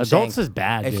watch. I'm adults saying is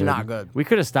bad. It's dude. not good. We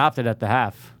could have stopped it at the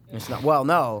half. It's not. Well,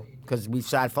 no, because we've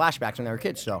had flashbacks when they were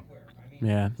kids. So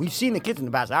Yeah. we've seen the kids in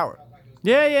the past hour.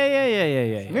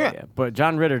 Yeah. But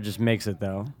John Ritter just makes it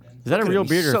though. Is that a real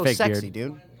beard or so a fake sexy,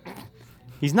 beard? dude.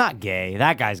 He's not gay.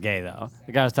 That guy's gay though.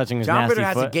 The guy was touching his John nasty Ritter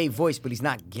has foot. a gay voice, but he's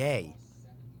not gay.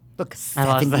 Look, I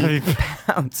lost 70 70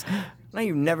 pounds. Now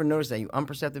you never noticed that, you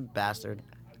unperceptive bastard.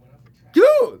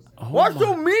 Dude, what's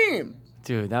so mean?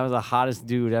 Dude, that was the hottest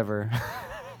dude ever.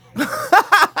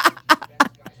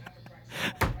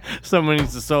 Someone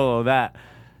needs to solo that.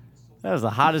 That was the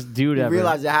hottest dude You ever.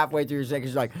 realize that halfway through your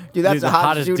seconds, you're like, dude, that's Dude, the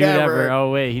hottest dude ever.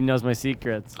 Oh wait, he knows my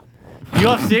secrets. You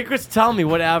have secrets? Tell me,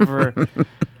 whatever.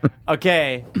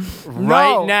 Okay,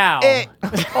 right No, now.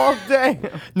 all day.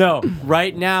 No,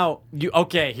 right now.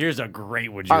 Okay, here's a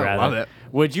great would you I rather. love it.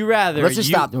 Would you rather? Let's just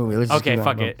you- stop the movie. Let's just okay, keep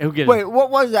fuck going. it. Who gives? Wait, what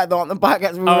was that though on the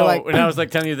podcast? We were Oh, like, and I was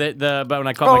like telling you but when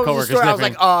I called my the coworker story, I was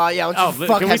sniffing. like, oh yeah, let's Oh, just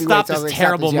fuck can we stop heavyweights. I was this like,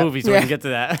 terrible stop this, movie so we can get to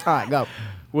that? All right, go.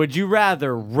 Would you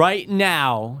rather right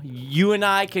now you and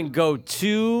I can go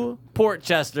to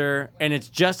Portchester and it's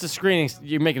just a screening?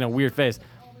 You're making a weird face.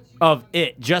 of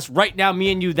it. Just right now,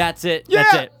 me and you, that's it.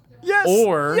 That's it. Yes.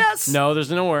 Or, yes. no,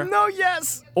 there's an or. No,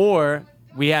 yes. Or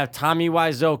we have Tommy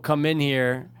Wiseau come in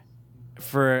here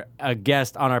for a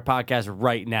guest on our podcast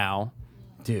right now.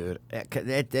 Dude,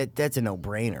 that's a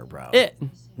no-brainer, bro. It.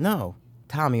 No.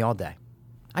 Tommy all day.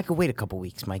 I could wait a couple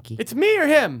weeks, Mikey. It's me or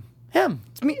him? Him.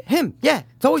 It's me. Him. Yeah.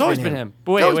 It's always been him.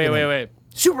 But It's always been wait, him. wait.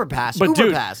 Super pass. But Uber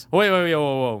dude, pass. wait,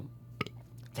 whoa.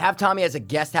 To have Tommy as a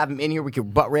guest, have him in here, we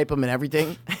could butt rape him and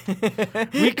everything.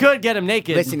 We could get him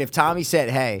naked. Listen, if Tommy said,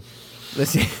 hey,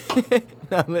 listen.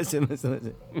 No, listen.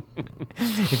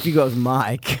 If he goes,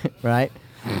 Mike, right?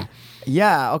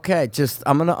 Yeah, okay, just,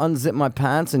 I'm going to unzip my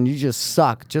pants and you just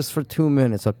suck just for 2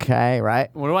 minutes, okay, right?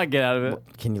 What do I get out of it?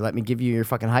 Can you let me give you your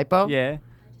fucking hypo? Yeah.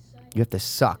 You have to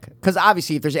suck. Because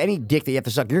obviously, if there's any dick that you have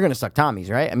to suck, you're going to suck Tommy's,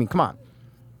 right? I mean, come on.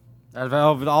 Out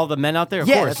of all the men out there, of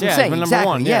Yeah, course. that's what I'm saying. he's my Exactly,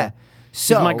 number one. yeah.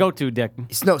 So, He's my go-to dick.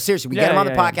 No, seriously, we Yeah, get him on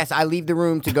the yeah. podcast. I leave the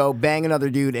room to go bang another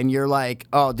dude, and you're like,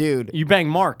 oh, dude, You bang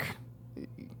Mark.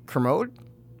 Kermode?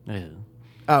 Ew.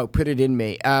 Oh, put it in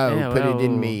me. Oh, Ew, put it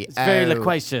in ew. me. It's very Oh.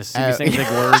 loquacious. You'd Oh. be saying big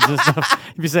words and stuff.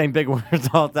 You'd be saying big words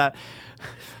all the time.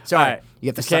 Sorry, All right. you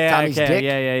have to suck Tommy's dick,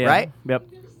 Yeah. right? Yep.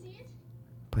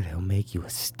 But he'll make you a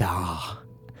star.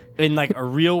 In like a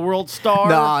real world star.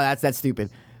 No, that's stupid.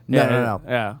 No.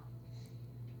 Yeah.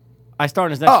 I star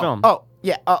in his next film. Oh,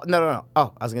 yeah. Oh, no.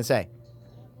 Oh, I was going to say.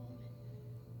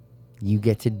 You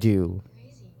get to do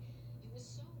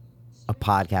a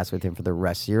podcast with him for the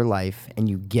rest of your life, and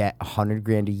you get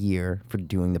 $100,000 a year for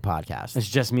doing the podcast. It's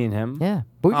just me and him. Yeah.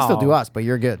 But we can still Oh. do us, but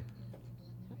you're good.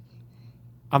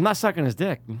 I'm not sucking his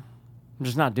dick. I'm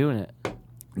just not doing it.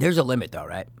 There's a limit, though,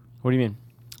 right? What do you mean?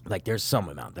 Like, there's some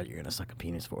amount that you're going to suck a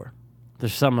penis for.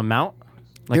 There's some amount?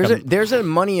 Like There's a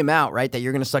money amount, right, that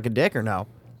you're going to suck a dick or no?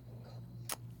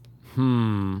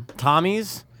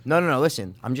 Tommy's? No.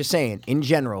 Listen, I'm just saying, in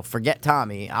general, forget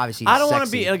Tommy. Obviously, he's I don't want to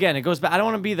sexy. be, again, it goes back. I don't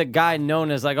want to be the guy known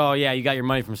as like, oh, yeah, you got your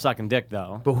money from sucking dick,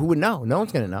 though. But who would know? No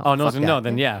one's going to know. Oh, no one's Fuck going to know. that.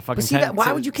 Then, yeah, fucking But see,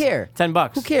 why would you care?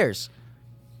 $10. Who cares?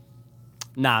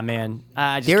 Nah, man.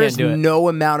 I just There can't is do it. no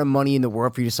amount of money in the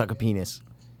world for you to suck a penis.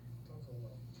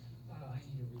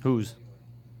 Whose?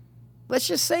 Let's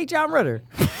just say John Ritter.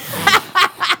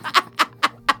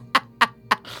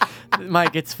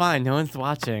 Mike, it's fine. No one's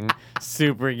watching.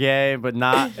 Super gay, but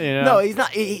not, you know. No, he's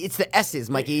not. It's the S's,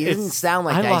 Mikey. He doesn't sound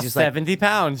like I that. He's lost just like 70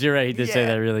 pounds. You're right. He did say Yeah.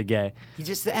 that really gay. he's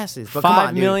just the S's. But come 5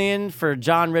 on, dude. million for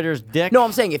John Ritter's dick? No,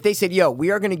 I'm saying if they said, "Yo, we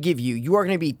are going to give you are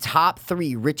going to be top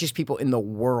 3 richest people in the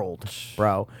world,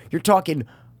 bro." You're talking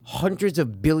hundreds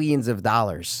of billions of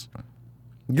dollars.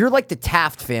 You're like the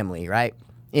Taft family, right?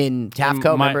 In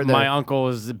Taftco, my, remember the my uncle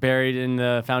is buried in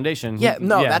the foundation. Yeah,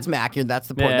 no, that's Mac. That's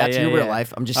the point. That's your real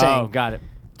life. I'm just saying. Oh, got it.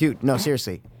 Dude, no,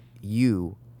 seriously.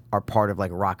 You are part of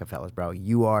like Rockefellers, bro.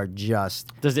 You are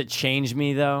just Does it change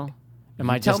me though? Am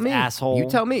I tell just me. asshole? You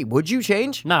tell me. Would you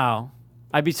change? No,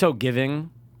 I'd be so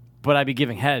giving, but I'd be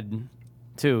giving head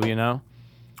too. You know,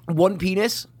 One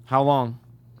penis how long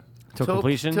till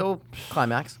completion? till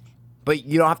climax. But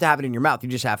you don't have to have it in your mouth. You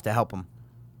just have to help him.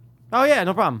 Oh yeah,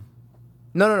 no problem.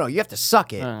 No. You have to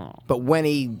suck it. Oh. But when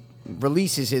he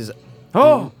releases his,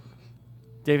 Oh,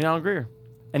 David Allen Greer,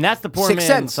 and that's the poor Sixth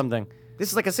man Sense. something. this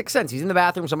is like a sixth sense. He's in the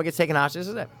bathroom. Someone gets taken hostage. This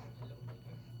is it.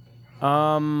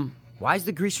 Why is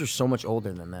the greaser so much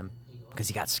older than them? Because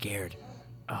he got scared.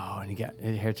 Oh, and he got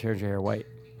his hair turned your hair white.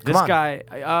 Come This on.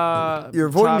 guy, You're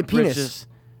avoiding Todd the penis.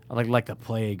 Bridges, like the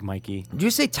plague, Mikey. Did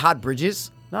you say Todd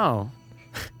Bridges? No,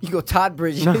 You go Todd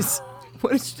Bridges.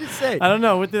 What did you just say? I don't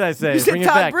know. What did I say? You said Bring it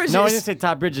Todd back. Bridges. No, I didn't say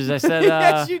Todd Bridges. I said.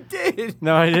 Yes, you did.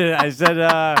 No, I didn't. I said.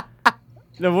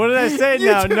 No, what did I say You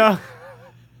now? did. No.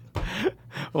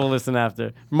 We'll listen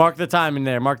after. Mark the time in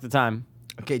there. Mark the time.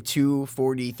 Okay,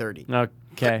 2:40:30.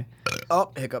 Okay. Oh,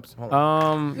 hiccups. Hold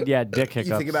on. Yeah, dick hiccups.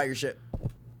 You think about your shit.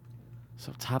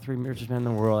 So top 3 richest men in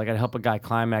the world. I gotta help a guy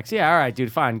climax. Yeah, all right,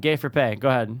 dude. Fine. Gay for pay. Go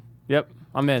ahead. Yep,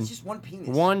 I'm in. It's just one penis.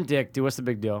 One dick, dude. What's the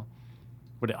big deal?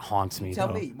 But it haunts me. Tell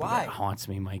though. me, why? It haunts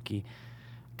me, Mikey.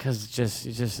 Because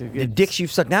The dicks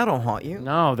you've sucked now don't haunt you.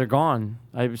 No, they're gone.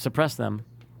 I suppress them.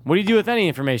 What do you do with any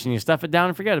information? You stuff it down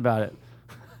and forget about it.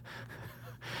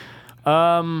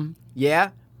 Yeah?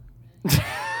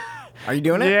 Are you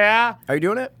doing it? Yeah. Are you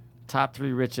doing it? Top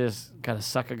 3 richest. Gotta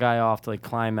suck a guy off till he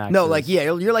climaxes. No, like, yeah,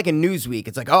 you're like in Newsweek.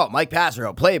 It's like, oh, Mike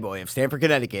Passero, Playboy of Stamford,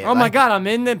 Connecticut. Oh my Like, God, I'm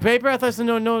in the paper. I thought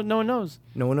no one knows.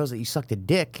 No one knows that you sucked a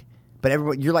dick. But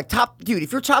everyone, you're like dude,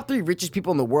 if you're top 3 richest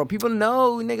people in the world, people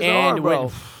know who niggas are,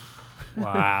 bro.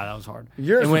 Wow, that was hard.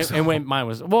 Yours was and when mine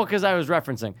was because I was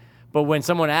referencing. But when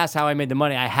someone asks how I made the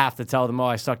money, I have to tell them, oh,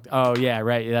 I sucked. Oh yeah,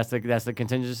 right. That's the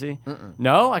contingency.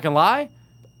 No, I can lie.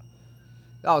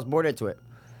 I was bored into it.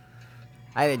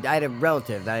 I had a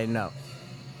relative that I didn't know.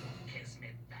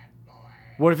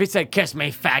 What if he said, "Kiss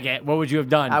me, faggot"? What would you have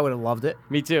done? I would have loved it.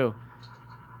 Me too.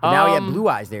 But now he had blue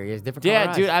eyes there. He has different color Yeah,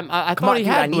 eyes. dude. I Come thought on, he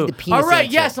dude, had I need blue. the penis All right,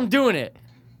 answer. yes, I'm doing it.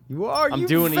 You are. I'm you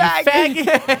doing faggot. it. You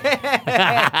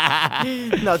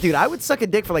faggot. No, dude, I would suck a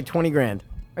dick for like 20 grand.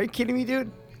 Are you kidding me,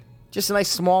 dude? Just a nice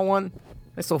small one.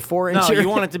 Nice little 4-inch. No, you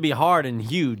want it to be hard and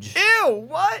huge. Ew,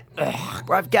 what? Ugh,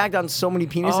 bro, I've gagged on so many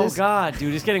penises. Oh God,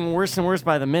 dude, it's getting worse and worse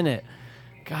by the minute.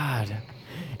 God.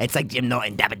 It's like Jim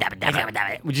Norton. Dabba, dabba, dabba, dabba,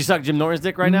 dabba. Would you suck Jim Norton's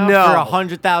dick right now? No. For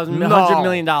 $100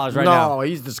 million right now. No,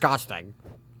 he's disgusting.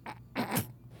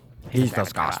 He's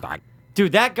disgusting.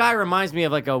 Dude, that guy reminds me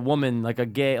of like a woman, like a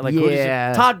gay, like who is it?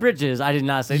 Yeah. Todd Bridges. I did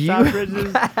not say Todd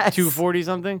Bridges. 240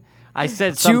 something. I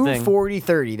said something.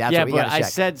 240-30. That's Yeah, what we but gotta I check.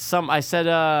 said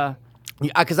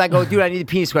Because I go, dude, I need a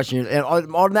penis question. And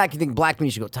automatically you think black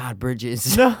penis, you go, Todd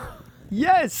Bridges. No.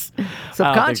 Yes.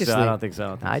 Subconsciously. I don't think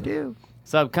so. I do.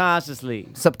 Subconsciously.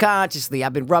 Subconsciously,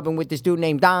 I've been rubbing with this dude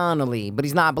named Donnelly, but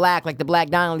he's not black like the black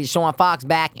Donnelly Sean Fox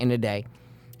back in the day.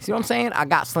 See what I'm saying? I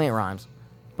got slant rhymes.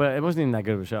 But it wasn't even that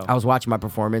good of a show. I was watching my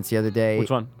performance the other day. Which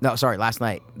one? No, sorry, last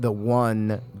night.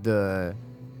 The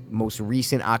most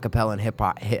recent acapella and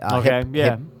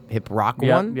hip rock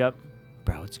one. Yep.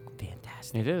 Bro, it's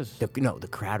fantastic. It is. The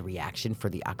crowd reaction for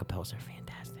the acapellas are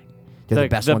fantastic. They're the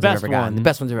best ones I've ever got. The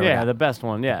best ones I've ever got. Yeah, the best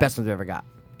one. Yeah. Best ones I've ever got.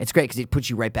 It's great because it puts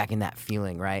you right back in that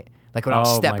feeling, right? Like when I was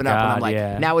Oh, stepping my up and I'm God, like,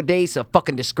 yeah. nowadays, a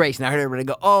fucking disgrace. And I heard everybody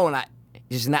go, oh, and I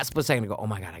just in that split second, I go, oh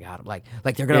my God, I got him. Like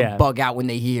they're going to Yeah. bug out when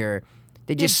they hear.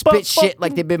 They just butt spit shit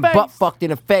like fucked they've been in the butt face. fucked in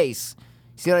the face.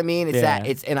 See what I mean? It's Yeah.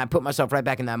 and I put myself right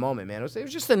back in that moment, man. It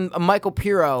was just a Michael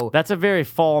Piro That's a very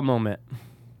fall moment.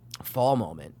 fall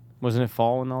moment. Wasn't it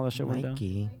fall when all that shit went down?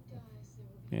 Mikey,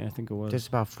 Yeah, I think it was. there's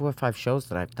about 4 or 5 shows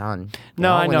that I've done. They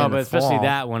No, all I went know, in the but especially fall.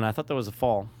 that one. I thought that was a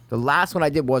fall. The last one I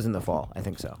did was in the fall. I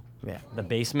think so. Yeah. The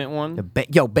basement one?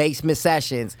 Basement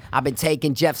Sessions. I've been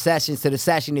taking Jeff Sessions to the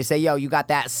session to say, yo, you got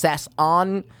that sess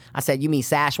on? I said, you mean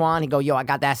Szechuan? He go, yo, I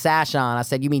got that sash on. I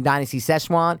said, you mean Dynasty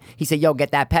Szechuan? He said, yo,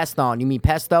 get that pest on. You mean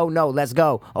pesto? No, let's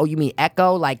go. Oh, you mean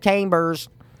Echo like Chambers?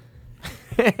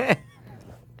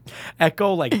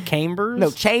 Echo like Chambers?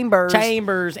 No, Chambers.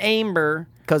 Chambers, Amber.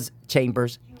 Because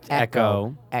Chambers.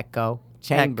 Echo.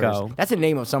 Chambers. Echo. That's the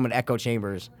name of someone, Echo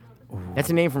Chambers. That's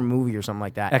a name from a movie or something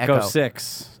like that. Echo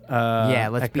 6. Yeah,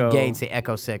 let's Echo. be gay and say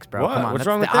Echo 6, bro. What? Come on, What's that's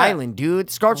wrong the with that? island, dude.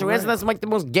 Scarlett Johansson, that's like the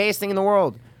most gayest thing in the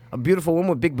world. A beautiful woman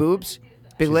with big boobs,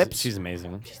 big lips. She's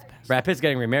amazing. Brad Pitt's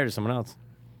getting remarried to someone else.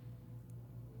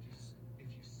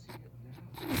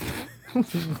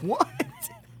 What?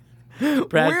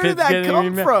 Brad Where Pitt's did that getting come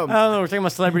remarried. from? I don't know. We're talking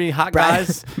about celebrity hot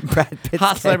guys. Brad Pitt's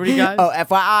Hot celebrity guys? Oh,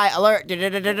 FYI, alert.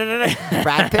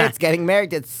 Brad Pitt's getting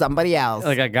married to somebody else.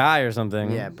 Like a guy or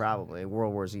something. Yeah, probably.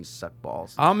 World War Z suck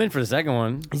balls. I'm in for the second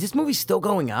one. Is this movie still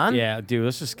going on? Yeah, dude,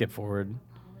 let's just skip forward.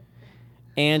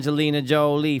 Angelina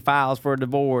Jolie files for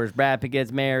divorce. Brad Pitt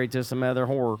gets married to some other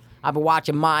whore. I've been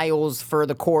watching Miles for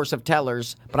the course of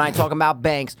Tellers, but I ain't talking about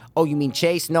Banks. Oh, you mean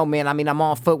Chase? No, man. I mean, I'm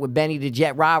on foot with Benny the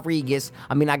Jet Rodriguez.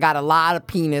 I mean, I got a lot of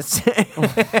penis.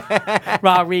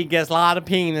 Rodriguez, lot of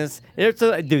penis. Dude,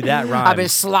 that rhymes. I've been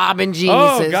slobbing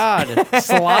geniuses. Oh, God.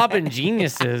 Slobbing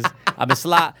geniuses. I've been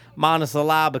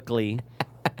monosyllabically.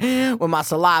 With my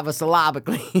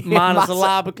syllabically.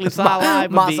 Monosyllabically,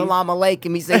 My salam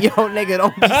alaikum. He said, yo, nigga,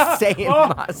 don't be saying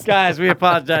my Guys, we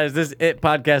apologize. This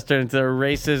podcast turned into a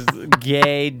racist,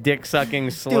 gay, dick-sucking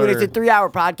slur. Dude, it's a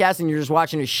 3-hour podcast and you're just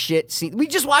watching a shit scene. We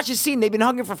just watched a scene. They've been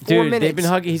hugging for 4 minutes. They've been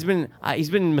hugging. He's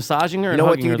been massaging her You and know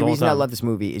what, hugging her dude? the The whole reason I time. love this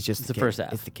movie is just the first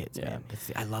half. It's the kids, Yeah. man.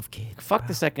 I love kids. Fuck bro.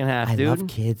 the second half, I dude. love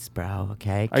kids, bro.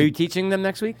 Okay. Are you teaching them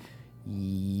next week?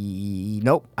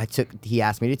 Nope. He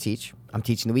asked me to teach. I'm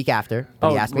teaching the week after.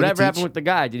 But he asked me to whatever teach. happened with the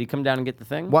guy? Did he come down and get the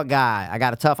thing? What guy? I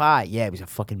got a tough eye. Yeah, he was a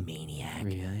fucking maniac.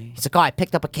 Really? He's like, oh, I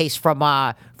picked up a case from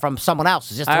someone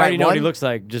else. Is this the I right already know one? what he looks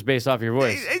like just based off your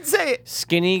voice. Say it.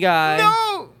 Skinny guy.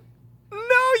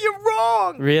 No, you're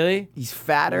wrong. Really? He's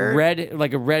fatter. Red,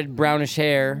 like a red brownish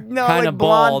hair. No, kind like of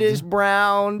bald. blondish,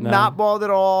 brown, No. not bald at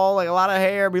all, like a lot of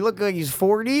hair. But he looked like he's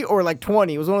 40 or like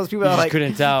 20. It was one of those people that just like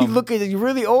couldn't tell. He looked like he's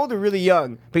really old or really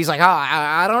young. But he's like, oh,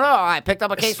 I don't know. I picked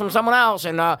up a case from someone else,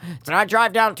 and did I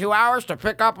drive down 2 hours to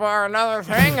pick up another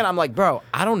thing? And I'm like, bro,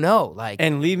 I don't know. Like,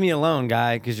 And leave me alone,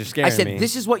 guy, because you're scaring I said, me.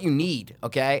 this is what you need,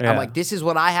 okay? Yeah. I'm like, this is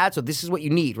what I had, so this is what you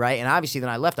need, right? And obviously, then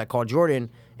I left. I called Jordan,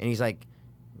 and he's like,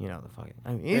 you know, the fucking.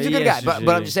 I mean, he's a good Yes, guy,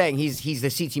 but I'm you- just saying, he's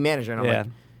the CT manager, and I'm Yeah. like,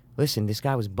 listen, this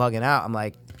guy was bugging out. I'm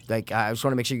like, I just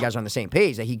want to make sure you guys are on the same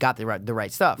page that he got the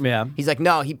right stuff. Yeah. He's like,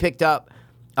 no, he picked up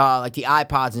like the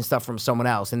iPods and stuff from someone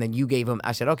else, and then you gave him.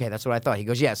 I said, okay, that's what I thought. He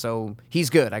goes, yeah, so he's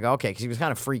good. I go, okay, because he was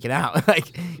kind of freaking out.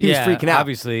 Like he was freaking out.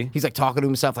 Obviously, he's like talking to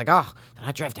himself, like, oh, did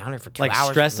I drive down here for 2 like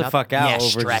hours? stress the fuck out yeah,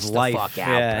 over stress his the life. fuck out,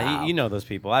 yeah, bro. you know those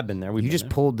people. I've been there. You just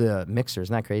pulled the mixer.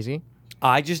 Isn't that crazy?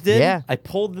 I just did. Yeah. I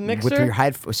pulled the mixer With your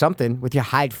with your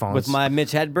headphones. with my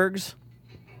Mitch Hedbergs.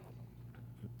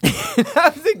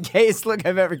 That was the gayest look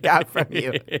I've ever got from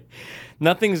you.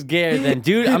 Nothing's gayer than,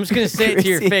 dude. I'm just gonna say it to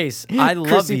your face. I love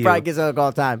Chrissy you. probably gets that look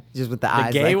all the time, just with the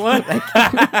eyes. gay like, one?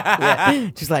 yeah,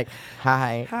 just like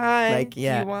hi, Hi, like do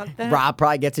yeah. you want that? Rob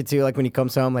probably gets it too. Like when he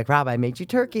comes home, like Rob, I made you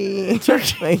turkey.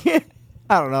 Like,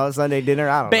 I don't know, Sunday dinner.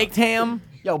 I don't Baked ham. know.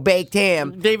 Yo, baked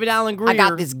ham. David Allen Greer. I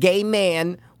got this gay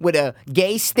man with a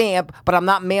gay stamp, but I'm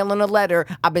not mailing a letter.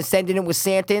 I've been sending it with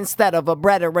Santa instead of a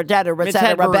bread or a better, Go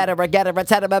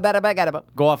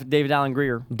off of David Allen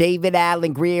Greer. David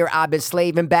Allen Greer, I've been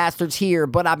slaving bastards here,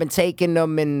 but I've been taking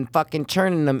them and fucking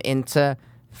turning them into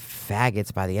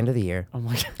faggots by the end of the year. Oh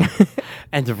my god.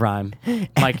 End of rhyme.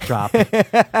 Mic drop.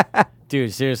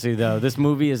 Dude, seriously though, this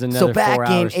movie is another So back 4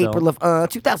 in hours. April of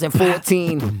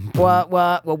 2014, what?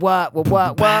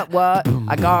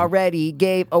 I already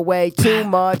gave away too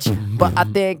much, but I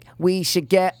think we should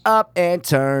get up and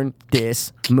turn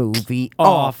this movie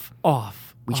off.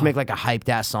 Off. We should make like a hyped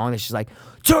ass song that's just like,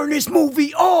 turn this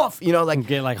movie off. You know, like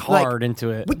Get like hard into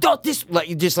it. We thought this, like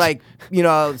you just like, you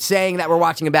know, saying that we're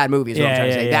watching a bad movie is what I'm Yeah, trying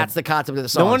to yeah, say. yeah. That's the concept of the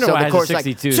song. wonder so why the it has a chorus is like,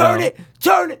 62 turn though.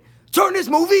 it, turn this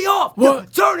movie off.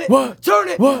 What? Turn it, What? turn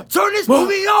it, What? turn this What?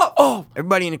 movie off. Oh.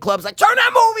 Everybody in the club's like, turn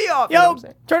that movie off. You know Yo, what I'm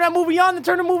saying? turn that movie on and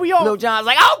turn the movie off. Lil Jon's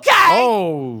like, okay.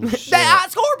 Oh, shit. The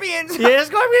Scorpions. Yeah, it's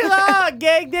going to be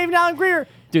gag David Allen Greer.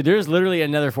 Dude, there's literally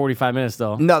another 45 minutes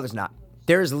though. No, there's not.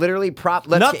 There's literally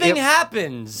Nothing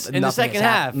happens in the Nothing second has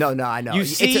half. happened. No, I know. You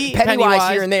It's see a Pennywise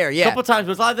here and there, yeah. A couple times,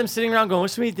 but a lot of them sitting around going,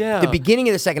 "What's we do?" The beginning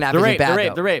of the second half the isn't rape, bad, the rape,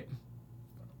 though. the rape.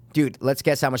 Dude, let's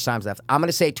guess how much time's left. I'm going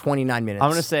to say 29 minutes.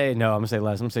 I'm gonna say no. I'm gonna say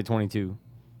less. I'm gonna say 22.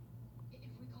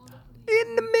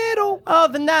 in the middle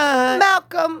of the night.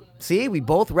 Malcolm. See, we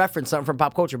both referenced something from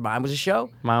pop culture. Mine was a show.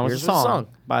 Mine was Yours a song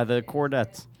by the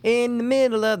Chordettes. In the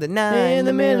middle of the night. In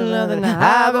the middle of the night.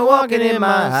 I've been walking in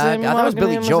my I thought it was Billy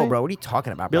walking in Joel, my- bro. What are you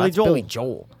talking about, bro? Billy That's Joel. Billy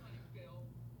Joel.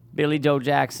 Billy Joe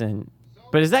Jackson.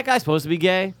 But is that guy supposed to be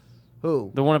gay?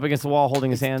 Who? The one up against the wall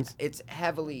holding his hands? It's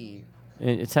heavily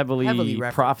It's heavily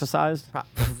referenced. prophesized.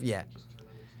 yeah.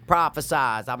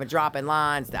 Prophesize. I've been dropping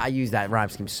lines. I use that rhyme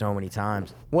scheme so many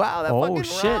times. Wow, that Oh fucking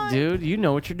shit, rhymed. dude! You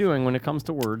know what you're doing when it comes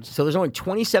to words. So there's only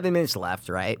 27 minutes left,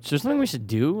 right? Is there something we should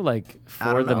do, like I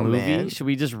for don't the know, movie? man. Should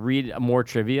we just read more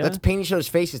trivia? Let's paint each other's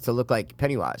faces to look like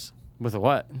Pennywise. With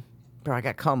what? Bro, I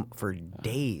got cum for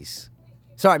days.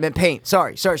 Sorry, I meant paint.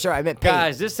 Sorry. I meant paint.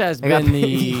 Guys, this has I got- been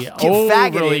the Get overly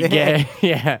faggoted. gay.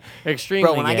 Yeah, extremely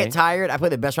Bro, when I gay. get tired, I play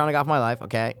the best round of golf of my life,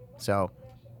 okay? So.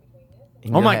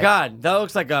 in Oh your my head. god, that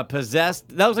looks like a possessed.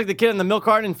 That looks like the kid in the milk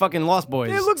carton in fucking Lost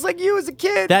Boys. It looks like you as a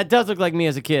kid. That does look like me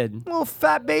as a kid. little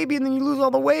fat baby, and then you lose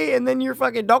all the weight, and then you're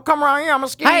fucking, don't come around here, I'm a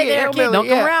skinny Hey there, kid! hillbilly." Don't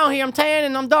come Yeah. around here. I'm tan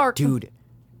and I'm dark. Dude,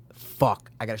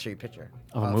 fuck. I gotta show you a picture.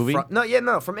 Of a movie?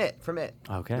 From it.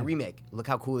 Okay. The remake. Look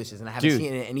how cool this is, and I haven't Dude.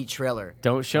 seen it in any trailer.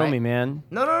 Don't show Right? me, man.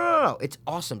 No. It's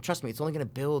awesome. Trust me, it's only gonna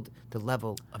build the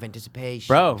level of anticipation.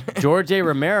 Bro, George A.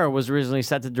 Romero was originally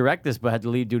set to direct this, but had to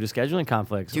leave due to scheduling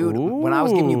conflicts. Dude, when I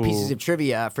was giving you pieces Ooh. of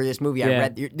trivia for this movie, I Yeah.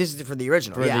 read. This is for the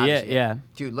original. For the- obviously. yeah.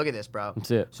 Dude, look at this, bro.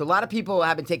 That's it. So a lot of people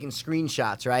have been taking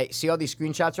screenshots, right? See all these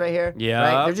screenshots right here? Yeah.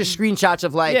 Right? They're just screenshots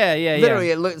of like. Yeah.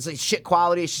 Literally, it looks like shit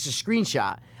quality. It's just a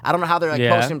screenshot. I don't know how they're like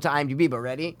Yeah. posting them to IMDb, but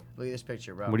ready? Look at this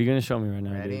picture, bro. What are you gonna show me right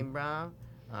now, Ready, dude? bro?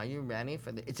 Are you ready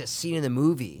for the? It's a scene in the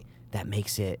movie that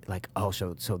makes it like, oh,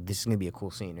 so this is gonna be a cool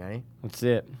scene. Ready? That's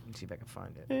it. Let's see if I can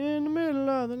find it. In the middle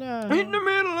of the night, In the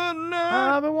middle of the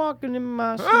night. I've been walking in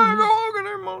my sleep. I'm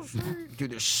walking in my sleep.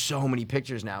 Dude, there's so many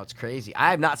pictures now. It's crazy. I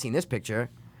have not seen this picture.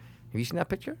 Have you seen that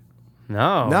picture?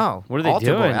 No. No. What are they Altar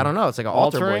doing? Boy. I don't know. It's like an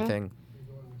altar Altering? boy thing.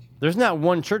 There's not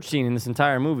one church scene in this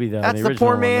entire movie, though. That's the the original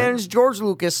poor one, right? man's George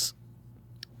Lucas.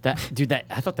 Dude,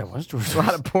 I thought that was George. A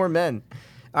lot of poor men.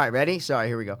 All right, ready? Sorry,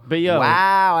 here we go. But yo-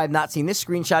 wow, I've not seen this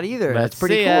screenshot either. Let's That's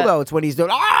pretty see cool it. though. It's when he's doing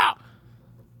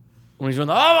When he's going,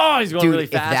 oh, he's going Dude, really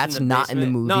if fast. that's in the not in the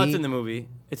basement. No, movie- it's in the movie.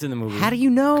 It's in the movie. How do you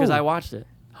know? Because I watched it.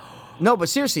 No, but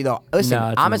seriously though, listen, No,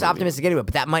 it's in I'm the as movie. optimistic anyway,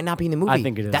 but that might not be in the movie. I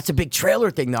think it is. That's a big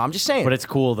trailer thing though. I'm just saying. But it's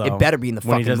cool, though. It better be in the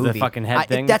When he fucking does the movie. fucking head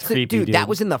thing, That's it's creepy, dude. dude. That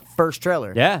was in the first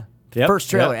trailer. Yeah. Yep, First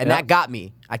trailer, yep, and yep. that got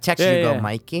me. I texted Yeah, you, go, yeah.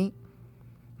 Mikey.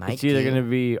 It's either going to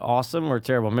be awesome or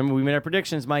terrible. Remember, we made our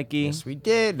predictions, Mikey. Yes, we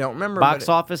did. Don't remember. Box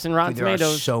but office and Rotten dude, there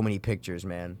Tomatoes. are so many pictures,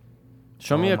 man.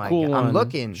 Show me Oh a my cool God. one. I'm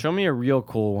looking. Show me a real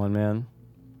cool one, man.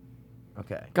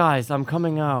 Okay. Guys, I'm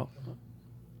coming out.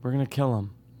 We're going to kill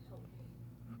him.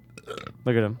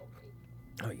 Look at him.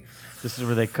 Oh, you This is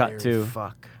where they cut to.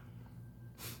 fuck.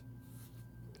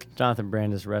 Jonathan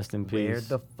Brandis, rest in peace. Where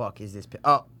the fuck is this?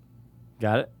 Oh,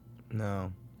 Got it?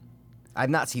 no. I've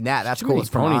not seen that. That's Too cool. many It's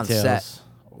from on set.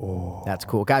 ponytails. That's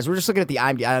cool. Guys, we're just looking at the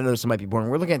IMDb. I know this might be boring.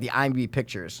 We're looking at the IMDb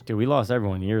pictures. Dude, we lost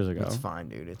everyone years ago. It's fine,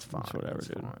 dude. It's fine. whatever, It's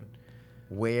dude. fine.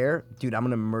 Where, dude? I'm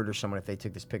gonna murder someone if they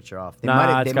took this picture off. They Nah, might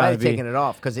have. it's They might gotta have be. taken it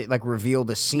off because it like revealed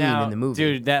a scene Now, in the movie.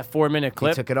 dude, that 4-minute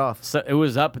clip. took it off. So it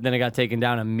was up, and then it got taken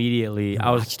down immediately.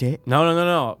 I was watched it?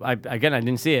 No. I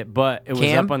didn't see it, but it was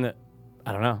Cam? up on the.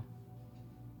 I don't know.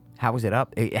 How was it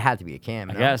up? It had to be a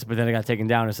cam. I no? guess, but then it got taken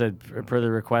down. It said per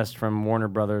the request from Warner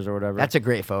Brothers or whatever. That's a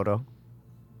great photo.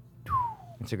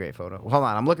 It's a great photo. Hold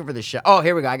on, I'm looking for the shot. Oh,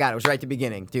 here we go. I got it. It was right at the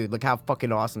beginning, dude. Look how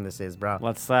fucking awesome this is, bro.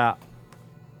 What's that?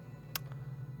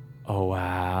 Oh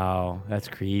wow, that's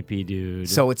creepy, dude.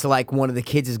 So it's like one of the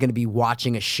kids is going to be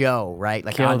watching a show, right?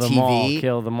 Like Kill on them TV. all,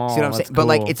 kill them all. See what I'm That's saying? But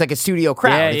like cool. it's like a studio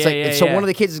crowd. Yeah, it's yeah, like yeah, so yeah. one of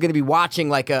the kids is going to be watching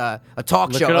like a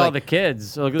talk Look show. at all like- the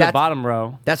kids. Look at the That's- bottom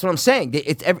row. That's what I'm saying.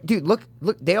 Dude, look,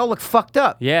 they all look fucked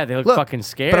up. Yeah, they look fucking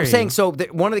scary. But I'm saying, so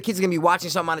one of the kids is gonna be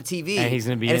watching something on a TV, And he's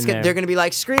gonna be it's in there. They're gonna be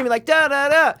like screaming like da da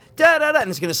da da da da, and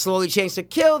it's gonna slowly change to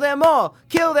kill them all,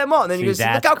 and then you See,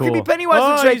 go, look that's how creepy cool. Pennywise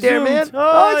looks he right there, man. zoomed.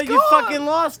 Oh, it's you gone. fucking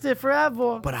lost it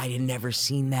forever. But I had never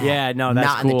seen that. Yeah, no, that's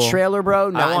not in the cool. trailer, bro.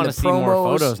 Not I in want the to see more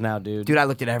promos. photos now, dude. Dude, I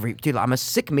looked at every. Dude, I'm a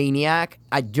sick maniac.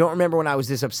 I don't remember when I was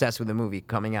this obsessed with a movie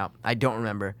coming out. I don't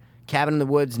remember. Cabin in the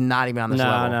Woods, not even on this No,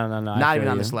 level. no, I Not feel even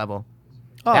on you. this level.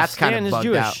 Oh, That's kind Stan of is bugged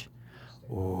Jewish. out.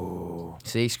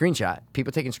 See, screenshot.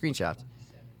 People taking screenshots.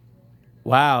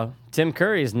 Wow, Tim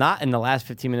Curry is not in the last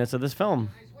 15 minutes of this film.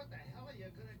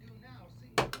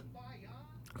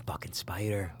 Fucking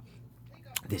spider.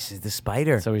 This is the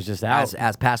spider. So he's just out.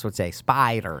 As Pass would say,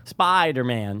 spider.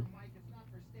 Spider-Man.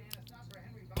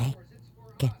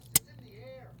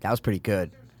 That was pretty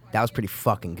good. That was pretty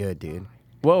fucking good, dude.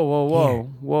 Whoa, whoa, whoa, Here.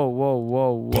 whoa, whoa,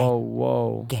 whoa, whoa,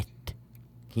 whoa. Get.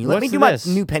 Can you let me What's do my this?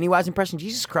 new Pennywise impression?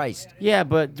 Jesus Christ. Yeah,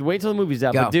 but wait till the movie's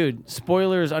out. Go. But dude,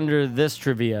 spoilers under this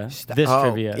trivia. This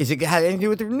trivia. Is it have anything to do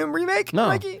with the new remake? No.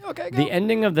 Mikey? Okay, go. The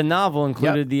ending of the novel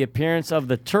included the appearance of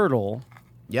the turtle,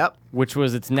 Yep. which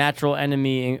was its natural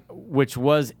enemy,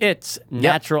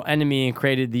 and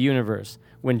created the universe.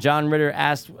 When John Ritter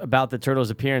asked about the turtle's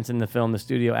appearance in the film, the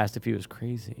studio asked if he was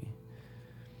crazy.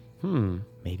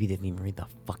 Maybe they didn't even read the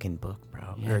fucking book,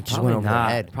 bro. Yeah, or it just probably went over not.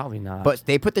 their head. Probably not. But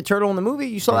they put the turtle in the movie.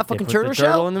 You saw that They fucking put turtle the shell?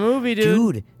 turtle in the movie,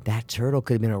 dude. That turtle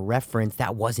could have been a reference.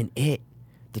 That wasn't it.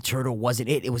 The turtle wasn't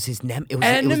it. It was his it was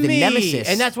Enemy, the nemesis.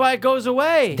 and that's why it goes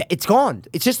away. It's gone.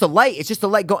 It's just the light. It's just the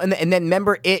light going. And then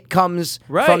remember, it comes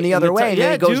Right, from the and other way, and then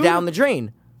yeah, it goes dude. down the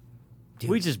drain.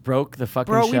 We just broke the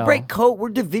fucking Bro, shell. we break code. We're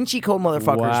Da Vinci Code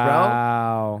motherfuckers, bro.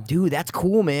 Wow. Dude, that's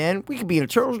cool, man. We could be in a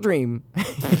turtle's dream.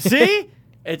 See?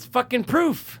 It's fucking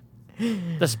proof.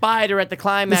 The spider at the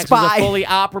climax was spy. a fully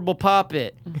operable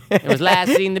puppet. It was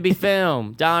last seen to be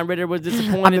filmed. Don Ritter was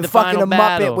disappointed I'm in in the fucking final a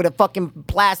battle. Muppet with a fucking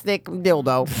plastic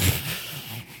dildo.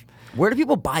 Where do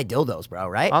people buy dildos, bro,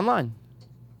 right? Online.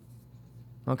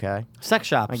 Okay, Sex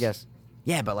shops. I guess.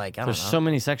 Yeah, but like, I don't There's know. so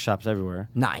many sex shops everywhere.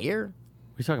 Not here. What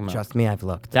are you talking about? Trust me, I've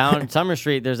looked. Down Summer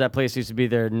Street, there's that place used to be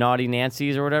there, Naughty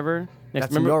Nancy's or whatever. That's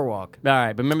in remember, Norwalk. All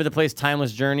right, but remember the place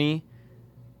Timeless Journey?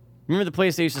 Remember the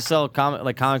place they used to sell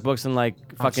comic books and like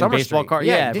fucking Summer baseball Street. cards?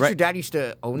 Yeah, did right. your dad used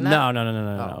to own that?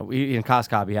 No. In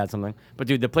Costco, he had something. But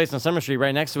dude, the place on Summer Street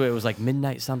right next to it was like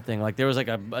Midnight something. Like there was like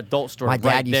a adult store My right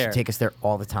dad used there. to take us there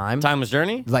all the time. Timeless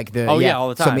Journey? Like Oh yeah, all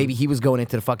the time. So maybe he was going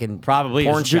into the fucking Probably.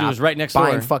 porn Dude, it shop, was right next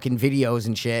buying door. fucking videos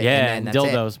and shit. yeah, and and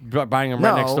then that's it. dildos, buying them No,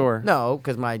 right next door. No,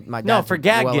 because my dad's No, for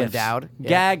gag well gifts. endowed. Yeah.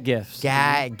 Gag gifts.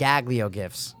 Gaglio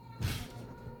gifts.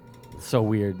 So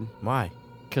weird. Why?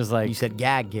 Cause like You said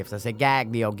gag gifts. I said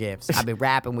gaglio gifts. I've been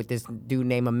rapping with this dude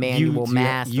named Emmanuel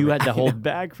Master. you had to hold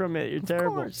back from it. You're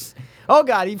terrible. Oh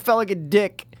God, he felt like a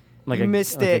dick. Like you a-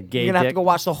 missed like a it. gay You're gonna have to dick? go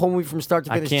watch the whole movie from start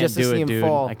to I finish can't just to do see it, him dude.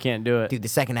 fall. I can't do it. Dude, the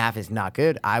second half is not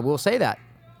good. I will say that.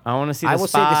 I want to see the I will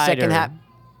spider. say the second half.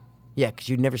 Yeah, because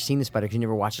you've never seen the spider. Because you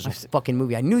never watched this whole fucking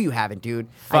movie. I knew you haven't, dude.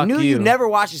 I Fuck knew you. you never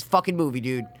watched this fucking movie,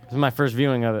 dude. This is my first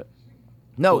viewing of it.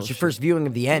 No, it's your first viewing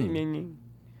of the end.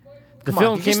 The Come on,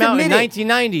 film dude, came just out in admit it.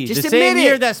 1990. Just the same admit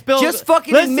year it. that Spill. Just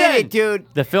fucking admit it, dude.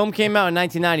 The film came out in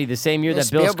 1990, the same year Yeah,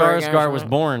 that Bill Spielberg, Skarsgård was yeah.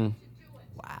 born.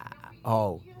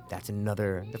 Oh, that's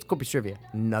go be trivia.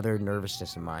 Another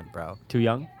nervousness of mine, bro. Too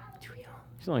young?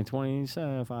 He's only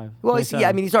 25. Well, yeah,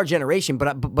 I mean, he's our generation,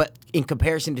 but in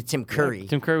comparison to Tim Curry,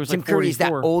 Tim Curry was like Curry's that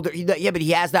 44. older. Yeah, but he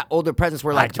has that older presence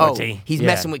where like, Hi, oh, Dorothy. he's Yeah.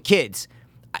 messing with kids.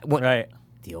 Right.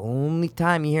 The only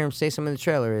time you hear him say something in the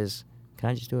trailer is, "Can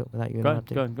I just do it without you Go ahead.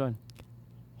 interrupting?" Go ahead. Go ahead.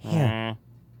 Yeah.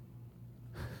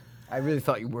 I really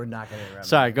thought you were not going to interrupt.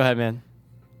 Sorry, go ahead, man.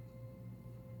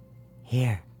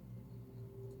 Here.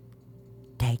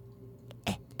 Take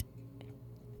it.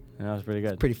 That was pretty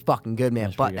good. Pretty fucking good, man.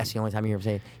 That's But pretty that's good. the only time you hear him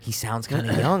say it. He sounds kind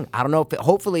of young. I don't know if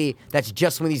hopefully that's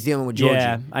just when he's dealing with Georgie.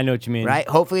 Yeah, I know what you mean. Right?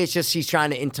 Hopefully it's just she's trying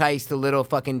to entice the little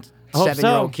fucking I hope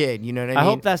 7-year-old so. kid. You know what I I mean?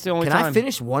 hope that's the only Can I time.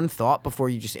 finish one thought before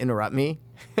you just interrupt me?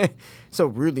 So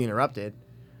rudely interrupted.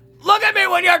 Look at me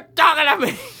when you're talking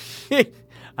to me.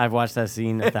 I've watched that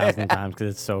scene 1,000 times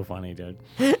because it's so funny, dude.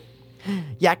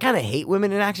 Yeah, I kind of hate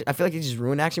women in action. I feel like they just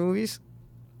ruin action movies.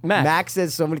 Max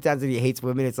says so many times that he hates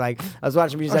women. It's like I was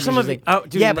watching music. some of the-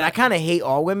 dude, yeah, but I kind of hate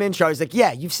all women. Charlie's like,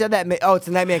 yeah, you've said that. Oh, it's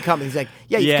a Nightman Coming. He's like,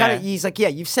 yeah, Yeah. He's like, yeah,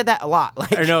 you've said that a lot.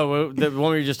 Like, Or no, the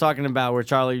one we were just talking about where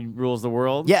Charlie rules the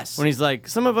world. Yes. When he's like,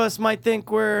 some of us might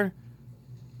think we're.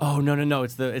 Oh no!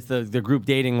 It's the group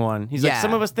dating one. He's like, Yeah.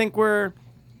 some of us think we're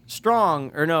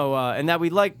strong, or no, and that we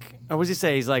like. Or what does he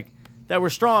say? He's like that we're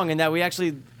strong and that we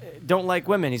actually don't like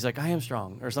women. He's like, I am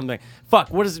strong, or something. Fuck.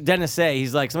 What does Dennis say?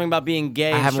 He's like something about being gay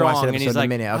I and haven't strong, watched that and episode he's in like, a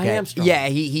minute. Okay. I am strong. Yeah,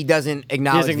 he doesn't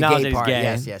acknowledge, He doesn't acknowledge the that gay he's part. gay.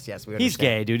 Yes. We He's understand.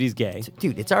 gay, dude. He's gay.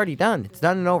 Dude, it's already done. It's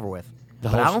done and over with.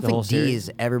 But I don't the whole think Dee series?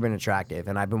 has ever been attractive,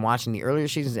 and I've been watching the earlier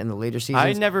seasons and the later seasons.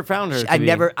 I never found her. to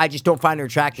be- I just don't find her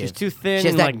attractive. She's too thin She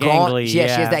has and, that like, gaunt, gangly, She has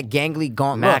yeah. that gangly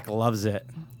gaunt Mac look. loves it.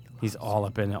 He's all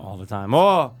up in it all the time.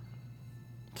 Oh,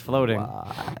 it's floating.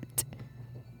 What?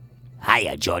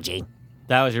 Hiya, Georgie.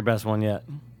 That was your best one yet.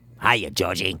 Hiya,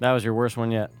 Georgie. That was your worst one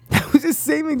yet. That was the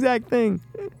same exact thing.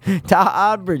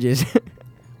 Taha Oddbridges.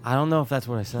 I don't know if that's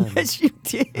what I said. Yes, you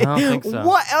did. I don't think so.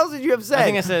 What else did you have said? I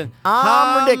think I said,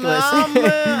 I'm ridiculous.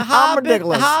 I'm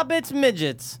ridiculous. Hobbits,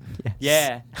 midgets.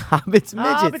 Yeah. Hobbits, midgets.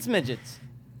 Hobbits, midgets.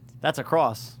 That's a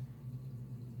cross.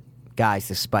 Guys,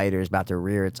 the spider is about to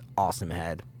rear its awesome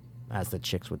head, as the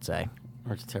chicks would say.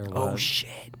 Or it's a terrible. Oh, head.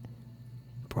 shit.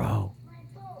 Bro.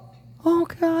 Oh,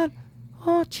 God.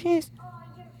 Oh, jeez.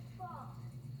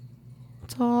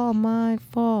 It's all my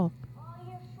fault.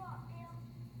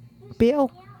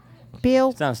 Bill.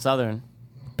 Sounds southern.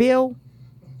 Bill.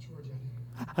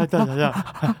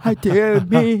 I didn't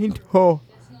mean to.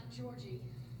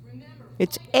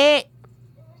 It's it.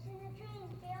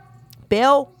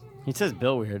 Bill. He says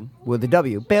Bill weird. With the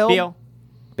W. Bill.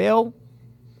 Bill.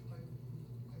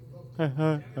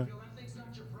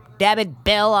 Damn it,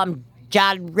 Bill, I'm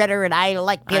John Ritter and I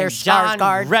like Peter I'm John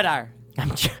Sarsgaard. Ritter.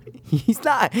 He's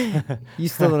not. You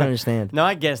still don't understand. No,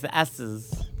 I guess the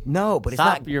S's. No, but it's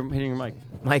Stop. not. You're hitting your mic.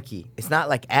 Mikey, it's not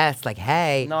like S, like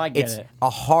hey. No, I get it's it. a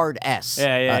hard S. Yeah.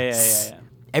 S.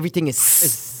 Everything is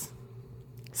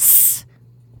S.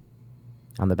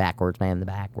 I'm the backwards man, I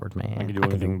can do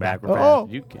anything backward. Oh,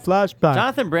 You can. flashback.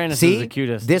 Jonathan Brandis See, is the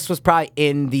cutest. this was probably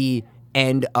in the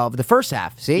end of the first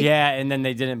half. See? Yeah, and then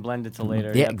they didn't blend it till later.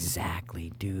 Yeah, Yep.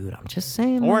 exactly, dude. I'm just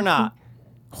saying. Or Mikey. not.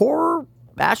 Horror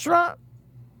astronaut?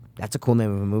 That's a cool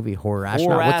name of a movie. Horror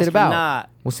astronaut. Horror What's it about? astronaut.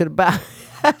 What's it about?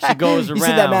 She goes You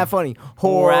said that around. mad funny.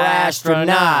 Horror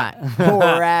astronaut.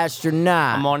 Horror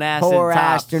astronaut. I'm on acid Horror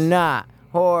tops. astronaut.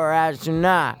 Horror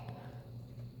astronaut.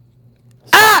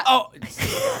 Oh,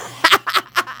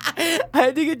 I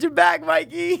had to get you back,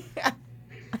 Mikey.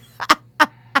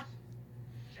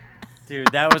 dude,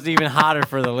 that was even hotter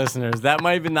for the listeners. That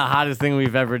might have been the hottest thing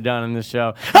we've ever done in the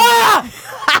show.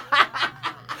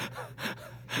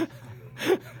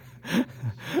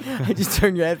 I just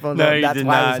turned your headphones No, on. you That's did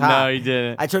why it was not. hot. No, you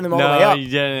didn't. I turned them all the way up. No, you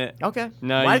didn't. Okay.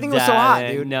 No, Why do you you think it was so hot,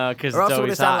 didn't. dude? No, because Or else it's it always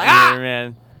would've hot sounded like, in here,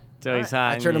 man. It's always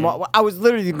hot I in turned them here. all. I was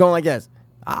literally going like this.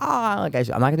 Like I'm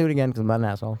not gonna do it again because I'm not an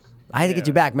asshole. I had to get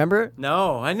you back. Remember,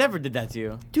 No, I never did that to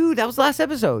you. dude? That was the last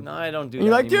episode. No, I don't do And that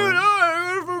you're like, dude,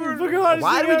 anymore.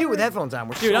 why do we do it with headphones on?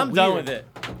 We're Dude, so I'm done weird. with it.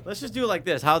 Let's just do it like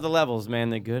this. How are the levels, man?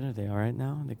 They good? Are they all right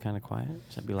now? Are they kind of quiet?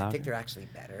 Should I be I louder? think they're actually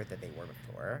better than they were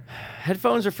before.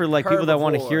 Headphones are for like Heard people that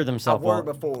want to before. hear themselves. I've heard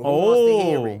before. Who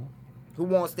Oh,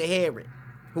 wants to hear it?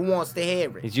 Who wants to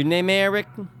hear it? is your name Eric?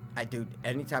 I do.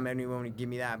 Anytime anyone would give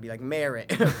me that, I'd be like, Merritt.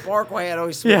 Parkway, I'd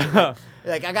always switch Yeah. it.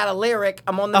 Like, I got a lyric.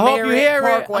 I'm on the I hope Merritt you hear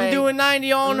Parkway. it. I'm doing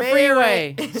 90 on the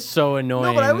Merritt. freeway. So annoying.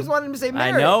 No, but I always wanted him to say I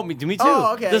Merritt. know. Me too.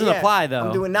 Oh, okay. Doesn't yeah. apply though.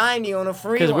 I'm doing 90 on a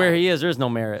freeway. Because where he is, there's no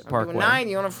Merritt I'm Parkway. doing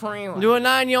 90 on a freeway. I'm doing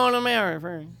 90 on a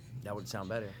Merritt. That would sound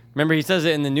better. Remember, he says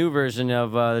it in the new version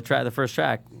of the first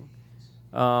track.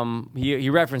 He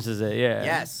references it. Yeah.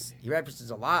 Yes. He references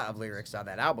a lot of lyrics on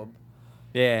that album.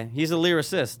 Yeah. He's a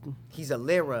lyricist. He's a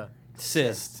lyricist.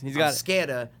 He's I'm got scared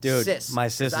of dude. cysts. My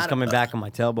cyst is I- coming back on my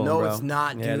tailbone, No, bro. it's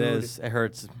not, Yeah, it dude. is. It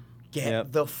hurts. Get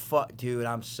Yep. the fuck, dude.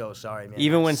 I'm so sorry, man.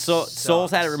 Even That when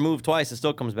Souls had it sucks. removed twice, it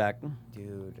still comes back.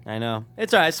 Dude. I know.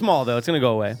 It's alright. It's small though. It's gonna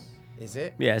go away. Is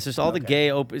it? Yeah, it's just all the gay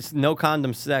open. It's no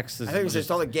condom sex. I think it's just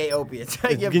all the gay opiates.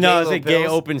 You know, it's like gay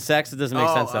open sex. It doesn't make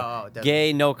sense though. it doesn't.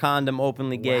 Gay, no condom,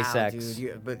 openly gay Wow, sex.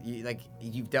 Dude,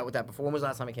 you've dealt with that before. When was the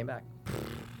last time it came back?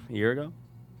 A year ago.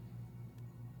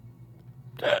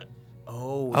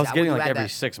 Oh, I was getting like every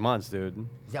 6 months, dude.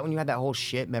 Is that when you had that whole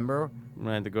shit? Remember? When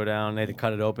I had to go down, they had to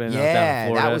cut it open. I was down Yeah, in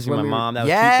Florida that was to see when my we were- mom. That was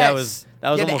Yes! that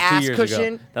was You had the almost 2 ass years cushion?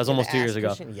 ago. That was You had almost the 2 years ass ago.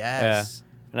 cushion? Yes. Yeah.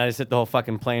 And I just hit the whole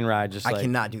fucking plane ride. Just I like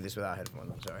cannot do this without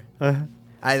headphones. I'm sorry.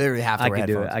 I literally have to I wear could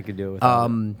do it. headphones. I could do it.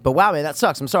 Without it. But wow, man, that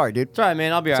sucks. I'm sorry, dude. It's all right,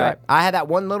 man. I'll be all Sorry. right. I had that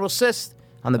one little cyst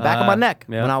on the back of my neck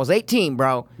yeah. when I was 18,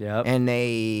 bro. Yep. And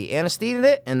they anesthesied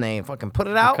it and they fucking put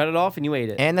it out. Cut it off and you ate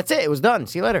it. And that's it. It was done.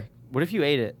 See you later. What if you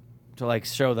ate it to like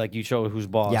show like you show who's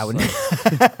boss? Yeah, I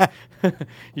would. Like,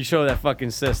 you show that fucking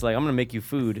cyst like I'm gonna make you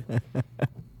food.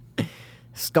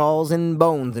 Skulls and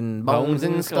bones and bones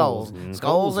and skulls.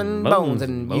 Skulls and bones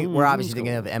and we're obviously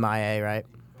thinking of MIA, right?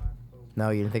 No,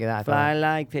 you didn't think of that. I thought- Fly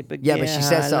like paper. Yeah, but she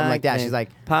says something like that. She's like,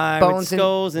 Pirate bones and-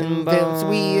 skulls and and bones,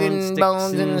 weed and sticks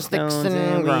bones and sticks stones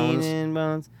and groans. weed and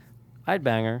bones. I'd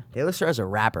bang her. They list her as a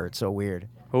rapper. It's so weird.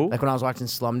 Who? Like when I was watching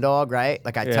Slumdog, right?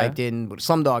 Like I Yeah. typed in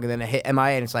Slumdog and then I hit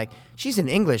MIA and it's like, she's an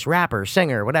English rapper,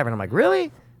 singer, whatever. And I'm like,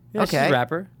 really? Yeah, okay. she's a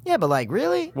rapper. Yeah, but like,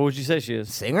 really? What would you say she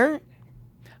is? Singer?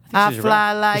 I I think she's a fly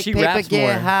rapper. like She paper, raps get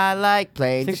more. high like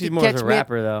planes. I think If she's you more catch of a me-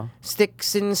 rapper though.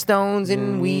 Sticks and stones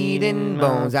and weed and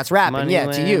bones. That's rapping. Money Yeah,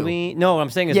 to when you. we- No, what I'm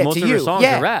saying is Yeah, most to of her you. songs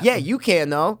Yeah, are rap. yeah, you can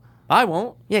though. I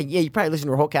won't. Yeah, you probably listen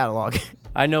to her whole catalog.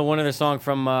 I know one other song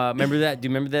from. Remember that? Do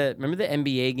you remember the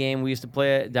NBA game we used to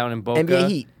play it down in Boca? NBA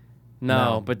Heat.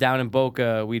 No, No. but down in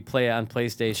Boca, we'd play it on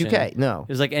PlayStation. 2K, no. It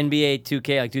was like NBA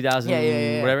 2K, like 2000,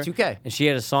 Yeah, whatever. 2K. And she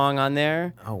had a song on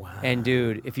there. Oh, wow. And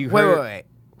dude, if you Wait, heard, wait.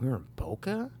 We were in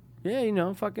Boca? yeah, you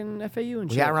know, fucking FAU and Was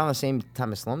shit. that around the same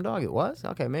time as Slumdog? It was?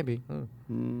 Okay, maybe.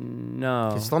 No,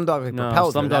 'Cause Slumdog, like, no,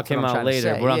 propelled her, Slumdog that's what came I'm out trying to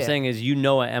later. say, What I'm yeah. saying is, you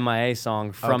know, a MIA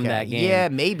song from Okay, that game. yeah,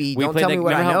 maybe. We Don't played tell that, me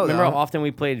what I remember know, Remember how though. often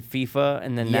we played FIFA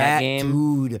and then Yeah, that game,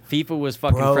 dude. FIFA was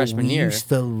fucking Bro, freshman we year. used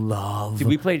to love Dude,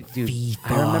 we played. Dude, FIFA.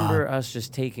 I remember us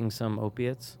just taking some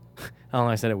opiates. I don't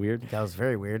know. I said it weird. That was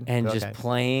very weird. And Okay. just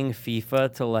playing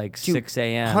FIFA till like Dude, 6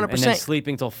 a.m. 100%. and then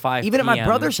sleeping till 5 Even at my PM.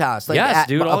 brother's house. Like yes, at,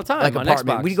 dude, all the time. Like on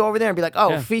apartment. Xbox. We'd go over there and be like, oh,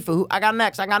 Yeah. FIFA, who? I got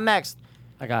next. I got next.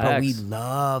 I got But X. we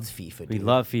loved FIFA, dude. We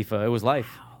love FIFA. It was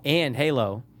life. And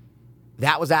Halo.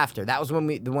 That was after. That was when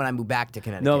I moved back to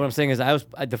Connecticut. No, what I'm saying is,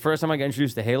 the first time I got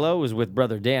introduced to Halo was with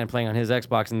brother Dan playing on his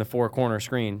Xbox in the 4-corner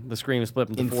screen. The screen was split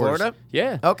into In fours. Florida?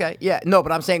 Yeah. Okay, yeah. No,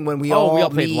 but I'm saying when we Oh, all we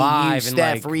all played me, live you, and,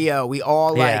 Steph, like- Rio, we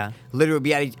all Yeah. like literally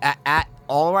be at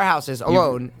all of our houses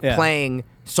alone yeah. playing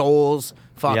Souls,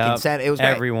 fucking Yup. set. It was great.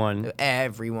 Everyone.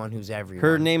 Everyone who's everyone.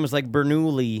 Her name was like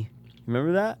Bernoulli.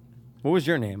 Remember that? What was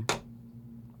your name?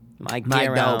 Mike Mike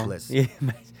Garrow. Douglas. Yeah.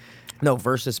 No,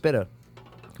 Versus Spitta.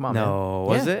 Come on, man. No,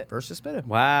 was Yeah, it? Versus Spitta.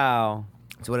 Wow.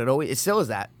 That's what it still is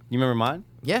that. You remember mine?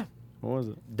 Yeah. What was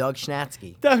it? Doug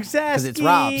Schnatsky. Doug Sassky. Because it's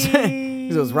Rob's.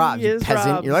 Because it was Rob's, you Yes,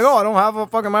 peasant. Rob's. You're like, oh, I don't have a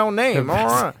fucking my own name. All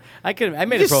right. I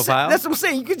made a Just profile. That's what I'm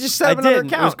saying. You could just set I up another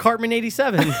did. It was account. Cartman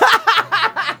 87.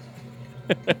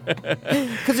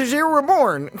 Because there's You Were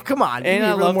Born. Come on. And you I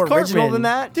need a little love more Cartman. original than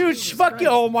that? Dude, fuck you.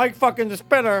 Oh, Mike fucking the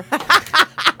Spitter.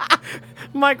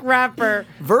 Mike Rapper.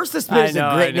 Verse the Spitta is I know,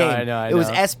 a great I know, name. I know, I It was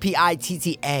know.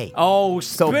 Spitta. Oh,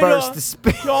 So Spitter. Verse the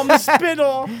Spitta. Yo, I'm the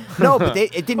Spittle. No, but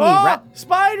it didn't mean Oh, rap.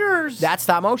 spiders. That's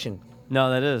stop motion.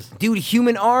 No, that is. Dude,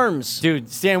 human arms. Dude,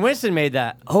 Stan Winston made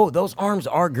that. Oh, those arms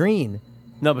are green.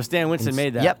 No, but Stan Winston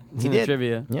made that. Yep, It's he in the did.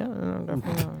 trivia. Yeah.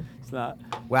 It's not.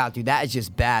 Wow, dude, that is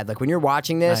just bad. Like when you're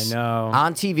watching this I know.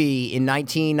 on TV in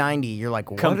 1990, you're like,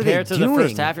 what are they Compared to doing? the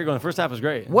first half, you're going, the first half was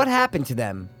great. What happened to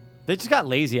them? They just got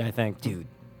lazy, I think. Dude,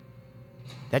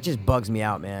 that just bugs me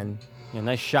out, man. Yeah,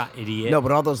 nice shot, idiot. No,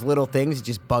 but all those little things, it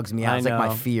just bugs me out. I It's like my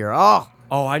know. fear. Oh,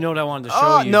 Oh, I know what I wanted to show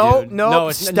Oh, you, no, dude. no, no,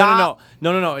 it's, stop.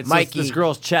 No. It's Mikey. this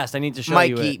girl's chest. I need to show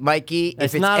you it. Mikey,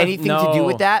 if it's not anything to do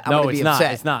with that, I'm no, going to be it's not.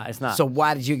 upset. It's not. So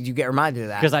why did you get reminded of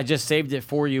that? Because I just saved it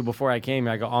for you before I came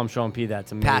here. I go, oh, I'm showing P.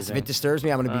 That's amazing. Pass, if it disturbs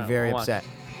me, I'm going to be very watch. upset.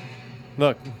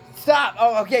 Look. Stop.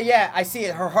 Oh, okay, yeah, I see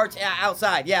it. Her heart's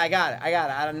outside. Yeah, I got it.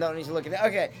 I don't need to look at it.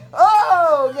 Okay.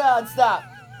 Oh, God, stop.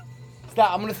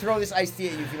 Stop. I'm going to throw this iced tea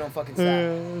at you if you don't fucking stop.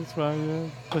 That's fine, yeah.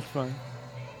 That's fine.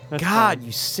 That's God, fine.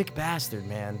 you sick bastard,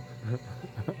 man.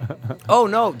 Oh,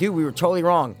 no, dude, we were totally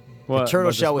wrong. What, The turtle about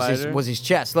the shell spider? was his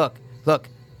chest. Look.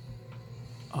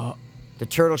 The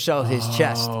turtle shell is his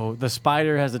chest. Oh, the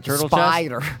spider has a turtle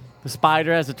Spider. chest? The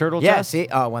spider has a turtle Yeah, chest? see?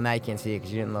 Oh, well, now you can't see it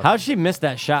because you didn't look. How'd she miss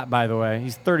that shot, by the way?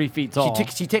 He's 30 feet tall.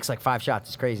 She takes like 5 shots.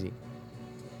 It's crazy.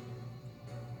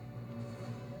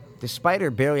 The spider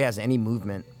barely has any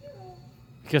movement.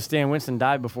 Because Stan Winston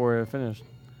died before it finished.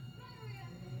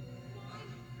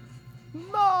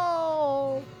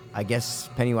 I guess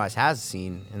Pennywise has a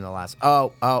scene in the last.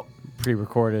 Oh,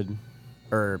 Pre-recorded.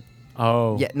 or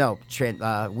Oh. yeah, no,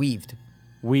 weaved.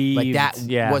 We. Like that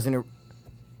Yeah. wasn't a.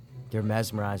 They're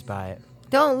mesmerized by it.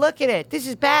 Don't look at it. This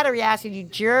is battery acid, you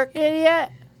jerk, idiot.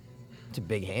 It's a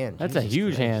big hand. That's a Jesus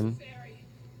huge Christ. hand.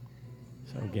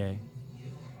 So gay.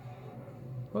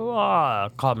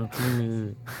 Come to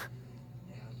me.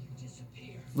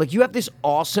 Like, you have this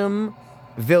awesome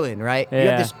villain, right? You Yeah.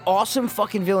 have this awesome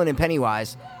fucking villain in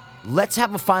Pennywise. Let's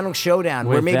have a final showdown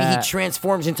where With maybe that. he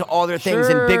transforms into other things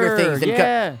and bigger things. And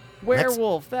Yeah. Let's-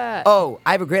 Werewolf. That. Oh,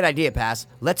 I have a great idea, Pass.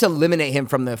 Let's eliminate him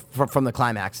from the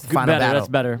climax, the final better, battle. that's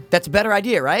better. That's a better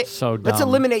idea, right? So Let's dumb.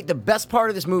 eliminate the best part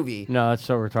of this movie No, that's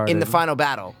so retarded. in the final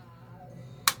battle.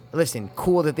 Listen,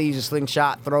 cool that they use a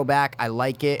slingshot throwback. I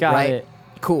like it, Got right? it.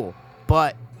 Cool.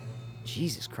 But,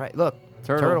 Jesus Christ. Look.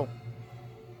 Turtle.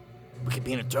 We could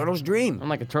be in a turtle's dream. I'm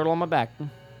like a turtle on my back.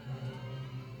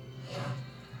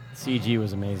 CG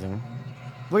was amazing.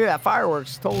 Look at that.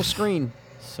 Fireworks. Total screen.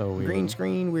 So weird. Green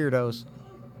screen weirdos.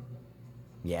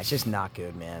 Yeah, it's just not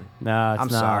good, man. No, it's I'm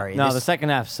not. sorry. No, This- the second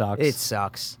half sucks. It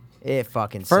sucks. It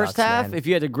fucking First sucks, half, man. if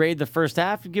you had to grade the first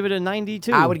half, you'd give it a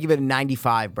 92. I would give it a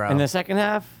 95, bro. And the second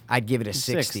half, I'd give it a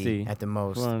 60, 60 at the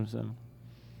most. Well, so-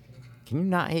 Can you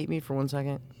not hate me for 1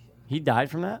 second? He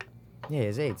died from that? Yeah, he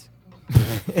has AIDS.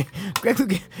 Greg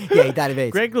Louganis. Yeah, he died of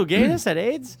AIDS. Greg Louganis had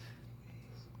AIDS?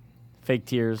 Fake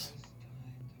tears.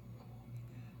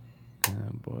 Oh,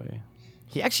 boy.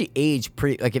 He actually aged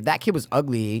pretty. Like, if that kid was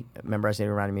ugly, remember I said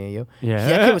it reminded me of you? Yeah.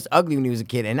 That kid was ugly when he was a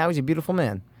kid, and now he's a beautiful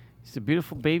man. He's a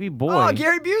beautiful baby boy. Oh,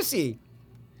 Gary Busey.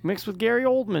 Mixed with Gary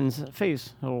Oldman's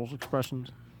face, those expressions.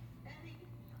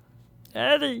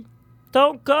 Eddie,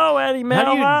 don't go, Eddie, man.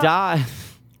 How do you die?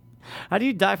 How do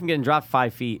you die from getting dropped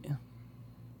 5 feet?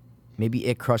 Maybe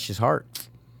it crushed his heart.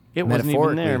 It wasn't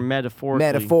even there, metaphorically.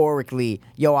 Metaphorically.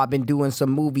 Yo, I've been doing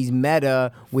some movies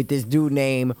meta with this dude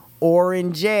named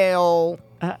Orange Ale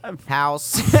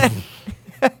House.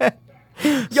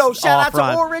 Yo, shout out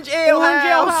Off-front. to Orange Ale Orange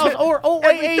Ale House, or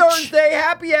Every OAH. Thursday,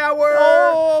 happy hour.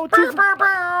 Oh, Brr, brr, brr,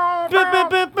 I I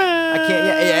can't,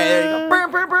 yeah, there you go. Brr,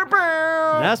 brr, brr,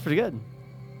 brr. That's pretty good.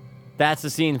 That's the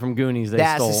scene from Goonies they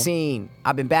That's stole. the scene.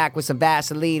 I've been back with some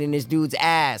Vaseline in this dude's Oh,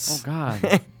 ass.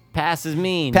 God. Pass is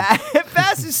mean.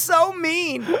 Pass is so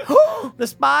mean. the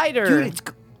spider. Dude, it's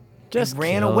just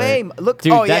ran kill away. it. Look,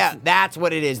 Dude, oh that's- yeah, that's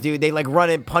what it is, dude. They like run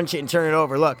it, punch it, and turn it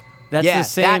over. Look, That's yeah, the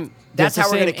same. That's the how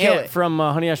we're same gonna kill It it. from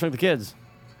Honey, I Shrunk the Kids.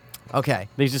 Okay.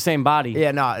 They use the same body.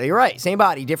 Yeah, no, you're right. Same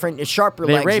body, different, sharper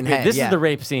They legs rape and it. head. This yeah. is the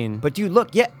rape scene. But dude,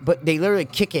 look, yeah, but they literally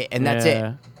kick it, and that's Yeah.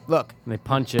 it. Look, And they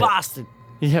punch it. Boston.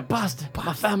 Yeah, Boston.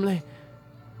 My family.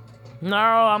 No,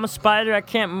 I'm a spider. I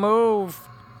can't move.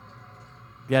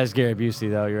 Yeah, it's Gary Busey,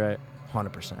 though. You're right.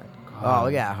 100%. Oh,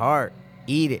 look at that heart.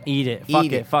 Eat it. Eat it. Fuck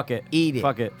it. Fuck it. Eat it.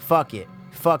 Fuck it. Fuck it.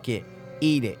 Fuck it.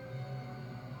 Eat it.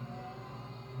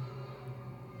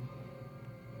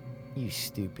 You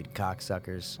stupid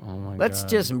cocksuckers. Oh, my Let's God.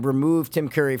 just remove Tim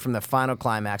Curry from the final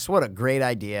climax. What a great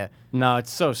idea. No,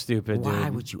 it's so stupid, dude. Why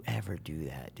would you ever do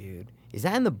that, dude? Is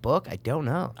that in the book? I don't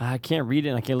know. I can't read it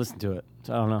and I can't listen to it.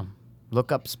 So I don't know.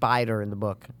 Look up Spider in the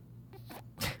book.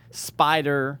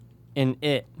 Spider in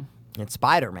it. It's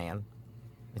Spider-Man.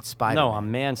 It's Spider. No, a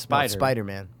man spider.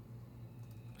 Spider-Man.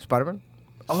 Spider-Man?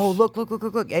 Oh, look.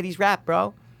 Eddie's rap,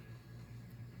 bro.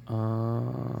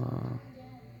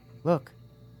 Look.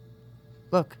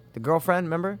 Look. The girlfriend,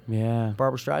 remember? Yeah.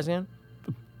 Barbara Streisand?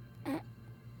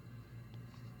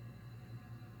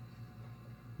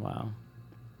 Wow.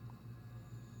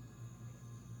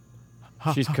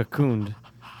 She's cocooned.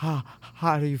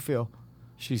 How do you feel?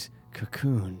 She's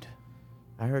cocooned.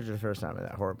 I heard you the first time of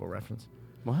that horrible reference.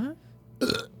 What?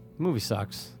 Movie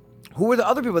sucks. Who were the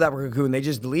other people that were cocooned? They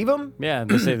just leave them? Yeah,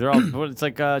 they say they're all. Well, it's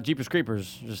like Jeepers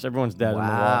Creepers. Just everyone's dead in the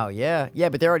Wow, wall. yeah. Yeah,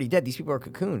 but they're already dead. These people are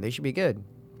cocooned. They should be good.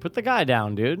 Put the guy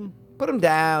down, dude. Put him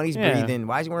down. He's Yeah. breathing.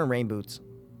 Why is he wearing rain boots?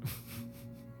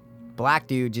 Black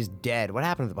dude just dead. What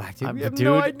happened to the black dude? We have Dude,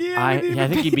 no idea. We didn't I even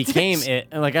think he pay became attention.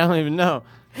 it. Like I don't even know.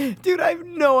 Dude, I have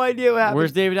no idea what happened.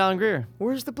 Where's David Allen Greer?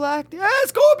 Where's the black dude? Ah,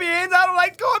 scorpions! I don't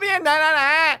like scorpions! Nah,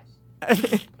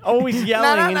 nah, nah. Always yelling.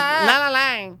 La, la, and- la. la, la,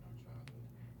 la.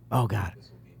 Oh, God.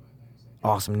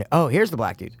 Awesome. Oh, here's the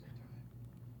black dude.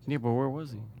 Yeah, but where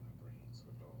was he?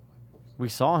 We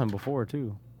saw him before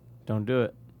too. Don't do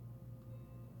it.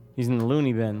 He's in the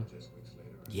loony bin.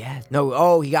 Yeah. No,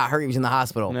 oh, he got hurt. He was in the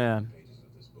hospital. Yeah.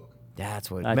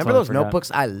 That's what. I Remember totally those forgot.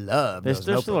 notebooks? I love They're those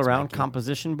still notebooks. around. Mikey.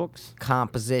 Composition books.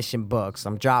 Composition books.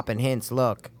 I'm dropping hints.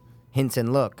 Look. Hints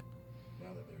and look.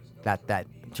 That.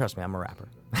 Trust me, I'm a rapper.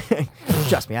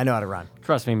 Trust me, I know how to run.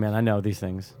 Trust me, man. I know these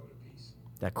things.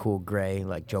 That cool gray,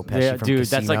 like Joe Pesci Yeah, from dude,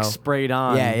 Casino. that's like sprayed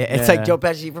on. Yeah, it's like Joe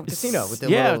Pesci from Casino with the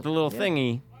with the little little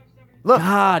thingy. Look,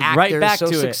 God, actors, right back so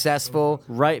to it. successful.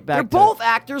 Right back They're to both it.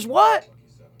 actors. What?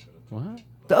 What?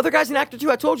 The other guy's an actor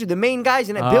too. I told you, the main guy's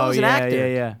in it. Bill's an actor.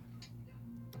 Yeah.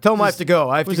 Tell him I have to go.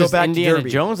 I have Was to go this back Indiana to Derby.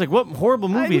 Jones? Like, what horrible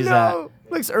movie I is know.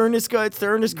 Looks Ernest. It's the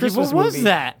Ernest that? Christmas What was movie.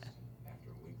 that?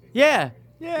 Yeah.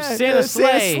 Yeah, Santa Sleigh.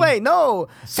 Santa Sleigh. No,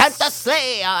 Santa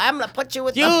Sleigh. I'm gonna put you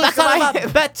with You the back son of of a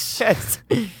my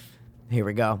bitch. Here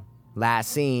we go.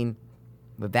 Last scene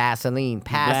with Vaseline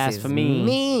passes Blasphemy.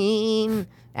 mean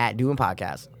at doing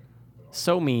podcast.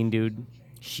 So mean, dude.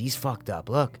 She's fucked up.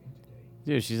 Look,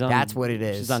 Dude, she's on. that's what it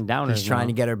is. She's on downers. He's trying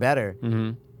to get her better.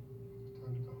 Mm-hmm.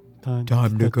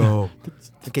 Time to go.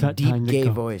 Like a Time deep to gay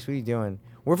go. voice. What are you doing?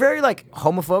 We're very like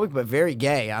homophobic, but very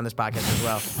gay on this podcast as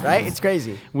well, right? It's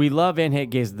crazy. We love and hate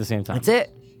gays at the same time. That's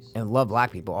it. And love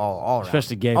black people all around.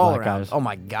 Especially gay all black around. guys. Oh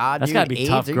my God, That's dude. gotta be AIDS?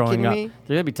 tough Are you growing kidding up. me?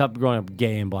 They're gonna be tough growing up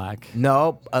gay and black.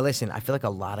 No, listen. I feel like a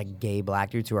lot of gay black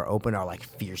dudes who are open are like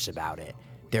fierce about it.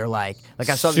 They're like I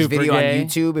saw this Super video gay. on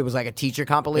YouTube. It was like a teacher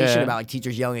compilation Yeah. about like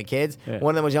teachers yelling at kids. Yeah.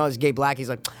 One of them was yelling at this gay black. He's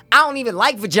like, I don't even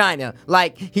like vagina.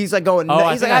 Like he's like going. Oh,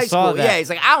 I he's think like I high saw school. that. Yeah, he's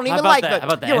like I don't How even about like that? How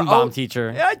about the you're N-bomb old-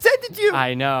 teacher? Yeah, I sent it to you.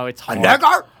 I know it's A hard.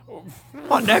 nigger?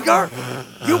 A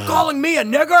nigger? You calling me a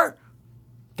nigger?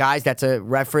 Guys, that's a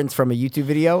reference from a YouTube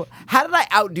video. How did I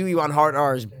outdo you on hard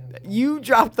R's? You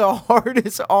dropped the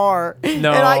hardest R, and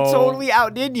I No. totally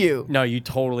outdid you. No, you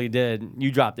totally did.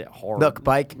 You dropped it hard. Look,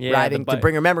 bike Yeah, riding the bike. to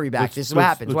bring her memory back. This is what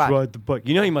happens. Let's Why? ride the bike.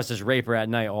 You know he must just rape her at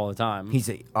night all the time. He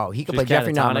could She's play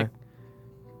Jeffrey catatonic. Dahmer.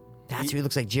 That's who he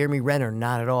looks like. Jeremy Renner,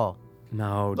 not at all.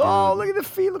 No, dude. Oh, look at the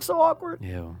feet. Looks so awkward.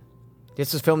 Ew.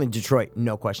 This was filmed in Detroit.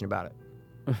 No question about it.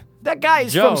 That guy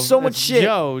is Joe, from so much that's shit.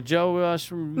 Joe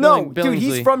from No, dude, Billingsley.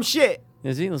 he's from shit.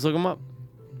 Is he? Let's look him up.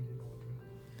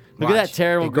 Look Watch. at that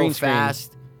terrible They green go screen.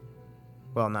 fast.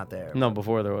 Well, not there. No,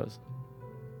 before there was.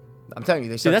 I'm telling you,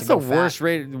 they Dude, start that's to the go worst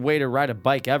fast. way to ride a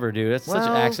bike ever, dude. That's such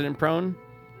Well- accident prone.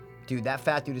 Dude, that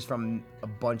fat dude is from a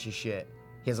bunch of shit.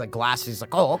 He has like glasses. He's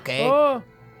like, oh, okay. Oh.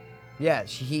 Yeah,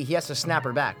 he has to snap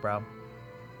her back, bro.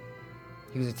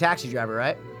 He was a taxi driver,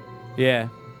 right? Yeah.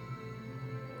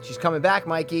 She's coming back,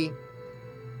 Mikey.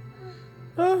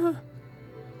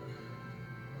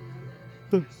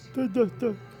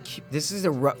 This is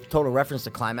a total reference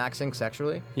to climaxing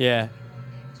sexually. Yeah.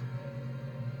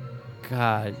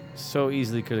 God, so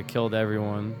easily could have killed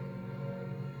everyone.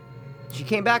 She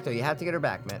came back, though. You have to get her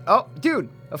back, man. Oh, dude,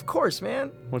 of course,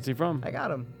 man. What's he from? I got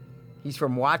him. He's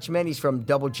from Watchmen. He's from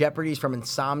Double Jeopardy. He's from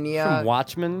Insomnia. From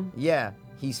Watchmen? Yeah,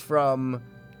 he's from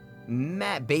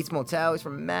Bates Motel. He's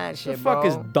from mad The shit, fuck bro.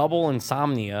 is double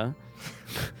insomnia?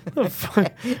 the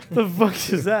fuck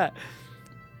is that?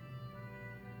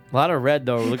 A lot of red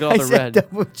though. Look at all I the said red.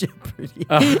 Double Jeopardy.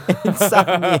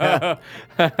 Insomnia.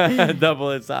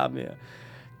 Double insomnia.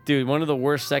 Dude, one of the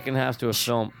worst second halves to a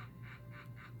film.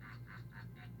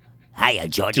 Hiya,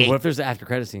 Georgie. Dude, what if there's an after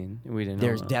credit scene? We didn't know.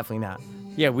 There's that. definitely not.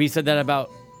 Yeah, we said that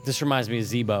about. This reminds me of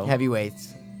Zebo.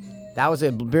 Heavyweights. That was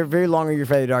a very long Are You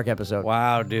Afraid of the Dark episode.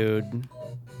 Wow, dude.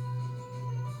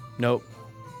 Nope.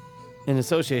 In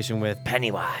association with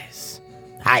Pennywise.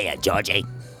 Hiya, Georgie.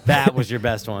 That was your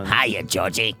best one. Hiya,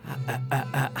 Georgie.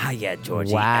 Hiya,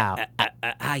 Georgie. Wow.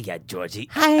 Hiya, Georgie.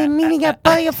 I didn't mean to get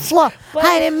by your floor.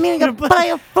 I didn't mean to get by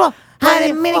your floor. I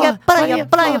didn't mean to get by your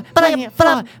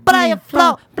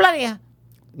floor.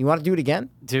 You want to do it again?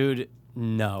 Dude,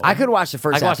 no. I could watch the I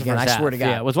first could half watch the again. first I swear to half.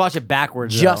 God. Yeah, let's watch it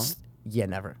backwards. Just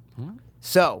never.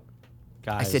 So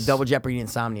though. I Guys. said Double Jeopardy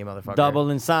Insomnia, motherfucker. Double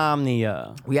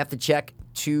insomnia. We have to check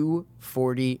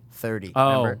 2:40:30.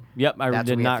 Oh, remember? yep. I That's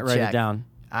did what we have not to write check. it down.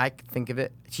 I think of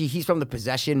it. He's from The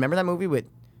Possession. Remember that movie with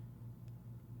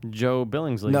Joe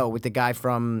Billingsley. no, with the guy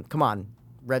from come on,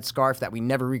 Red Scarf that we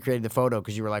never recreated the photo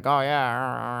because you were like, oh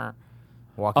yeah.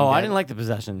 Walking Oh, I Dead. didn't like The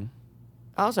Possession.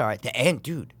 Oh, it's all right. The end,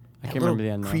 dude. I That can't little remember the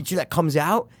end, though. creature that comes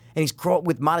out and he's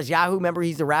with Matisyahu. Remember,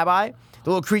 he's the rabbi. The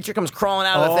little creature comes crawling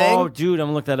out of the Oh, thing. dude, I'm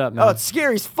gonna look that up now. Oh, it's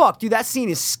scary as fuck, dude. That scene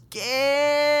is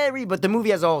scary, but the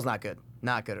movie as a whole is not good.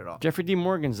 Not good at all. Jeffrey D.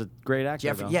 Morgan's a great actor.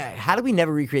 Jeffrey, yeah. How did we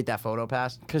never recreate that photo,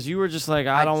 Pass? Because you were just like,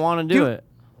 I don't want to do Dude, it.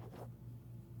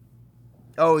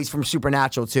 Oh, he's from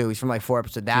Supernatural too. He's from like 4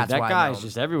 episodes. That's Dude, that why I know guy's him.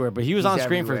 just everywhere. But he was He's on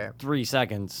screen everywhere. for 3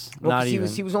 seconds. Well, not 'cause even.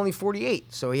 he was only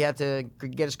 48, so he had to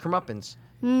get his comeuppance.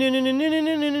 All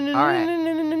right.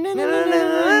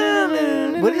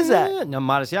 What is that? No,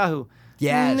 Modest Yahoo.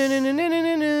 Yes.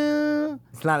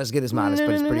 It's not as good as Modest,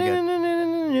 but it's pretty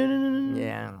good.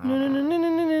 Yeah.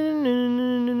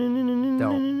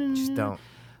 Don't. Just don't.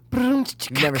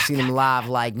 You've never seen him live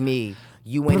like me.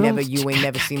 You ain't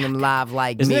never seen them live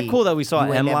like Isn't me. it cool that we saw You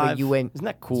ain't M never- live? You ain't, Isn't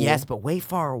that cool? Yes, but way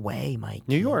far away, Mike.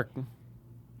 New York.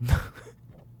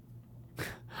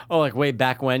 Oh, like way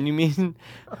back when, you mean?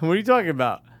 What are you talking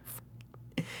about?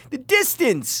 The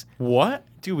distance. What?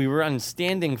 Dude, we were on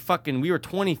standing we were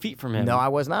 20 feet from him. No, I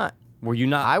was not. Were you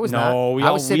not? I was not. No,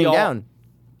 I was sitting down.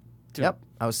 Dude, Yep,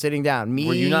 I was sitting down. Me.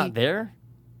 Were you not there?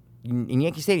 In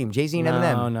Yankee Stadium? Jay-Z and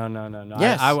Eminem. No.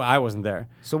 Yes. I wasn't there.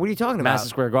 So what are you talking about? Madison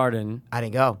Square Garden. I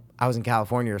didn't go. I was in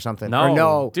California or something. No, Or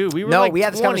no, dude, we were no. like We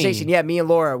had this 20. conversation. Yeah, me and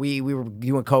Laura, we were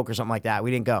doing coke or something like that.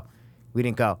 We didn't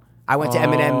go. I went to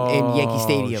Eminem in Yankee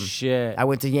Stadium. Shit. I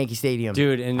went to Yankee Stadium,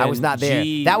 Dude, and I was then not there.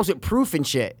 G- That was with Proof and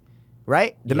shit,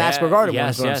 right? The Madison Square Garden one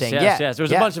is what I'm saying. Yes. There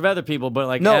was yeah. a bunch of other people, but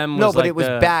like No, M was no, but like it was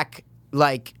back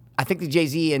like I think the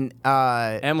Jay-Z and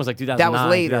M was like 2009. that was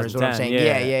later is what I'm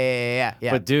 2010, saying.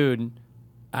 Yeah. But dude,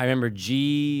 I remember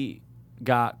G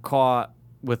got caught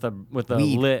with a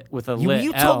Weed. lit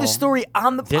You L. told this story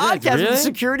on the Did I? podcast with the Really?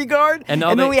 security guard, And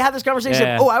and they- then we had this conversation.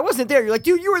 Yeah. Oh, I wasn't there. You're like,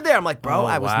 dude, you were there. I'm like, bro, Oh,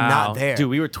 I was wow. not there. Dude,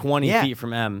 we were 20 Yeah. feet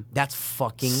from M. That's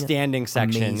fucking Standing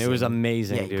section. It was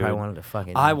amazing, Yeah, you dude. probably wanted to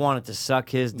fucking. I wanted to suck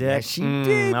his dick. Yes, you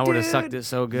did. I would have dude. sucked it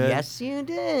so good. Yes, you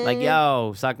did. Like,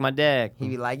 yo, suck my dick. He'd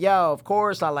be like, yo, of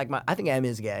course I like my. I think M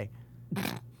is gay.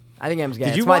 I think M's gay. Did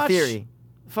It's you my watch theory.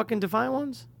 fucking Defiant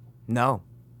Ones? No,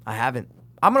 I haven't.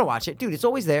 I'm gonna watch it, dude. It's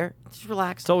always there. Just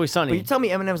relax. It's always sunny. But you tell me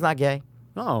Eminem's not gay?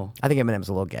 No. I think Eminem's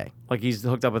a little gay. Like he's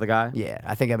hooked up with a guy? Yeah,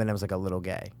 I think Eminem's like a little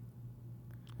gay.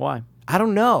 Why? I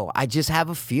don't know. I just have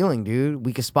a feeling, dude.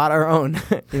 We could spot our own.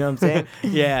 You know what I'm saying?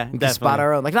 Yeah, We can spot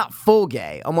our own. Like not full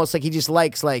gay. Almost like he just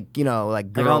likes like, you know,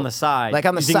 like girl, on the side. Like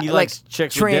on the You think side. he Like likes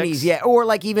chicks with trannies, dicks? yeah. Or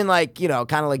like even like, you know,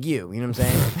 kind of like you. You know what I'm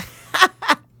saying?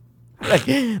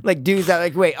 like dudes that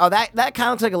like, wait, oh that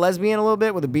counts like a lesbian a little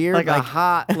bit with a beard? Like a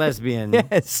hot lesbian.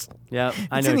 Yes. Yep.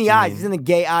 I It's know in what the you eyes. mean. It's in the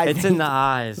gay eyes. It's in the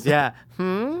eyes. Yeah.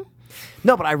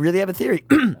 No, but I really have a theory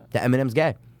that Eminem's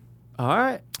gay. All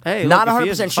right. Hey, Not look, if he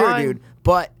is, 100% sure, fine. dude,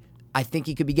 but I think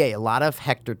he could be gay. A lot of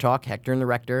Hector talk, Hector and the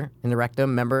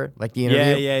Rectum, remember? Like the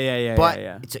interview? Yeah. But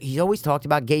yeah. he's always talked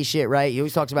about gay shit, right? He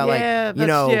always talks about Yeah, like, you that's-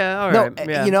 know, yeah, all no, right,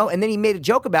 yeah. you know, and then he made a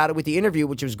joke about it with the interview,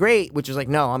 which was great, which was like,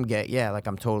 no, I'm gay. Yeah, like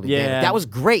I'm totally gay. Yeah. That was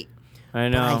great. I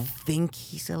But I know. think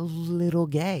he's a little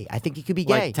gay. I think he could be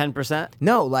gay. Like 10%?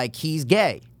 No, like he's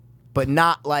gay, but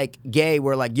not like gay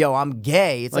where like, yo, I'm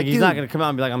gay. It's Like like, he's dude, not going to come out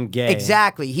and be like, I'm gay.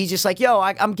 Exactly. He's just like, yo,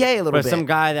 I'm gay a little But bit. some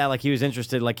guy that like he was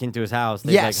interested like into his house,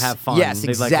 they'd Yes, like have fun. yes, They'd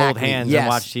like hold exactly, hands yes. and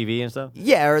watch TV and stuff.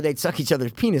 Yeah, or they'd suck each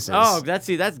other's penises. Oh,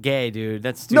 that's gay, dude.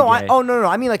 That's too no, gay. no.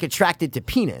 I mean like attracted to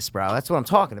penis, bro. That's what I'm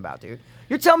talking about, dude.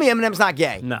 You're telling me Eminem's not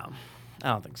gay, No, I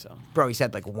don't think so. bro? He's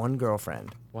had like one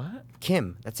girlfriend, What?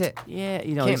 Kim. That's it. Yeah,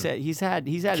 you know, Kim. he's had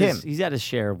Kim. his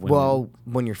share of women. Well,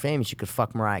 when you're famous, you could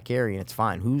fuck Mariah Carey and it's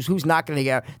fine. Who's not gonna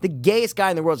get the gayest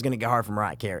guy in the world is gonna get hard for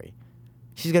Mariah Carey?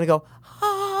 She's gonna go.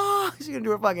 Ah, she's gonna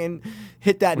do her fucking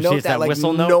hit that Well, she note hits that that like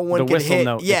whistle note? no one The can whistle hit.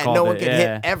 note, they Yeah, called no one it, can yeah.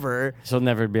 hit ever. she'll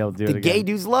never be able to do The it again. gay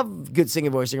dudes love good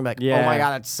singing voice. They're gonna be like, oh Yeah. my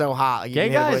god, that's so hot. Like, you Gay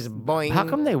can hit a guys, voice, boing. how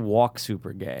come they walk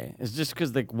super gay? It's just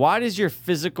because like, why does your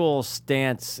physical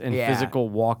stance and Yeah. physical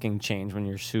walking change when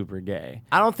you're super gay?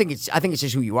 I think it's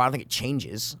just who you are. I don't think it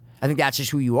changes. I think that's just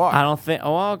who you are. I don't think.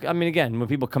 Oh, well, I mean, again, when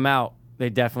people come out, they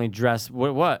definitely dress.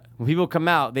 What? When people come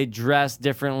out, they dress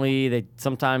differently.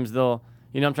 Sometimes they'll.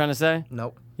 You know what I'm trying to say?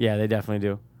 Nope. Yeah, they definitely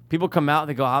do. People come out,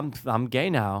 they go, I'm gay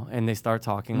now, and they start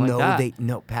talking like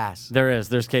that. Pass.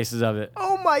 There's cases of it.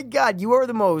 Oh my god, you are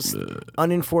the most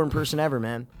uninformed person ever,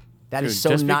 man. That is Dude, so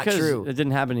just not because true. it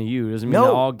didn't happen to you doesn't mean No,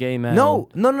 that all gay men. No.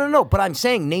 But I'm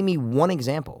saying, name me one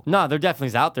example. No, there definitely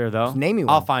is out there though. Name me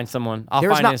one. I'll find someone. I'll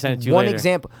There's find it not and send it to you one later.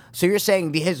 example. So you're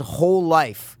saying his whole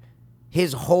life,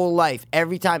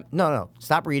 every time. No,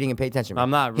 stop reading and pay attention. I'm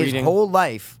not His reading. whole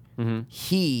life,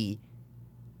 he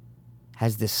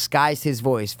has disguised his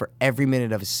voice for every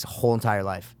minute of his whole entire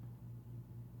life.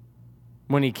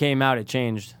 When he came out, it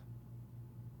changed.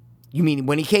 You mean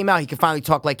when he came out, he could finally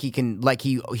talk like he's always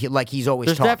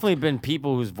There's talked? definitely been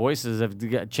people whose voices have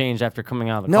got changed after coming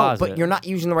out of the No, closet. but you're not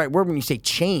using the right word when you say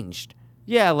changed.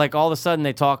 Yeah, like all of a sudden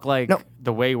they talk like No.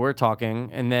 the way we're talking,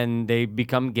 and then they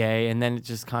become gay, and then it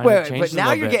just kind of Wait, changes but now a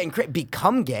little you're bit. getting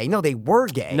become gay. No, they were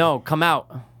gay. No, come out.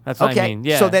 That's what Okay. I mean.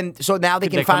 Yeah. So now they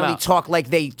Could can they come finally out? talk like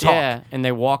they talk. Yeah, and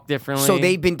they walk differently. So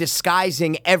they've been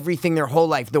disguising everything their whole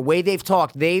life. The way they've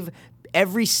talked,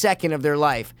 every second of their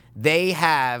life, they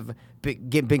have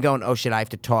been going, oh shit, I have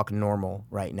to talk normal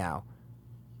right now.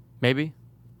 maybe.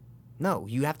 No,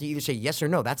 you have to either say yes or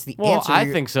no. That's the Well, answer. I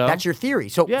think so. That's your theory.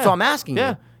 So Yeah. I'm asking Yeah.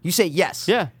 you. You say yes.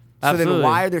 Yeah, So then absolutely.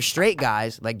 why are there straight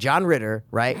guys like John Ritter,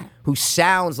 right, who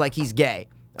sounds like he's gay?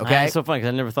 Okay, It's so funny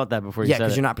because I never thought that before you yeah, said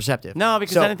because it. you're not perceptive. No,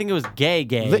 because So, I didn't think it was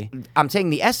gay. I'm saying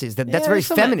the S's. That's Yeah, very there's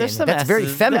some- feminine. there's some That's very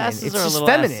S's. The feminine. S's It's are a just little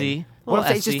feminine. S-y. What I'm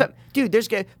saying is just dude. There's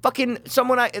fucking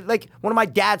someone like one of my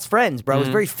dad's friends, bro. Is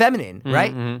very feminine,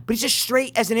 right? But he's just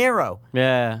straight as an arrow.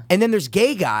 Yeah. And then there's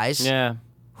gay guys Yeah.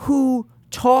 who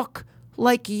talk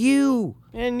like you.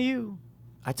 And you.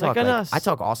 I talk Like us. I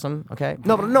talk awesome, okay?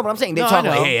 No, but I'm saying they No, talk I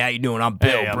like, know. hey, how you doing? I'm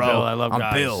Bill, Hey, I'm bro. Bill. I love I'm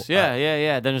guys. Bill.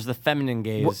 Yeah. Then there's the feminine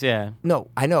gaze. Yeah. No,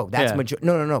 I know that's Yeah.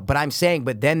 no. But I'm saying,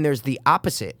 but then there's the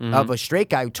opposite of a straight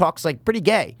guy who talks like pretty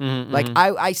gay. Like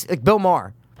I like Bill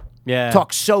Maher Yeah.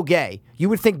 talks so gay. You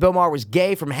would think Bill Maher was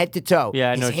gay from head to toe.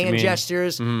 Yeah, I know His what you hand mean.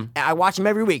 gestures. I watch him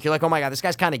every week. You're like, oh my god, this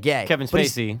guy's kind of gay. Kevin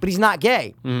Spacey. but he's not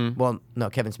gay. Well, no,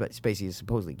 Kevin Spacey is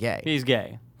supposedly gay. He's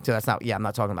gay. So that's not. Yeah, I'm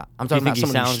not talking about. I'm Do you talking think about he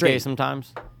someone who's sounds straight. gay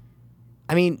sometimes?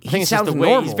 I mean, I think he it's just sounds the way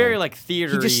normal. he's very like He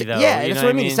theatery just, though. yeah, you that's know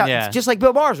what I mean. He sounds Yeah. just like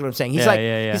Bill Maher's what I'm saying. He's Yeah, like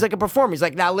yeah. he's like a performer. He's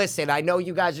like, now listen, I know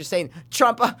you guys are saying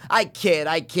Trump. I kid.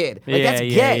 Like Yeah, that's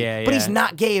yeah, gay, yeah, but he's yeah.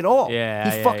 not gay at all. Yeah,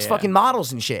 he yeah, fucks yeah. fucking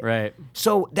models and shit. Right.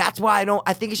 So that's why I don't.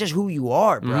 I think it's just who you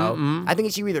are, bro. I think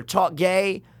it's you either talk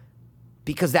gay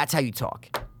because that's how you talk.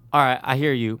 All right, I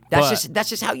hear you. That's but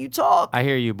just how you talk. I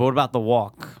hear you. But what about the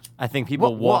walk? I think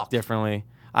people What walk walk? differently.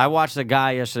 I watched a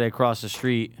guy yesterday across the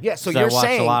street. Yeah. So 'cause I you're watched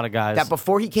saying a lot of guys. that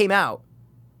before he came out,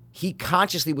 he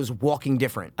consciously was walking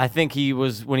different. I think he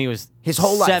was when he was His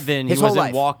whole life. 7. His he whole wasn't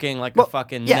life. walking like Well, a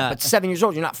fucking yeah, nut. but 7 years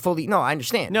old, you're not fully. No, I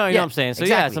understand. No, you know what I'm saying. So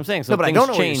yeah, that's what I'm saying. So no, but I things don't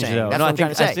know what change you're saying. though. That's no, what I'm trying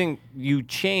to say. I think you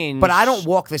change. But I don't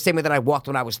walk the same way that I walked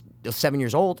when I was 7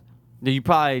 years old. You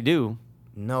probably do.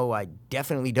 No, I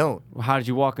definitely don't. How did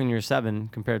you walk when you were 7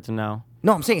 compared to now?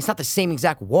 No, I'm saying it's not the same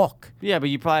exact walk. Yeah, but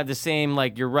you probably have the same,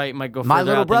 like, your right might go further My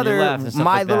little out than your brother, left and stuff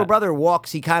my like little that. brother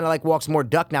walks. He kind of like walks more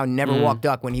duck now. Never walked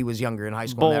duck when he was younger in high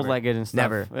school. Never. Bold-legged and stuff.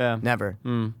 Never. Yeah. Never.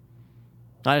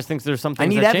 I just think there's some I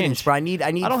things need that evidence, change. bro. I need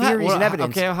I don't have- theories well, and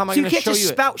evidence. okay, how am I so you gonna can't show just you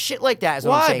it? spout shit like that. Is what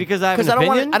Why? I'm saying. Because I have an don't want.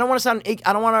 opinion? I don't want to sound.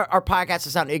 I don't want our podcast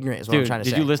to sound ignorant. Is what I'm Dude, trying to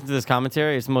did say. you listen to this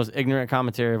commentary? It's the most ignorant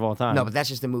commentary of all time. No, but that's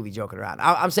just the movie joking around.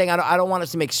 I'm saying I don't want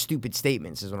us to make stupid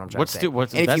statements. Is what I'm trying What's to say.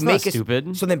 what's- And if that's you not make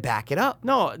stupid. So then back it up.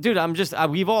 No, dude, I'm just,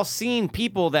 we've all seen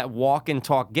people that walk and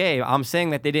talk gay. I'm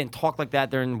saying that they didn't talk like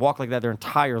that and walk like that their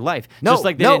entire life. No, just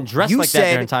like they no, didn't dress you like said,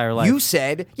 that their entire life. You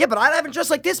said, yeah, but I haven't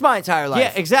dressed like this my entire life.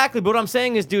 Yeah, exactly. But what I'm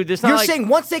saying is, dude, it's not You're like saying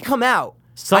once they come out,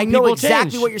 some I know people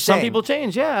exactly change. what you're saying. Some people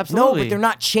change, yeah, No, absolutely. but they're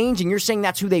not changing. You're saying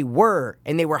that's who they were,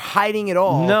 and they were hiding it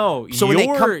all. No, so when they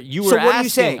come, you so were what are asking. you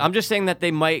saying? I'm just saying that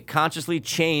they might consciously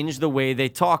change the way they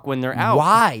talk when they're out.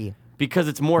 Why? Because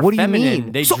it's more What do you feminine.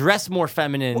 mean? They So- dress more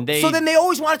feminine. So then they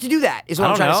always wanted to do that. Is what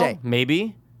I I'm don't trying know. to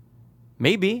say.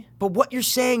 Maybe. But what you're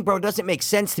saying, bro, doesn't make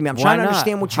sense to me. I'm Why trying to not?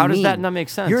 understand what you How mean. does that not make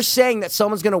sense? You're saying that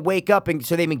someone's gonna wake up and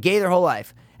so they've been gay their whole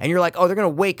life, and you're like, oh, they're gonna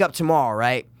wake up tomorrow,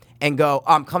 right? And go,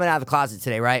 oh, I'm coming out of the closet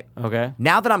today, right? Okay.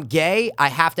 Now that I'm gay, I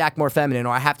have to act more feminine,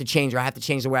 or I have to change, or I have to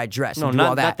change the way I dress. No, and do all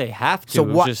not that. that they have to. So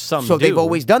what? Just some so they've do.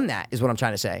 always done that, is what I'm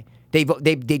trying to say. They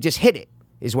just hit it,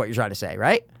 is what you're trying to say,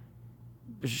 right?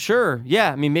 Sure.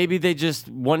 Yeah. I mean, maybe they just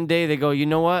one day they go, you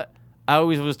know what? I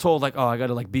always was told like, oh, I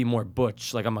gotta like be more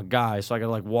butch, like I'm a guy, so I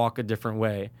gotta like walk a different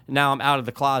way. Now I'm out of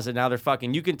the closet. Now they're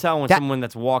fucking. You can tell when That- someone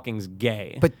that's walking's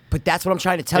gay. But that's what I'm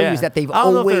trying to tell you is that they've I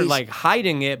don't know if always they're like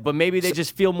hiding it, but maybe they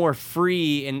just feel more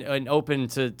free and open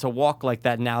to walk like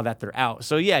that now that they're out.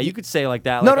 So yeah, you could say like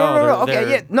that. No, like, no, oh, no, no. they're- Okay,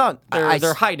 they're- yeah, no.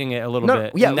 They're hiding it a little No,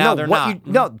 bit. yeah, and now no, they're what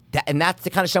not. and that's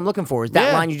the kind of shit I'm looking for. Is that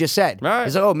Yeah. line you just said? Right.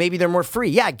 It's like, oh, maybe they're more free.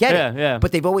 Yeah, I get it. Yeah.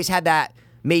 But they've always had that.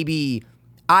 Maybe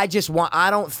I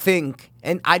don't think,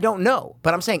 and I don't know,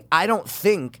 but I'm saying I don't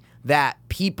think that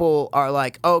people are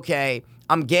like, okay,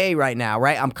 I'm gay right now,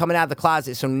 right? I'm coming out of the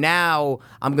closet, so now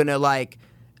I'm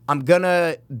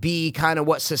gonna be kind of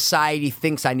what society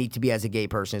thinks I need to be as a gay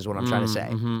person. Is what I'm trying to say.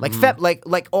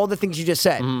 Like all the things you just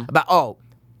said about, oh,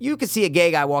 you could see a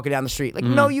gay guy walking down the street. Like,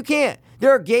 no, you can't.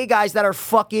 There are gay guys that are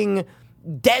fucking.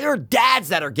 There are dads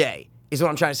that are gay. Is what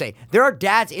I'm trying to say. There are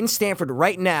dads in Stanford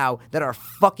right now that are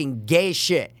fucking gay as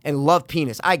shit and love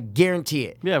penis. I guarantee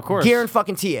it. Yeah, of course.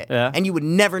 Guarantee it. Yeah. And you would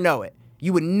never know it.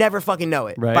 You would never fucking know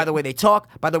it. Right. By the way they talk,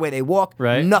 by the way they walk,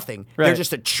 Right. nothing. Right. They're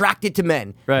just attracted to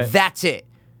men. Right. That's it.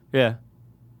 Yeah,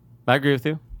 I agree with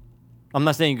you. I'm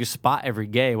not saying you can spot every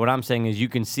gay. What I'm saying is you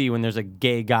can see when there's a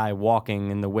gay guy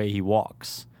walking in the way he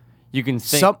walks. You can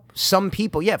think. Some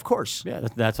people, yeah, of course. Yeah,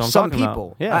 that's what I'm some talking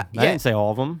people. about. Yeah, I didn't say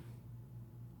all of them.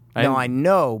 No, I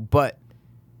know, but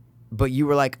you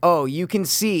were like, oh, you can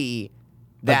see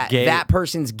that gay- that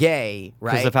person's gay,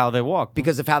 right? Because of how they walk.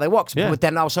 Because of how they walk. Yeah. But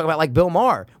then I was talking about like Bill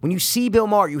Maher. When you see Bill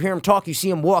Maher, you hear him talk, you see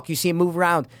him walk, you see him move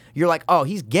around, you're like, oh,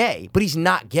 he's gay, but he's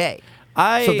not gay.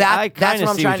 I that's kind what of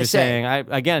I'm see trying what to you're say. saying.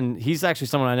 Again, he's actually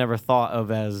someone I never thought of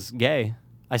as gay.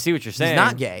 I see what you're saying. He's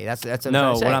not gay. That's what I'm no.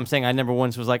 trying to say. What I'm saying, I never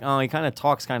once was like, oh, he kind of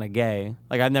talks kind of gay.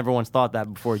 Like I've never once thought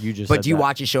that before. You just. But said do you that.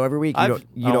 watch his show every week? You I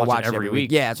don't watch it it every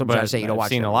week. Yeah, that's what I'm trying to say. You don't I've watch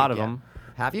seen it a every lot week, of yeah. them.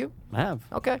 Have you? I have.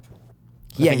 Okay. I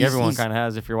think he's- everyone he's- kind of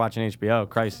has if you're watching HBO.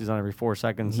 Christ, he's on every 4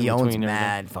 seconds. He in owns between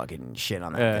mad fucking shit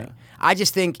on that Yeah. thing. I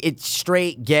just think it's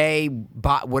straight, gay,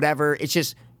 whatever. It's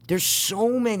just there's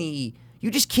so many.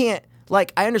 You just can't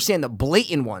like. I understand the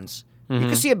blatant ones. You Mm-hmm.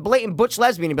 can see a blatant butch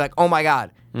lesbian and be like, "Oh my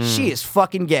god, she is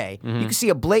fucking gay." Mm-hmm. You can see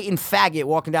a blatant faggot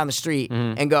walking down the street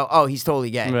and go, "Oh, he's totally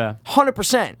gay." Yeah.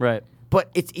 100%. Right. But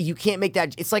you can't make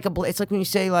that. It's like it's like when you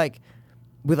say like.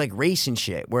 With like race and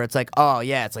shit, where it's like, oh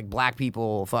yeah, it's like black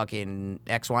people, fucking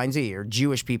X, Y, and Z, or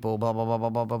Jewish people, blah blah blah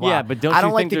blah blah blah. blah. Yeah, but don't I you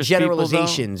don't like think the there's people, though-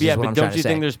 generalizations. Yeah, is what but I'm don't trying you to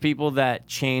think say. there's people that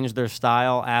change their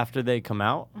style after they come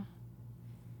out?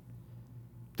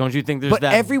 Don't you think there's But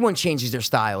that? everyone changes their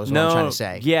style, is what no, I'm trying to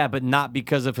say. yeah, but not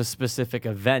because of a specific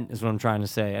event, is what I'm trying to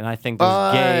say. And I think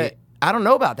there's gay. I don't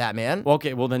know about that, man. Well,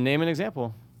 okay, well then name an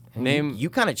example. Name. You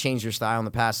kind of changed your style in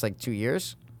the past like 2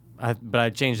 years. But I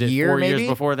changed it Year, 4 years maybe?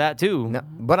 before that too. No,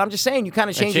 but I'm just saying you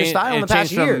kind of I changed your style in the past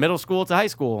changed from year. middle school to high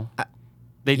school.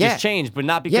 They yeah. just changed, but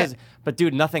not because. Yeah. But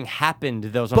dude, nothing happened.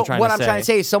 That's what But I'm trying what to I'm say. trying to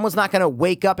say is someone's not going to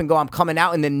wake up and go, I'm coming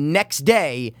out, and the next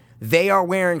day they are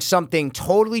wearing something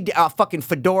totally fucking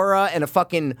fedora and a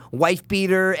fucking wife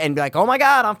beater and be like, oh my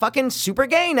God, I'm fucking super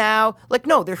gay now. Like,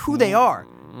 no, they're who they are.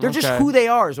 They're just Okay. who they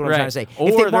are is what I'm trying to say. Or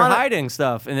If they they're wanna- hiding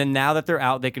stuff, and then now that they're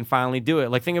out, they can finally do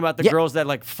it. Like think about the Yeah. girls that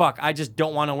like, fuck, I just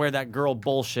don't want to wear that girl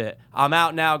bullshit. I'm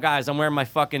out now, guys. I'm wearing my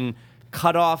fucking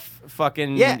cut off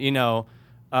fucking, Yeah.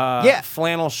 Yeah.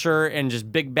 flannel shirt and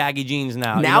just big baggy jeans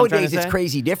now. You know what I'm trying Nowadays, to it's say?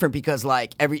 crazy different because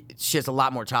like every shit's a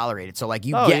lot more tolerated. So like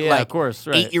you Oh, get yeah, like of course,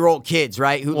 right. 8-year-old kids,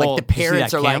 right? Who Well, like the you see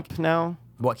parents that are camp like, now.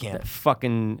 what camp?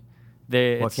 Fucking.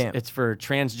 What camp? It's for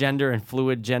transgender and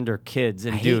fluid gender kids.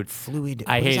 And I hate dude, fluid.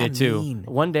 I What does hate that it too. mean?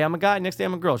 One day I'm a guy, next day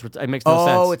I'm a girl. It makes no sense.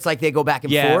 Oh, it's like they go back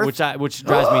and Yeah, forth. which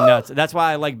drives me nuts. That's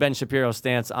why I like Ben Shapiro's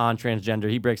stance on transgender.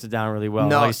 He breaks it down really well.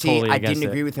 No, He's see, totally I against didn't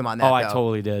it. agree with him on that, Oh, I though.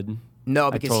 totally did. No,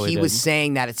 I because totally he was did.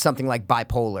 saying that it's something like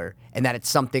bipolar, and that it's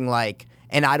something like,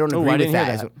 and I don't Ooh, agree I with didn't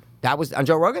hear that. that. That was on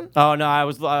Joe Rogan. Oh no, I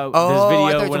was Oh, this I video thought you were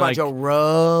when talking about like Joe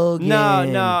Rogan. no,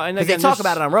 and because they again, talk there's-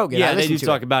 about it on Rogan. Yeah, I they listened do to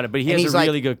talk it. about it, but he And has he's a like,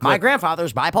 really good My clip.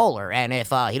 grandfather's bipolar, and if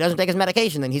he doesn't take his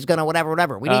medication, then he's gonna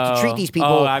whatever. We need to treat these people.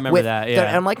 Oh, I remember with that, their-" yeah.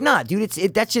 And I'm like, nah, dude,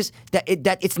 that's just that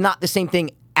it's not the same thing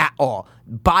at all.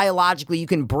 Biologically, you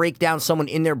can break down someone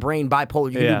in their brain bipolar.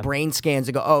 You can Yeah. do brain scans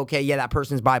and go, oh, okay, yeah, that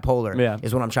person's bipolar. Yeah.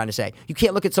 Is what I'm trying to say. You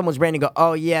can't look at someone's brain and go,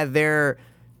 oh yeah, they're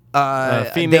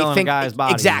female they in a think, guy's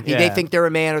body. Exactly. They Yeah. think they're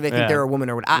a man or they think Yeah. they're a woman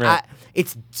or what. Right.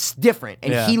 It's different,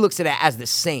 and Yeah. he looks at it as the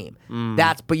same.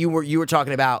 But you were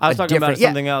talking about I was a talking about different- yeah.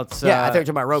 something else. Yeah, I thought you were talking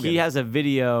about Rogan. He has a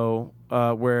video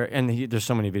where, there's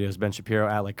so many videos Ben Shapiro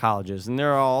at like colleges, and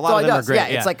they're all a That's lot all of he them does. are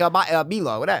great. Yeah, it's like a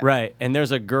Milo, whatever. Right. And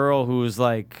there's a girl who's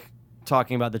like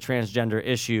talking about the transgender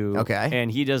issue. Okay. And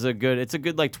he does it's a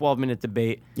good like 12-minute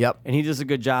debate. Yep. And he does a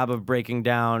good job of breaking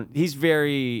down. He's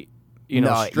very,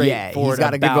 Yeah, straightforward. he's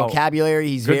got a good about- vocabulary.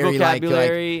 He's Good very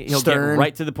vocabulary. like He'll stern. get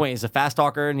right to the point. He's a fast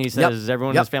talker, and he says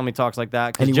everyone in Yep. his family talks like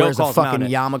that. 'cause and he Joe wears a calls him out fucking on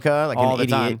it yarmulke like all an the idiot.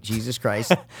 time. Jesus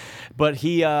Christ. But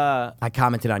he, I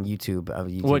commented on YouTube. A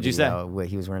YouTube What'd you say? video where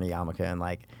he was wearing a yarmulke and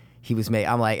like he was made.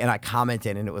 I'm like, and I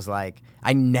commented, and it was like,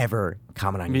 I never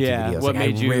comment on YouTube Yeah, videos. what Like,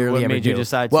 made I you- rarely what ever made you do.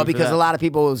 decide Well, to for because that? a lot of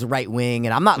people was right wing,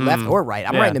 and I'm not left or right.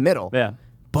 I'm Yeah. right in the middle. Yeah.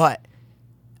 But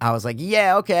I was like,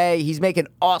 yeah, okay, he's making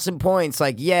awesome points.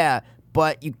 Like, yeah,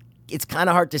 but it's kind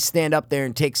of hard to stand up there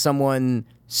and take someone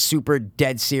super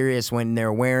dead serious when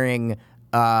they're wearing.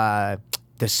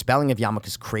 The spelling of yarmulke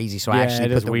is crazy, so I Yeah, actually it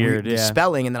put is the weird, the yeah.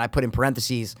 spelling, and then I put in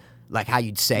parentheses like how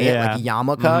you'd say it, Yeah. like a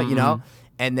yarmulke, you know.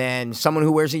 And then someone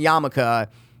who wears a yarmulke,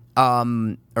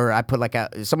 or I put like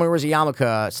someone who wears a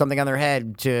yarmulke, something on their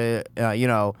head to,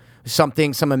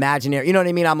 some imaginary, you know what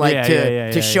I mean? I'm like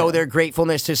to show their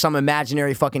gratefulness to some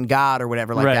imaginary fucking god or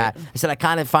whatever like Right. that. I said I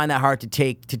kind of find that hard to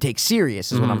take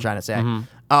serious is what I'm trying to say.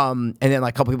 And then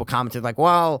like a couple people commented like,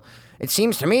 well, it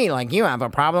seems to me like you have a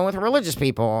problem with religious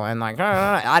people, and like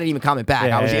I didn't even comment back.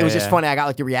 It was just funny. I got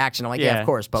like the reaction. I'm like, yeah, of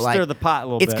course, but like stir the pot a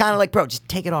little it's bit. kind of like, bro, just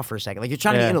take it off for a second. Like you're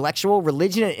trying to be Yeah. intellectual.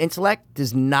 Religion and intellect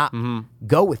does not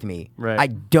go with me. Right.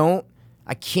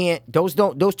 I can't. Those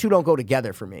two don't go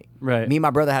together for me. Right. Me and my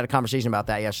brother had a conversation about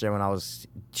that yesterday when I was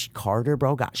Carter,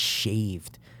 bro, got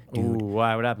shaved, dude, Ooh,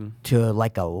 why? What happened? to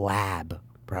like a lab,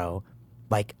 bro.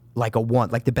 like a one,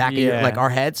 like the back of your, like our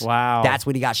heads. Wow. That's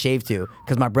what he got shaved to.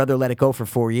 Because my brother let it go for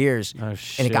 4 years. Oh,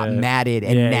 and it got shit. matted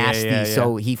and Yeah, nasty. yeah.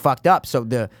 So he fucked up. So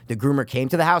the groomer came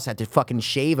to the house, had to fucking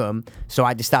shave him. So I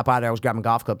had to stop by there. I was grabbing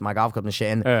my golf club and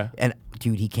shit. And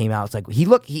dude, he came out. It's like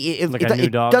Like a new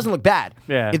it dog? doesn't look bad.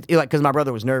 Yeah. Like because my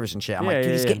brother was nervous and shit. I'm Yeah, like, dude,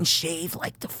 yeah, he's yeah. getting shaved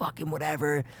like the fucking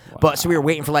whatever. But so we were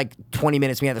waiting for like 20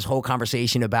 minutes. We had this whole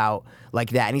conversation about like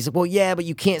that. And he's like, well, yeah, but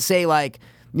you can't say like,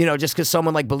 you know, just because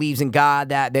someone like believes in God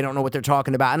that they don't know what they're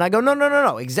talking about. And I go,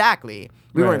 no, exactly.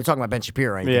 We weren't even talking about Ben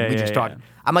Shapiro or anything. Yeah, we yeah, just talked. yeah.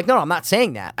 I'm like, no, I'm not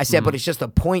saying that. I said, but it's just a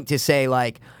point to say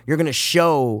like you're gonna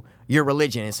show your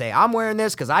religion and say I'm wearing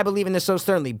this because I believe in this so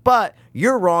sternly, but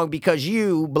you're wrong because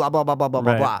you blah blah blah blah blah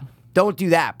blah Right. blah. Don't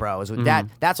do that, bro.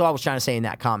 That's all I was trying to say in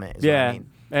that comment. Is what Yeah. I mean.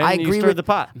 And I you agree stirred with the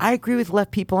pot. I agree with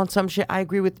left people on some shit. I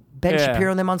agree with Ben Yeah.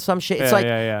 Shapiro and them on some shit. It's Yeah, like,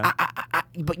 yeah.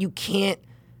 but you can't.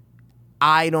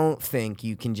 I don't think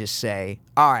you can just say,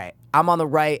 all right, I'm on the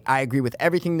right. I agree with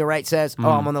everything the right says. Oh,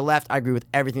 I'm on the left. I agree with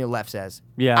everything the left says.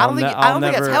 Yeah, I don't think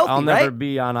that's healthy, I'll right? never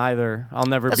be on either. I'll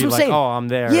never That's be what I'm like, saying. oh, I'm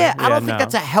there. Yeah, I don't think no.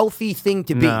 that's a healthy thing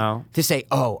to be. No. To say,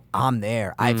 oh, I'm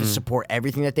there. I have to support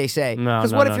everything that they say. No,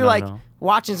 Because no, what if no, you're no, like no.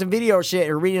 watching some video or shit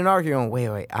or reading an article going,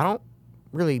 wait, I don't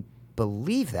really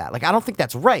believe that. Like, I don't think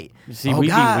that's right. See, Oh, we'd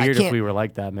God, be I weird if can't- we were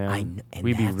like that, man. I kn- and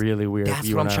We'd be that's- really weird. if That's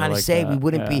you what I'm and I trying were to like say. that. We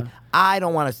wouldn't Yeah. be. I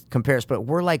don't want to compare us, but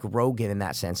we're like Rogan in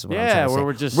that sense. Is what I'm Yeah, trying to where say.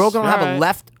 we're just- Rogan will have a alright.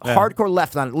 left, Yeah. hardcore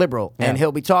left on liberal, and Yeah.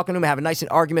 he'll be talking to him, have a nice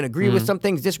argument, agree with some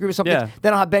things, disagree with some Yeah. things.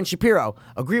 Then I'll have Ben Shapiro,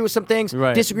 agree with some things,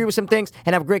 Right. disagree with some things,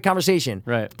 and have a great conversation.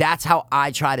 Right. That's how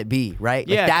I try to be. Right.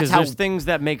 Yeah, That's because how. there's things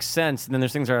that make sense, and then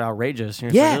there's things that are outrageous.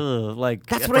 And Yeah. you're just like, ugh, like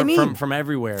That's what I mean. From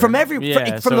everywhere. From Yeah,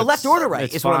 from so the left it's- or the right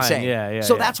it's is what I'm fine. saying. Yeah.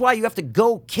 So that's why you have to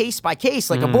go case by case,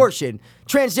 like abortion,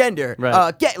 transgender,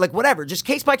 Right. get like whatever, just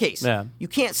case by case. Yeah. You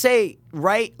can't say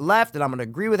right, left, and I'm going to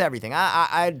agree with everything.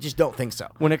 I just don't think so.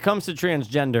 When it comes to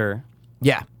transgender,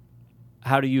 Yeah.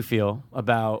 how do you feel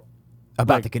about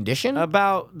About the condition?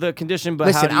 About the condition, but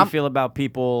Listen, how do you I'm- feel about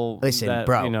people Listen, that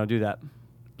bro. do that?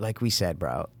 Like we said,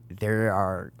 bro, there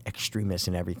are extremists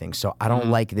and everything. So I don't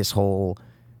like this whole,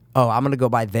 oh, I'm going to go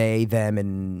by they, them,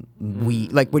 and we.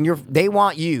 Like when they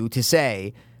want you to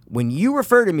say, when you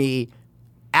refer to me,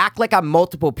 act like I'm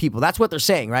multiple people. That's what they're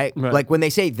saying, right? Right. Like when they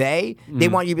say they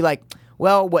want you to be like,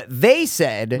 well, what they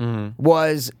said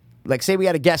was, like, say we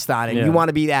had a guest on and Yeah. you want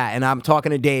to be that. And I'm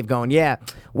talking to Dave going, yeah,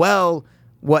 well,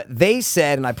 what they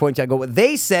said, and I point to, I go, what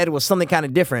they said was something kind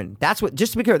of different. That's what,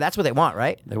 just to be clear, that's what they want,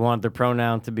 right? They want their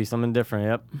pronoun to be something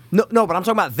different. Yep, No, but I'm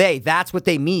talking about they. That's what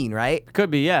they mean, right?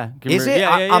 could be. Yeah, Is it?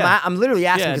 Yeah, I'm literally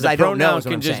asking yeah, because the I don't know. pronoun Is what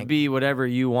can I'm just saying. be whatever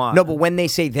you want. No, but when they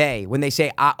say they, when they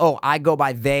say, I go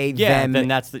by they, yeah, them, then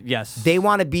that's the yes. they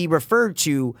want to be referred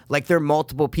to like they're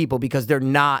multiple people because they're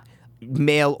not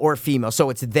male or female.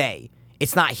 So it's they.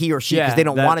 It's not he or she because Yeah, they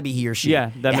don't that- want to be he or she. yeah,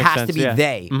 that it makes has sense, to be yeah.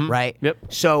 they, Mhm. right? Yep.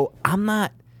 So I'm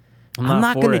not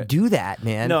not for going to it. do that,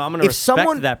 man. No, I'm going to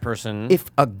respect that person. If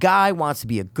a guy wants to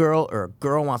be a girl or a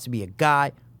girl wants to be a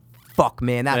guy, fuck,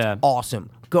 man, that's Yeah. awesome.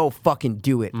 Go fucking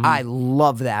do it. I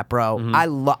love that, bro.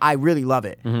 I really love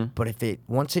it. But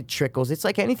once it trickles, it's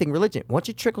like anything religion. Once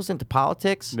it trickles into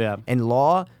politics Yeah. and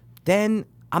law, then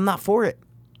I'm not for it.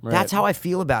 Right. That's how I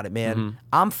feel about it, man.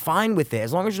 I'm fine with it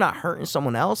as long as you're not hurting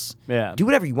someone else. Yeah. Do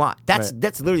whatever you want. That's Right.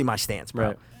 that's literally my stance, bro.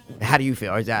 Right. How do you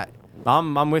feel? Is that?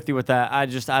 I'm with you with that. I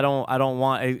don't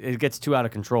want it gets too out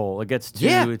of control. It gets too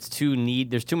Yeah. it's too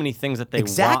there's too many things that they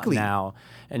Exactly. want now.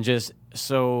 And just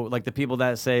so like the people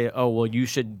that say, "Oh, well you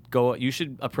should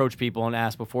approach people and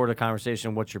ask before the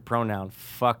conversation what's your pronoun."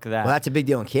 Fuck that. Well, that's a big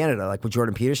deal in Canada, like with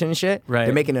Jordan Peterson and shit. Right.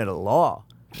 They're making it a law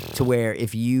to where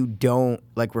if you don't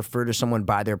like refer to someone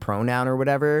by their pronoun or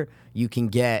whatever, you can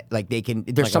get like there's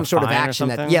Like some a sort of fine or action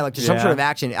that something? like there's some sort of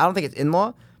action. I don't think it's in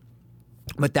law,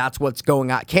 but that's what's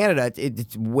going on. Canada,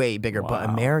 it's way bigger, but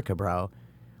Wow. America, bro,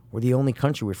 we're the only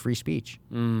country with free speech.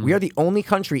 Mm. We are the only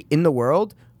country in the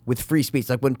world with free speech.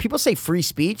 Like when people say free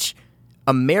speech,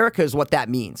 America is what that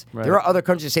means. Right. There are other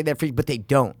countries that say they're free, but they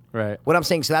don't. Right. What I'm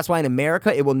saying, so that's why in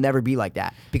America it will never be like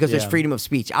that because there's Yeah. freedom of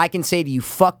speech. I can say to you,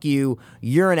 "Fuck you,"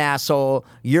 "You're an asshole,"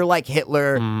 "You're like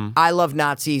Hitler," Mm. "I love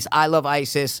Nazis," "I love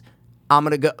ISIS." I'm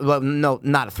gonna go. Well, no,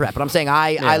 not a threat, but I'm saying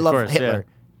I of love course, Hitler.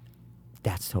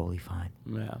 That's totally fine.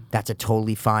 Yeah. That's a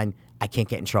totally fine. I can't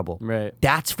get in trouble. Right.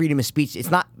 That's freedom of speech.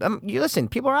 It's not. You listen.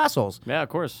 People are assholes. Yeah, of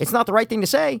course. It's not the right thing to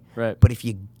say. Right. But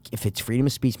if it's freedom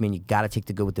of speech, man, you got to take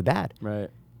the good with the bad. right.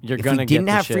 You're If gonna we get didn't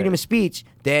the have shit. freedom of speech,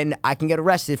 then I can get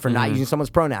arrested for not using someone's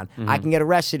pronoun. I can get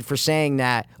arrested for saying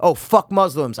that, oh, fuck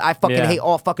Muslims. I fucking Yeah. hate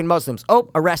all fucking Muslims.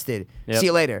 Oh, arrested. Yep. See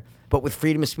you later. But with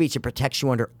freedom of speech, it protects you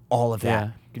under all of that. Yeah.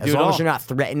 You can As do it long as all. you're not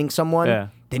threatening someone, Yeah.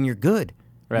 then you're good.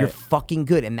 You're fucking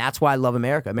good, and that's why I love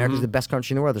America. America's the best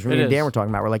country in the world. There's me and Dan were talking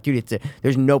about. We're like, dude,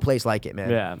 there's no place like it, man.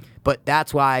 Yeah. But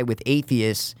that's why with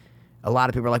atheists, a lot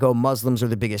of people are like, oh, Muslims are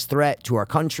the biggest threat to our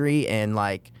country, and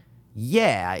like,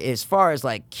 yeah, as far as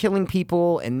like killing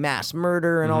people and mass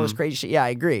murder and all this crazy shit, yeah, I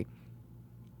agree.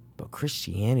 But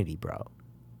Christianity, bro,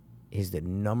 is the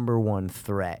 #1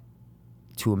 threat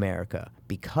to America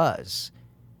because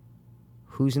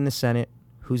who's in the Senate,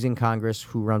 who's in Congress,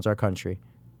 who runs our country?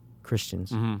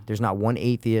 Christians. There's not one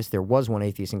atheist. There was one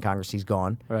atheist in Congress. He's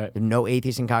gone. Right. There's no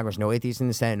atheists in Congress, no atheists in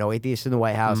the Senate, no atheists in the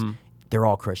White House. They're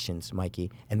all Christians,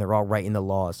 Mikey, and they're all writing the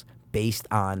laws based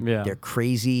on their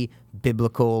crazy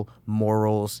biblical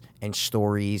morals and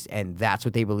stories, and that's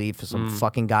what they believe. For some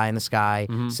fucking guy in the sky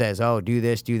says, oh, do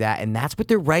this, do that, and that's what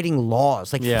they're writing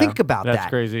laws. Like, think about that. That's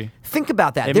crazy. Think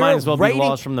about that. It might as well be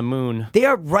laws from the moon. They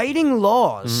are writing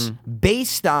laws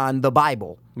based on the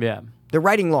Bible. Yeah. They're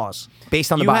writing laws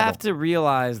based on the Bible. You have to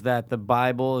realize that the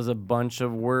Bible is a bunch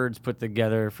of words put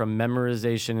together from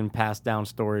memorization and passed down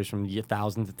stories from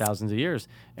thousands and thousands of years.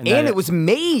 And it was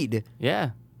made.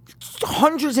 Yeah.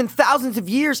 Hundreds and thousands of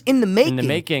years in the making.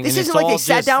 This and isn't like they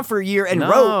sat down for a year and wrote.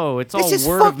 No, it's all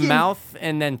word of mouth,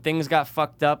 and then things got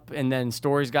fucked up, and then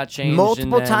stories got changed.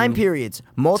 Multiple time periods.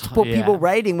 Multiple people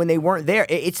writing when they weren't there.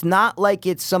 It's not like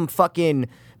it's some fucking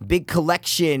big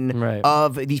collection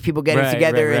of these people getting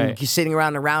together and sitting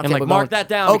around the round and table. Like, mark that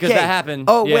down because that happened.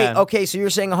 Oh, wait, okay, so you're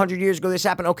saying 100 years ago this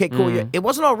happened? Okay, cool. It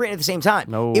wasn't all written at the same time.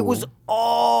 No. It was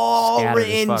all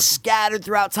scattered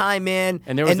throughout time, man.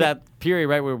 And there was that period,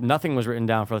 right, where nothing was written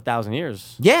down for 1,000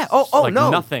 years. Yeah. Like no.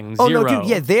 Nothing. Oh, Zero. no, dude.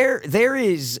 Yeah, there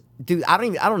is, dude. I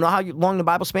don't know how long the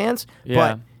Bible spans,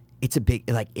 but it's a big,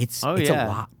 like, it's a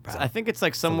lot, bro. I think it's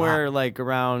like somewhere like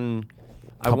around.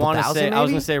 I Couple want to thousand, say maybe? I was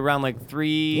gonna say around like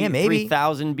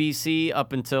 3,000 BC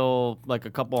up until like a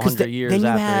couple hundred years then you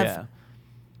after. have,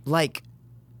 like,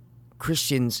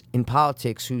 Christians in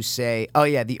politics who say, "Oh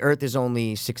yeah, the Earth is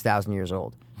only 6,000 years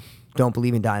old." Don't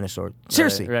believe in dinosaurs.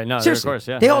 Seriously, right? No, seriously. of course,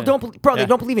 yeah. They all don't, they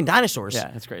don't believe in dinosaurs.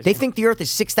 Yeah, that's crazy. They think the Earth is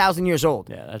 6,000 years old.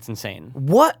 Yeah, that's insane.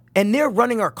 What? And they're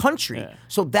running our country. Yeah.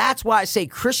 So that's why I say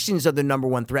Christians are the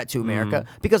 #1 threat to America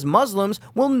because Muslims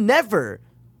will never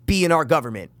be in our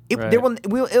government.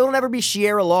 It'll never be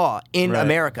Sharia law in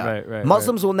America.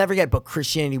 Muslims will never get, but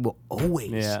Christianity will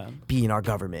always be in our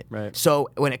government. Right. So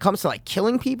when it comes to like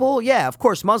killing people, yeah, of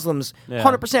course, Muslims,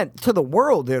 100% to the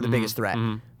world, they're the biggest threat.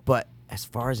 But as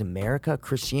far as America,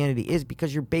 Christianity is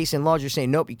because you're basing laws. You're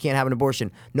saying, nope, you can't have an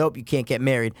abortion. Nope, you can't get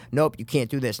married. Nope, you can't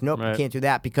do this. Nope, you can't do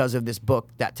that because of this book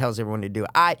that tells everyone to do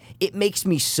it. It makes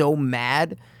me so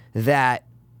mad that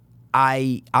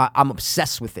I'm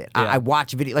obsessed with it. I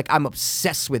watch video, like I'm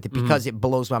obsessed with it because it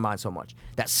blows my mind so much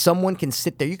that someone can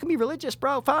sit there. You can be religious,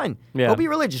 bro. Fine. Go be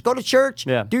religious. Go to church.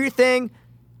 Do your thing.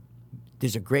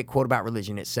 There's a great quote about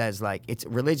religion. It says like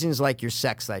religion's like your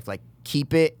sex life. Like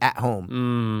keep it at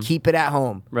home. Keep it at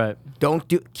home. Right.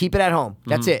 Keep it at home.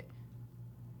 That's it.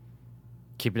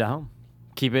 Keep it at home.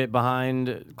 Keep it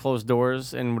behind closed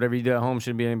doors, and whatever you do at home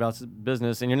shouldn't be anybody else's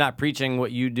business. And you're not preaching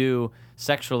what you do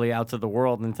sexually out to the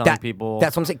world and telling people.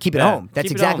 That's what I'm saying. Keep it home. That's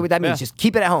exactly what that means. Just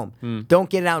keep it at home. Don't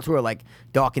get it out to her. Like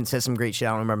Dawkins says some great shit.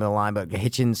 I don't remember the line, but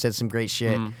Hitchens said some great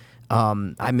shit.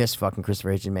 I miss fucking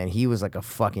Christopher Hitchens, man. He was like a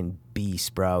fucking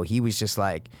beast, bro. He was just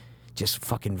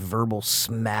fucking verbal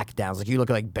smackdowns. Like you look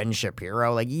at like Ben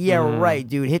Shapiro. Like, yeah, right,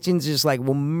 dude. Hitchens just like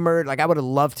will murder. Like I would have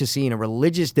loved to see in a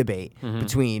religious debate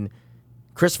between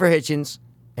Christopher Hitchens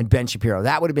and Ben Shapiro.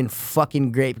 That would have been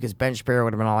fucking great because Ben Shapiro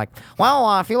would have been all like,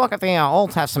 well, if you look at the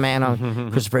Old Testament,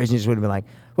 Christopher Hitchens would have been like,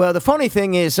 well, the funny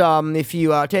thing is, if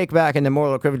you take back in the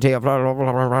moral accreditation of blah, blah,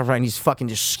 blah, blah, blah, blah, and he's fucking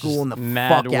just schooling the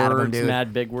fuck out of him, dude.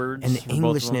 Mad big words. And the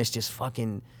Englishness just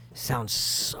fucking sounds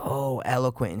so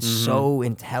eloquent and so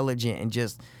intelligent and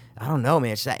just, I don't know,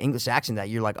 man. It's that English accent that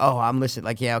you're like, oh, I'm listening.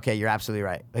 Like, yeah, okay, you're absolutely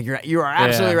right. Like, you are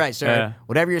absolutely right, sir. Yeah.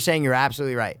 Whatever you're saying, you're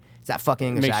absolutely right. It's that fucking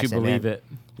English Makes accent, you believe man. it.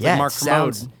 It's Yeah, like Mark it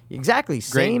sounds Kermode. exactly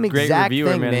same great exact reviewer,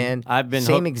 thing, man. I've been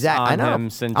same hooked exact. on I know. him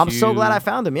since I'm so you- glad I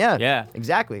found him. Yeah. Yeah.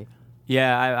 Exactly.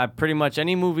 Yeah, I pretty much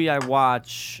any movie I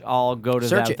watch, I'll go to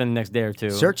Search that it. within the next day or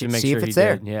two. Search to it. make See sure if he it's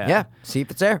there. did. Yeah. See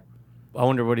if it's there. I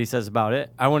wonder what he says about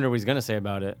it. I wonder what he's gonna say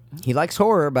about it. He likes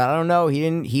horror, but I don't know. He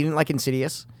didn't like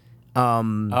Insidious.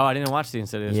 I didn't watch the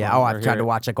Insidious. Yeah. one, Oh, or I've tried hear to it.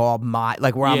 watch like all my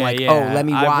where I'm Yeah, like, yeah. oh, let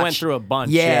me watch. I went through a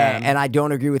bunch. Yeah, Yeah. and I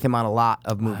don't agree with him on a lot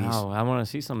of movies. Oh, I want to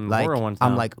see some Like horror ones.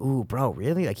 I'm now. like, ooh, bro,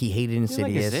 really? Like he hated You like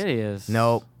Insidious. Insidious.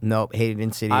 Nope, hated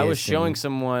Insidious. I was showing and-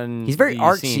 someone. He's very that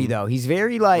you've artsy seen. though. He's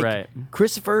very like Right.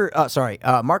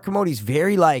 Mark Kermode's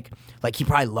very like he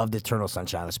probably loved Eternal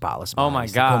Sunshine of the Spotless Mind. Oh my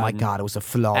He's like, oh my God. god, it was a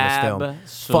flawless film.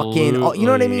 Absolutely. Fucking, you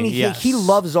know what I mean? Yes. He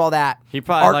loves all that. He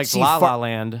probably liked artsy La La fu-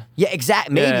 Land. Yeah,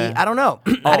 exactly. Maybe Yeah. I don't know.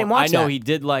 I didn't watch I know that. he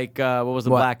did like what was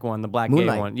the What? black one, the black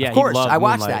Moonlight. gay one. Yeah, of course, he loved I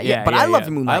watched Moonlight. that. Yeah, but I loved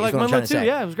Moonlight. I is like what I'm Moonlight trying to too. say.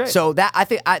 Yeah, it was great. So that I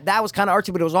think that was kind of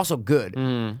artsy, but it was also good.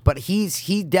 Mm. But he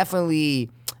definitely.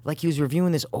 Like he was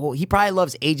reviewing this old. He probably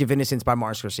loves Age of Innocence by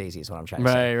Martin Scorsese. Is what I'm trying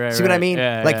to say. Right, See what I right. mean?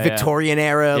 Yeah, like yeah, Victorian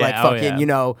era, Yeah, like oh, fucking,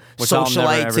 yeah. Which I'll never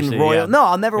socialites ever and see, royal. yeah. No,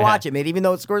 I'll never Yeah. watch it, man. Even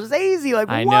though it's Scorsese, like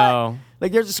I what? know.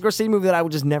 Like there's a Scorsese movie that I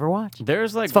would just never watch.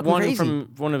 There's like It's fucking one crazy. from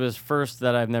one of his first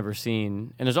that I've never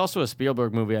seen, and there's also a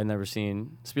Spielberg movie I've never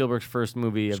seen. Spielberg's first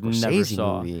movie I've never Scorsese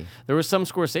saw. movie. There was some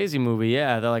Scorsese movie,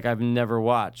 yeah, that like I've never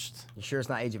watched. You sure it's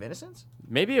not Age of Innocence?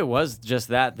 Maybe it was just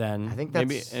that then. I think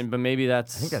maybe, that's- but maybe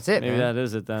that's. I think that's it, Maybe man. that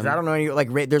is it then. 'Cause I don't know any like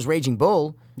there's Raging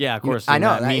Bull. Yeah, of course. I seen know.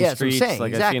 that. Mean yeah, that's Streets. what I'm saying. Like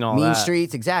exactly. I've seen all Mean that.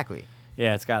 Streets, exactly.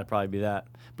 Yeah, it's got to probably be that.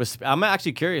 But I'm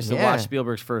actually curious to Yeah. watch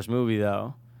Spielberg's first movie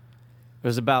though. It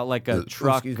was about like a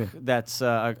truck excuse me. that's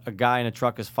a guy in a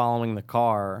truck is following the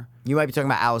car. You might be talking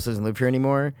about Alice Doesn't Live Here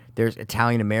Anymore. There's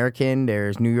Italian American.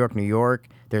 There's New York, New York.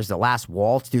 There's The Last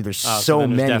Waltz. Dude, there's Oh, so so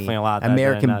then there's many. definitely a lot that I did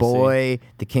American not see. Boy,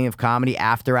 The King of Comedy,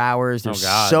 After Hours. There's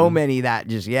God. so many that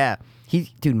just, yeah.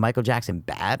 Dude, Michael Jackson,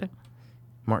 Bad.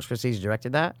 Martin Scorsese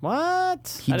directed that.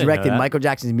 What? He I didn't know directed that. Michael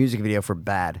Jackson's music video for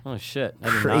Bad. Oh shit! I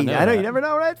did not Crazy. know I know, you that. never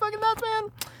know, right? Fucking nuts,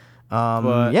 man.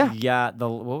 But yeah.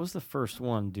 what was the first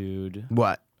one, dude?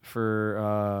 What?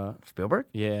 For Spielberg?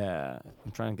 yeah,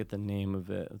 I'm trying to get the name of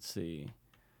it. Let's see,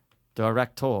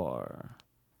 director,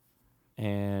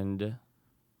 and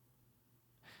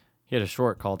he had a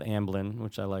short called Amblin,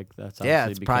 which I like. That's Yeah,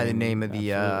 obviously it's probably the became- name of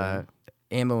the. absolutely.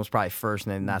 Amblin was probably first,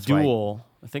 and then that's why. Duel.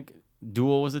 I think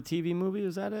Duel was a TV movie.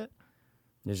 Is that it?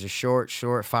 There's a short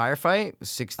firefight.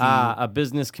 60. A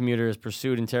business commuter is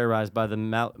pursued and terrorized by the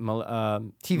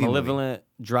TV malevolent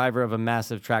driver of a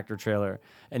massive tractor trailer,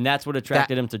 and that's what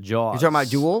attracted him to Jaws. You're talking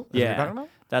about Duel? Is that what you're Yeah, talking about?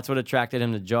 that's what attracted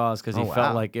him to Jaws because he Oh, felt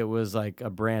wow. like it was like a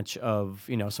branch of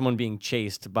someone being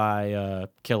chased by a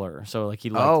killer. So like he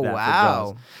liked Oh, that. wow.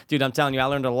 For Jaws. Dude, I'm telling you, I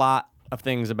learned a lot of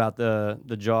things about the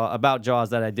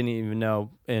Jaws that I didn't even know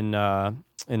in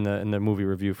the movie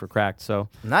review for Cracked. So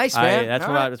Nice, man. that's All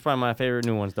what right. that's probably my favorite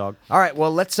new ones, dog. All right,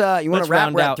 well, let's. You want Let's to wrap?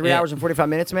 round We're at out 3 it. hours and 45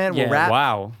 minutes, man. Yeah, We'll wrap.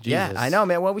 wow, Yeah, Jesus. I know,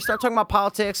 man. Well, we start talking about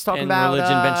politics, talking And about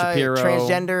religion, Ben Shapiro.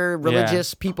 transgender,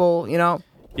 religious people.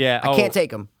 Yeah, I can't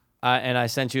take them. And I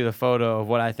sent you the photo of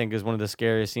what I think is one of the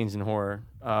scariest scenes in horror.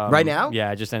 Right now? Yeah,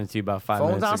 I just sent it to you about 5 Phone's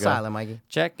minutes on ago. silent, Mikey.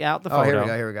 Check out the Oh, photo.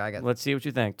 here we go. I got. Let's see what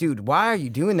you think. Dude, why are you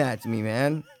doing that to me,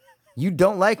 man? You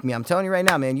don't like me. I'm telling you right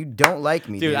now, man. You don't like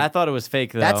me, Dude, I thought it was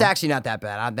fake though. That's actually not that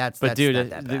bad. That's dude, not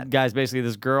that bad. guys, basically,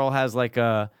 this girl has like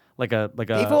a.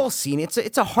 They've all seen it.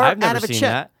 It's a I've heart never out of a seen chest.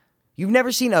 that. You've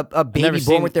never seen a I've baby never born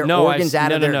seen- with their no, organs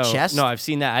out of their no. chest? No, I've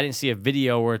seen that. I didn't see a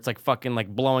video where it's like fucking like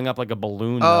blowing up like a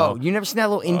balloon. Oh, though. you never seen that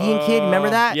little Indian kid? Remember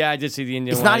that? Yeah, I did see the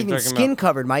Indian It's one. not I'm even talking skin about.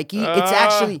 covered, Mikey. It's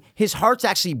actually his heart's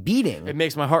actually beating. It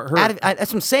makes my heart hurt. That's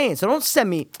what I'm saying. So don't send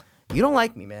me. You don't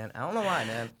like me, man. I don't know why,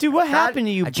 man. Dude, what I tried- happened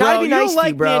to you, I bro? try to be You nice don't to like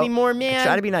you, bro. me anymore, man. I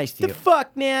try to be nice to The you.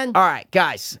 fuck, man? All right,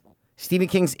 guys. Stephen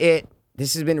King's It.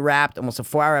 This has been wrapped. Almost a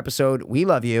 4-hour episode. We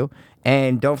love you.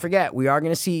 And don't forget, we are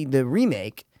going to see the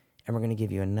remake, and we're going to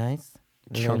give you a nice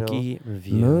Chunky little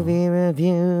review. movie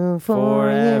review For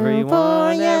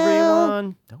everyone, you.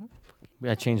 everyone.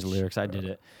 I changed the lyrics. I did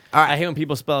it. All right. I hate when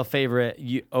people spell favorite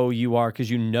O-U-R because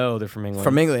you know they're from England.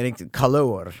 From England, it's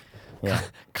calor. Yeah.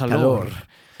 Calor.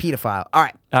 Pedophile. All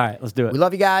right. All right, let's do it. We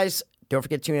love you guys. Don't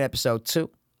forget to tune in to episode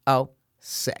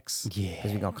 206. Yeah.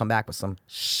 Because we're going to come back with some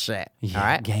shit. Yeah, All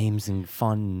right? games and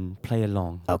fun. Play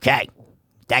along. Okay.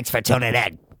 Thanks for tuning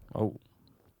in. Oh,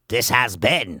 This has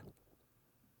been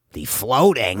the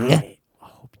floating I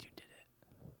hope you did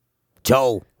it.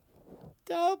 to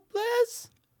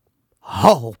Doubtless.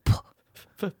 hope.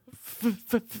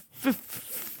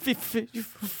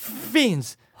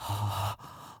 Fiends.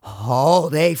 Oh,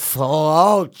 they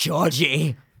float,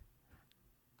 Georgie.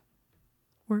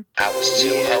 I was too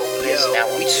hopeless, now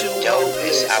I'm too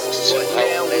dopeless. I was too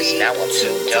hopeless, now I'm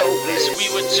too dopeless. We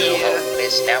were too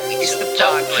hopeless, now we too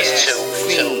dopeless.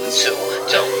 Too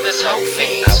dopeless, hope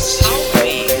fiends. I was too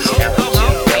hopeless, now I'm